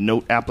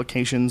note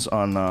applications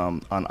on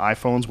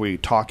iPhones where you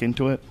talk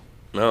into it?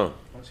 No.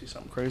 Want to see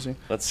something crazy?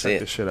 Let's see Check it.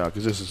 this shit out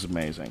because this is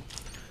amazing.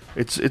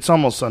 It's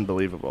almost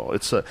unbelievable.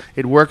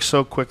 It works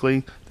so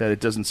quickly that it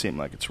doesn't seem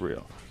like it's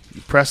real.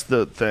 You press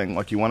the thing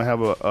like you want to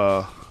have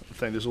a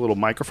thing. There's a little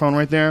microphone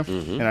right there,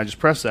 and I just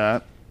press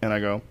that, and I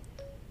go,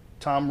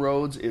 "Tom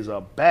Rhodes is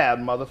a bad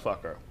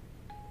motherfucker,"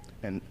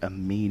 and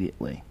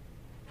immediately,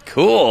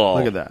 cool.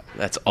 look at that.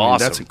 That's I mean,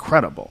 awesome. that's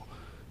incredible.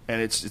 And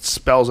it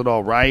spells it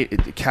all right. It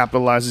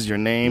capitalizes your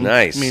name.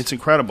 Nice. I mean, it's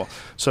incredible.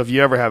 So if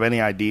you ever have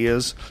any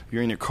ideas,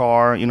 you're in your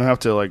car, you don't have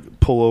to like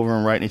pull over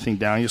and write anything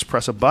down. You just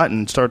press a button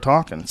and start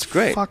talking. It's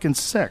great. Fucking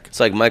sick. It's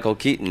like Michael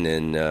Keaton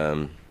in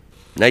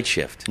Night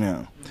Shift.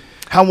 Yeah.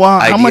 How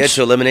Idea much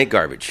to eliminate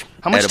garbage.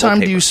 How much Edible time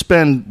do paper. you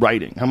spend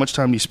writing? How much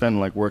time do you spend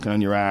like working on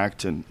your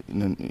act and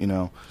you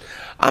know?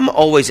 I'm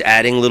always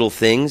adding little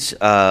things.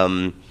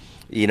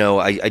 You know,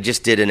 I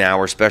just did an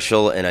hour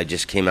special, and I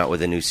just came out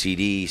with a new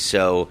CD.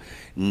 So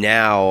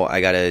now I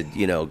got to,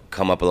 you know,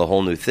 come up with a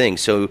whole new thing.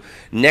 So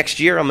next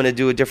year I'm going to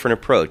do a different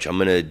approach. I'm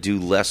going to do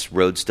less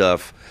road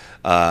stuff.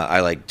 I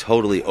like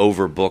totally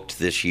overbooked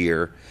this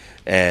year,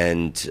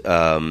 and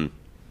I'm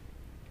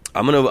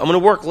gonna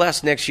work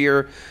less next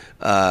year.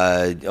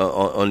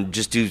 On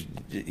just do,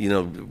 you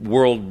know,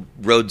 world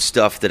road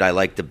stuff that I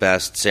like the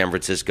best: San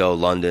Francisco,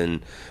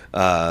 London,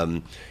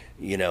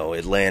 you know,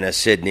 Atlanta,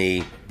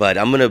 Sydney. But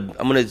I'm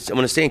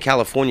gonna stay in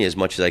California as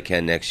much as I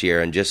can next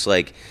year, and just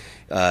like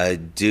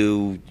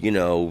do, you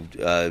know,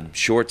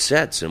 short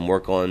sets and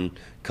work on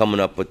coming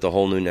up with the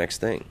whole new next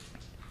thing.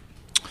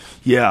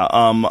 Yeah,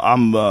 I'm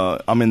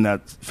in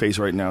that phase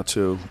right now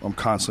too. I'm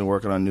constantly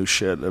working on new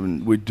shit. I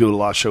mean, we do a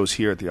lot of shows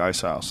here at the Ice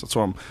House. That's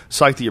why I'm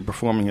psyched that you're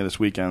performing here this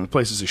weekend. The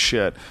place is a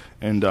shit,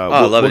 and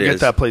we'll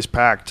get that place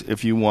packed.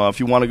 If you want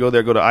to go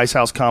there, go to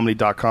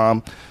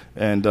icehousecomedy.com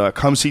and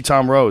come see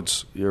Tom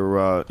Rhodes.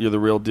 You're the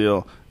real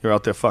deal. You're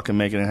out there fucking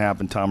making it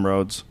happen, Tom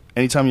Rhodes.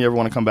 Anytime you ever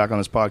want to come back on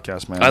this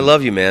podcast, man. I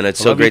love you, man. It's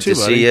so great to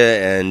buddy. see you.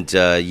 And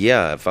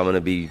yeah, if I'm going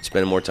to be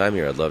spending more time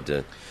here, I'd love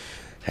to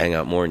hang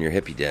out more in your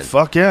hippie den.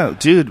 Fuck yeah,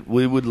 dude.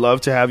 We would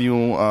love to have you,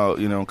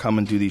 you know, come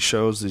and do these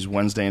shows. These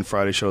Wednesday and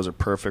Friday shows are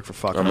perfect for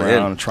fucking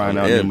around and trying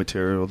out new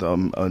material.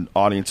 The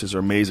audiences are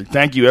amazing.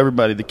 Thank you,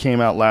 everybody that came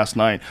out last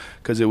night,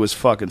 because it was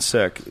fucking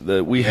sick.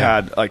 We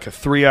had like a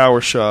 3-hour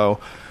show.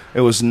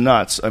 It was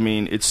nuts. I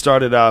mean, it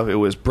started out, it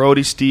was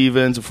Brody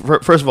Stevens.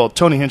 First of all,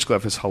 Tony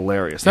Hinchcliffe is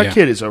hilarious. That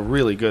kid is a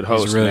really good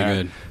host, He's really man.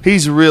 good.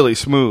 He's really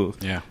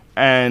smooth. Yeah.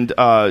 And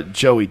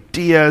Joey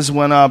Diaz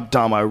went up,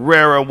 Dom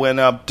Irrera went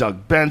up,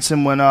 Doug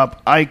Benson went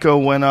up,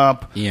 Aiko went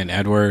up, Ian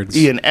Edwards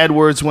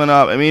went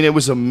up. I mean, it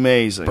was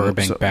amazing.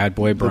 Burbank Bad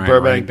Boy, Brian the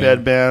Burbank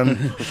Ryan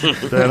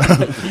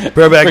Bedpan,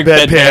 Burbank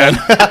Bedpan,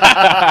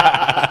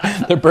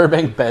 the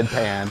Burbank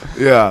Bedpan.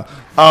 Yeah.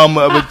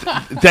 But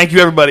thank you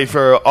everybody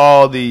for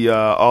all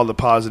the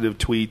positive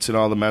tweets and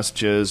all the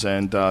messages,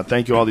 and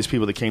thank you all these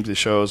people that came to the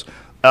shows.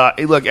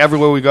 Look,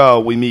 everywhere we go,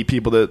 we meet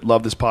people that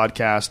love this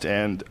podcast,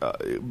 and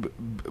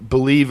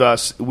believe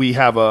us, we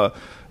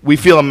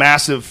feel a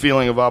massive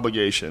feeling of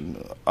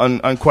obligation.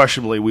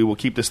 Unquestionably, we will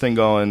keep this thing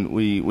going.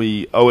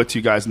 We owe it to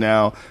you guys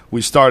now. We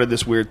started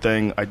this weird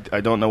thing.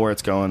 I don't know where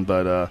it's going,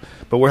 but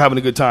we're having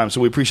a good time, so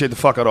we appreciate the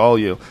fuck out of all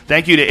of you.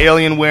 Thank you to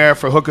Alienware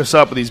for hooking us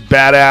up with these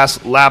badass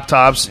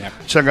laptops. Yep.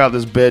 Check out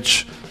this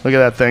bitch. Look at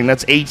that thing.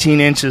 That's 18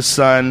 inches,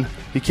 son.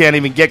 You can't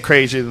even get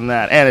crazier than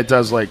that. And it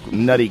does, like,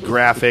 nutty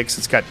graphics.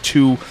 It's got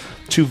two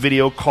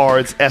video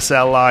cards,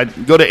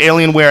 SLI. Go to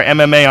Alienware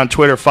MMA on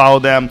Twitter. Follow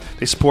them.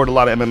 They support a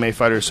lot of MMA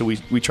fighters, so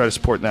we try to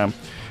support them.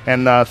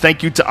 And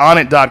thank you to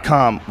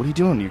Onnit.com. What are you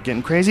doing? You're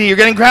getting crazy? You're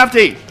getting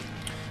crafty.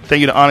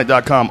 Thank you to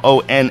Onnit.com,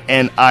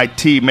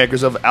 ONNIT,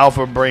 makers of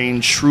Alpha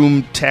Brain,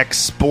 Shroom Tech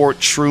Sport,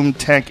 Shroom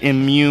Tech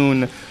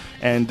Immune.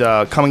 And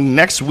coming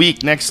next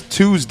week, next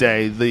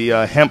Tuesday,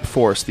 the Hemp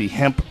Force, the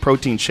hemp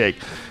protein shake,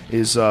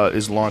 is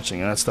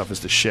launching, and that stuff is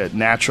the shit.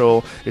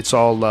 Natural. It's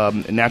all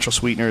natural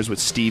sweeteners with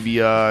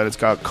stevia, and it's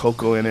got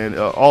cocoa in it.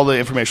 All the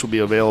information will be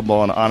available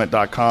on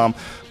Onnit.com.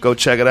 Go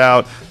check it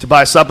out. To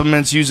buy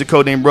supplements, use the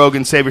code name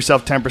Rogan. Save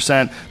yourself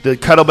 10%. The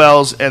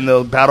kettlebells and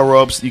the battle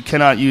ropes, you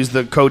cannot use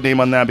the code name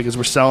on that because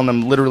we're selling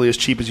them literally as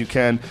cheap as you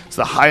can. It's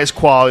the highest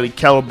quality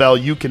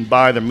kettlebell you can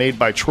buy. They're made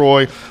by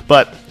Troy,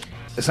 but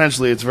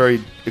essentially it's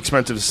very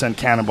expensive to send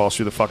cannonballs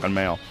through the fucking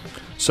mail.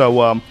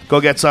 So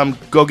go get some.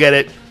 Go get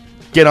it.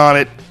 Get on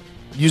it.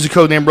 Use the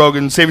code name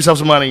Rogan. Save yourself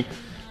some money.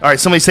 All right,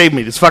 somebody save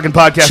me. This fucking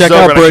podcast is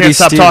over. I can't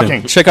stop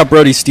talking. Check out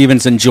Brody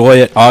Stevens. Enjoy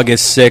it.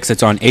 August 6th.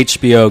 It's on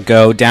HBO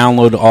Go.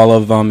 Download all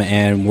of them,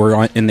 and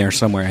we're in there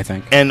somewhere, I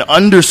think. And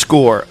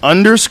underscore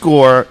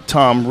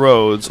Tom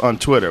Rhodes on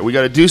Twitter. We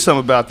got to do something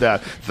about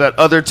that. That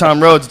other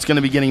Tom Rhodes, it's going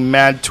to be getting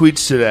mad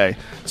tweets today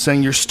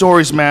saying, your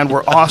stories, man,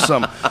 were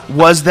awesome.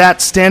 Was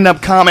that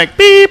stand-up comic?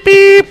 Beep,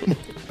 beep.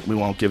 We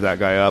won't give that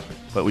guy up,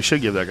 but we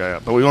should give that guy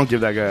up. But we won't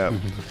give that guy up.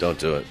 Don't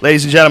do it.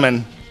 Ladies and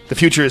gentlemen, the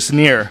future is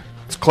near.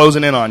 It's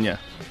closing in on you.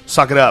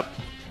 Suck it up.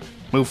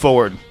 Move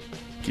forward.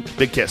 Keep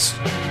big kiss.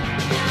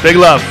 Big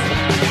love.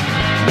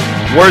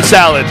 Word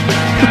salad.